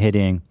down and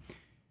hitting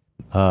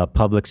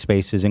public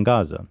spaces in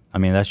Gaza. I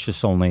mean, that's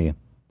just only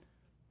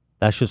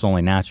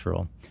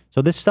natural.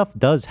 So this stuff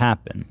does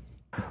happen.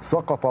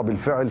 سقط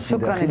بالفعل في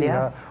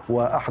داخلها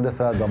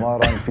وأحدث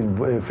دمارا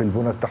في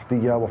البنى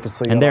التحتية وفي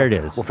السيارات. And there it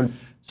is.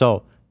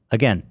 So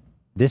again,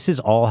 this is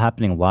all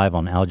happening live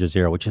on Al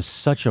Jazeera, which is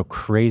such a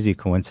crazy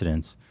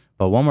coincidence.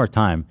 But one more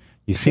time,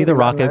 you see the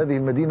rocket,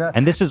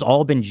 and this has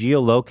all been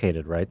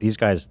geolocated, right? These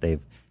guys,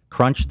 they've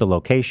crunched the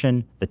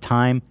location, the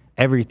time,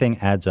 everything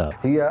adds up.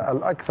 Here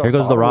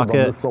goes the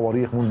rocket.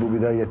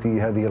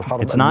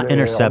 It's not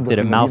intercepted,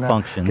 it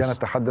malfunctions.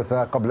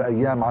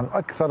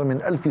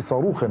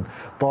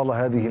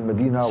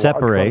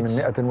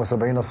 Separates,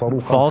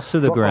 falls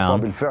to the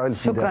ground, and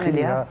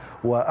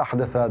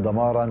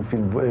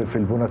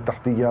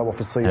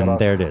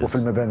there it is.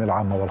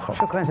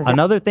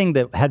 Another thing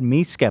that had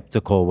me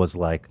skeptical was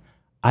like,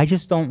 I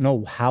just don't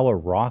know how a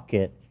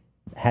rocket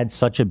had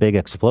such a big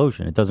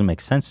explosion. It doesn't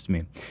make sense to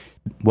me.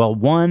 Well,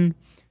 one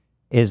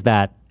is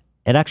that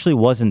it actually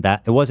wasn't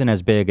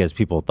as big as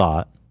people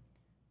thought,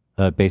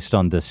 based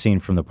on the scene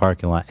from the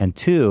parking lot. And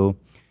two,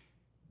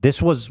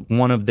 this was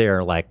one of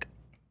their like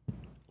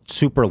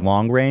super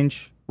long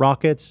range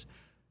rockets,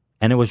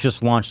 and it was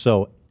just launched.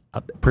 So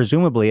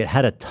presumably it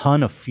had a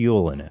ton of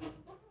fuel in it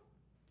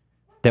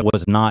that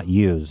was not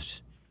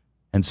used.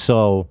 And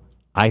so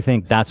I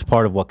think that's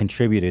part of what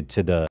contributed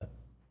to the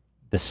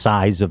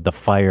size of the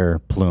fire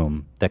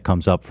plume that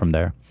comes up from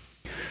there.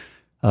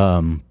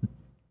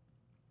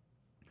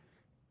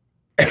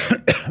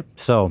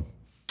 So,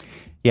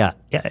 yeah.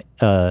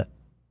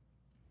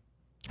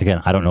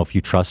 Again, I don't know if you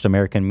trust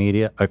American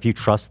media or if you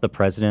trust the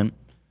president,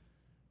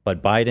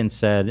 but Biden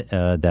said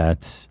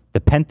that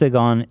the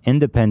Pentagon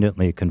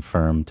independently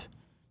confirmed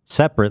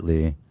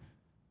separately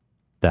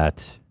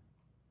that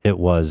it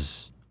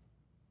was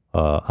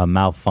a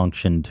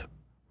malfunctioned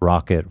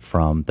rocket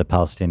from the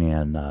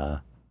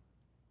Palestinian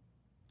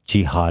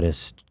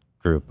jihadist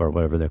group or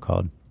whatever they're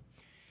called.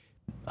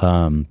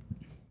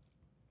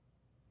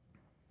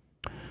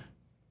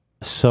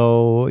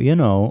 So, you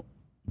know,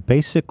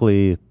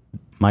 basically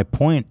my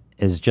point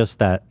is just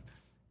that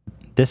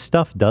this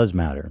stuff does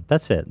matter.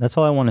 That's it. That's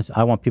all I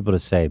want people to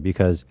say,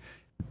 because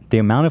the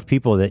amount of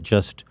people that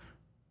just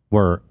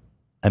were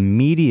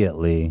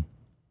immediately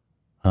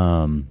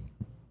and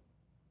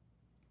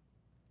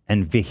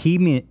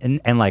vehement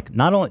and like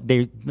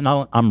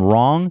I'm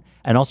wrong,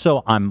 and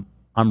also I'm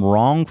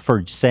wrong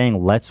for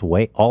saying let's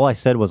wait. All I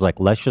said was like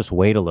let's just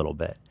wait a little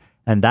bit.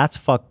 And that's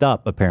fucked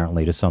up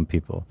apparently to some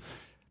people.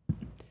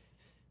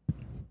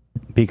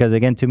 Because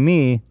again, to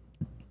me,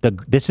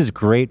 this is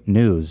great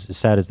news, as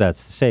sad as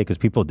that's to say, because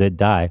people did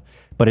die.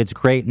 But it's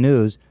great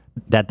news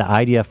that the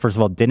IDF, first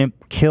of all, didn't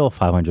kill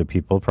 500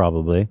 people,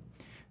 probably.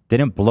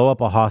 Didn't blow up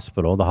a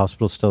hospital. The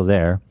hospital's still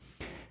there.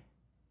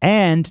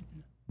 And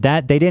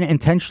that they didn't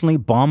intentionally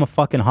bomb a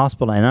fucking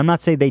hospital. And I'm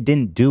not saying they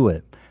didn't do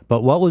it.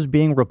 But what was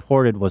being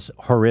reported was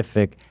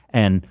horrific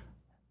and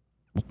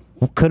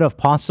could have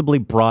possibly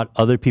brought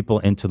other people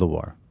into the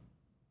war.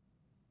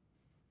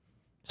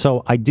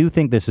 So I do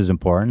think this is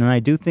important, and I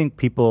do think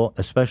people,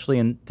 especially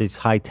in these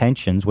high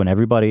tensions, when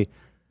everybody,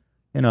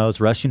 you know, is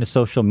rushing to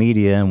social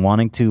media and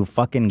wanting to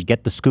fucking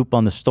get the scoop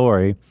on the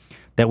story,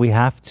 that we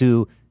have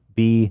to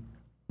be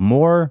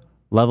more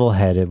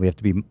level-headed. We have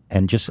to be,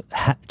 and just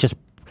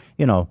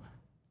you know,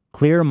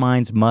 clear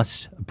minds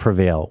must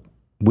prevail.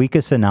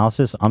 Weakest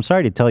analysis, I'm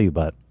sorry to tell you,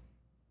 but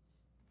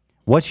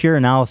what's your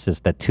analysis?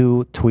 That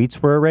 2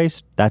 tweets were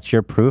erased? That's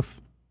your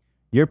proof?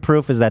 Your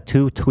proof is that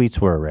 2 tweets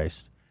were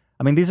erased.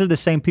 I mean, these are the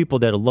same people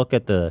that look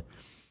at the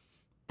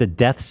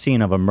death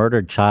scene of a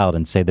murdered child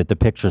and say that the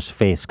picture's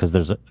fake because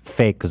there's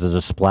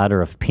a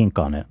splatter of pink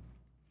on it.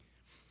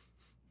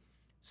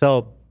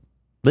 So,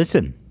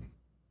 listen.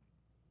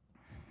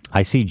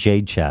 I see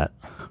Jade chat.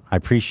 I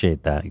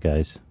appreciate that, you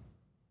guys.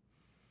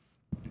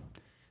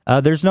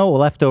 There's no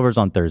leftovers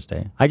on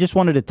Thursday. I just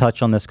wanted to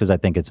touch on this because I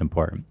think it's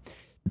important.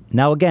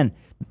 Now, again,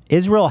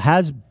 Israel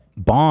has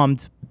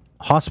bombed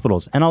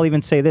hospitals. And I'll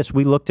even say this.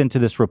 We looked into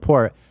this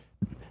report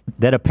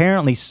that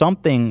apparently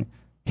something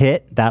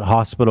hit that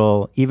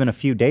hospital even a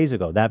few days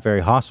ago, that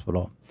very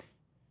hospital,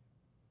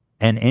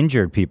 and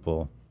injured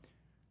people,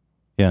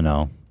 you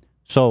know.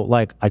 So,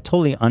 like, I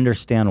totally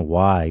understand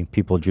why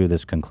people drew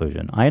this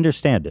conclusion. I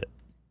understand it.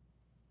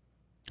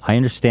 I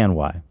understand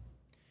why.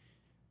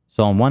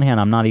 So, on one hand,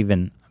 I'm not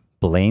even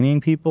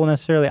blaming people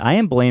necessarily. I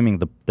am blaming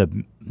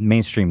the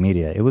mainstream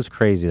media. It was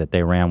crazy that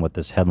they ran with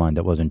this headline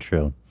that wasn't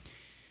true.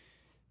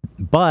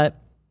 But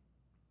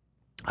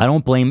I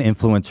don't blame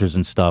influencers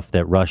and stuff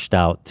that rushed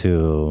out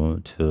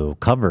to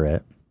cover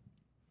it,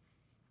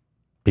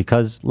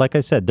 because, like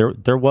I said,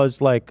 there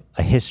was like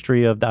a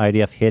history of the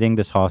IDF hitting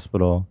this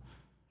hospital,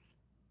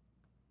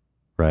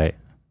 right?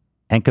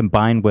 And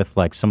combined with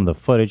like some of the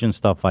footage and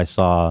stuff I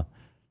saw,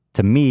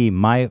 to me,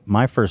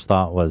 my first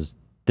thought was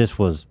this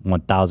was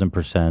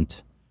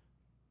 1,000%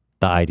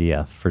 the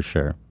IDF for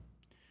sure.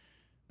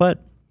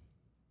 But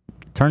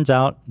turns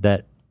out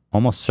that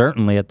almost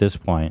certainly at this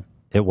point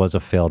it was a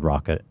failed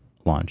rocket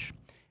launch.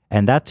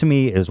 And that to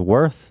me is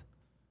worth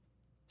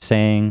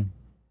saying,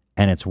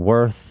 and it's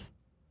worth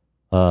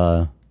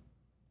knowing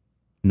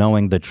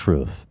the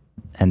truth.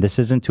 And this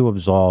isn't to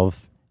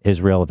absolve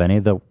Israel of any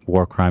of the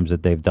war crimes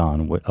that they've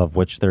done, of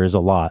which there is a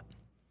lot.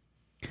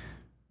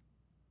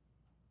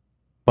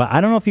 But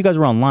I don't know if you guys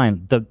were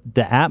online.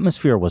 The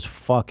atmosphere was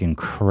fucking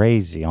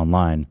crazy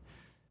online.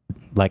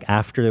 Like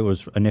after it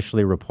was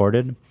initially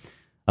reported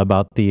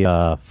about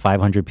the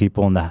 500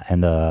 people in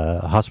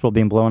the hospital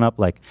being blown up,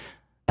 like,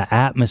 the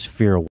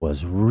atmosphere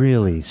was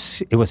really,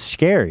 it was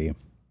scary.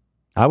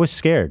 I was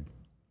scared.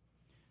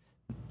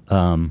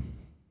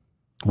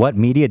 What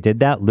media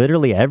did that?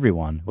 Literally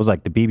everyone. It was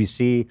like the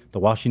BBC, the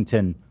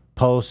Washington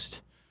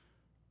Post,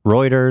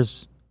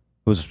 Reuters.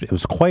 It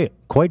was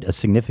quite a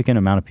significant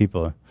amount of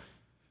people.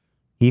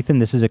 Ethan,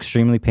 this is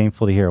extremely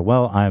painful to hear.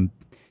 Well,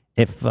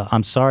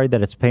 I'm sorry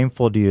that it's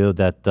painful to you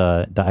that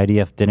the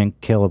IDF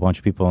didn't kill a bunch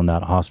of people in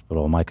that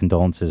hospital. My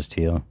condolences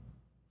to you.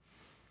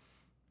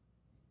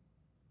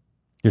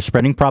 You're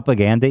spreading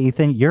propaganda,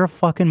 Ethan? You're a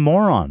fucking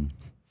moron.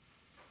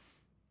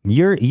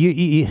 Dude,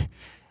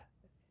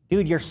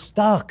 you're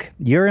stuck.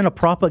 You're in a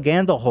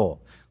propaganda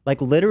hole. Like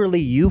literally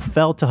you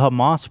fell to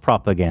Hamas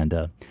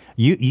propaganda.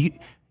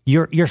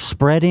 You're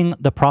spreading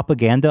the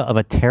propaganda of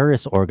a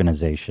terrorist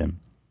organization.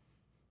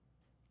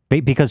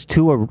 Because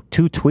two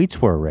tweets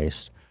were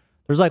erased.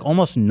 There's like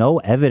almost no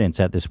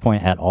evidence at this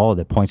point at all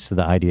that points to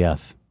the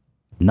IDF.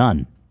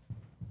 None.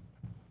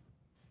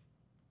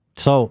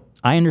 So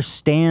I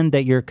understand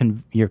that you're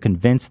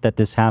convinced that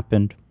this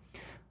happened.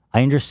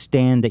 I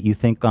understand that you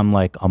think I'm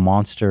like a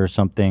monster or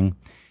something.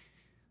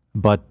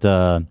 But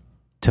to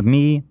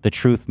me, the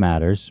truth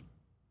matters.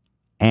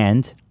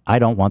 And I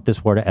don't want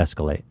this war to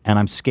escalate. And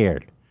I'm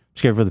scared. I'm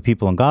scared for the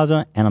people in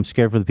Gaza, and I'm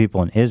scared for the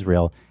people in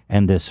Israel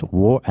and this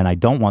war, and I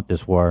don't want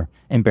this war.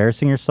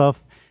 Embarrassing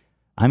yourself?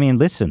 I mean,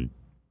 listen.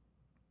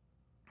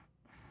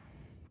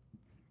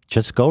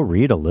 Just go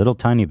read a little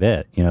tiny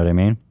bit. You know what I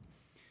mean?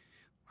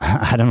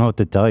 I don't know what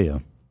to tell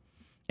you.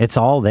 It's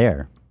all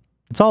there.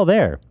 It's all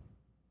there.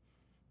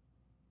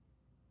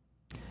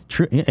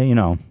 True, you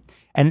know,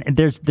 and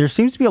there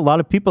seems to be a lot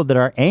of people that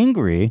are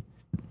angry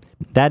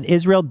that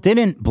Israel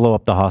didn't blow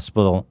up the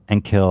hospital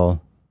and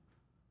kill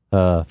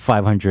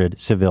 500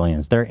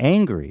 civilians. They're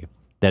angry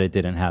that it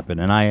didn't happen,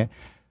 and I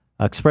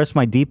express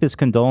my deepest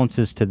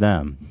condolences to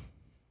them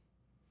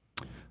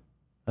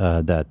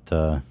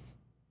that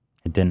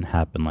it didn't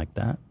happen like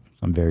that. So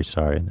I'm very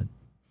sorry.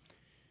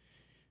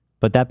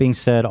 But that being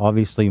said,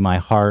 obviously my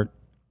heart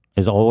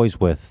is always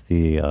with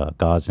the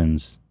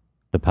Gazans,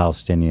 the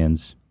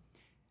Palestinians,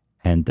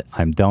 and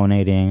I'm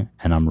donating,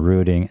 and I'm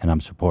rooting, and I'm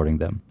supporting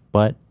them.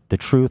 But the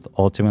truth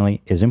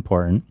ultimately is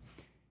important.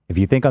 If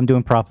you think I'm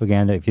doing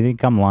propaganda, if you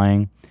think I'm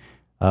lying,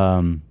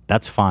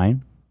 that's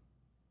fine.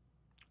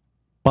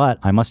 But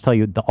I must tell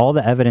you, all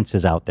the evidence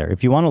is out there.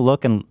 If you want to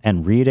look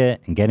and read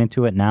it and get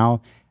into it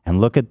now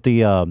and look at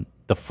the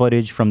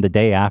footage from the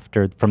day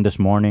after, from this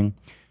morning,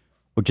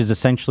 which is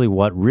essentially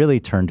what really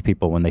turned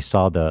people when they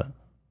saw the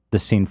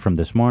scene from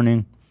this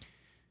morning,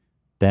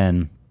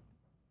 then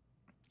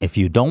if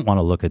you don't want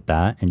to look at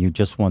that and you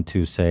just want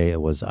to say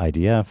it was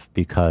IDF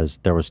because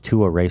there was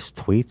 2 erased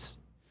tweets,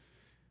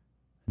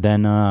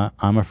 then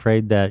I'm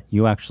afraid that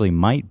you actually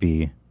might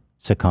be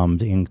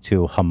succumbing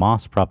to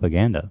Hamas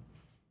propaganda.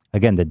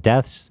 Again, the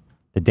deaths,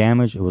 the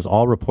damage, it was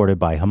all reported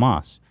by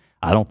Hamas.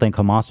 I don't think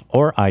Hamas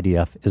or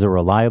IDF is a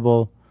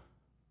reliable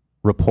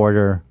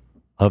reporter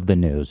of the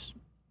news.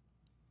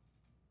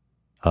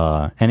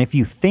 And if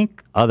you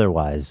think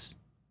otherwise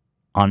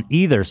on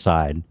either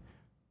side,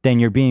 then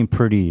you're being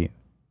pretty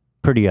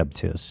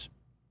obtuse.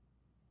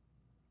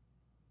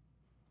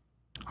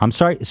 I'm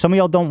sorry, some of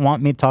y'all don't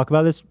want me to talk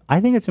about this.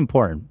 I think it's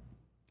important.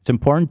 It's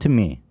important to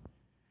me.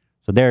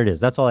 So there it is.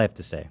 That's all I have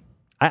to say.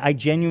 I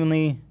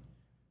genuinely,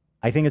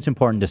 I think it's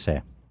important to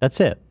say. That's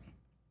it.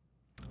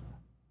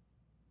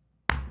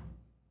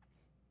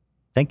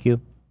 Thank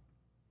you.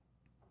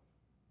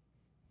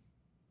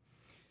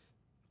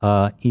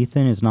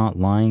 Ethan is not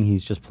lying.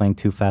 He's just playing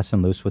too fast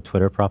and loose with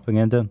Twitter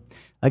propaganda.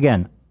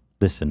 Again,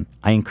 listen,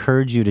 I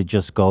encourage you to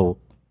just go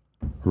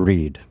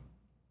read.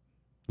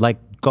 Like,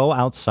 go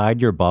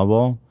outside your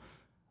bubble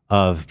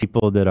of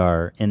people that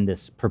are in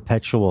this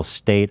perpetual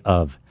state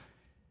of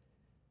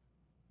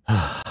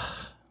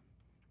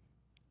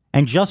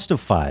and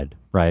justified,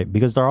 right?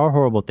 Because there are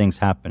horrible things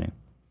happening.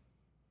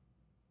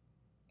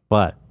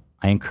 But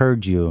I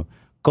encourage you,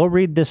 go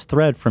read this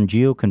thread from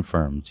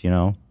GeoConfirmed, you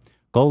know?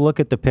 Go look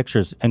at the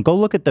pictures and go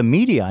look at the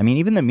media. I mean,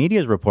 even the media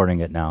is reporting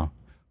it now.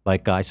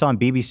 Like I saw on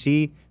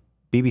BBC,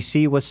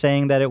 BBC was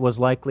saying that it was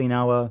likely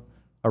now a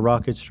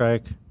rocket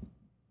strike.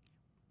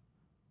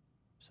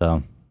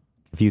 So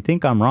if you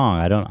think I'm wrong,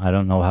 I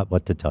don't know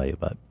what to tell you,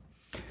 but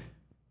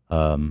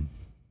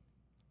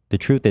the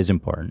truth is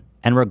important.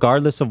 And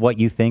regardless of what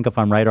you think, if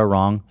I'm right or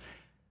wrong,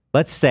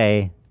 let's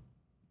say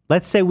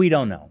we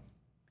don't know.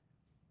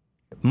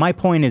 My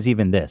point is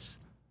even this.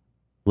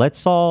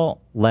 Let's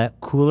all let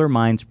cooler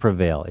minds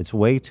prevail. It's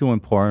way too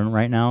important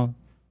right now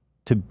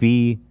to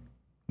be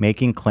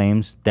making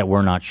claims that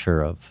we're not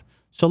sure of.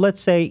 So let's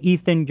say,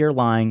 Ethan, you're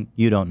lying,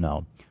 you don't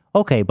know.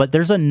 Okay, but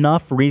there's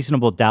enough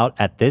reasonable doubt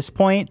at this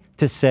point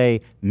to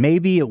say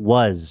maybe it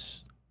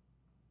was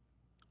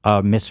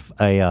a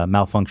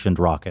malfunctioned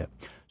rocket.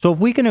 So if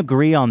we can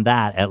agree on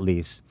that at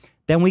least,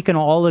 then we can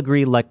all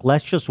agree, like,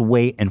 let's just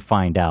wait and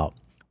find out.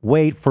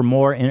 Wait for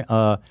more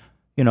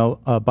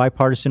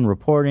bipartisan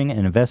reporting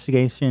and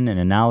investigation and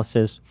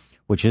analysis,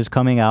 which is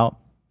coming out.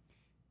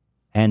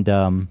 And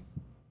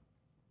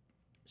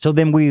so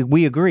then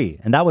we agree.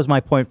 And that was my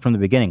point from the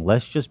beginning.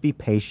 Let's just be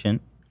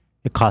patient.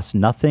 It costs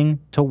nothing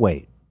to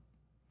wait.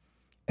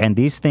 And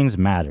these things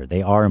matter.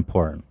 They are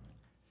important.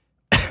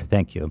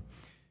 Thank you.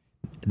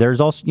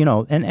 There's also,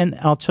 and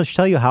I'll just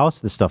tell you how else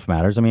this stuff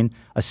matters. I mean,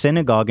 a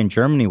synagogue in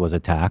Germany was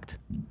attacked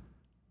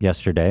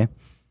yesterday.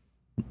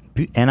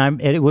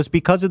 And it was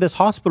because of this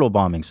hospital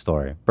bombing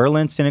story.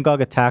 Berlin synagogue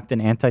attacked and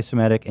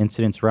anti-Semitic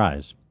incidents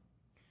rise.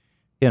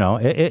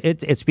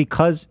 It's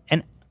because,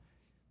 and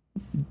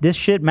this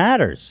shit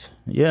matters.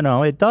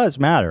 It does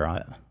matter.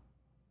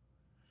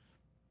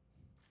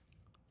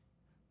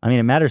 I mean,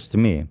 it matters to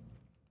me.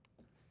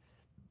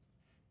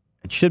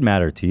 It should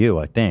matter to you,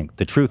 I think.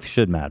 The truth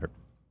should matter.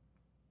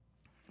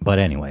 But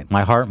anyway,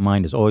 my heart and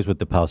mind is always with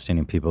the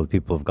Palestinian people, the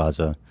people of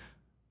Gaza,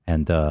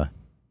 and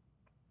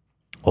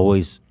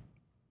always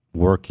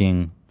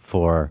working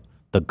for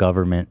the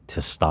government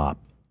to stop.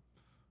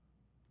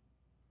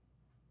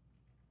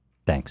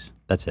 Thanks.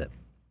 That's it.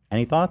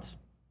 Any thoughts?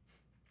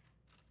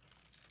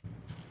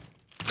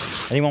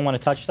 Anyone want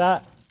to touch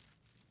that?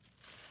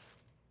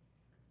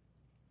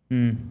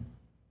 A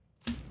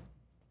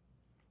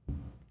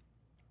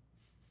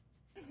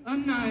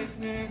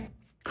nightmare.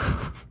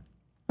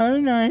 A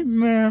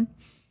nightmare.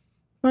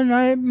 A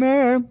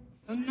nightmare.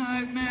 A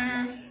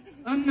nightmare.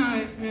 a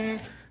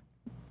nightmare.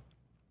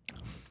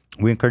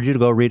 We encourage you to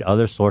go read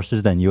other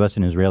sources than U.S.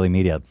 and Israeli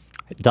media.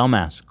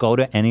 Dumbass, go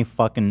to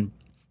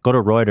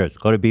Reuters,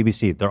 go to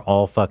BBC. They're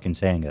all fucking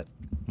saying it.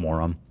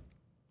 Moron.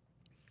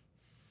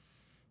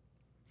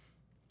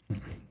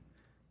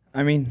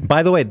 I mean,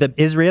 by the way, the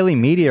Israeli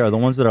media are the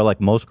ones that are like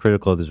most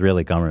critical of the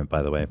Israeli government.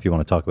 By the way, if you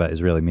want to talk about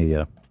Israeli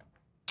media,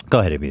 go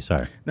ahead, Ibi.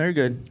 Sorry. No, you're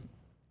good.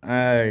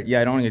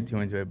 Yeah, I don't want to get too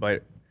into it,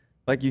 but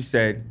like you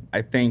said,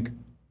 I think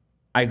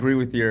I agree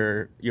with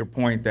your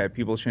point that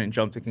people shouldn't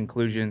jump to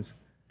conclusions.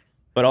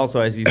 But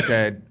also, as you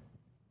said,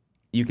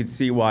 you could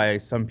see why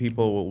some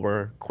people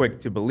were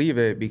quick to believe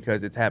it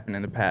because it's happened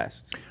in the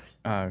past.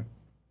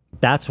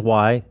 That's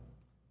why,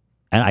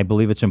 and I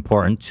believe it's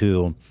important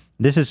to.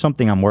 This is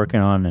something I'm working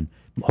on, and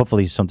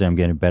hopefully something I'm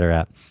getting better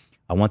at.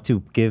 I want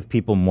to give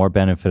people more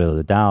benefit of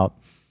the doubt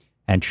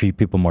and treat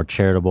people more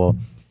charitable.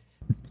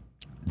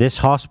 This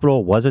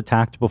hospital was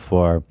attacked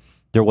before.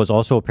 There was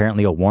also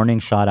apparently a warning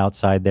shot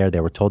outside there. They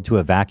were told to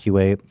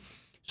evacuate.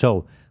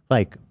 So,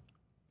 like,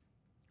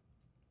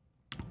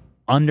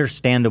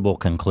 understandable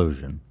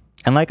conclusion.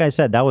 And like I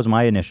said, that was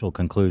my initial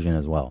conclusion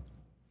as well.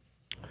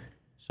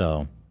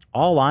 So,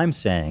 all I'm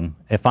saying,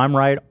 if I'm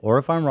right or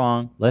if I'm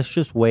wrong, let's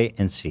just wait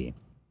and see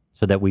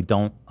so that we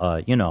don't,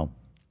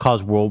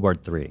 cause World War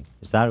III.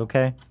 Is that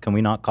okay? Can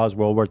we not cause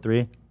World War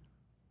III?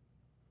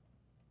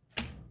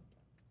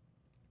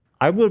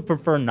 I would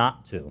prefer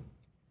not to.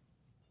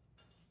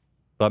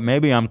 But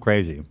maybe I'm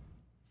crazy.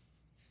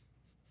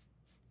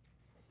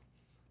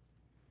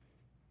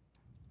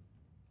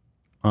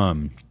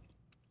 Thank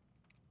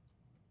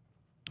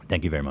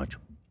you very much.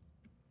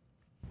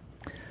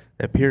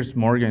 That Piers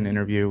Morgan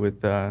interview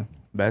with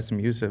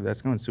Bassem Youssef,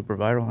 that's going super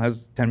viral.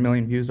 Has 10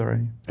 million views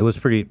already. It was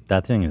pretty,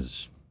 that thing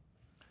is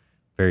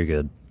very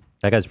good.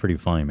 That guy's pretty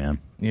funny, man.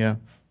 Yeah.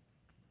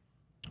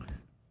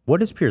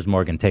 What does Piers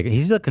Morgan take?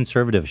 He's a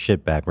conservative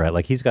shitbag, right?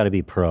 Like, he's got to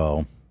be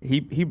pro.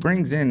 He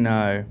brings in,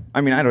 I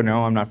mean, I don't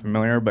know, I'm not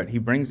familiar, but he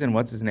brings in,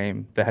 what's his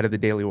name? The head of the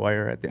Daily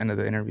Wire at the end of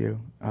the interview.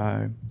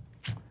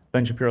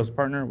 Ben Shapiro's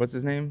partner, what's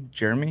his name?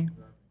 Jeremy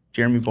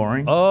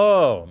Boring.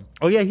 Oh,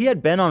 yeah, he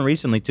had Ben on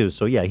recently, too.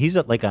 So, yeah, he's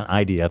like an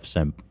IDF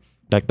simp.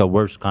 Like the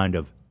worst kind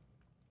of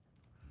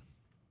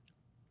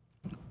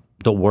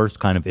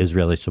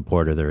Israeli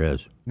supporter there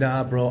is.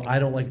 Nah, bro, I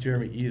don't like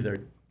Jeremy either.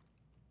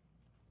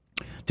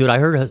 Dude, I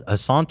heard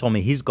Hassan told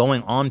me he's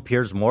going on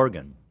Piers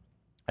Morgan.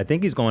 I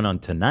think he's going on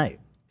tonight.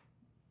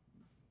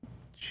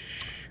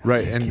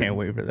 Right, and can't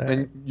wait for that.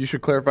 And you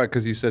should clarify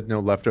because you said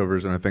no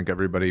leftovers, and I think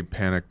everybody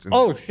panicked. And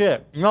oh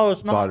shit! No,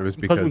 it's not. Thought it was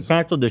because we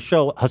canceled the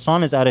show.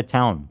 Hassan is out of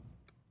town.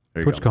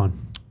 TwitchCon.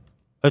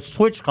 It's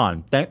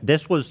TwitchCon.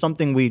 This was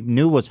something we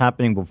knew was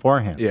happening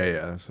beforehand.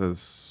 Yeah. So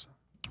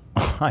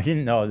I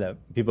didn't know that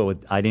people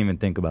would. I didn't even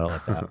think about it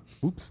like that.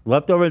 Oops.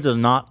 Leftovers is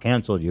not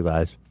canceled, you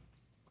guys.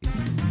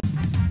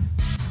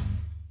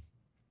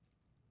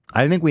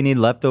 I think we need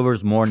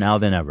leftovers more now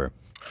than ever.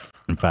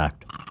 In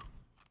fact.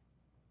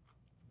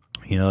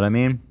 You know what I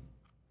mean?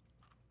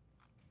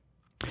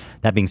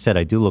 That being said,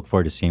 I do look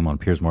forward to seeing him on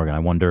Piers Morgan. I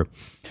wonder.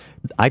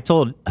 I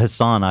told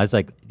Hassan, I was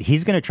like,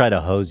 he's going to try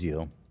to hose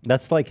you.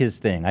 That's like his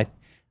thing.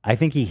 I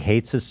think he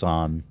hates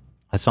Hassan.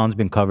 Hassan's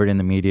been covered in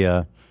the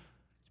media.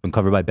 He's been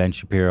covered by Ben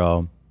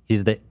Shapiro.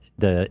 He's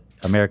the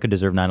America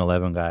Deserve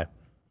 9/11 guy.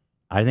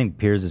 I think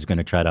Piers is going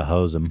to try to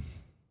hose him.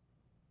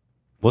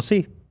 We'll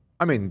see.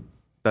 I mean,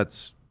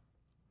 that's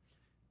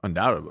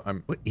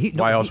undoubtedly.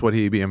 Why else would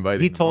he be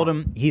invited? He told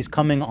him he's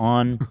coming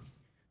on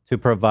to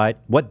provide.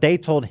 What they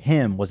told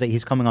him was that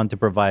he's coming on to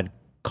provide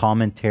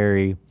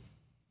commentary.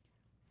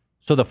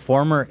 So the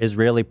former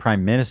Israeli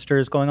prime minister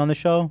is going on the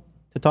show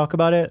to talk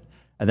about it,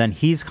 and then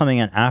he's coming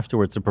in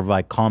afterwards to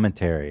provide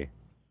commentary.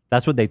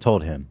 That's what they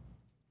told him.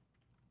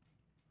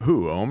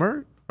 Who,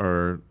 Omer?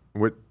 Or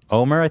what?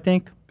 Omer, I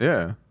think.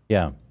 Yeah.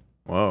 Yeah.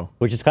 Whoa.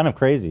 Which is kind of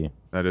crazy.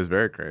 That is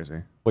very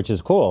crazy. Which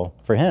is cool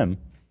for him.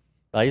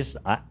 I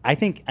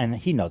think, and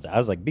he knows it. I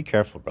was like, be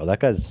careful, bro. That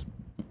guy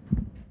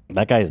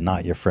is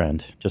not your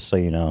friend, just so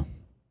you know.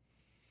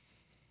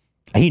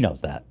 He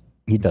knows that.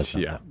 He does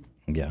know that.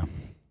 Yeah.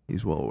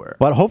 He's well aware.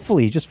 But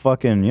hopefully he just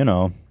fucking,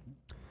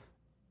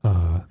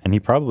 and he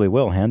probably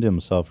will handle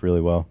himself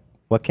really well.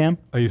 What, Cam?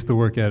 I used to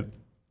work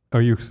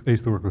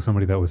with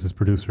somebody that was his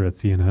producer at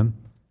CNN,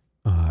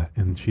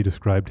 and she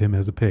described him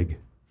as a pig.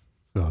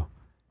 So,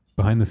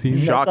 behind the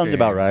scenes. That sounds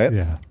about right.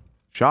 Yeah.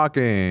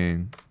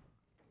 Shocking.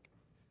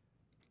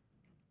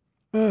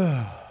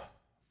 A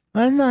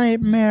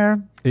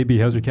nightmare. AB,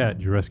 how's your cat?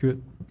 Did you rescue it?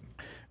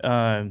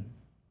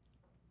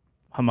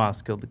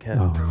 Hamas killed the cat.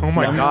 Oh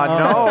my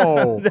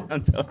God, no.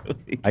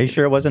 Totally. Are you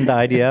sure it wasn't the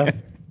IDF?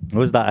 It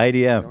was the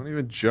IDF. Don't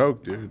even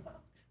joke, dude.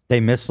 They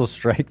missile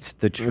striked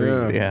the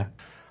tree. Yeah.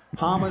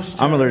 Hamas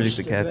I'm allergic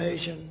to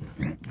terrorist cats.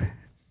 invasion.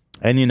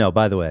 And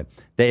by the way,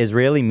 the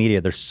Israeli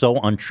media, they're so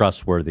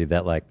untrustworthy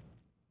that, like,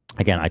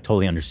 again, I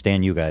totally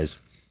understand you guys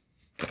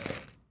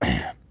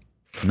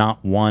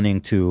not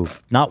willing to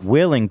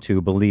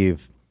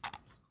believe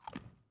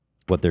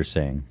what they're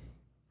saying.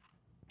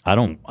 I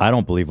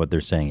don't believe what they're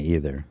saying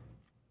either.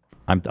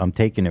 I'm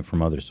taking it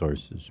from other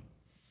sources.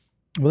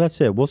 Well,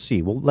 that's it. We'll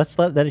see. Well, let's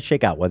let it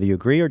shake out, whether you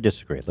agree or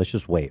disagree. Let's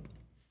just wait.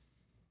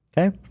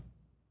 Okay?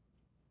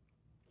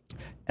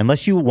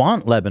 Unless you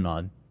want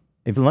Lebanon,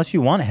 unless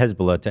you want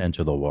Hezbollah to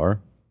enter the war,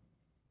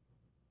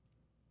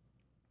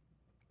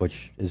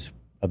 which is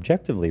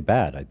objectively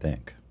bad, I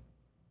think,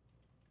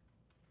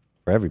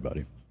 for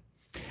everybody.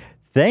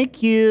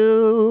 Thank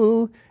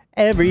you,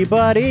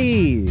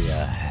 everybody.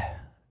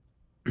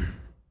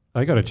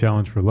 I got a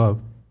challenge for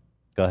love.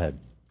 Go ahead.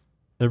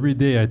 Every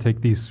day I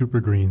take these super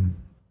green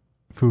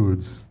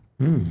foods.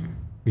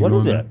 What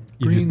is it?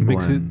 You just Green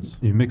mix blends.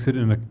 it. You mix it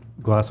in a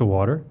glass of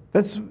water,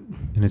 That's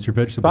and it's your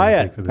vegetable Try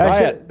intake it. for the Try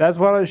day. it. that's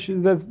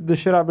that's the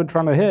shit I've been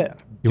trying to hit.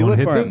 You Do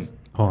want it to for hit him. this?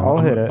 Hold on,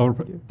 I'll hit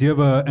it. Do you have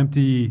an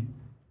empty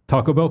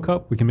Taco Bell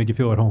cup? We can make you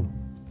feel at home.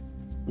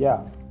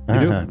 Yeah. You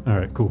do? Uh-huh. All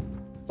right, cool.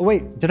 Oh,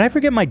 wait, did I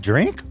forget my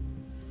drink?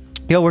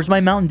 Yo, where's my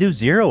Mountain Dew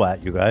Zero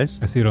at, you guys?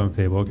 I see it on the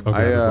table. I'll grab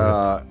it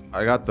for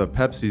I got the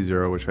Pepsi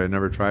Zero, which I had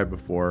never tried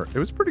before. It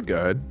was pretty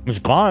good. It's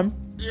gone.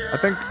 I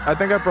think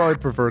I probably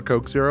prefer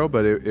Coke Zero,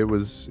 but it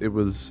was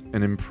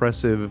an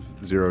impressive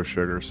zero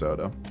sugar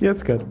soda. Yeah,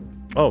 it's good.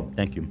 Oh,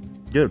 thank you.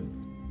 Dude,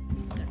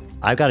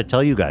 I got to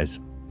tell you guys,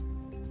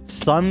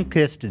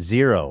 Sunkissed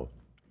Zero.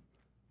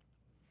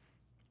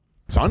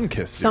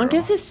 Sunkissed Zero.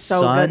 Sunkist is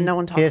so good. No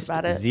one talks Sunkissed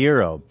about it.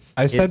 Zero.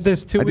 I said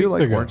this 2 I weeks do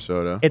like ago. orange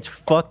soda. It's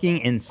fucking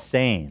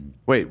insane.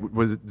 Wait,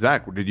 was it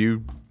Zach? Did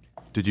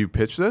you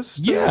pitch this?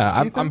 to Yeah,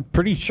 I'm Ethan?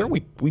 pretty sure we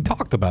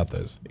talked about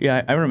this.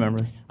 Yeah, I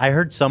remember. I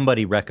heard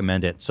somebody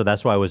recommend it, so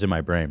that's why it was in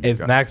my brain.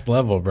 It's next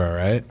level, bro.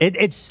 Right?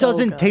 It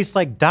doesn't good. taste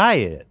like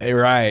diet.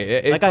 Right.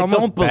 It's Like, I almost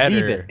don't believe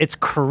better. it. It's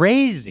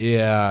crazy.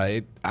 Yeah.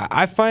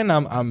 I find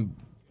I'm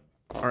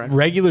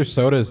regular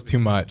soda is too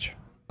much.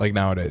 Like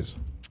nowadays.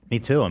 Me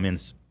too. I mean,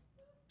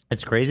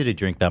 it's crazy to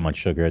drink that much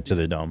sugar to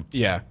the dome.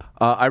 Yeah.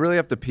 I really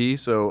have to pee,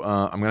 so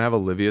I'm gonna have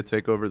Olivia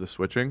take over the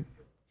switching.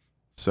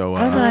 So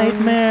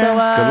nightmare. So,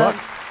 good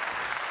luck.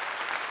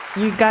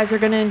 You guys are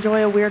going to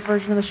enjoy a weird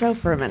version of the show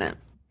for a minute.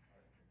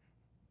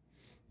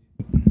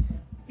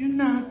 You're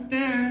not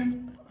there.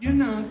 You're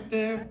not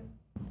there.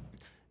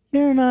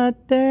 You're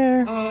not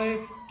there.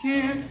 I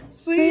can't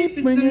sleep.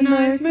 It's a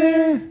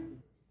nightmare.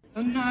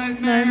 A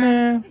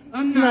nightmare.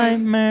 A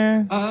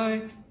nightmare.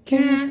 I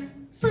can't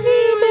sleep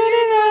when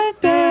you're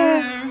not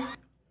there.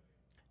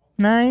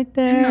 Night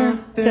there. You're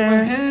not there.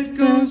 My head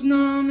goes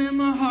numb and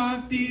my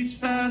heart beats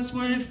fast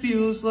when it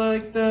feels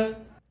like that.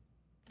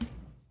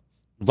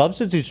 Love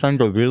says he's trying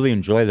to really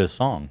enjoy this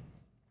song.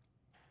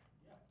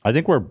 I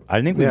think we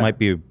might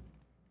be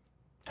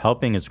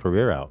helping his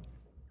career out.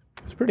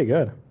 It's pretty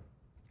good,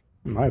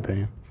 in my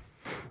opinion.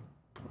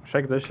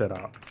 Check this shit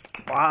out.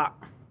 Wow.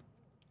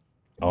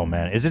 Oh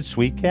man, is it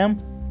sweet, Cam?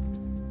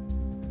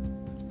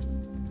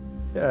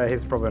 Yeah,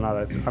 he's probably not.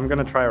 I'm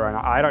gonna try it right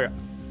now. I don't.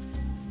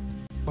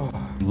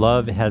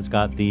 Love has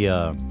got the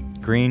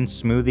green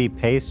smoothie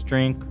paste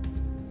drink.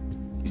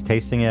 He's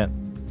tasting it.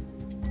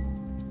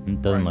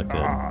 It doesn't look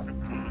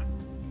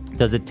good.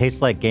 Does it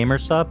taste like Gamer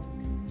Sup?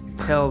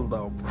 Hell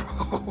no,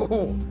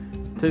 bro.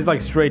 Tastes like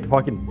straight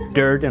fucking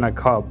dirt in a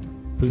cup.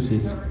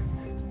 Pussies.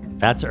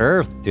 That's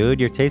earth, dude.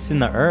 You're tasting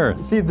the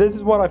earth. See, this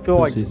is what I feel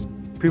Pussies.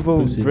 like. People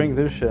Pussy. drink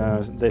this shit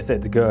and they say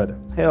it's good.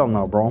 Hell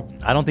no, bro.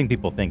 I don't think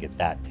people think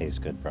that tastes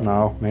good, bro.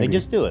 No, maybe. They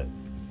just do it.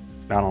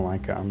 I don't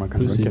like it. I'm not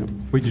gonna Pussy. drink it.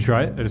 Wait, did you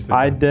try it?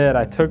 I did.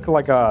 I took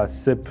like a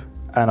sip,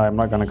 and I'm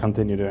not gonna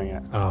continue doing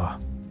it.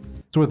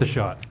 It's worth a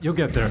shot. You'll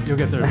get there. You'll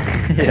get there.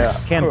 Yeah.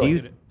 Cam,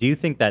 do you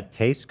think that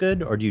tastes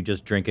good, or do you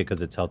just drink it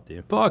because it's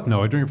healthy? Fuck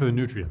no, I drink it for the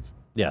nutrients.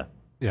 Yeah.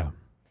 Yeah.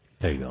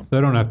 There you go. So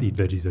I don't have to eat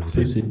veggies every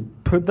day. Pussy.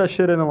 Put that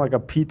shit in like a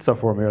pizza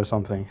for me or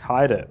something.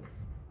 Hide it.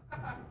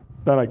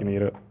 Then I can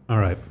eat it. All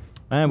right.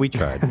 And we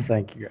tried.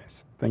 Thank you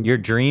guys. Thank Your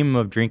dream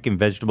of drinking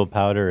vegetable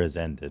powder has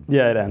ended. you.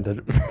 Yeah, it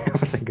ended. It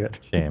wasn't good.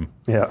 Shame.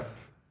 Yeah.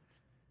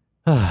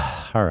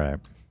 All right.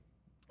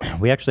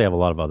 We actually have a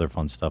lot of other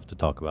fun stuff to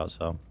talk about,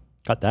 so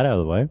got that out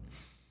of the way.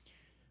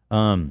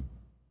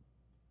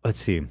 Let's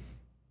see.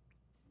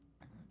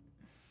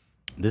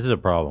 This is a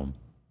problem.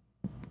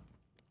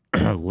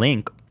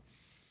 Link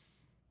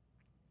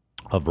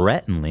of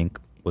Rhett and Link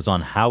was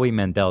on Howie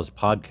Mandel's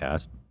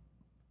podcast.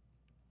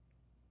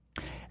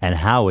 And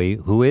Howie,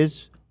 who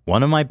is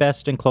one of my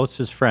best and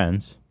closest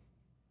friends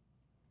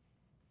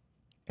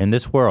in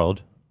this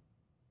world,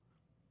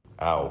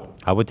 Ow.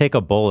 I would take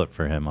a bullet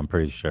for him, I'm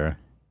pretty sure.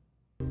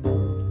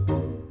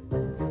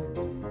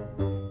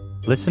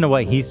 Listen to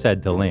what he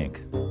said to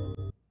Link.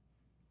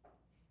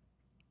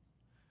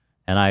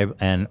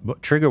 And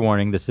trigger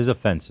warning, this is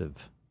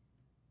offensive.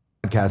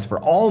 Podcast for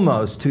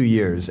almost 2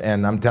 years,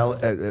 and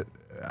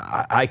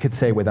I could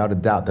say without a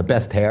doubt the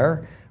best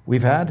hair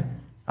we've had.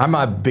 I'm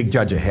a big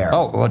judge of hair.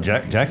 Oh well,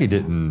 Jackie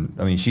didn't.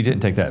 I mean, she didn't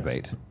take that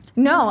bait.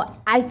 No,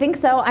 I think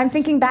so. I'm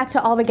thinking back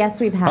to all the guests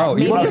we've had. Oh,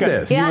 you look at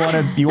this.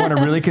 Yeah. You want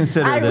to really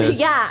consider this?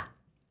 Yeah.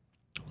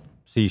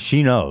 See,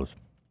 she knows.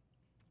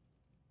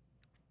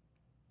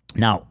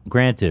 Now,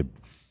 granted,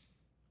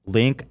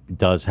 Link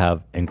does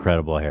have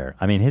incredible hair.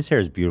 I mean, his hair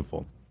is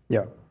beautiful.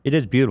 Yeah. It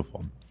is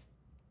beautiful.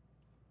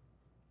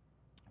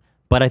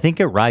 But I think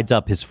it rides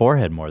up his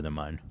forehead more than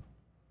mine.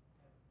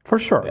 For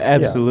sure.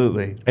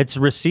 Absolutely. It's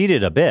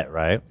receded a bit,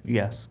 right?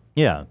 Yes.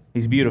 Yeah.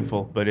 He's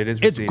beautiful, but it is.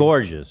 It's receding.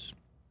 gorgeous.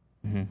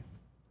 Mhm.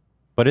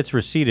 But it's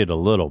receded a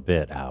little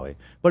bit, Howie.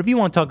 But if you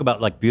want to talk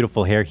about like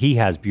beautiful hair, he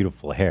has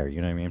beautiful hair.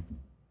 You know what I mean?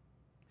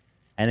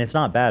 And it's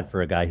not bad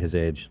for a guy his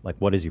age. Like,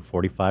 what is he,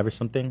 45 or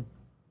something?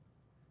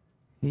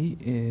 He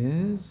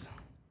is.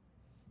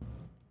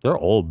 They're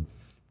old.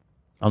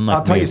 Unlike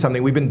I'll tell me. you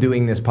something. We've been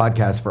doing this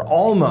podcast for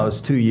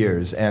almost 2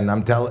 years, and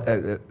I'm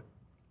telling.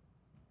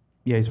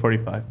 Yeah, he's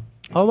 45.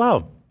 Oh,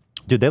 wow.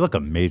 Dude, they look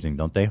amazing,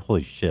 don't they?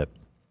 Holy shit.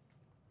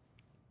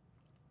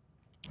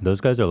 Those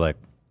guys are like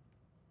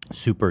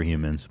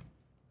superhumans.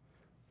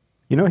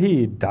 You know,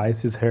 he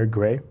dyes his hair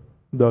gray.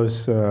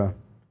 Those,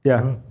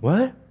 yeah.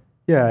 What?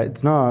 Yeah,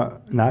 it's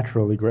not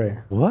naturally gray.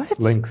 What?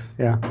 Lynx,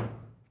 yeah.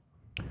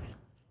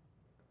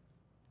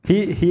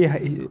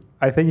 He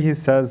I think he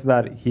says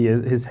that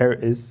his hair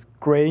is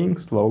graying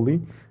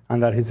slowly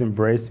and that he's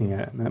embracing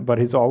it. But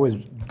he's always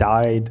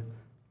dyed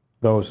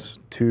those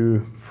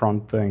two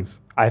front things.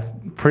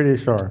 I'm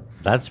pretty sure.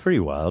 That's pretty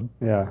wild.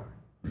 Yeah.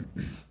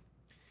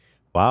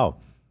 Wow.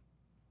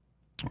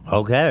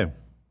 Okay.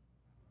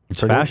 It's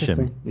Pretty fashion.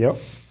 interesting. Yep.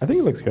 I think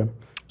it looks good.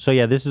 So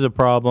yeah, this is a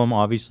problem.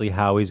 Obviously,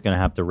 Howie's going to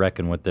have to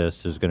reckon with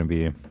this. There's going to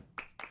be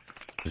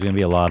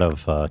a lot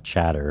of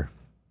chatter.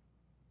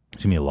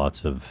 There's going to be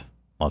lots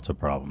of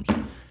problems.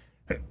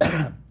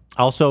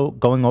 Also,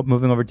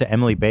 moving over to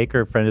Emily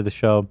Baker, friend of the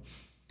show.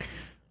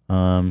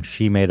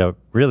 She made a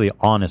really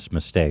honest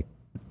mistake,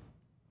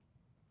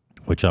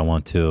 which I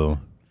want to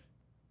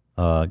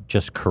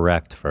just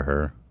correct for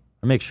her.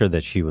 I make sure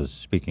that she was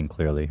speaking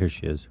clearly. Here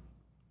she is.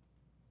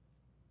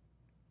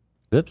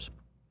 Oops.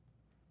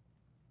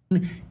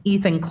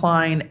 Ethan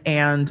Klein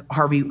and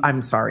Harvey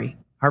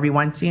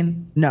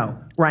Weinstein? No,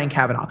 Ryan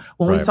Kavanaugh.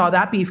 When we Right. saw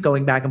that beef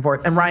going back and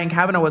forth, and Ryan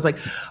Kavanaugh was like,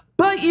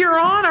 but Your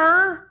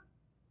Honor,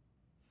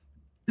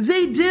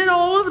 they did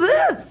all of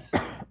this.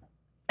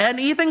 And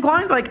Ethan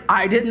Klein's like,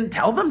 I didn't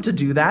tell them to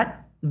do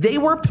that. They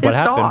were what pissed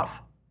happened.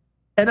 off.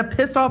 And a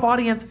pissed off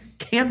audience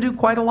can do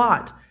quite a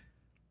lot.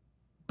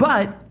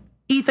 But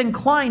Ethan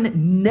Klein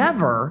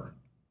never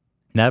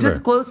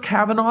disclosed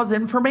Kavanaugh's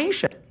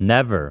information.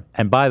 Never.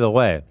 And by the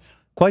way,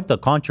 quite the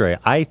contrary.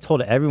 I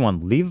told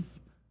everyone, leave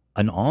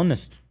an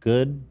honest,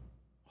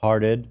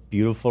 good-hearted,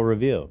 beautiful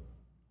review.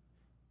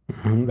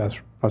 That's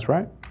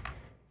right.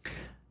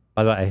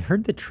 By the way, I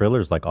heard that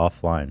Triller's like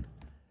offline.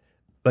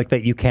 Like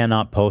that you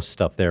cannot post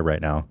stuff there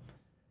right now.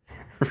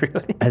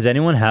 Really? Does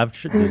anyone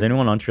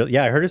on Triller?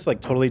 Yeah, I heard it's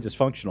like totally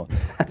dysfunctional.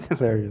 That's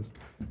hilarious.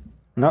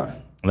 No,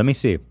 Let me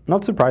see.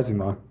 not surprising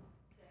though.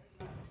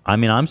 I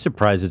mean, I'm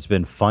surprised it's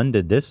been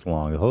funded this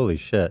long. Holy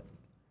shit.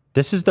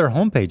 This is their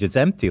homepage. It's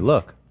empty.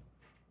 Look.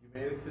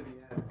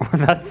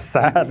 That's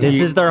sad. This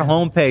is their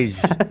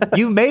homepage.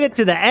 You've made it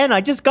to the end.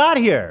 I just got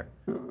here.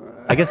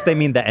 I guess they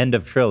mean the end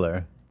of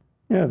Triller.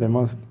 Yeah, they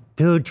must.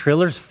 Dude,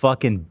 Triller's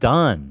fucking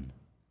done.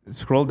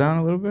 Scroll down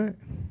a little bit.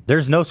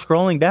 There's no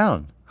scrolling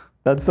down.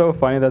 That's so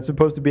funny. That's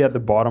supposed to be at the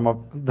bottom of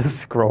the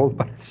scroll,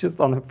 but it's just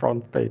on the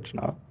front page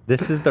now.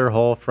 This is their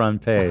whole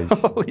front page.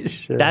 Holy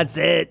shit. That's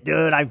it,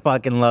 dude. I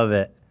fucking love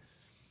it.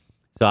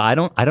 So I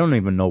don't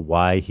even know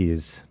why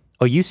he's.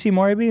 Oh, you see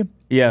more, AB?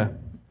 Yeah.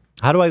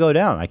 How do I go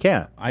down? I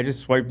can't. I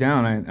just swiped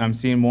down. I'm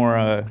seeing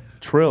more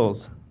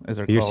trills, as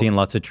they're You're called. seeing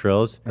lots of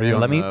trills. Are you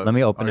let on me the- let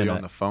me open are it. you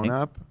on the phone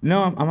app?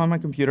 No, I'm on my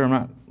computer. I'm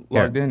not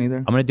logged in either.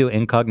 I'm gonna do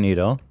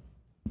incognito.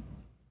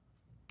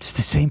 It's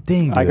the same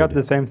thing, dude. I got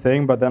the same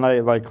thing, but then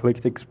I like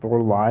clicked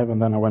explore live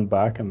and then I went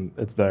back and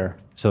it's there.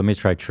 So let me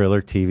try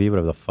Triller TV,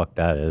 whatever the fuck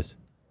that is.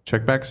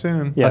 Check back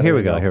soon. Yeah, oh, here there we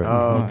we go. go. Here we go.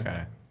 Oh,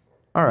 okay.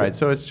 All right,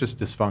 so it's just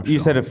dysfunctional.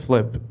 You said it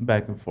flipped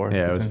back and forth.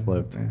 Yeah, it was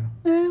flipped.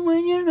 Yeah.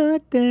 When you're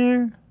not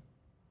there,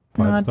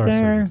 not Five-star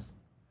there. service.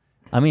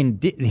 I mean,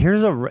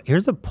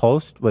 here's a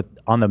post with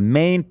on the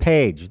main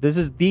page. This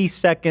is the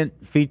second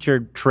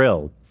featured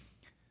trill.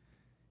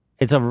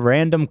 It's a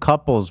random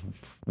couple's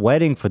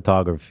wedding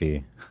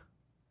photography,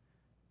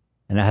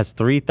 and it has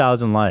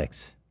 3,000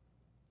 likes.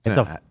 Is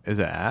it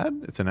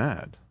ad? It's an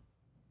ad.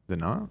 Is it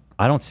not?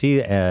 I don't see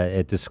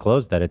it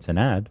disclosed that it's an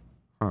ad.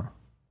 Huh.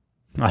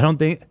 I don't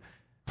think.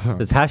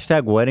 There's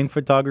hashtag wedding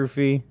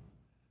photography,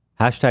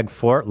 hashtag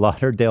Fort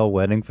Lauderdale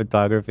wedding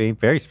photography.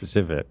 Very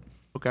specific.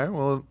 Okay,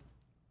 well,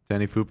 to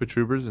any Fupa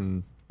troopers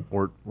in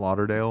Fort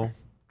Lauderdale,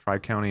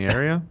 Tri-County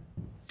area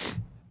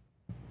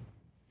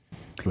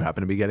who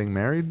happen to be getting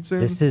married soon.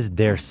 This is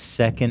their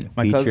second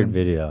My featured cousin.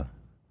 video.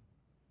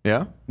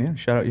 Yeah? Yeah,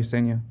 shout out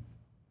Yesenia.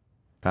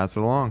 Pass it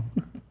along.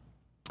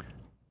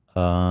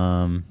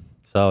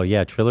 So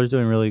yeah, Triller's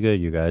doing really good,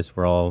 you guys.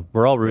 We're all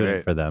rooting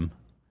Great. for them.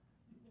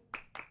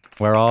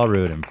 We're all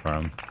rooting for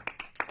them.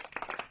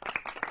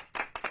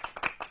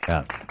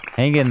 Yeah.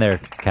 Hang in there,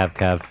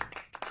 Cav.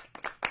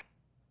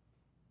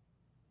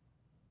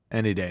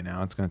 Any day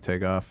now, it's going to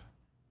take off.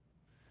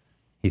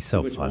 He's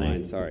so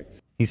funny.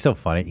 He's so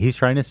funny. He's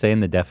trying to say in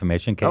the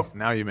defamation Oh, case.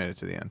 now you made it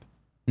to the end.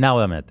 Now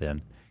I'm at the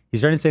end.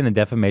 He's trying to say in the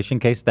defamation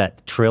case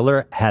that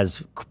Triller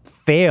has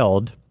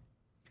failed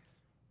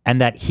and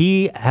that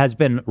he has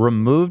been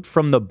removed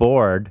from the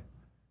board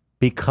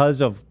because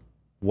of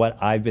what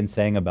I've been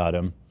saying about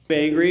him.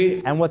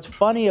 Angry. And what's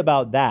funny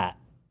about that,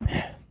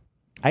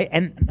 I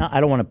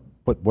don't want to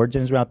put words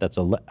in his mouth. That's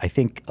I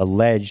think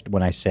alleged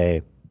when I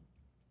say.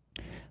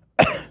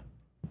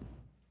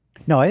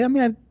 No, I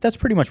mean that's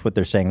pretty much what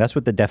they're saying. That's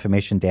what the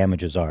defamation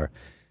damages are.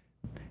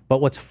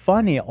 But what's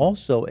funny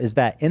also is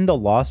that in the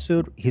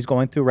lawsuit he's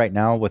going through right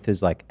now with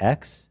his like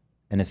ex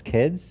and his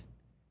kids,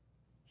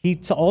 he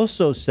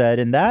also said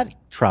in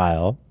that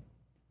trial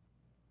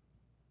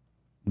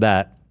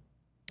that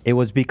it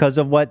was because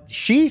of what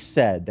she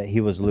said that he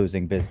was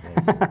losing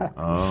business.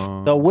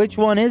 So which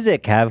one is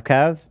it,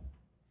 Cav?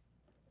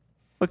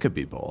 It could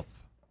be both.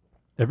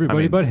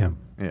 Everybody but him.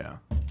 Yeah.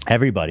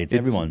 Everybody. It's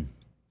everyone.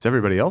 It's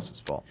everybody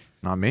else's fault,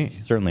 not me.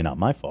 Certainly not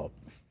my fault.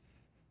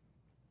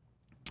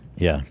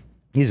 Yeah,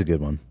 he's a good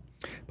one.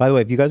 By the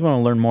way, if you guys want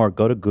to learn more,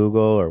 go to Google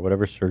or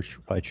whatever search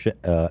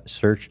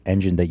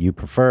engine that you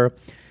prefer.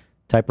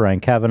 Type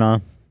Ryan Kavanaugh.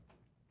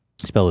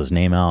 Spell his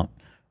name out.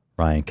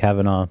 Ryan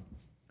Kavanaugh.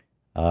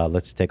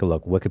 Let's take a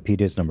look.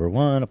 Wikipedia's number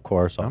one, of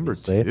course.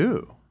 Obviously. Number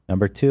two.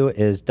 Number two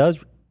is,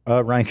 does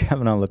Ryan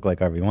Kavanaugh look like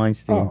Harvey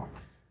Weinstein?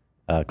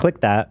 Click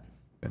that.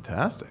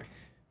 Fantastic.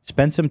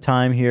 Spend some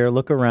time here.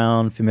 Look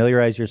around.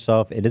 Familiarize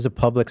yourself. It is a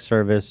public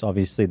service.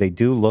 Obviously, they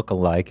do look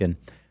alike. And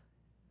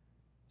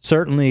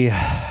certainly,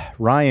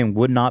 Ryan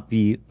would not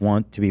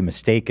want to be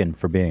mistaken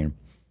for being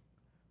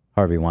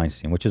Harvey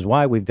Weinstein, which is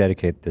why we've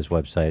dedicated this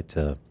website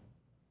to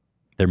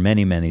their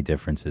many, many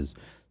differences.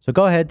 So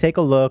go ahead, take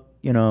a look,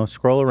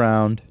 scroll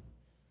around.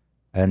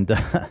 And,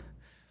 I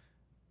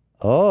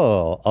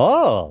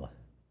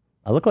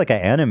look like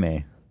an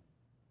anime.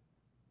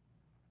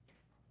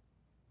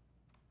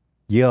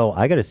 Yo,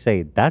 I got to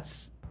say,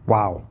 that's...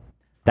 Wow.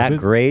 That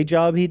gray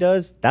job he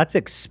does, that's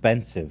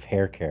expensive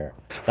hair care.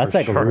 That's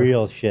like sure.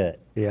 real shit.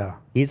 Yeah.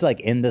 He's like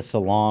in the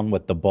salon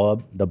with the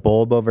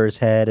bulb over his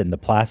head and the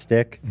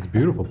plastic. It's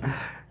beautiful.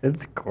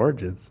 It's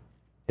gorgeous.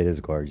 It is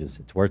gorgeous.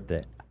 It's worth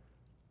it.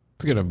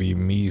 It's going to be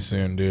me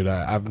soon, dude.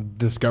 I'm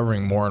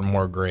discovering more and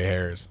more gray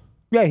hairs.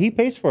 Yeah, he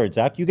pays for it,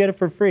 Zach. You get it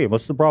for free.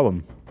 What's the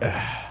problem?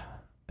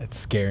 It's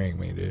scaring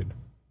me, dude.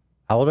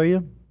 How old are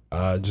you?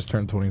 Just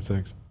turned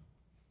 26.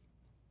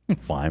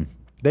 Fine.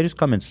 They just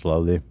come in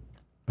slowly.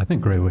 I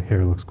think gray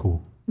hair looks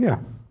cool. Yeah.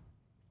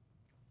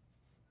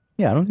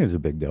 Yeah, I don't think it's a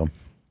big deal.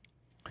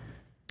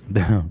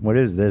 What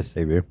is this,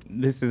 Xavier?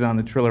 This is on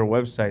the Triller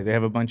website. They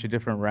have a bunch of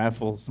different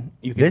raffles.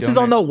 This is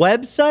on the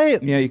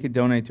website? Yeah, you could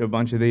donate to a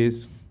bunch of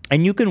these.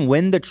 And you can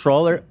win the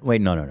Troller. Wait,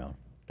 no.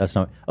 That's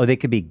not. Oh, they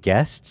could be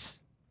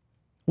guests?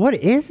 What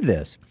is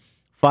this?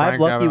 5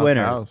 lucky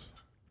winners. House.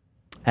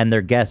 And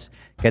their guests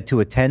get to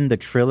attend the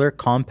Triller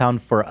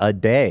compound for a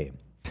day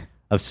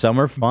of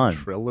summer fun.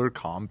 Triller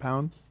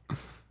compound?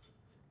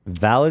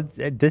 Valid.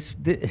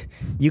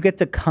 You get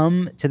to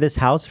come to this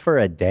house for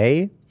a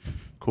day?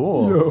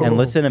 Cool. No. And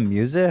listen to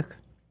music?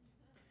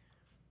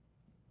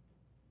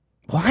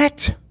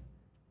 What?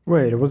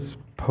 Wait, it was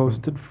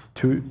posted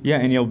to... Yeah,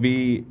 and you'll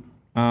be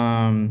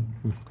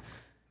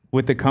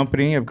with the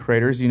company of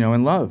creators you know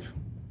and love.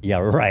 Yeah,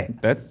 right.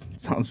 That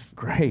sounds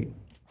great.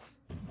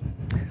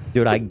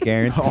 Dude, I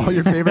guarantee all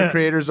your favorite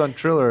creators on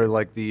Triller,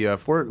 like the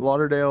Fort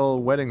Lauderdale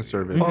wedding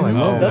service. Oh, I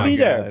love that. They'll be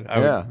there. I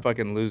would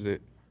fucking lose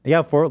it.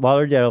 Yeah, Fort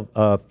Lauderdale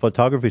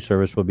photography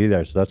service will be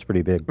there, so that's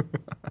pretty big.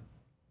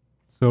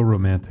 So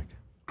romantic.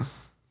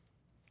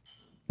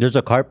 There's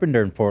a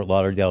carpenter in Fort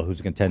Lauderdale who's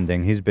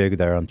attending. He's big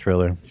there on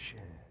Triller.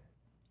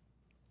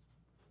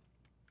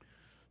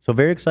 So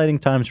very exciting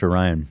times for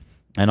Ryan.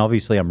 And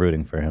obviously I'm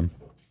rooting for him.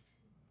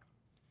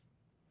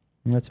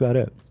 And that's about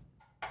it.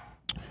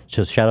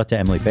 So shout out to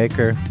Emily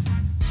Baker.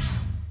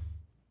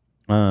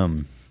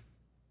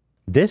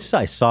 This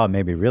I saw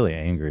made me really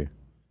angry.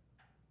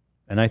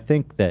 And I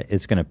think that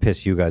it's going to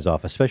piss you guys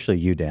off, especially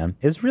you, Dan.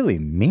 It's really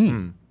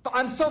mean.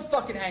 I'm so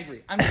fucking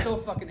angry.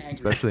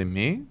 Especially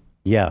me?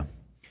 Yeah.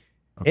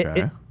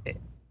 Okay.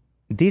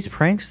 These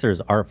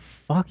pranksters are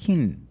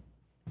fucking...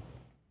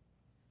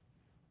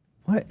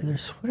 What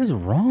is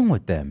wrong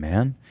with them,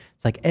 man?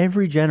 It's like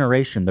every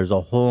generation, there's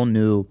a whole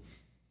new...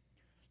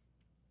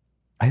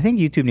 I think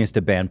YouTube needs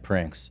to ban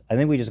pranks. I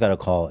think we just got to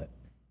call it.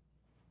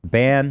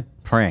 Ban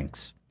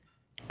pranks.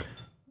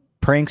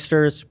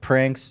 Pranksters,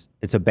 pranks,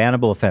 it's a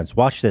bannable offense.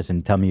 Watch this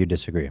and tell me you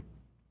disagree.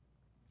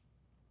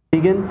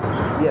 Vegan?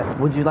 Yeah.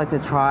 Would you like to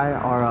try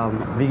our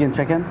vegan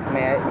chicken?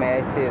 May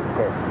I see it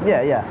first?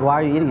 Yeah. Why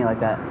are you eating it like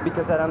that?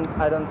 Because I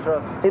don't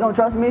trust. You don't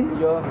trust me?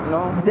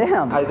 No.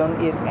 Damn. I don't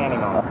eat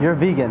animal. You're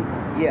vegan?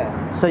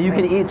 Yes. So you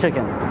can eat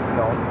chicken?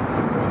 No.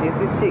 Is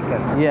this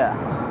chicken? Yeah.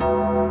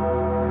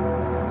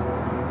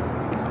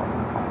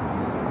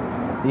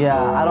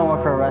 Yeah, I don't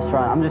work for a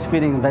restaurant. I'm just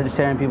feeding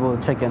vegetarian people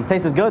chicken.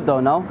 Tasted good though,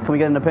 no? Can we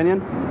get an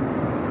opinion?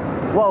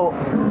 Whoa.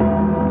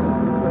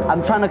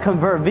 I'm trying to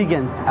convert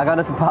vegans. I got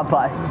us some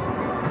Popeyes.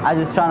 I'm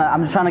just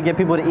trying to get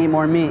people to eat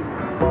more meat.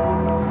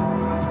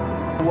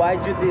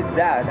 Why'd you did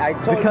that? I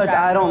told because you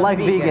I don't like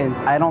vegan.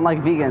 vegans. I don't like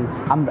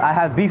vegans. I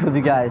have beef with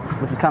you guys,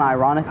 which is kind of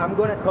ironic. I'm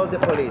gonna call the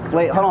police.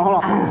 Wait, hold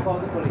on. Call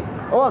the police.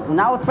 Oh,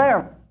 now it's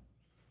fair.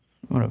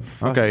 What a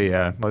fuck. Okay,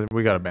 yeah,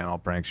 we got to ban all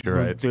pranks. You're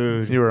right,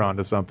 Dude. You were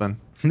onto something.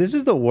 This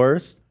is the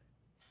worst.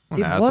 What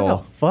Dude, an what a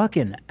asshole.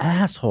 fucking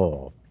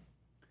asshole.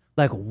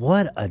 Like,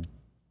 what a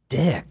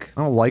dick.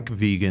 I don't like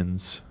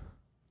vegans.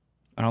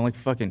 I don't like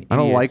fucking idiots. I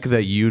don't like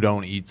that you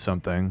don't eat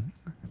something.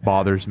 It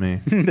bothers me.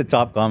 The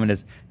top comment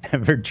is,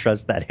 never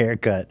trust that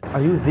haircut.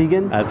 Are you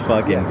vegan? That's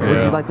fucking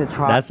Would you like to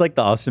try? That's like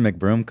the Austin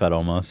McBroom cut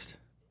almost.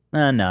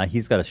 Nah,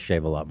 he's got to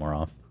shave a lot more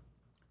off.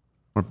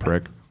 What a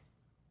prick.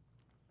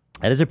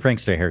 That is a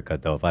prankster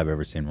haircut, though, if I've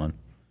ever seen one.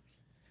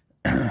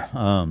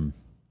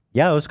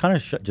 Yeah, I was kind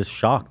of just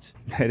shocked.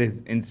 That is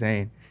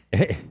insane.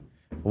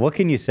 What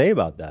can you say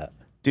about that?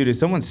 Dude, if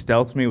someone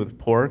stealths me with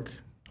pork,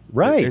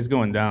 right, it's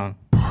going down.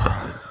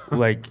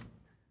 Like,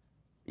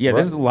 yeah,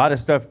 there's a lot of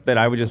stuff that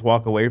I would just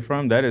walk away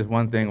from. That is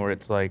one thing where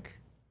it's like,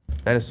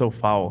 that is so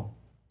foul.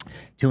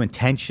 To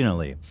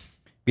intentionally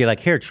be like,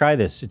 here, try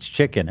this. It's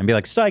chicken. And be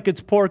like, psych,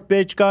 it's pork,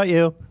 bitch. Got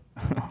you.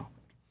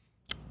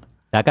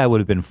 That guy would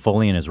have been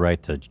fully in his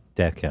right to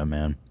deck him,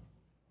 man.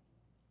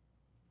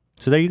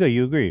 So there you go.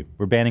 You agree.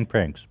 We're banning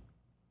pranks.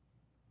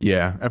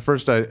 Yeah. At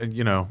first,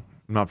 I'm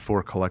not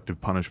for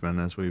collective punishment,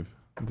 as we've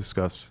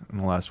discussed in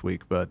the last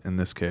week, but in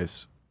this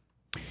case.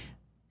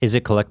 Is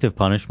it collective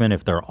punishment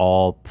if they're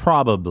all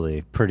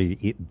probably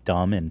pretty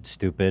dumb and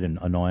stupid and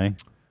annoying?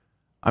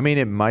 I mean,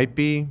 it might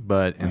be,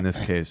 but in this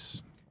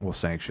case, we'll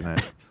sanction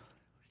it.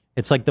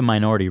 It's like the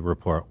Minority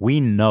Report. We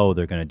know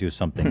they're going to do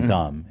something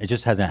dumb. It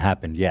just hasn't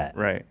happened yet.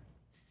 Right.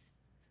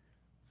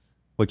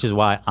 Which is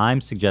why I'm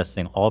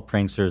suggesting all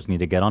pranksters need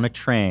to get on a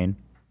train.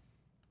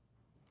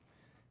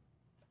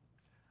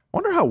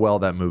 Wonder how well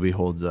that movie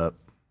holds up.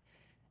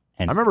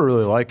 I remember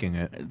really liking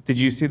it. Did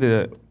you see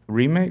the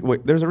remake?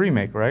 Wait, there's a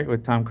remake, right,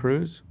 with Tom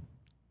Cruise?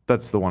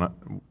 That's the one.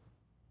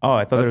 Oh,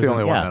 I thought that's there the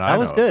was only one that I that know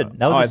was good. about.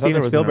 That was a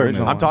Steven Spielberg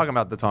movie. I'm talking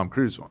about the Tom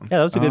Cruise one. Yeah,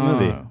 that was a good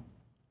movie.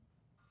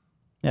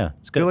 Yeah,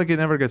 it's I good. feel like it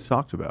never gets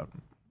talked about.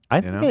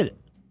 I think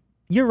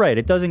you're right.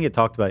 It doesn't get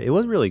talked about. It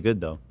was really good,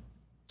 though.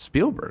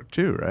 Spielberg,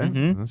 too, right?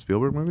 Mhm. A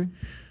Spielberg movie?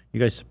 You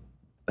guys,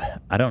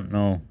 I don't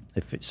know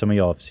if some of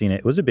y'all have seen it.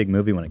 It was a big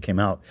movie when it came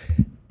out,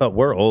 but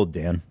we're old,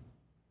 Dan.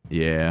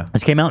 Yeah.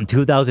 This came out in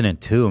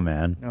 2002,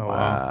 man. Oh,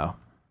 wow.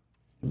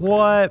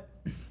 What?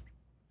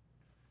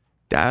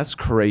 That's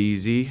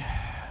crazy.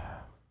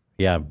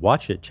 Yeah,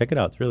 watch it. Check it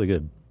out. It's really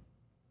good.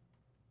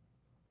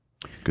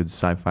 Good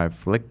sci-fi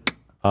flick.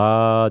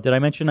 Did I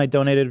mention I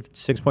donated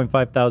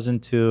 6.5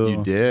 thousand to?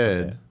 You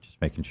did. Okay,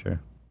 just making sure.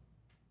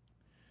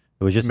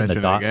 It was just Mention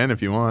in the it again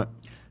if you want.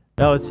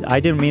 No, I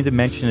didn't mean to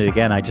mention it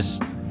again.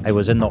 I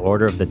was in the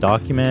order of the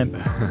document,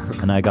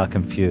 and I got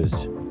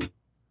confused.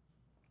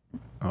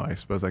 Oh, I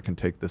suppose I can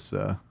take this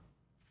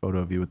photo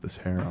of you with this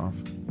hair off.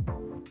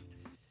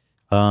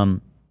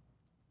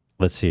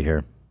 Let's see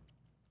here.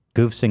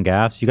 Goofs and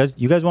gaffs. You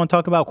guys want to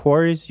talk about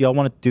quarries? Y'all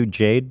want to do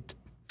Jade?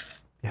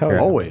 Here,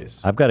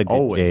 always. I've got a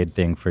good Jade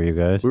thing for you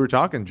guys. We were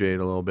talking Jade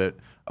a little bit.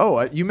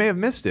 Oh, you may have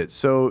missed it.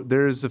 So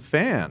there's a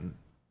fan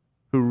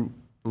who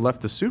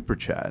left a super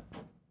chat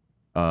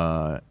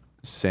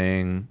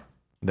saying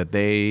that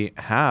they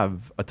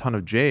have a ton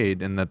of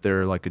jade and that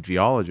they're like a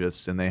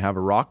geologist and they have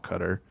a rock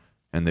cutter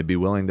and they'd be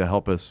willing to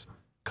help us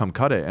come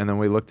cut it. And then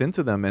we looked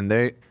into them and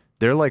they're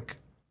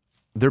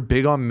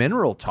big on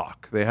mineral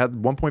talk. They had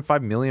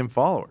 1.5 million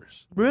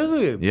followers.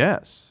 Really?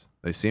 Yes.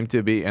 They seem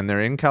to be, and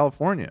they're in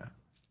California.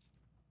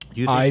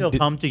 Do you think they'll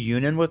come to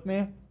Union with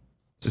me?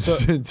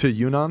 To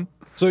Yunnan?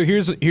 So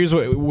here's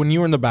what, when you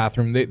were in the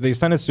bathroom, they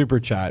sent a super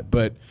chat,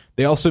 but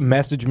they also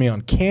messaged me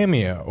on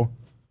Cameo,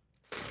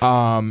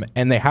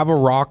 and they have a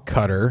rock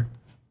cutter,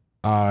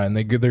 and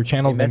they give their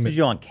channels. They messaged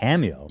you on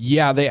Cameo?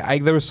 Yeah,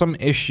 there was some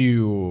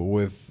issue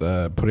with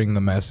putting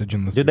the message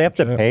in the. Did they have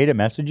to pay to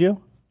message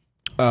you?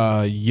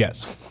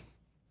 Yes.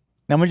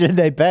 How much did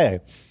they pay?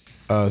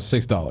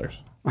 $6.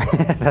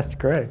 That's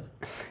great.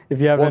 If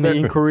you have any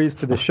inquiries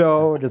to the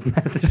show, just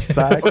message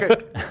Zach.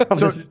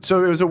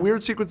 So it was a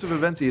weird sequence of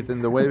events,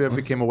 Ethan. The way I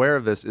became aware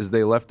of this is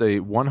they left a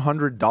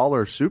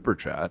 $100 super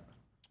chat,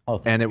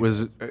 and it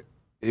was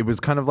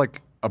kind of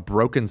like a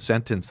broken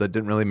sentence that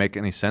didn't really make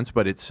any sense,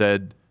 but it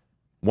said,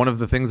 one of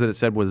the things that it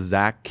said was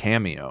Zach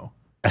Cameo,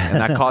 and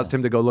that caused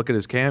him to go look at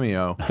his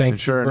Cameo, and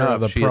sure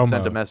enough, she had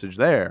sent a message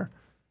there.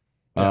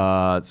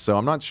 So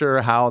I'm not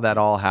sure how that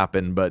all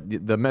happened, but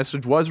the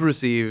message was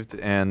received,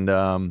 and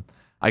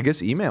I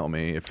guess email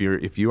me if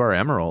you are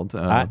Emerald.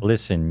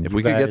 Listen, if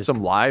we could get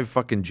some live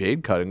fucking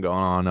jade cutting going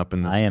on up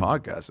in this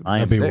podcast,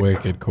 that'd be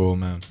wicked cool,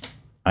 man.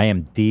 I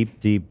am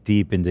deep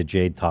into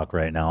jade talk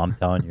right now. I'm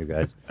telling you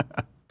guys.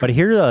 But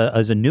here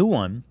is a new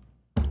one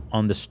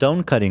on the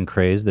stone cutting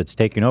craze that's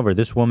taking over.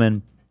 This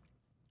woman,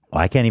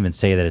 well, I can't even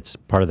say that it's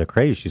part of the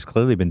craze. She's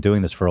clearly been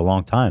doing this for a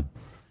long time.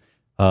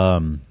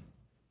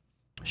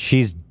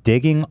 She's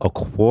digging a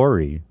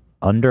quarry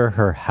under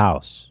her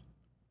house.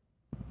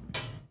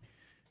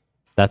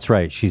 That's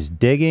right. She's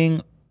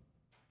digging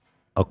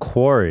a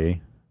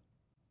quarry.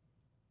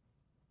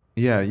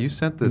 Yeah, you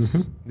sent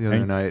this the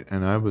other night,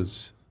 and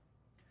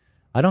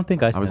I don't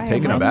think I was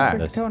taken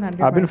aback.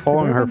 I've been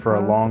following her for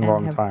a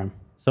long time.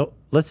 So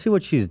let's see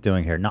what she's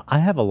doing here. Now, I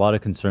have a lot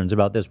of concerns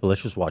about this, but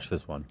let's just watch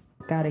this one.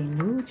 Got a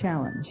new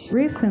challenge.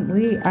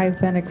 Recently,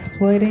 I've been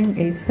exploiting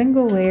a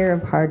single layer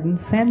of hardened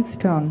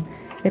sandstone.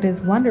 It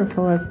is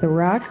wonderful as the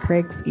rock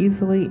breaks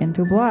easily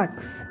into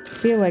blocks.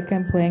 Feel like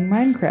I'm playing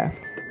Minecraft.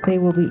 They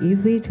will be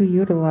easy to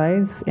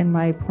utilize in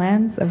my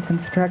plans of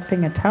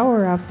constructing a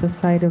tower off the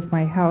side of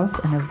my house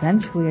and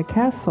eventually a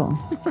castle.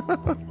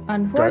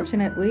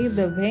 Unfortunately,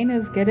 the vein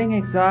is getting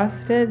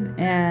exhausted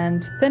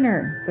and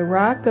thinner. The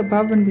rock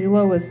above and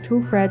below is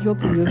too fragile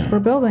to use for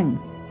building.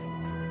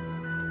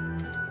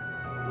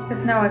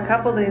 It's now a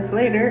couple days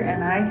later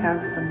and I have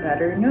some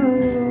better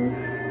news.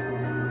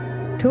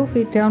 2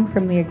 feet down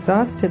from the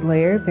exhausted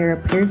layer, there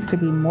appears to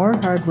be more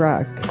hard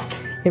rock.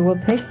 It will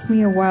take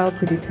me a while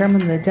to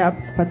determine the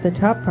depth, but the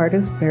top part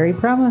is very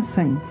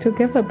promising. To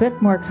give a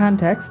bit more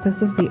context,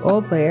 this is the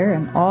old layer,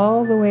 and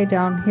all the way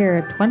down here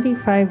at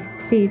 25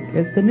 feet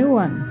is the new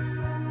one.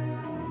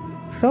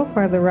 So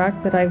far, the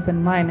rock that I've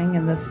been mining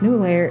in this new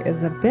layer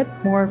is a bit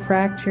more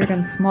fractured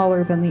and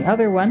smaller than the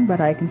other one,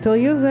 but I can still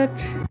use it.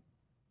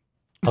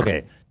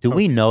 Okay, do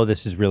we know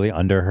this is really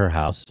under her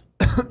house?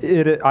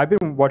 I've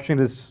been watching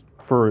this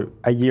for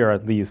a year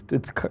at least.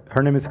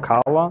 Her name is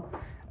Kala.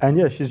 And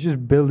yeah, she's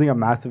just building a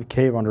massive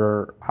cave under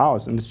her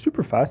house, and it's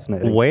super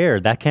fascinating. Where?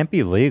 That can't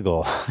be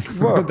legal.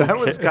 Well, that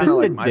was kind of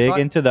like my dig thought.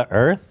 into the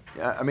earth?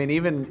 Yeah, I mean,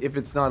 even if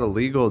it's not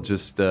illegal,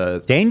 just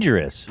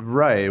dangerous.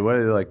 Right? What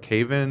are they, like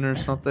cave in or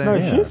something?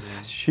 No,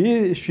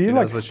 she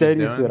like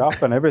steadies it up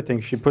and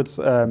everything. She puts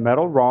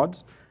metal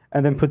rods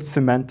and then puts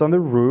cement on the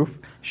roof.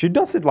 She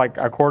does it like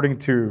according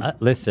to.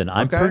 Listen,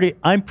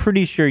 I'm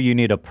pretty sure you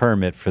need a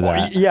permit for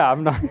that. Yeah,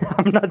 I'm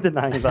not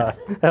denying that.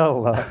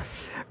 Hell no.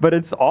 But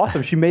it's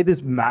awesome. She made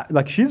this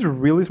she's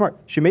really smart.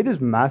 She made this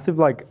massive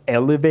like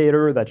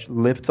elevator that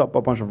lifts up a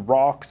bunch of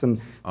rocks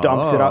and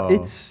dumps it out.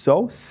 It's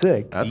so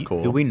sick. That's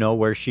cool. Do we know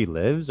where she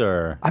lives,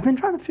 or? I've been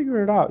trying to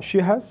figure it out. She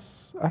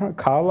has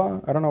Kala.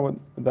 I don't know what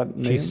that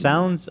name. She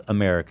sounds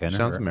American. She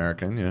sounds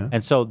American, yeah.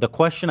 And so the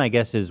question, I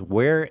guess, is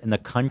where in the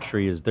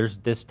country is there's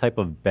this type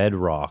of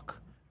bedrock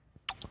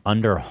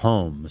under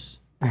homes?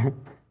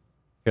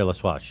 Here,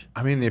 let's watch.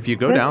 I mean, if you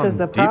go down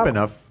deep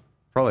enough,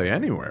 probably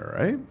anywhere,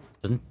 right?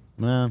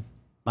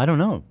 I don't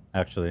know,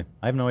 actually.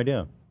 I have no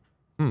idea.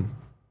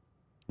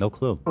 No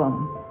clue.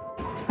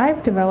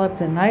 I've developed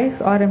a nice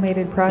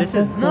automated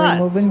process for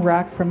removing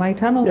rock from my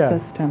tunnel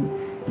system.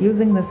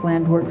 Using this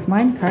Landworks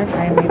minecart,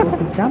 I am able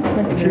to dump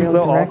material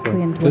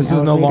directly into This an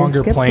is no elevator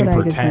longer skip playing that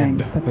I pretend.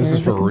 designed, but This is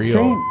there's a for real.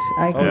 constraint.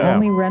 I can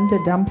only rent a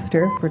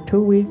dumpster for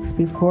 2 weeks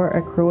before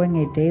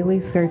accruing a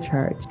daily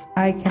surcharge.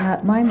 I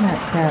cannot mine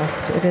that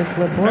fast. It is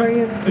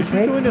laborious to Is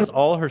she doing this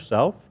all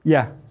herself?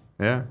 Yeah.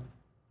 Yeah.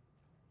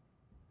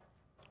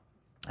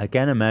 I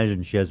can't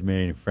imagine she has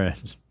many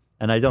friends.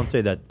 And I don't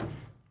say that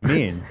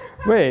mean.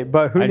 Wait,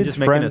 but who I'm needs just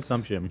friends? making an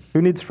assumption.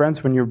 Who needs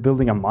friends when you're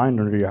building a mine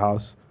under your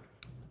house?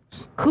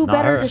 Who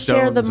better to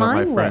share the Stones are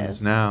mine my friends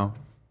with? now.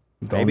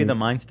 Maybe the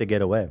mine's to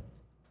get away.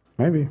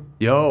 Maybe.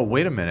 Yo,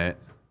 wait a minute.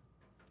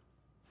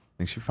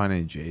 Think she find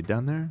any jade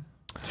down there?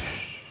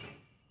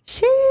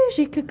 Sheesh,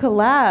 you could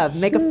collab,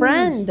 make a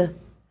friend.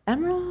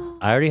 Emerald.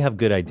 I already have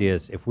good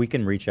ideas. If we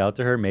can reach out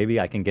to her, maybe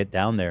I can get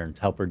down there and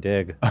help her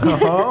dig.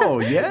 Oh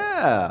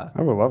yeah,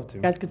 I would love to.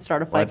 You guys could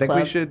start a fight Well, I think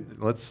club. we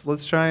should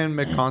let's try and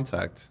make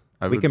contact.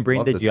 I We would can bring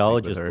love the to speak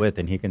geologist her. with,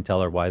 and he can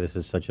tell her why this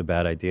is such a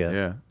bad idea.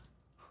 Yeah,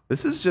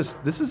 this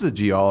is a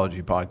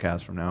geology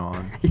podcast from now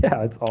on.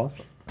 Yeah, it's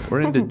awesome.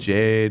 We're into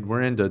jade.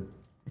 We're into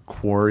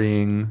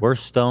quarrying. We're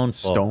stone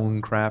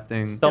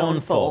crafting.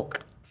 Stone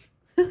folk.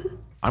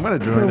 I'm gonna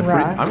join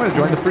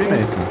the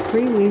Freemasons.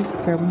 3 weeks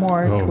or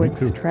more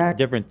to extract.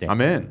 Different thing.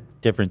 I'm in.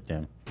 Different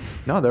thing.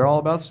 No, they're all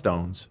about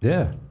stones.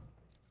 Yeah.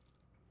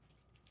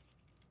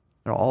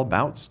 They're all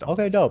about stones.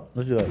 Okay, dope.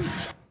 Let's do it.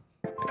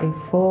 A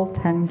full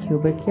 10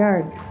 cubic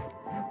yards.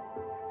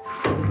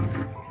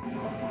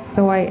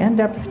 So I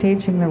end up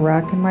staging the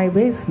rock in my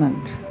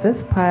basement.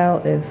 This pile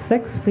is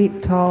 6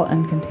 feet tall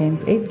and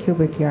contains 8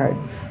 cubic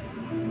yards.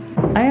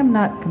 I am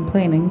not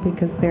complaining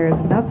because there is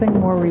nothing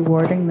more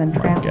rewarding than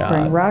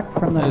transferring rock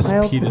from the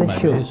pile to the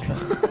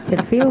chute.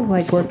 It feels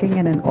like working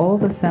in an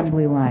old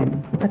assembly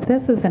line. But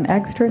this is an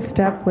extra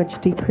step which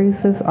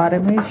decreases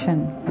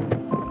automation.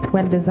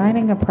 When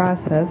designing a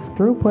process,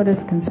 throughput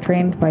is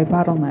constrained by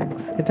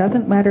bottlenecks. It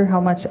doesn't matter how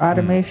much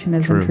automation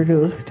is True.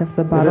 introduced if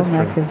the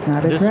bottleneck is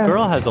not This addressed.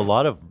 girl has a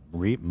lot of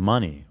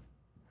money.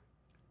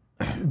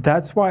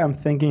 That's why I'm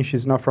thinking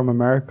she's not from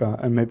America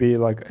and maybe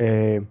like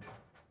a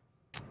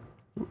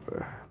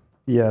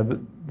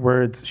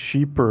where it's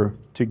cheaper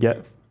to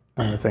get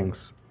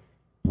things.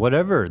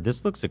 Whatever.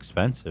 This looks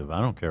expensive.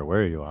 I don't care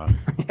where you are.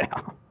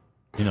 Yeah.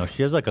 You know,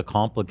 she has like a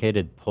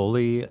complicated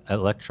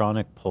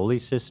electronic pulley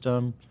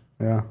system.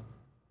 Yeah.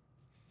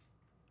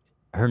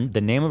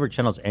 The name of her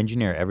channel is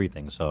Engineer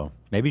Everything, so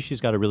maybe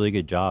she's got a really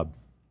good job.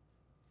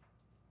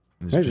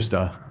 It's just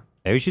a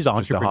maybe she's an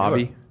just a entrepreneur.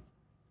 hobby.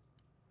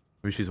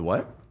 Maybe she's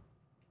what?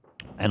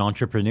 An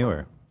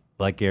entrepreneur,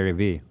 like Gary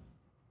Vee.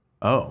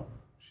 Oh,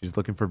 She's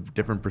looking for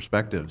different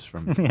perspectives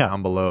from Yeah.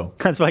 down below.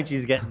 That's why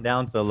she's getting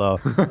down so low.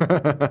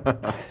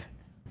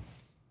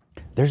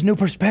 There's new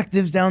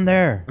perspectives down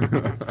there.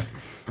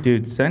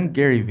 Dude, send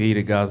Gary V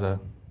to Gaza.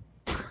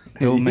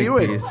 He'll make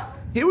peace.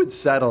 He would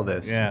settle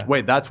this. Yeah.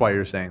 Wait, that's why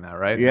you're saying that,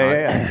 right?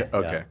 Yeah.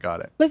 Okay,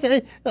 got it.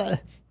 Listen,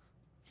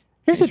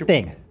 here's the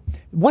thing.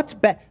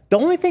 The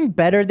only thing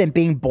better than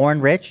being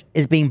born rich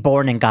is being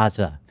born in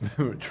Gaza.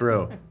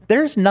 True.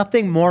 There's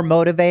nothing more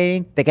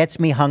motivating that gets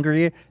me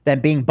hungrier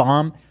than being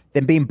born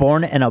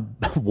in a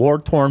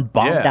war-torn,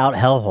 bombed-out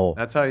hellhole.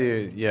 That's how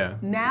you, yeah.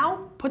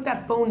 Now, put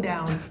that phone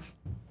down.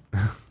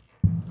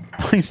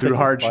 Through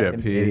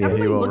hardship, he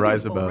will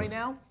rise above. Right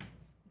now?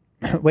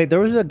 Wait, there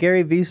was a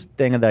Gary Vee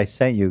thing that I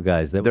sent you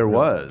guys. Where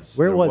was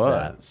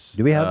that?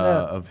 Do we have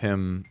that? Of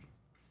him.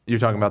 You're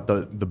talking about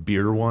the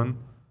beer one?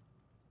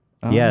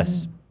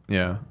 Yes.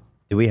 Yeah.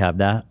 Do we have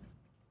that?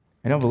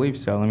 I don't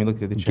believe so. Let me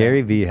look at the chat.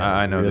 Gary Vee.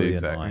 I know really the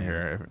exact annoying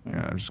here.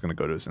 Yeah, I'm just gonna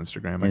go to his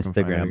Instagram. I can find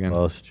it Instagram again.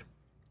 post.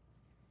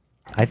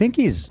 I think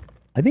he's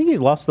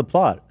lost the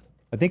plot.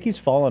 I think he's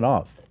fallen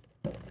off.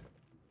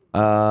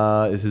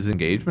 Is his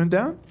engagement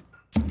down?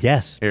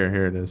 Yes.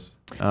 Here it is.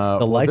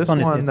 The likes this on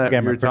his one that Instagram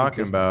are you're pretty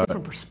talking about.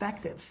 Different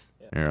perspectives.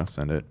 Here, I'll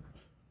send it.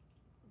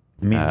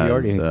 I mean, he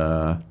already.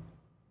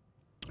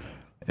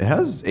 It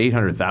has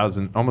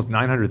 800,000, almost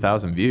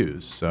 900,000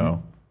 views.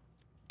 So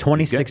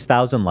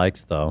 26,000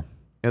 likes though.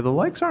 Yeah, the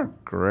likes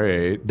aren't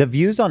great. The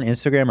views on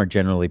Instagram are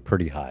generally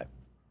pretty high.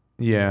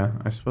 Yeah,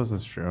 I suppose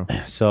that's true.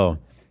 So,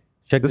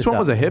 check this one out.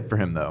 was a hit for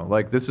him though.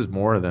 Like this is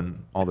more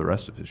than all the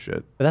rest of his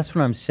shit. But that's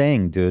what I'm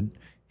saying, dude.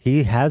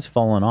 He has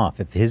fallen off.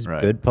 If his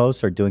good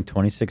posts are doing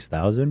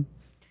 26,000,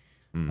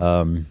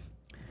 oh,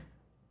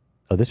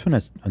 this one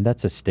has.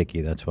 That's a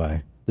sticky. That's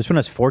why. This one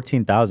has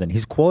 14,000.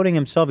 He's quoting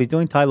himself. He's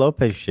doing Ty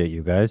Lopez shit,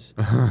 you guys.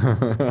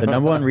 The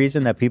number one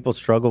reason that people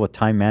struggle with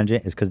time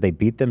management is because they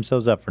beat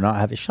themselves up for not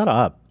having. Shut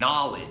up.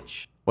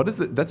 Knowledge. What is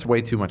that? That's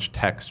way too much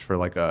text for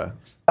like a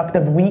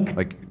productive week.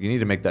 Like you need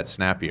to make that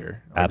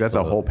snappier. Like, that's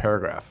a whole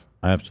paragraph.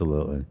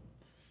 Absolutely.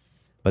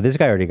 But this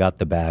guy already got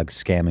the bag,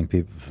 scamming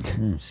people.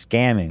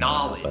 Scamming.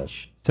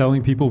 Knowledge.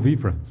 Selling people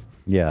V-Friends.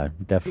 Yeah,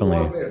 definitely.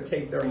 He wants me to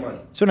take their money.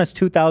 This one has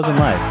 2,000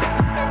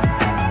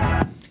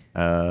 likes.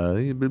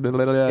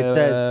 It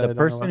says the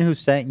person who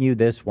sent you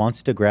this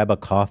wants to grab a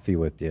coffee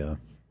with you.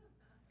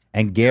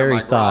 And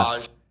Gary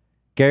thought,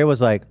 Gary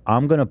was like,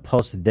 I'm going to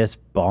post this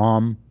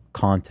bomb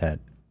content.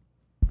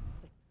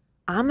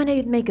 I'm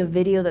going to make a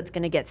video that's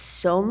going to get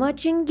so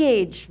much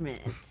engagement.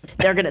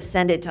 They're going to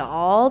send it to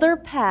all their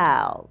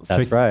pals.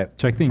 That's right.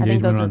 Check the I think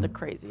engagement those are on the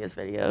craziest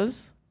videos.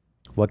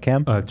 What,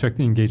 Cam? Check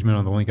the engagement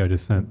on the link I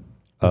just sent.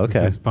 This Okay.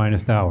 is his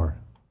finest hour.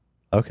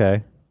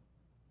 Okay.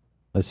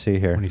 Let's see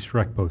here. When he's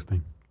Shrek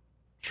posting.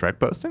 Shrek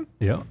posting?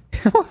 Yeah.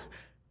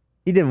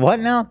 He did what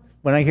now?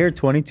 When I hear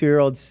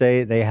 22-year-olds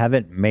say they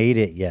haven't made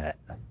it yet.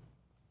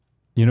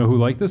 You know who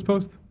liked this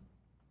post?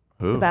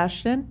 Who?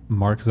 Sebastian?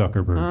 Mark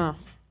Zuckerberg. Oh.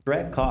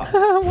 Shrek cock.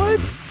 What?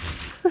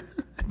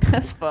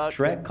 That's fucked.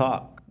 Shrek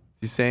cock.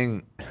 Is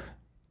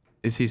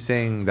he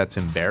saying that's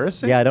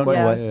embarrassing? Yeah, I don't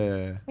know what.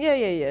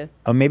 Yeah.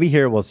 Oh, maybe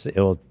here we'll see.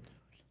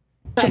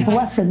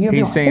 Lesson. You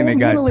He's have saying they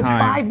got only time.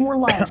 5 more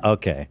lives.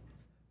 Okay.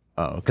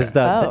 Oh, okay. Because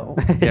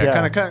yeah,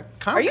 kind of.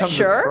 Are you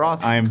sure?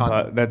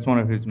 That's one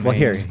of his main. Well,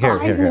 here.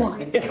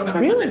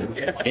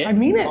 Really? I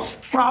mean it.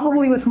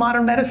 Probably with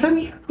modern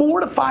medicine, 4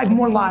 to 5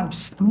 more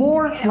lives.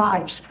 More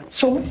lives.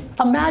 So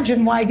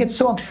imagine why I get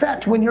so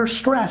upset when you're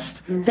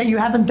stressed that you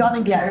haven't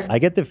done it yet. I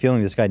get the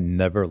feeling this guy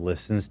never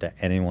listens to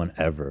anyone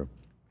ever.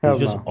 Hell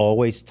He's just no.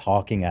 always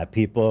talking at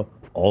people.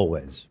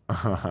 Always.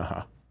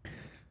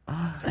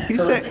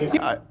 He's saying,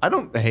 I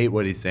don't hate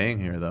what he's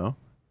saying here though.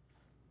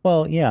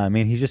 Well, yeah. I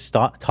mean, he just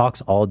talks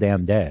all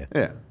damn day.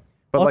 Yeah,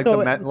 but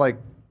Also, like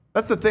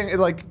that's the thing.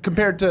 Like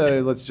compared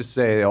to let's just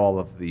say all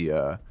of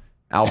the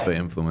alpha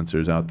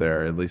influencers out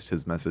there, at least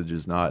his message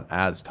is not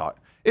as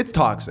It's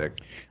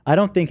toxic. I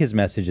don't think his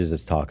message is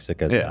as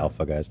toxic as the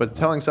alpha guys. But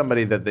telling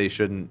somebody that they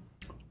shouldn't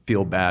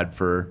feel bad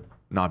for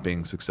not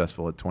being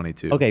successful at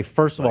 22. Okay,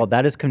 first of all,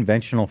 that is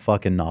conventional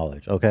fucking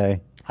knowledge.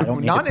 Okay, I don't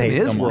need Not to in pay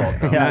his someone. world.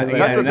 Though.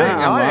 That's the thing.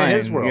 Not in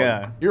his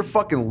world. You're a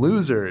fucking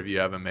loser if you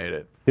haven't made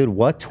it. Dude,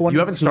 what 22-year-old? You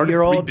haven't started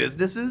 3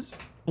 businesses?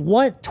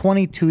 What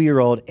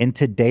 22-year-old in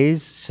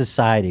today's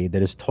society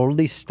that is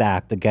totally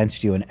stacked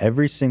against you in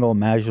every single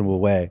imaginable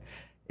way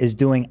is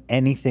doing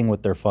anything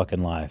with their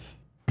fucking life?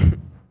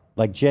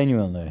 Like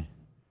genuinely.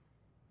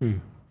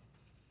 And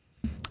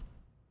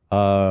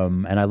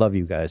I love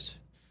you guys.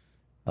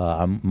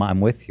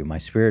 I'm with you. My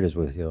spirit is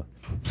with you.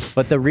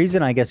 But the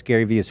reason I guess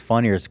Gary Vee is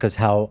funnier is because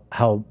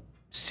how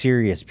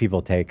serious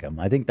people take him.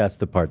 I think that's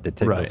the part that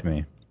tickles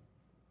me.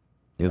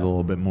 He's a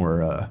little bit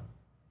more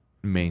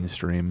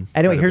mainstream.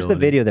 Anyway, here's the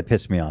credibility. video that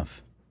pissed me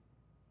off.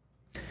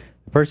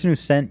 The person who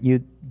sent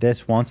you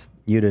this wants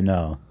you to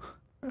know.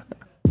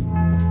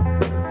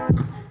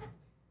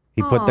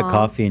 He put the Aw.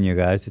 coffee in you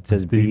guys. It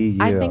says be you.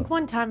 I think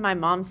one time my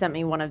mom sent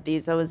me one of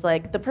these. I was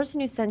like, the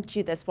person who sent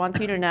you this wants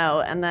you to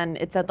know. And then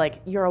it said, like,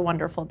 you're a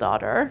wonderful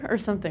daughter or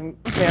something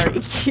very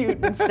cute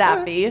and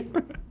sappy.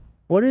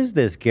 What is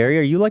this, Gary?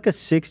 Are you like a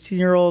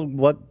 16-year-old?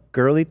 What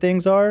girly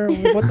things are?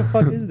 What the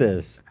fuck is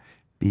this?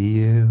 Be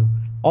you.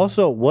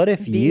 Also, what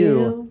if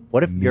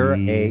What if you're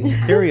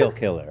a serial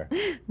killer?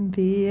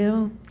 Be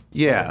you.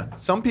 Yeah,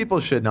 some people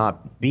should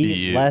not be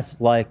you. Less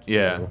like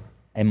Yeah. you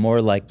and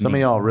more like Some me.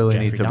 of y'all really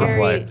need to Gary,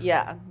 reflect.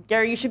 yeah.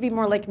 Gary, you should be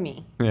more like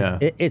me. Yeah.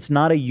 It's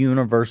not a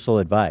universal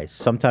advice.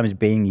 Sometimes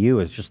being you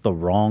is just the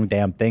wrong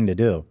damn thing to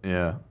do.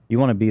 Yeah. You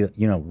want to be,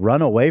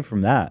 run away from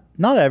that.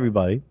 Not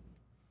everybody.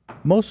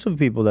 Most of the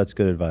people, that's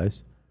good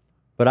advice.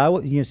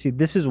 But see,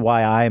 this is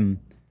why I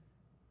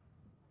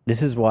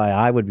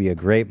would be a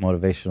great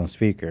motivational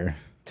speaker.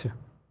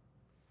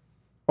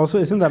 Also,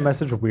 isn't that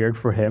message weird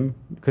for him?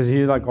 Because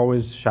he like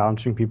always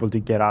challenging people to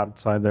get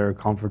outside their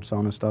comfort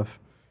zone and stuff,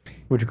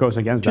 which goes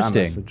against that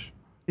message.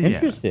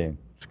 Interesting.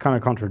 It's kind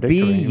of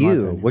contradictory. Be in my you,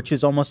 opinion. which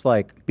is almost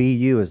like be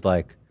you is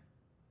like,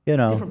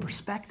 Different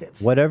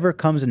perspectives. whatever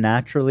comes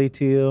naturally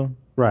to you.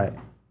 Right.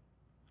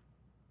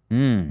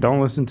 Don't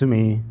listen to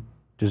me.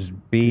 Just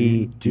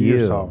Be do you.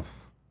 yourself.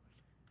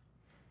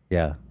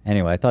 Yeah.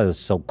 Anyway, I thought it was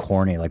so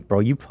corny. Like, bro,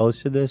 you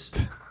posted this?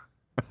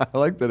 I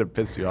like that it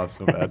pissed you off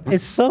so bad.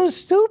 It's so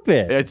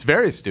stupid. It's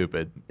very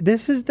stupid.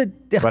 This is the.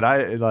 But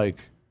I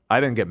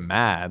didn't get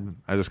mad.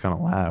 I just kind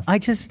of laughed. I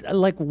just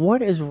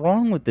what is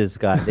wrong with this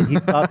guy that he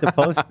thought to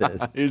post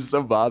this? You're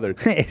so bothered.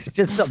 It's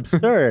just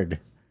absurd.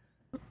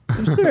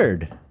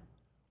 Absurd.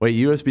 Wait,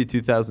 USB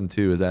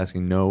 2002 is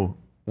asking, no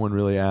one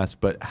really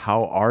asked, but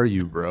how are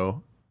you,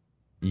 bro?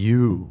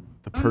 You,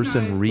 the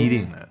person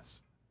reading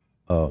this.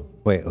 Oh,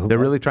 wait. They're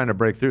really trying to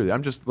break through.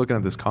 I'm just looking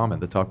at this comment,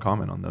 the top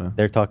comment on the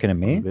They're talking to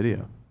me?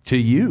 video. To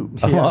you.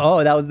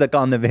 Oh, that was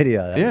on the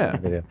video. That was Yeah. the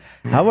video.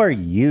 How are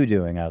you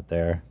doing out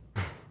there?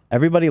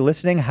 Everybody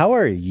listening, how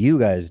are you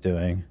guys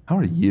doing? How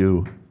are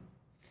you?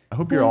 I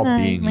hope you're all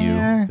being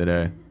you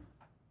today.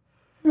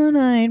 A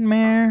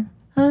nightmare.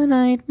 A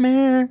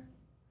nightmare.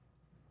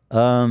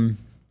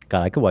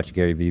 God, I could watch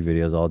Gary Vee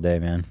videos all day,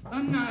 man.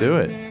 Let's do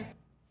it.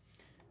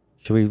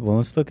 Should we? Well,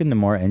 let's look into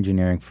more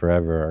engineering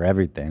forever or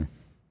everything.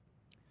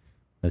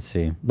 Let's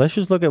see. Let's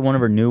just look at one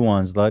of her new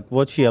ones. Like,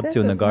 what's she up to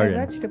in the garden?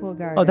 Vegetable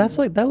garden. Oh,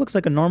 that looks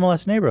like a normal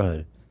ass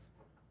neighborhood.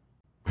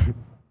 Look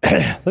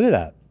at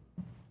that.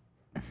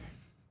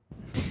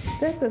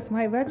 This is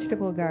my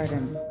vegetable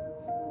garden.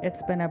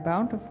 It's been a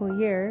bountiful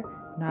year,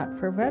 not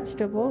for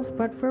vegetables,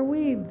 but for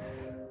weeds.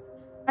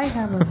 I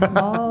have a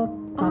small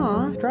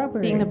clump of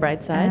strawberries. Seeing the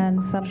bright side. And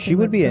something She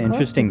would be that's an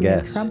supposed to interesting be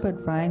a guest. trumpet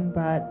vine,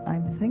 but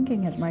I'm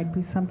thinking it might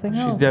be something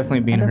else. She's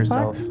definitely being and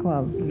herself. A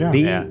foxglove. Yeah.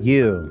 Be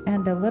you.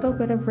 And a little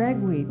bit of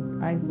ragweed.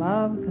 I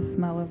love the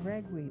smell of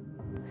ragweed.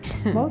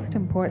 Most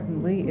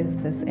importantly is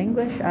this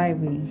English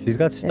ivy. She's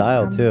got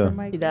style, It comes too. from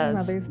my He does.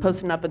 grandmother's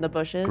Posting up in the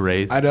bushes.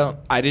 Grace.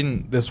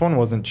 This one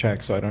wasn't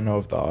checked, so I don't know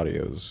if the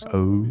audio's.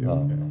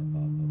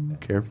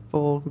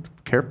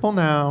 Careful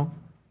now.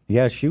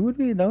 Yeah, she would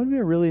be. That would be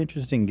a really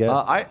interesting guest.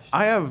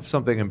 I have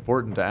something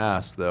important to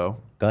ask, though.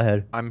 Go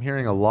ahead. I'm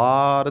hearing a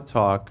lot of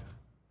talk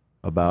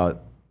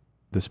about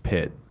this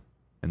pit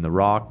and the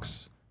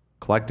rocks,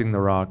 collecting the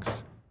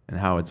rocks, and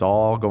how it's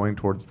all going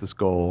towards this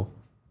goal,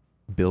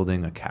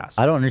 building a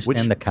castle. I don't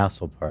understand the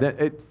castle part.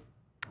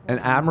 An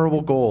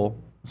admirable goal.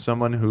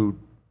 Someone who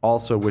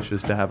also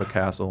wishes to have a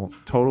castle.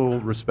 Total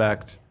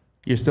respect.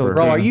 You're still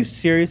Bro, are you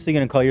seriously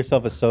going to call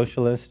yourself a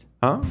socialist?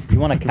 Huh? You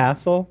want a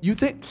castle? You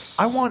think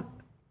I want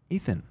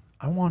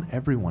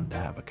everyone to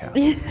have a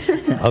castle.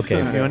 Okay.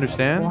 You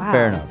understand?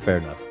 Fair enough. Fair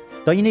enough.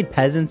 Don't you need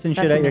peasants and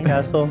shit That's at your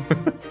amazing.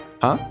 castle?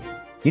 Huh?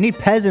 You need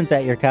peasants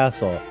at your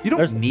castle. You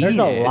don't need There's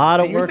a it. lot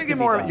of You're work. thinking to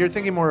be more. done. You're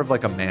thinking more of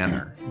like a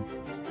manor.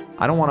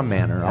 I don't want a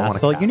manor. I want a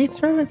Castle? castle. You need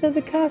servants at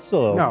the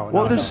castle.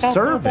 Well, there's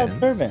Castle without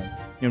servants.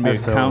 You gonna be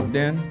a So- count,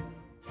 Dan?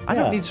 I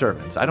don't Yeah. need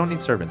servants.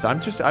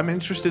 I'm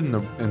interested in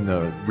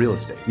the real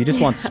estate. You just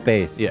want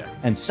space. Yeah.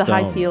 And The stone.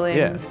 high ceilings.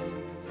 Yeah.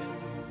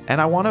 And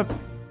I want to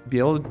be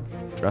able to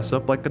dress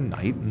up like a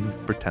knight and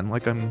pretend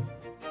like I'm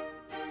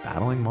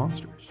battling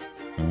monsters.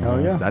 Oh,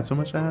 yeah. Is that so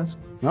much to ask?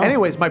 No.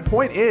 Anyways, my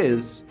point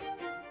is,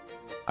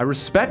 I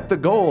respect the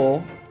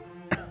goal.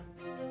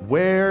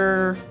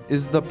 Where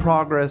is the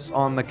progress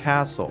on the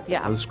castle?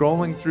 Yeah. I was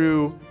scrolling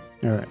through.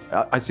 All right.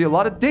 I see a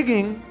lot of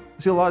digging.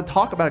 I see a lot of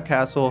talk about a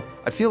castle.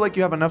 I feel like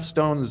you have enough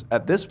stones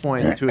at this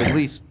point to at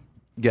least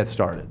get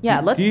started. Yeah,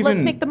 let's Do you let's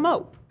even- make the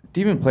moat. Do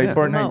you even play Yeah.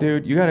 Fortnite, No.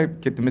 dude? You gotta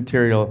get the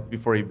material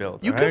before you build.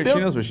 You can alright? build-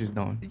 She knows what she's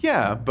doing.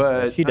 Yeah,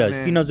 but She does. I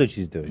She mean, knows what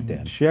she's doing,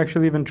 Dan. She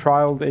actually even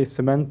trialed a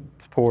cement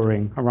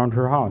pouring around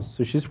her house.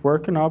 So she's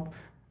working up,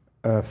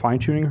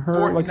 fine-tuning her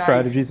like Fortnite.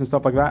 strategies and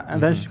stuff like that,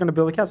 and then she's gonna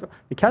build a castle.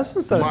 The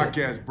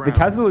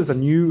castle is a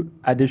new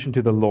addition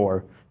to the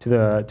lore, to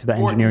the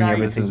engineering This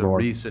everything is a lore.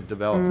 recent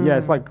development. Yeah,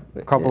 it's like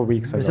a couple of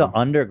weeks It's ago. an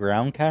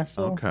underground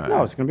castle? Okay.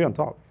 No, it's gonna be on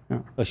top. Yeah.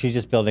 Oh, she's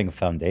just building a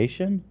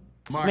foundation?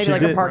 Maybe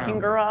like a parking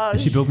garage.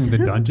 Is she building the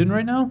dungeon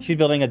right now? She's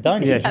building a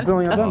dungeon. Yeah, she's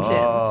building a dungeon.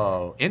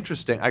 Oh,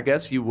 interesting. I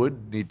guess you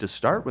would need to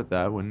start with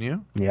that, wouldn't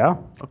you? Yeah.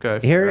 Okay.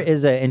 Here fair.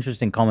 is an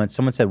interesting comment.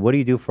 Someone said, "What do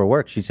you do for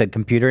work?" She said,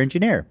 "Computer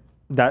engineer."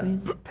 That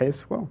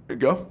pays well. There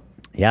you go.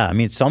 Yeah, I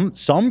mean, some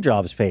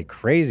jobs pay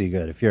crazy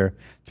good. If you're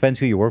depends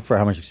who you work for,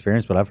 how much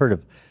experience. But I've heard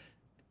of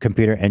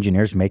computer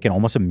engineers making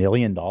almost $1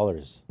 million.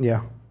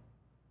 Yeah.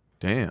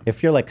 Damn.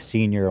 If you're like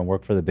senior and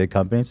work for the big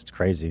companies, it's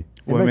crazy.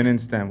 Women in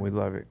STEM, we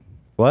love it.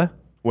 What?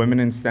 Women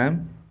in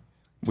STEM,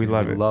 we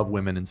love it. Love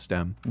women in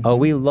STEM. Oh,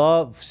 we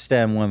love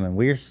STEM women.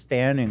 We're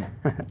standing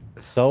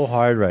so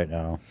hard right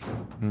now.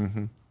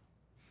 Mm-hmm.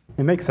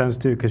 It makes sense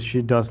too because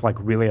she does like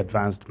really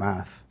advanced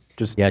math.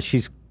 Just Yeah,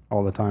 she's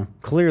all the time.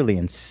 clearly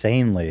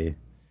insanely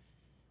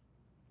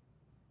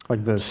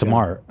Like this.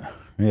 smart.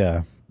 Yeah.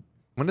 I'm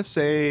gonna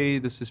say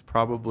this is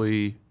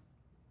probably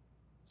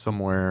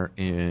somewhere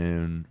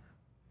in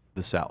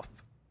the South,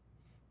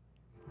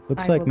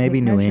 Looks I like will maybe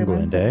take New measurements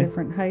England, at eh?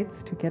 different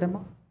heights to get them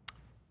up.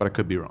 but I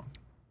could be wrong.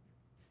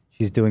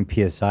 She's doing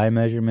PSI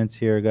measurements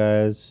here,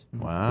 guys.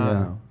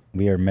 Wow.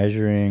 We are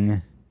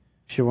measuring.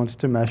 She wants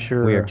to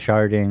measure We are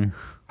charting.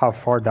 how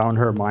far down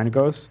her mind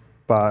goes,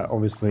 but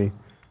obviously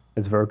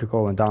it's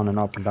vertical and down and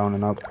up and down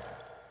and up.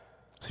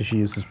 So she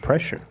uses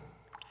pressure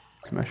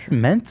to measure.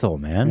 Mental,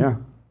 man. Yeah.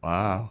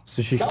 Wow.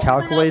 So she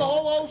calculates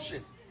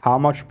how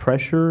much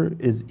pressure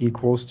is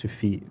equals to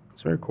feet.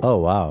 It's very cool. Oh,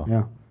 wow.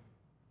 Yeah.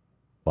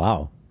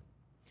 Wow.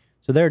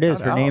 So there it is.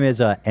 Shout Her name out.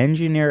 is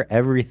Engineer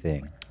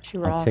Everything She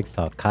on rocks.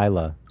 TikTok.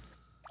 Kyla.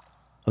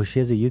 Oh, she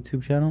has a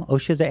YouTube channel? Oh,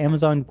 she has an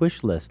Amazon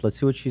wish list. Let's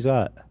see what she's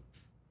got.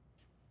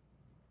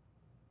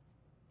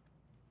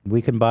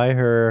 We can buy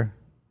her.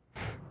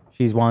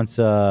 She wants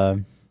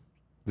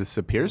This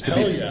appears to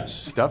be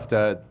stuff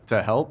to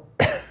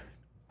help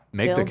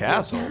make the Build the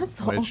castle,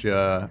 castle. which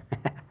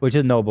which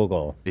is noble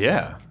goal.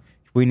 yeah.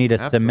 We need a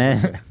Absolutely.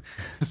 cement.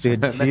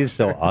 Dude, Cement she's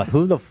so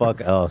who the fuck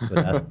else?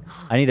 But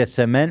I need a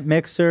cement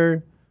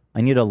mixer.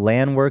 I need a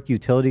land work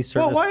utility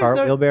service why is cart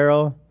there-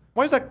 wheelbarrow.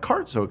 Why is that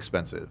cart so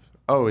expensive?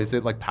 Oh, is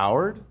it like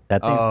powered?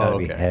 That thing's gotta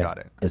be okay, heavy. got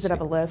it. Does it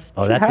have a lift?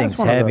 Oh, She that has thing's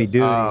one of heavy those.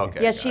 duty. Oh,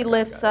 okay. Yeah, got she it,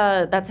 lifts.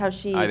 got it. That's how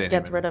she I didn't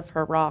gets even- rid of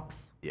her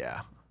rocks.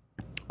 Yeah.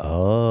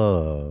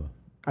 Oh,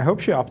 I hope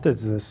she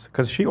updates this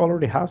because she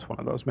already has one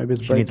of those. Maybe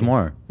it's she breaking. needs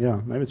more. Yeah,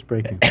 maybe it's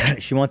breaking.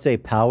 She wants a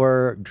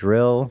power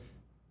drill,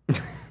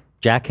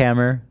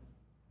 jackhammer.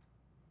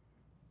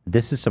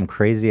 This is some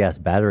crazy ass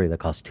battery that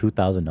costs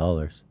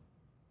 $2,000.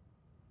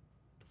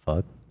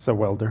 Fuck. It's a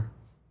welder.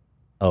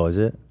 Oh, is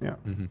it? Yeah.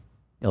 Mm-hmm.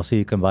 Also,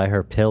 you can buy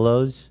her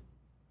pillows.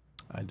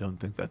 I don't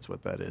think that's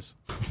what that is.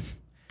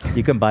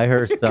 You can buy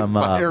her some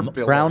buy her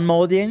pillow. crown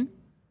molding.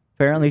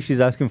 Apparently, she's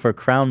asking for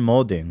crown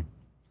molding.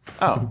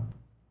 Oh,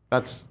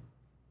 that's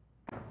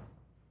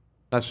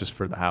just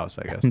for the house,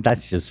 I guess.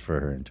 That's just for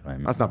her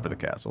enjoyment. That's not for the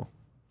castle.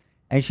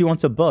 And she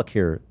wants a book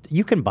here.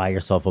 You can buy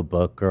yourself a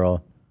book,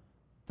 girl.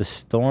 The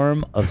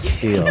Storm of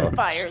Steel.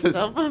 Buy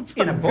yourself a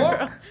In a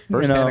book?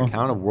 First-hand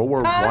account of World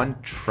War I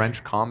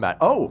trench combat.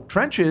 Oh,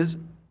 trenches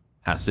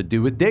has to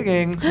do with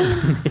digging.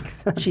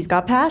 She's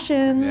got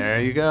passions.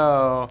 There you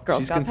go.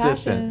 Girl's She's got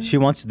consistent. passion. She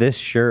wants this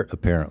shirt,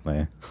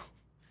 apparently.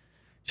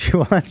 She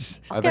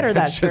wants. I Get think her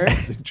that's that just a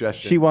shirt.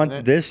 suggestion. She wants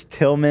isn't it? this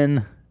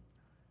Tillman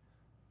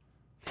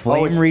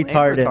flame it's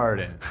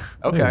retardant.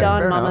 Okay. Done,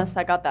 fair mamas. enough.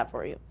 I got that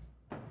for you.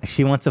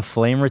 She wants a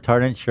flame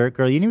retardant shirt,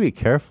 girl. You need to be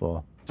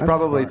careful. It's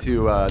probably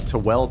to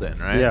weld in,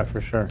 right? Yeah,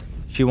 for sure.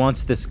 She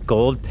wants this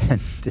gold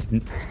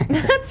pendant.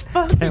 That's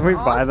fucking Can we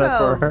buy that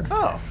for awesome. her?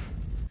 Oh.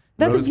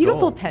 That's Rose a beautiful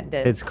gold.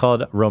 pendant. It's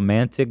called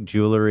Romantic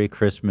Jewelry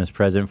Christmas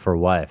Present for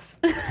Wife.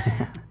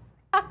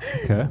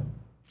 Okay.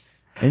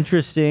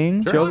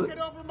 Interesting.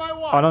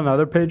 On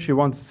another page, she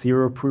wants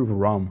zero proof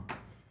rum.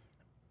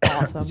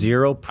 awesome.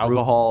 Zero proof.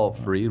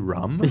 Alcohol-free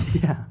rum.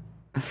 Yeah.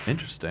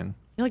 Interesting.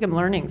 I feel like I'm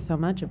learning so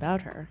much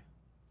about her.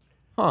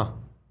 Huh.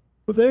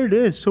 Well, there it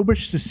is. So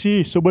much to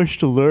see, so much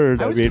to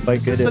learn. I mean, my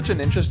This is goodness. such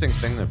an interesting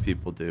thing that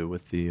people do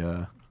with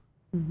the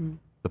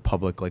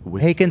public like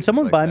wish. Hey, can lists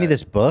someone like buy me that.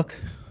 this book?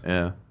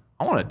 Yeah.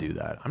 I want to do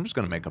that. I'm just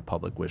gonna make a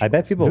public wish. I bet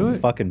list. people Do it.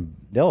 fucking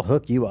they'll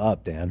hook you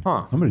up, Dan.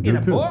 Huh. I'm gonna do In a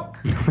it too. book?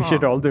 We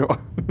should all do.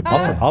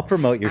 I'll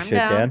promote your I'm shit,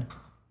 down. Dan.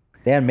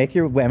 Dan, make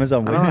your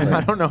Amazon wish I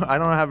list. don't know. I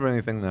don't have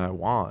anything that I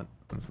want.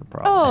 That's the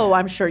problem. Oh,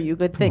 I'm sure you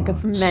could think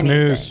of many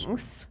Snooze.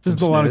 things. There's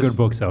Some a lot of snooze. good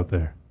books out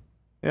there.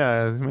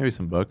 Yeah, maybe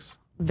some books.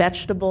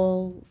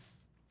 Vegetables.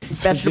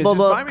 So Vegetable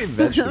just buy books. me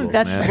vegetables,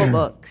 Vegetable man.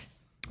 books.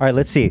 All right,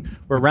 let's see.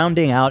 We're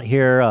rounding out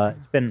here.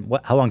 It's been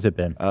how long's it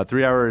been?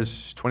 3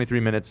 hours, 23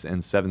 minutes,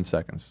 and 7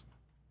 seconds.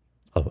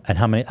 Oh,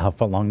 and how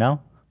far long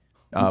now?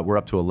 We're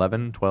up to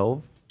 11,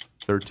 12,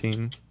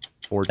 13,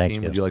 14. Thank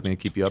you. Would you like me to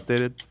keep you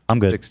updated? I'm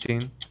good.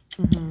 16.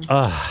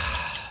 Ugh.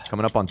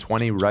 Coming up on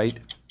 20 right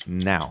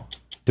now.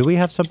 Do we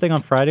have something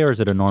on Friday, or is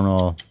it a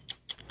normal?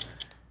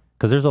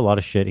 Because there's a lot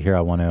of shit here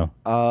I want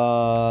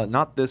to.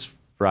 Not this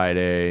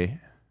Friday.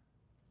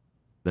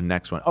 The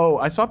next one. Oh,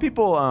 I saw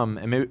people. And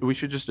maybe we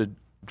should just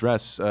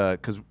address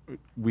because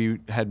we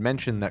had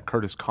mentioned that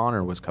Curtis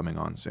Connor was coming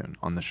on soon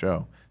on the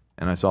show,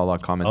 and I saw a lot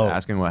of comments Oh.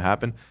 asking what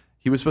happened.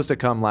 He was supposed to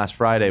come last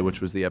Friday,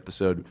 which was the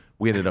episode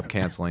we ended up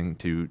canceling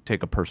to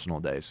take a personal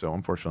day. So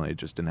unfortunately, it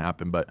just didn't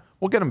happen. But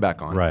we'll get him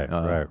back on. Right.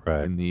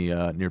 In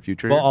the near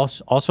future. Well,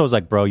 here. also, I was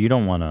like, bro, you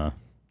don't want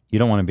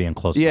to be in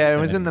close. Yeah, it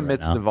was proximity in the right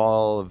midst now. of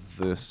all of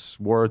this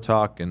war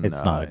talk, and It's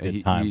not a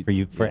good time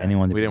for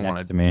anyone to we be didn't next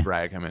want to me.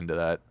 drag him into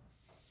that.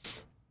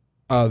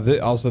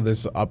 Also,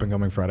 this up and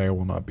coming Friday, I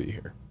will not be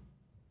here.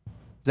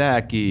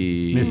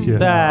 Zachy. Miss you.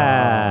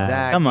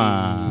 Zach, come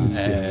on.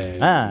 Hey.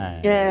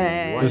 Hi.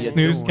 Yay. The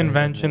snooze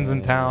convention's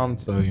in town,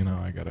 so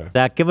I gotta.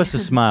 Zach, give us a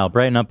smile.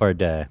 Brighten up our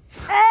day.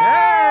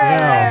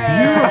 Yeah,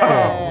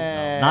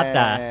 Not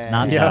that.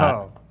 Not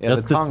that. Yeah,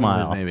 Just the the tongue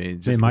smile. was maybe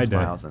just my the day.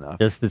 smile's enough.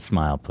 Just the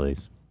smile,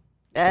 please.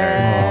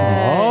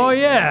 Oh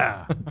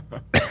yeah.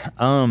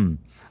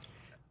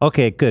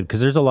 Okay, good. Because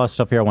there's a lot of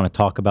stuff here I want to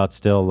talk about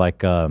still,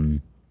 like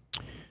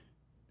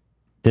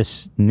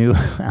this new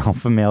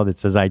alpha male that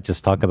says I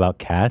just talk about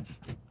cats,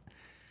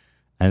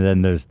 and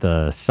then there's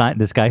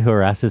this guy who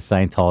harasses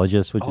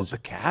Scientologists, which is the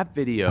cat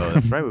video.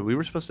 That's right. We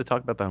were supposed to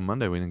talk about that on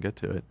Monday. We didn't get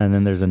to it. And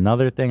then there's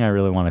another thing I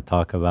really want to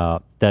talk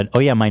about. That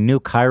my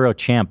new Cairo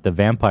champ, the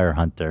vampire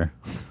hunter.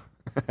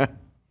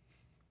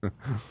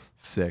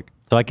 Sick.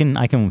 So I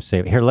can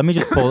say here. Let me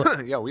just pull.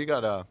 Yeah, we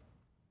got to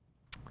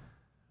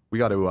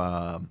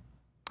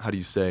how do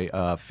you say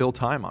fill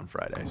time on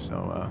Friday.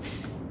 So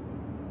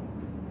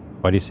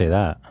Why do you say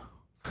that?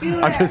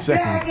 I'm just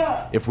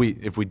saying if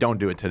we don't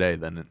do it today,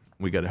 then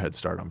we got a head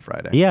start on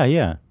Friday.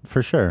 Yeah,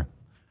 for sure.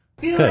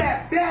 Good.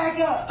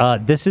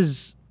 This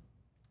isn't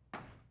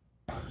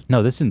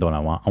the one I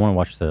want. I want to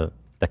watch the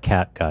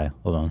cat guy.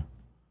 Hold on.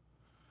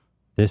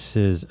 This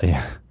is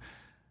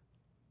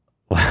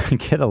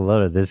Get a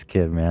load of this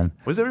kid, man.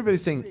 What's everybody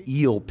saying?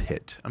 Eel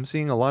pit. I'm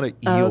seeing a lot of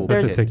eel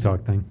That's pit. a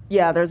TikTok thing.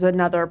 Yeah, there's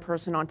another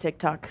person on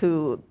TikTok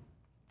who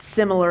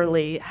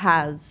similarly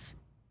has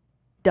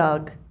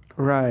dug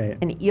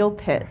an eel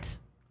pit.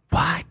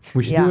 What?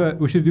 We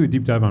should do a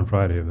deep dive on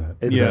Friday of that.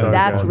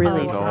 That's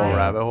really It's a whole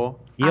rabbit hole.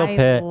 Eel I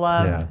pit.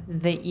 love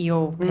the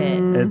eel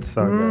pit. It's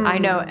so good. I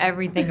know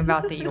everything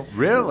about the eel pit.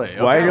 Really?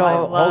 Why are Okay.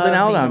 y'all holding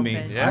out on me?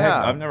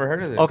 Yeah. I've never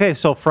heard of this. Okay,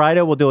 so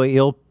Friday we'll do an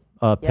eel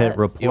pit Yes.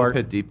 report. Eel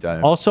pit deep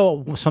dive.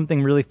 Also,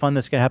 something really fun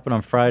that's gonna happen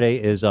on Friday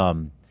is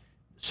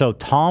so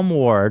Tom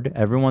Ward,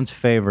 everyone's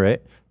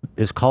favorite,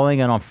 is calling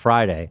in on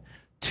Friday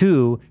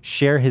to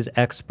share his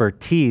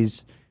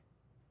expertise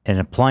in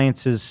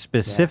appliances,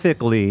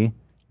 specifically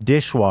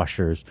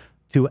dishwashers,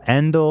 to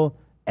end the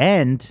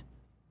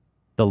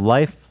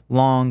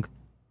lifelong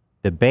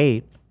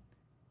debate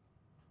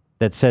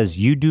that says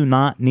you do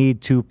not need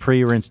to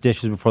pre-rinse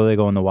dishes before they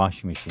go in the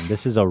washing machine.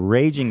 This is a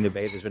raging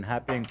debate that's been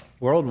happening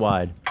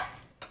worldwide.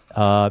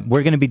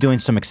 We're going to be doing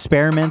some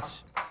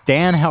experiments.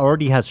 Dan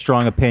already has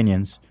strong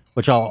opinions,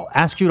 which I'll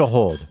ask you to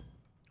hold.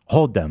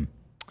 Hold them.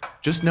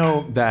 Just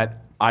know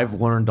that I've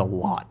learned a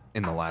lot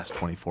in the last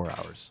 24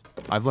 hours.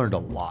 I've learned a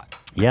lot.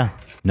 Yeah,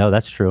 no,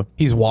 that's true.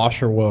 He's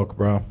washer woke,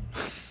 bro.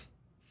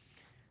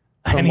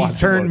 And he's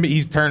turned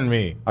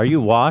me. Are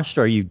you washed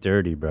or are you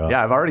dirty, bro?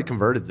 Yeah, I've already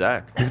converted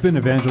Zach. He's been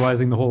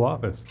evangelizing the whole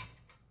office.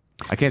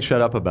 I can't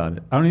shut up about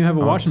it. I don't even have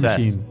a I'm washing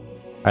obsessed. machine.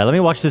 All right, let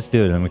me watch this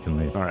dude and then we can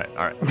leave. All right.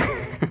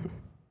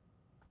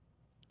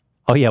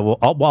 Oh, yeah, well,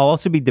 I'll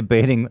also be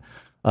debating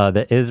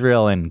the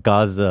Israel and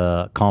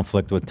Gaza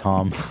conflict with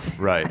Tom.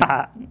 Right.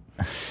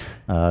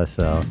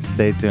 So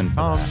stay tuned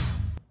for that.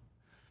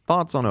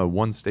 Thoughts on a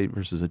one-state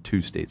versus a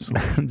two-state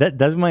solution?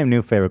 That's my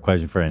new favorite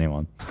question for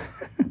anyone.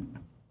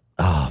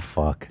 Oh,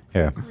 fuck.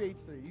 Here.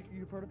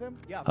 You've heard of him?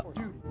 Yeah,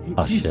 dude.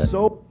 Oh, He's shit.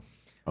 so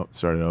Oh,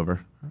 started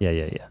over. Yeah.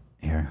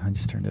 Here, I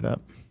just turned it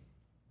up.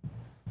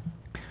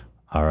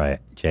 All right,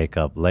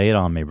 Jacob, lay it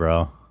on me,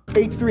 bro.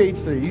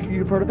 H3.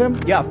 You've heard of him?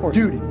 Yeah, of course.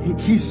 Dude,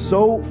 he's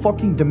so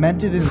fucking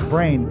demented in his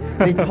brain.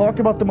 They talk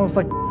about the most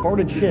like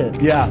retarded shit.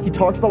 Yeah. He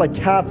talks about like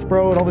cats,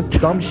 bro, and all this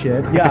dumb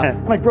shit. Yeah.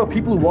 I'm like, bro,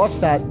 people who watch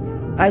that,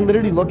 I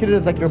literally look at it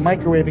as like you're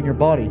microwaving your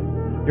body.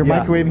 You're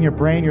microwaving your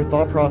brain, your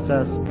thought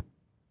process.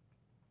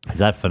 Is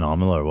that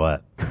phenomenal or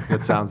what?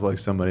 It sounds like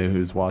somebody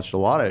who's watched a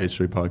lot of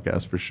H3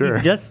 podcasts for sure.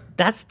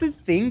 That's the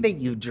thing that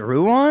you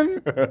drew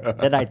on?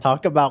 That I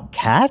talk about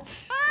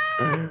cats?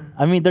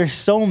 I mean, there's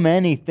so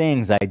many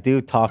things I do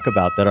talk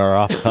about that are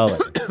off color.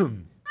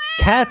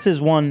 Cats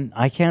is one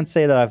I can't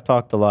say that I've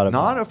talked a lot about.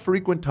 Not a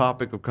frequent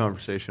topic of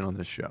conversation on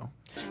this show.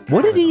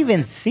 What did he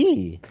even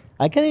see?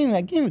 I can't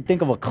even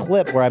think of a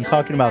clip where I'm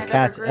talking about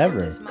cats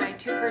ever.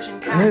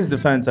 In his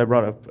defense, I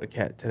brought up a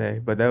cat today,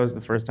 but that was the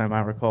first time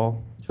I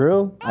recall.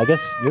 True. I guess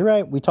you're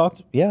right. We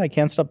talked. Yeah, I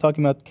can't stop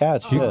talking about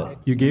cats. Shit.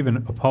 You gave an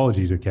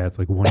apology to cats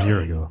like 1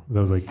 year ago.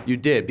 That was like You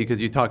did because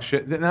you talk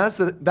shit. And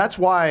that's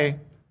why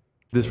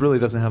this really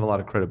doesn't have a lot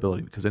of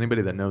credibility, because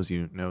anybody that knows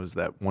you knows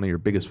that one of your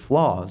biggest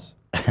flaws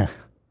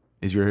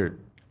is your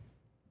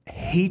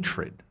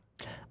hatred.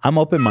 I'm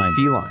open-minded.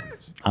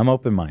 Felines. I'm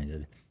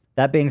open-minded.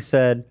 That being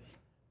said,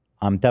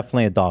 I'm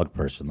definitely a dog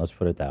person. Let's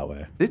put it that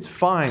way. It's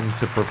fine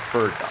to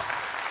prefer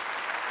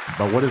dogs,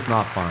 but what is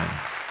not fine?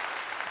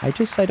 I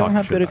don't Talking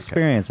have shit good about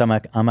experience. I'm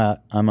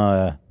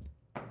a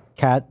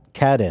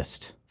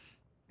catist.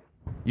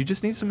 You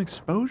just need some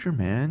exposure,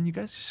 man. You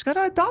guys just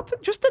gotta adopt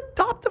it. Just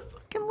adopt a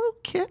fucking little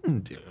kitten,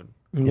 dude.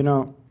 You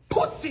know,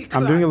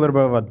 I'm doing a little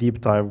bit of a deep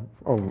dive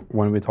of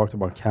when we talked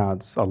about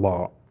cats a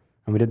lot.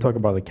 And we did talk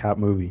about the cat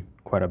movie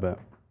quite a bit.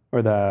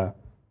 Or the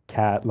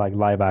cat like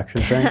live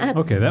action thing.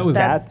 Okay, that was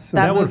Cats.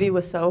 That was- movie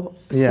was so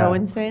Yeah.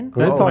 insane.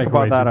 They That talk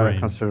about microwaves that your a brain.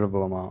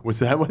 considerable amount. Was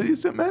that what he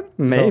said, man?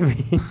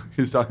 Maybe.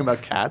 He was talking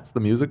about Cats, the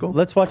musical.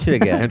 Let's watch it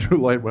again. Andrew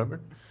Lloyd Webber.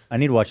 I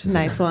need to watch this.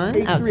 Nice again.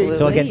 one. Absolutely.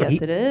 So again, yes, he,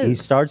 it is. he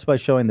starts by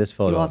showing this He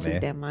photo lost of me. his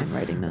damn mind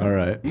writing that. All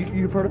right.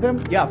 You've heard of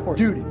him? Yeah, of course.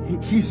 Dude,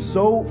 he's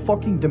so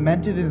fucking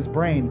demented in his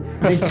brain.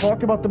 They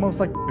talk about the most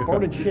like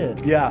retarded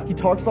shit. Yeah. He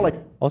talks about like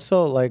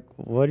Also, like,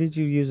 what did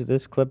you use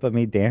this clip of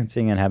me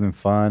dancing and having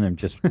fun and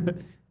just,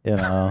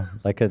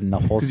 like a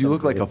whole? Because you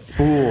look like a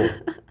fool.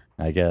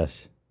 I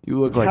guess. You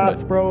look like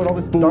cats, a bro, and all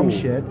this dumb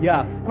shit. Yeah.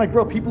 I'm like,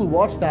 bro, people who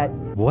watch that.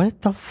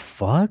 What the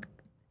fuck?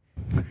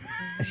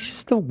 It's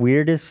just the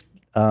weirdest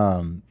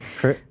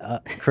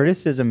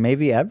criticism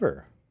maybe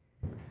ever.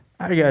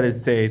 I gotta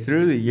say,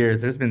 through the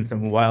years, there's been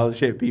some wild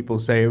shit people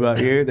say about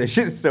you. That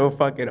shit's so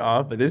fucking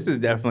off, but this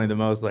is definitely the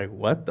most like,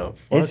 what the fuck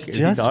It's is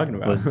just he talking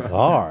about?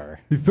 bizarre.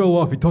 He fell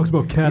off. He talks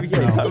about cats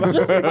now.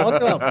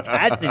 Talk about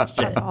cats and shit.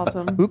 That's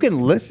awesome. Who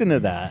can listen to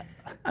that?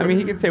 I mean,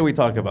 he could say we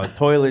talk about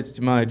toilets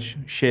too much,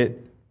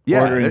 shit,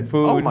 Yeah. ordering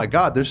food. Oh my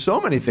God, there's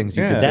so many things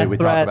you Yeah. could say Death we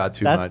talk threats, about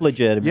too that's much.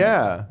 legitimate.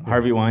 Yeah.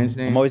 Harvey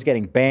Weinstein. I'm always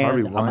getting banned.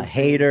 Harvey I'm a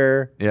Weinstein.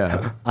 hater.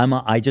 Yeah.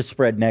 I just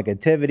spread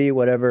negativity,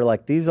 whatever.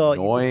 Like these all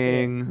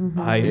Annoying,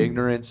 I-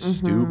 ignorant,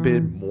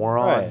 stupid,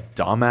 moron, Right.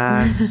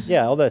 dumbass.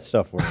 Yeah, all that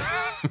stuff works.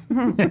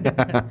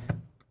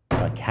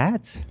 But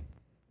cats.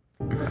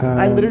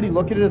 I literally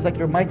look at it as like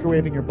you're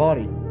microwaving your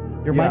body.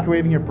 You're Yeah.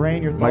 microwaving your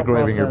brain, your thought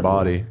Microwaving your process.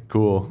 body.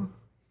 Cool.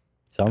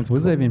 Sounds What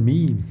does that even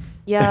mean?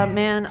 Yeah,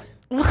 man.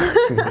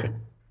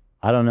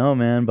 I don't know,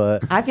 man,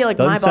 but I feel like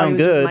doesn't my body sound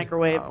was good. just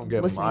microwave I don't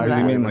get listening to microwaving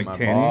that. mean, my like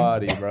Kenny?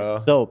 body,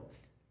 bro. So,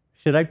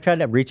 should I try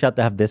to reach out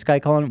to have this guy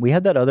call in? We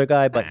had that other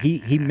guy, but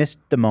he missed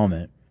the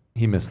moment.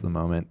 He missed the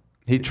moment.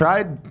 He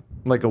tried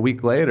like a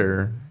week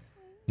later.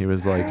 He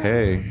was like,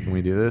 "Hey, can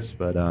we do this?"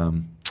 But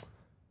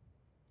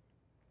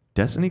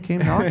Destiny came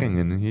knocking,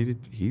 and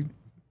he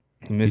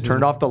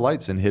turned off the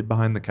lights and hid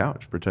behind the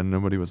couch, pretending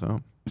nobody was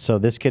home. So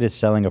this kid is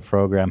selling a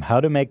program, how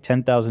to make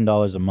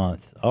 $10,000 a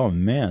month. Oh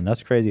man,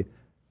 that's crazy.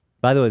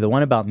 By the way, the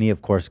one about me,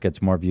 of course,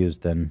 gets more views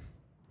than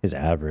his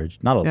average.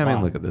 Not a Yeah, lot. I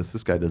mean, look at this.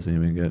 This guy doesn't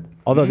even get.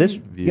 Although this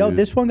views.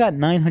 this one got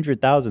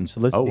 900,000. So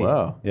let's. Oh, see.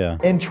 wow. Yeah.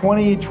 In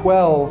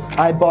 2012,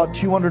 I bought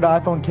 200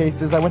 iPhone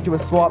cases. I went to a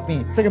swap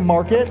meet. It's like a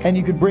market, and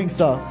you could bring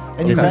stuff.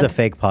 And This you is a rent-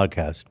 fake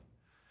podcast.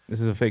 This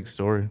is a fake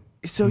story.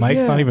 So Mike's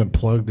yeah, not even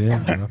plugged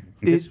in. Bro.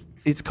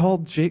 it's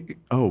called Jake.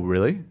 Oh,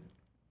 really?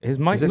 His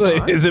mic Is it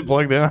on? Is it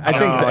plugged in? I think No,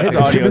 so. I His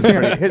think audio's it's-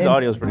 pretty. His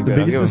audio's pretty The good.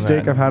 I'll biggest give him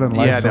mistake that. I've had in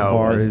life Yeah, so no.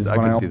 far is I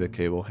when can I see the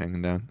cable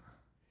hanging down.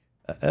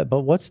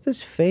 But what's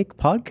this fake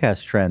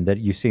podcast trend that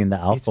you see in the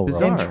alpha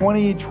bizarre. world? In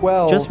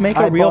 2012, Just make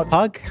I a real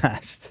bought-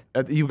 podcast.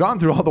 You've gone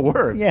through all the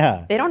work.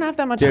 Yeah. They don't have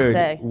that much to Dude,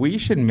 say. we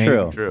should make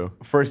True.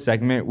 first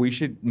segment. We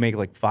should make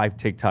like 5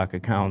 TikTok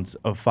accounts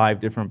of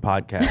 5 different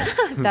podcasts.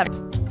 That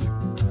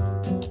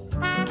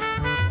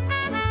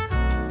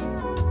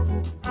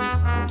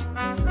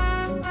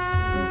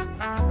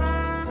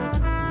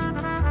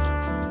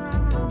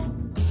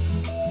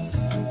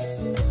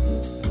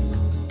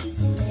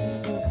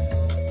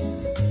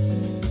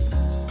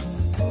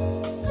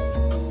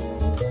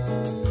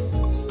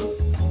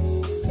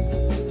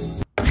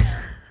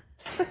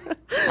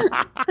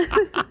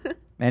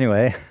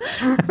Anyway.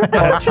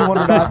 bought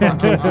 200 iPhone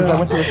cases. I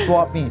went to a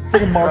swap meet. It's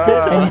like a market,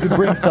 and you could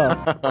bring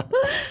stuff.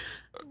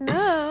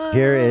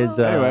 Here is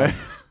Anyway.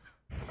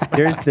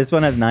 here's this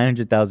one has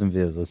 900,000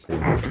 views. Let's see.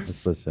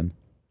 Let's listen.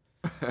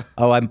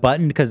 Oh, I'm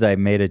buttoned because I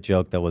made a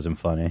joke that wasn't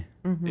funny.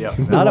 Yeah.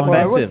 It's not Well,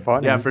 it was offensive.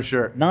 funny. Yeah, for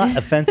sure. Not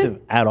offensive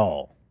at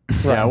all.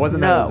 Yeah, it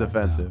wasn't that it was No.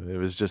 offensive. It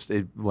was just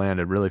it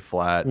landed really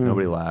flat.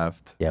 Nobody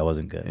laughed. Yeah, it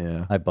wasn't good.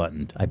 Yeah. I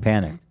buttoned. I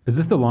panicked. Is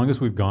this the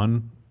longest we've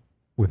gone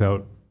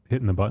without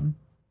hitting the button?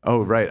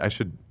 Oh, right. I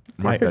should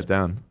mark that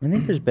down. I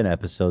think there's been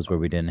episodes where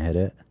we didn't hit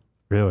it.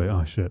 Really?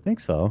 Oh shit. I think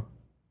so.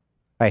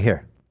 Right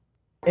here.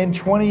 In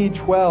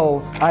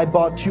 2012, I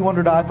bought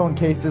 200 iPhone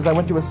cases. I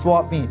went to a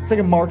swap meet. It's like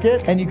a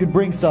market, and you could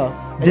bring stuff.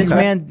 And This you-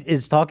 man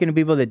is talking to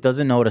people that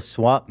doesn't know what a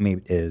swap meet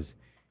is.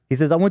 He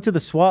says, I went to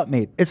the swap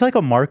meet. It's like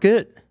a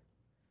market.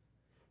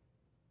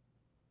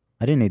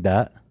 I didn't need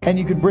that. And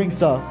you could bring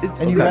stuff.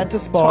 And you rent a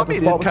spot. Swap The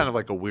meet spot is was- kind of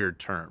like a weird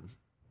term.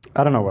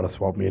 I don't know what a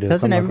swap meet is.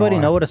 Doesn't I'm not everybody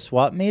gonna know lie. what a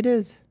swap meet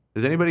is?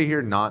 Does anybody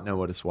here not know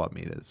what a swap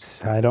meet is?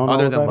 I don't know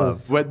Other what than that love.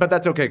 is. But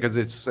that's okay because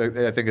it's.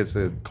 I think it's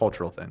a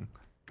cultural thing.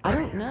 I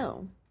don't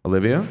know.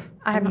 Olivia?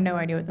 I have no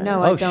idea what that No,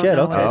 is. I Oh, don't shit,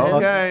 know okay. what it is.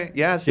 Okay.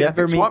 Yeah. See, I Shiver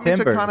think me swap meets are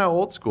timbers. kind of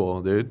old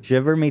school, dude.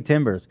 Shiver me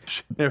timbers.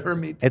 Never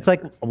meet. It's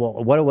like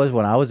what it was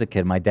when I was a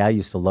kid. My dad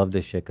used to love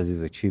this shit because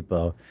he's a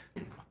cheapo.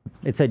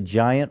 It's a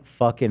giant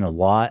fucking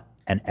lot,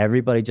 and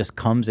everybody just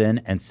comes in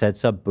and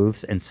sets up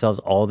booths and sells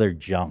all their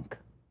junk.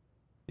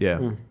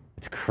 Yeah.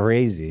 It's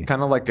crazy.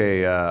 Kind of like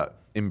a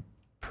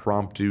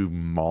impromptu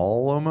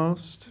mall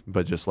almost,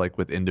 but just like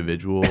with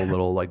individual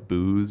little like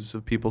booths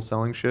of people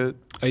selling shit.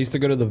 I used to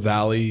go to the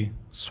Valley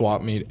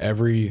swap meet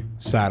every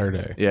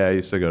Saturday. Yeah, I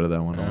used to go to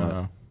that one a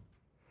lot.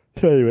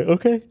 Anyway,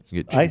 okay.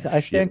 You get I cheap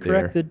stand shit there.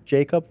 corrected.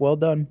 Jacob, well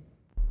done.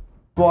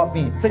 swap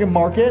meet. It's like a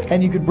market,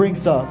 and you could bring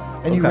stuff.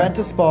 And you rent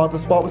a spot. The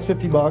spot was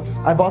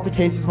 $50. I bought the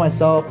cases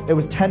myself. It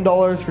was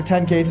 $10 for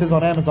 10 cases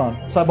on Amazon.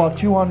 So I bought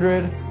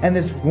 200. And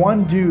this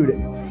one dude,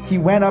 he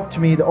went up to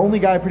me, the only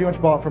guy pretty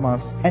much bought from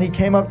us, and he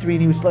came up to me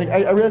and he was like,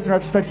 I realized in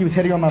retrospect he was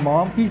hitting on my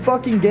mom. He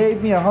fucking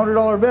gave me a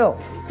 $100 bill.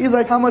 He's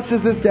like, how much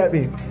does this get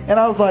me? And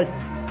I was like,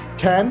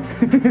 10.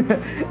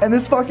 And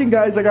this fucking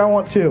guy's like, I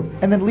want 2.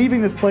 And then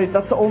leaving this place,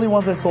 that's the only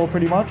ones I sold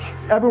pretty much.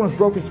 Everyone was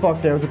broke as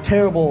fuck there. It was a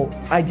terrible,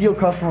 ideal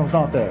customer was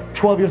not there.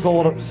 12 years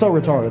old, so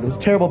retarded. It was a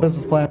terrible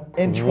business plan.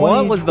 In 2012,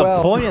 what was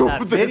the point of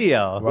that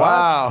video?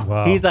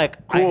 Wow. He's like,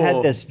 I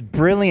had this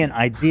brilliant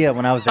idea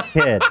when I was a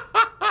kid.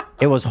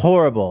 It was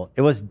horrible.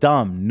 It was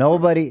dumb.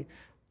 Nobody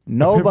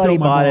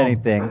bought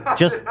anything.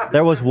 Just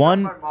there was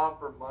one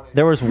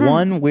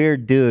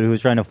weird dude who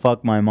was trying to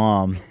fuck my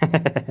mom,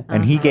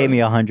 and he gave me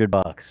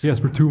 $100. Yes,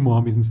 for 2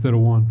 mommies instead of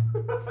 1.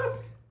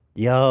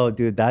 Yo,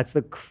 dude, that's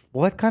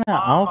what kind of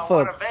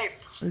alpha?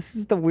 This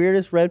is the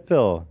weirdest red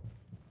pill.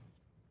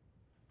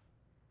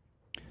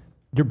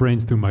 Your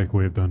brain's too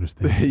microwave to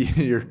understand.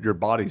 your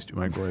body's too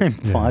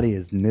microwave. My body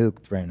is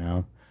nuked right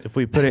now. If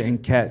we put it in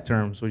cat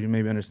terms, would you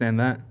maybe understand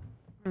that?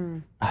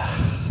 God,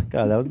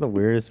 that was the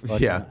weirdest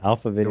fucking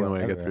alpha video. The only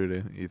way ever. to get through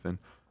to Ethan.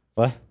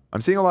 What? I'm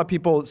seeing a lot of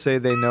people say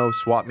they know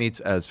swap meets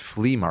as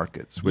flea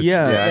markets. Which,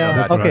 Yeah. I know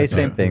that's Okay, what I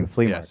same thought. thing.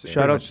 Flea Yeah, market.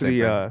 Shout out much to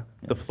same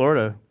the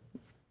Florida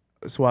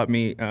swap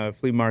meet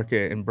flea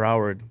market in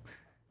Broward.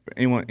 For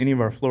any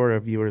of our Florida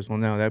viewers will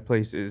know that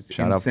place is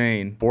Shout out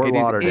insane. Fort It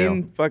Lauderdale.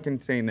 is fucking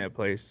insane, that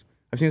place.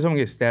 I've seen someone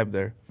get stabbed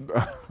there.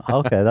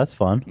 Okay, that's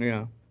fun.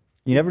 Yeah.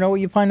 You never know what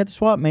you find at the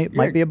swap meet.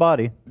 Might be a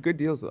body. Good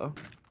deals though.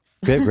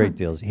 Great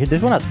deals. Here,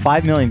 this one has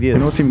 5 million views. You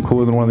know what's even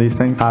cooler than one of these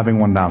things? Having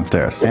one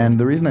downstairs. And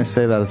the reason I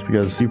say that is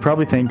because you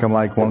probably think I'm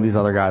like one of these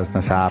other guys in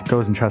this app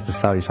goes and tries to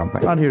sell you something.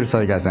 I'm not here to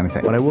sell you guys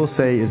anything. What I will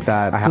say is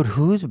that Dude,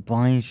 who's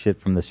buying shit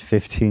from this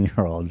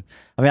 15-year-old?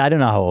 I mean, I don't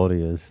know how old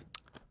he is,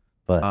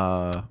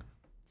 but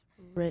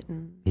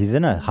Written. he's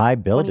in a high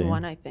building.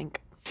 21, I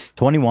think.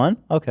 21?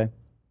 Okay.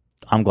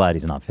 I'm glad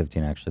he's not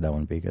 15, actually. That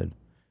wouldn't be good.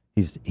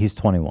 He's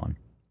 21.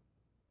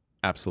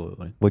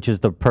 Absolutely. Which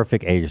is the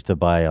perfect age to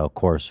buy a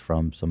course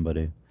from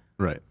somebody.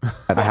 Right.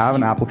 I have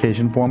an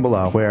application form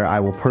below where I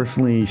will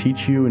personally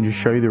teach you and just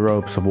show you the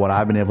ropes of what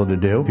I've been able to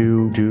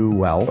do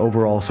well,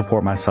 overall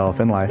support myself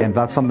in life. And if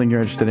that's something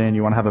you're interested in,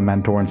 you want to have a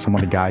mentor and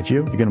someone to guide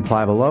you, you can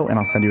apply below and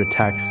I'll send you a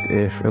text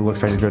if it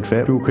looks like a good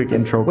fit. Do a quick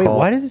intro Wait, call.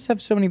 why does this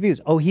have so many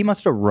views? Oh, he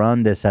must have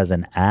run this as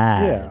an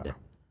ad.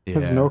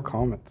 There's no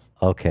comments.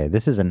 Okay,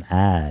 this is an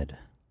ad.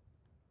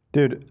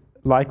 Dude,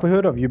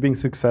 likelihood of you being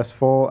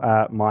successful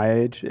at my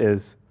age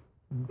is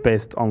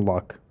based on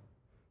luck.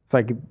 It's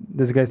like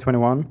this guy's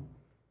 21.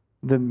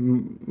 The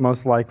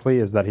most likely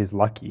is that he's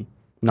lucky,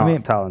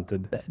 not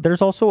talented.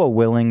 There's also a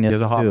willingness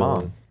He's a hot to.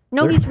 mom.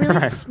 No, he's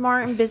really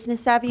smart and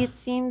business savvy, it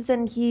seems,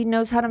 and he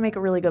knows how to make a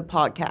really good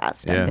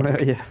podcast.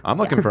 Yeah. I'm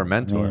looking for a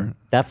mentor. Man,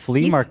 that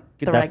flea He's market,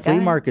 the right guy.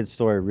 market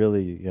story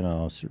really,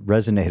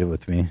 resonated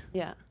with me.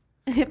 Yeah.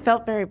 It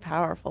felt very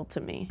powerful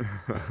to me.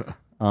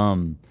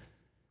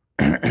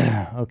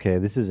 Okay,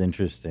 this is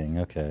interesting.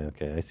 Okay,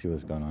 I see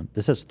what's going on.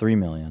 This has 3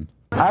 million.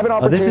 I have an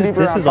This opportunity is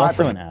for around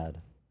also 5% an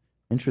ad.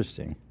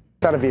 Interesting.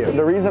 out of you.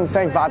 The reason I'm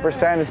saying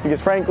 5% is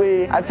because,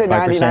 frankly, I'd say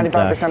 90, 5%,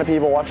 95% of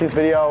people watching this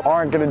video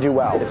aren't going to do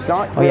well. It's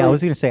not. Oh yeah, I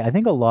was gonna say. I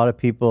think a lot of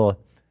people.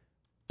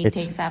 He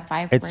takes that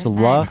 5%. It's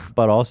luck,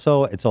 but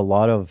also it's a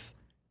lot of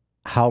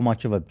how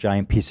much of a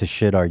giant piece of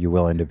shit are you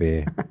willing to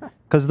be?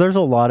 Because there's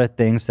a lot of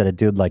things that a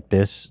dude like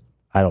this.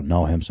 I don't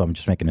know him, so I'm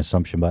just making an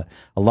assumption. But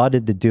a lot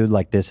of the dude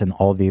like this and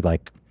all the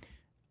like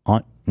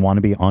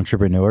wannabe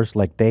entrepreneurs,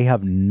 like they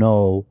have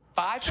no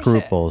 5%.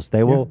 scruples.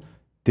 They will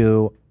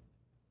do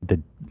the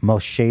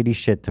most shady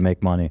shit to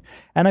make money.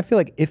 And I feel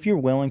like if you're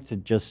willing to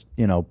just,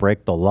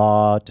 break the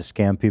law, to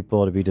scam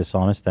people, to be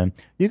dishonest, then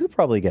you could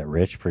probably get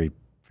rich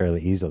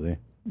fairly easily.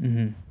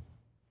 Mm-hmm.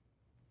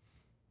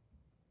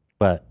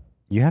 But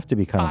you have to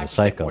be kind of a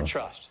psycho. More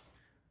trust.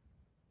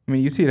 I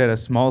mean, you see it at a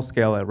small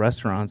scale at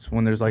restaurants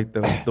when there's like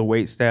the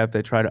wait staff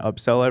that try to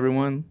upsell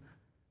everyone.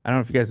 I don't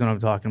know if you guys know what I'm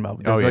talking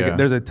about. But there's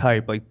there's a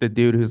type, like the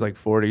dude who's like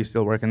 40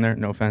 still working there.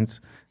 No offense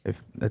if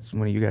that's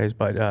one of you guys,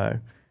 but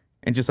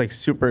and just like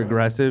super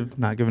aggressive,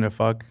 not giving a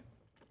fuck.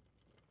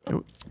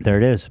 There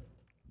it is.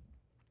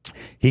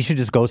 He should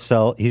just go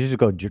sell. He should just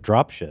go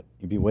drop shit.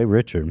 He'd be way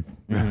richer.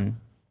 Mm-hmm.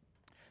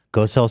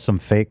 Go sell some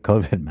fake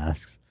COVID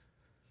masks.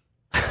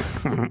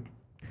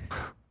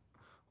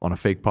 On a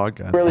fake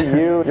podcast. Really,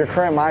 your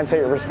current mindset,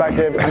 your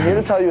perspective. I'm here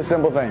to tell you a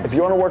simple thing. If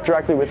you want to work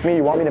directly with me,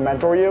 you want me to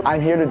mentor you,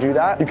 I'm here to do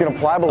that. You can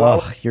apply below.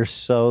 Oh, you're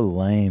so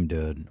lame,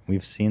 dude.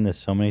 We've seen this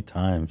so many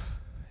times.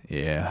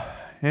 Yeah.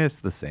 It's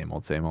the same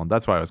old, same old.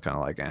 That's why I was kind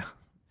of like,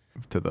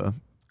 to the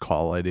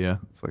call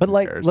idea. It's like, But who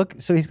like, cares? look,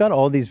 so he's got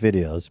all these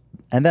videos,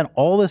 and then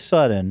all of a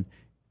sudden,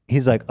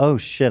 he's like, "Oh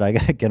shit, I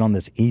gotta get on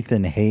this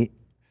Ethan hate."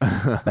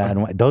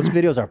 Those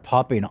videos are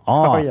popping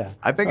off.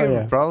 I think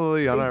it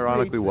probably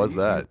unironically was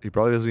that. He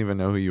probably doesn't even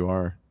know who you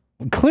are.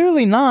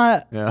 Clearly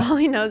not. Yeah. All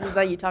he knows is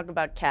that you talk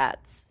about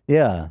cats.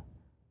 Yeah.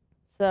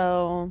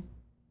 So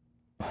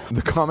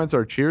The comments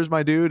are cheers,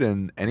 my dude,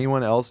 and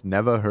anyone else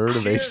never heard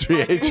of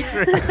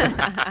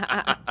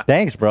H3H3.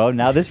 Thanks, bro.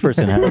 Now this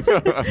person has.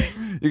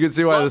 You can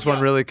see why this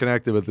one really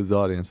connected with his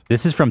audience.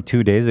 This is from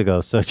 2 days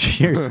ago, so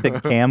cheers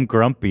to Cam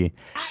Grumpy.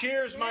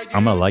 Cheers, my dude.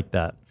 I'm gonna like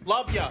that.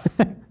 Love ya.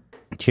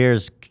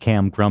 Cheers,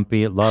 Cam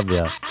Grumpy. Love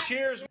ya.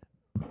 Cheers.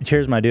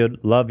 Cheers, my dude.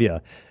 Love ya.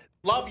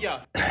 Love ya.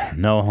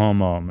 No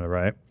homo, am I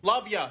right?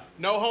 Love ya.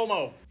 No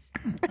homo.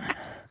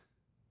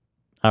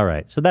 All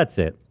right, so that's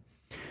it.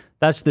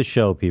 That's the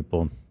show,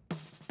 people.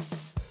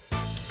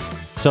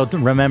 So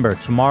remember,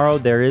 tomorrow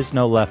there is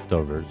no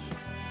leftovers.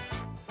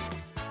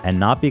 And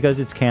not because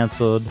it's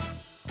canceled,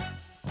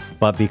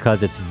 but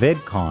because it's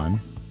VidCon.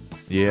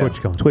 Yeah.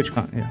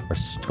 TwitchCon, yeah. Or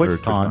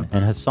TwitchCon.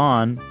 And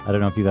Hassan, I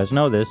don't know if you guys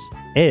know this,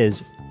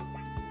 is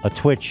a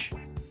Twitcher.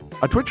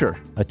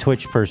 A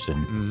Twitch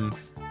person. Mm-hmm.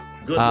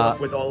 Good luck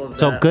with all of that.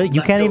 So good,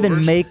 you can't even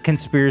leftovers. make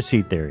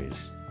conspiracy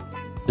theories.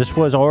 This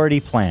was already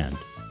planned.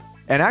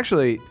 And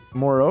actually,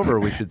 moreover,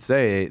 we should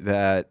say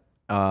that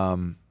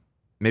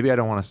maybe I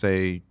don't want to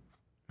say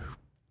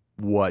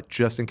what,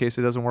 just in case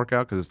it doesn't work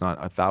out, because it's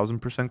not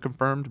 1,000%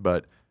 confirmed,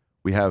 but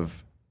we have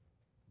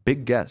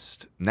big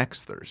guest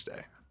next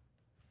Thursday.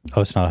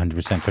 Oh, it's not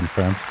 100%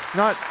 confirmed.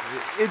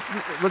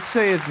 Let's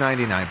say it's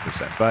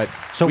 99%, but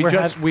So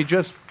we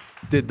just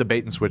did the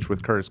bait and switch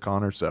with Curtis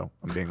Connor, so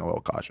I'm being a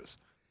little cautious.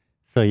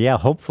 So yeah,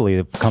 hopefully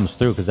it comes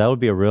through, because that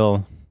would be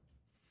a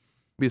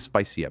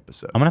spicy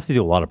episode. I'm gonna have to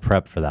do a lot of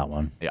prep for that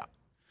one. Yeah.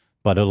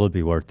 But it'll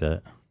be worth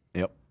it.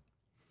 Yep.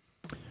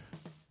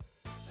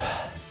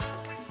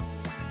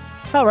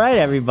 All right,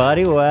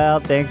 everybody.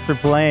 Well, thanks for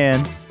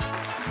playing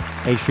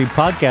H3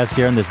 Podcast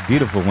here on this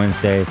beautiful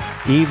Wednesday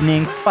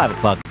evening, 5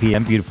 o'clock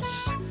p.m. Beautiful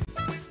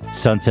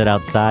sunset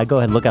outside. Go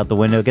ahead, look out the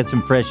window, get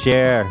some fresh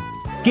air.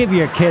 Give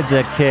your kids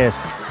a kiss.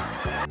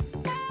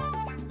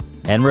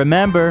 And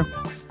remember,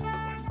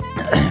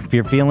 if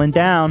you're feeling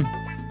down,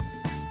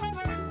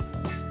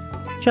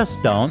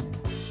 just don't.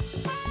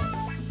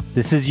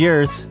 This is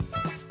yours.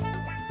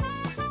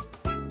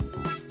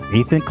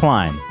 Ethan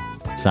Klein,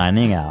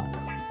 signing out.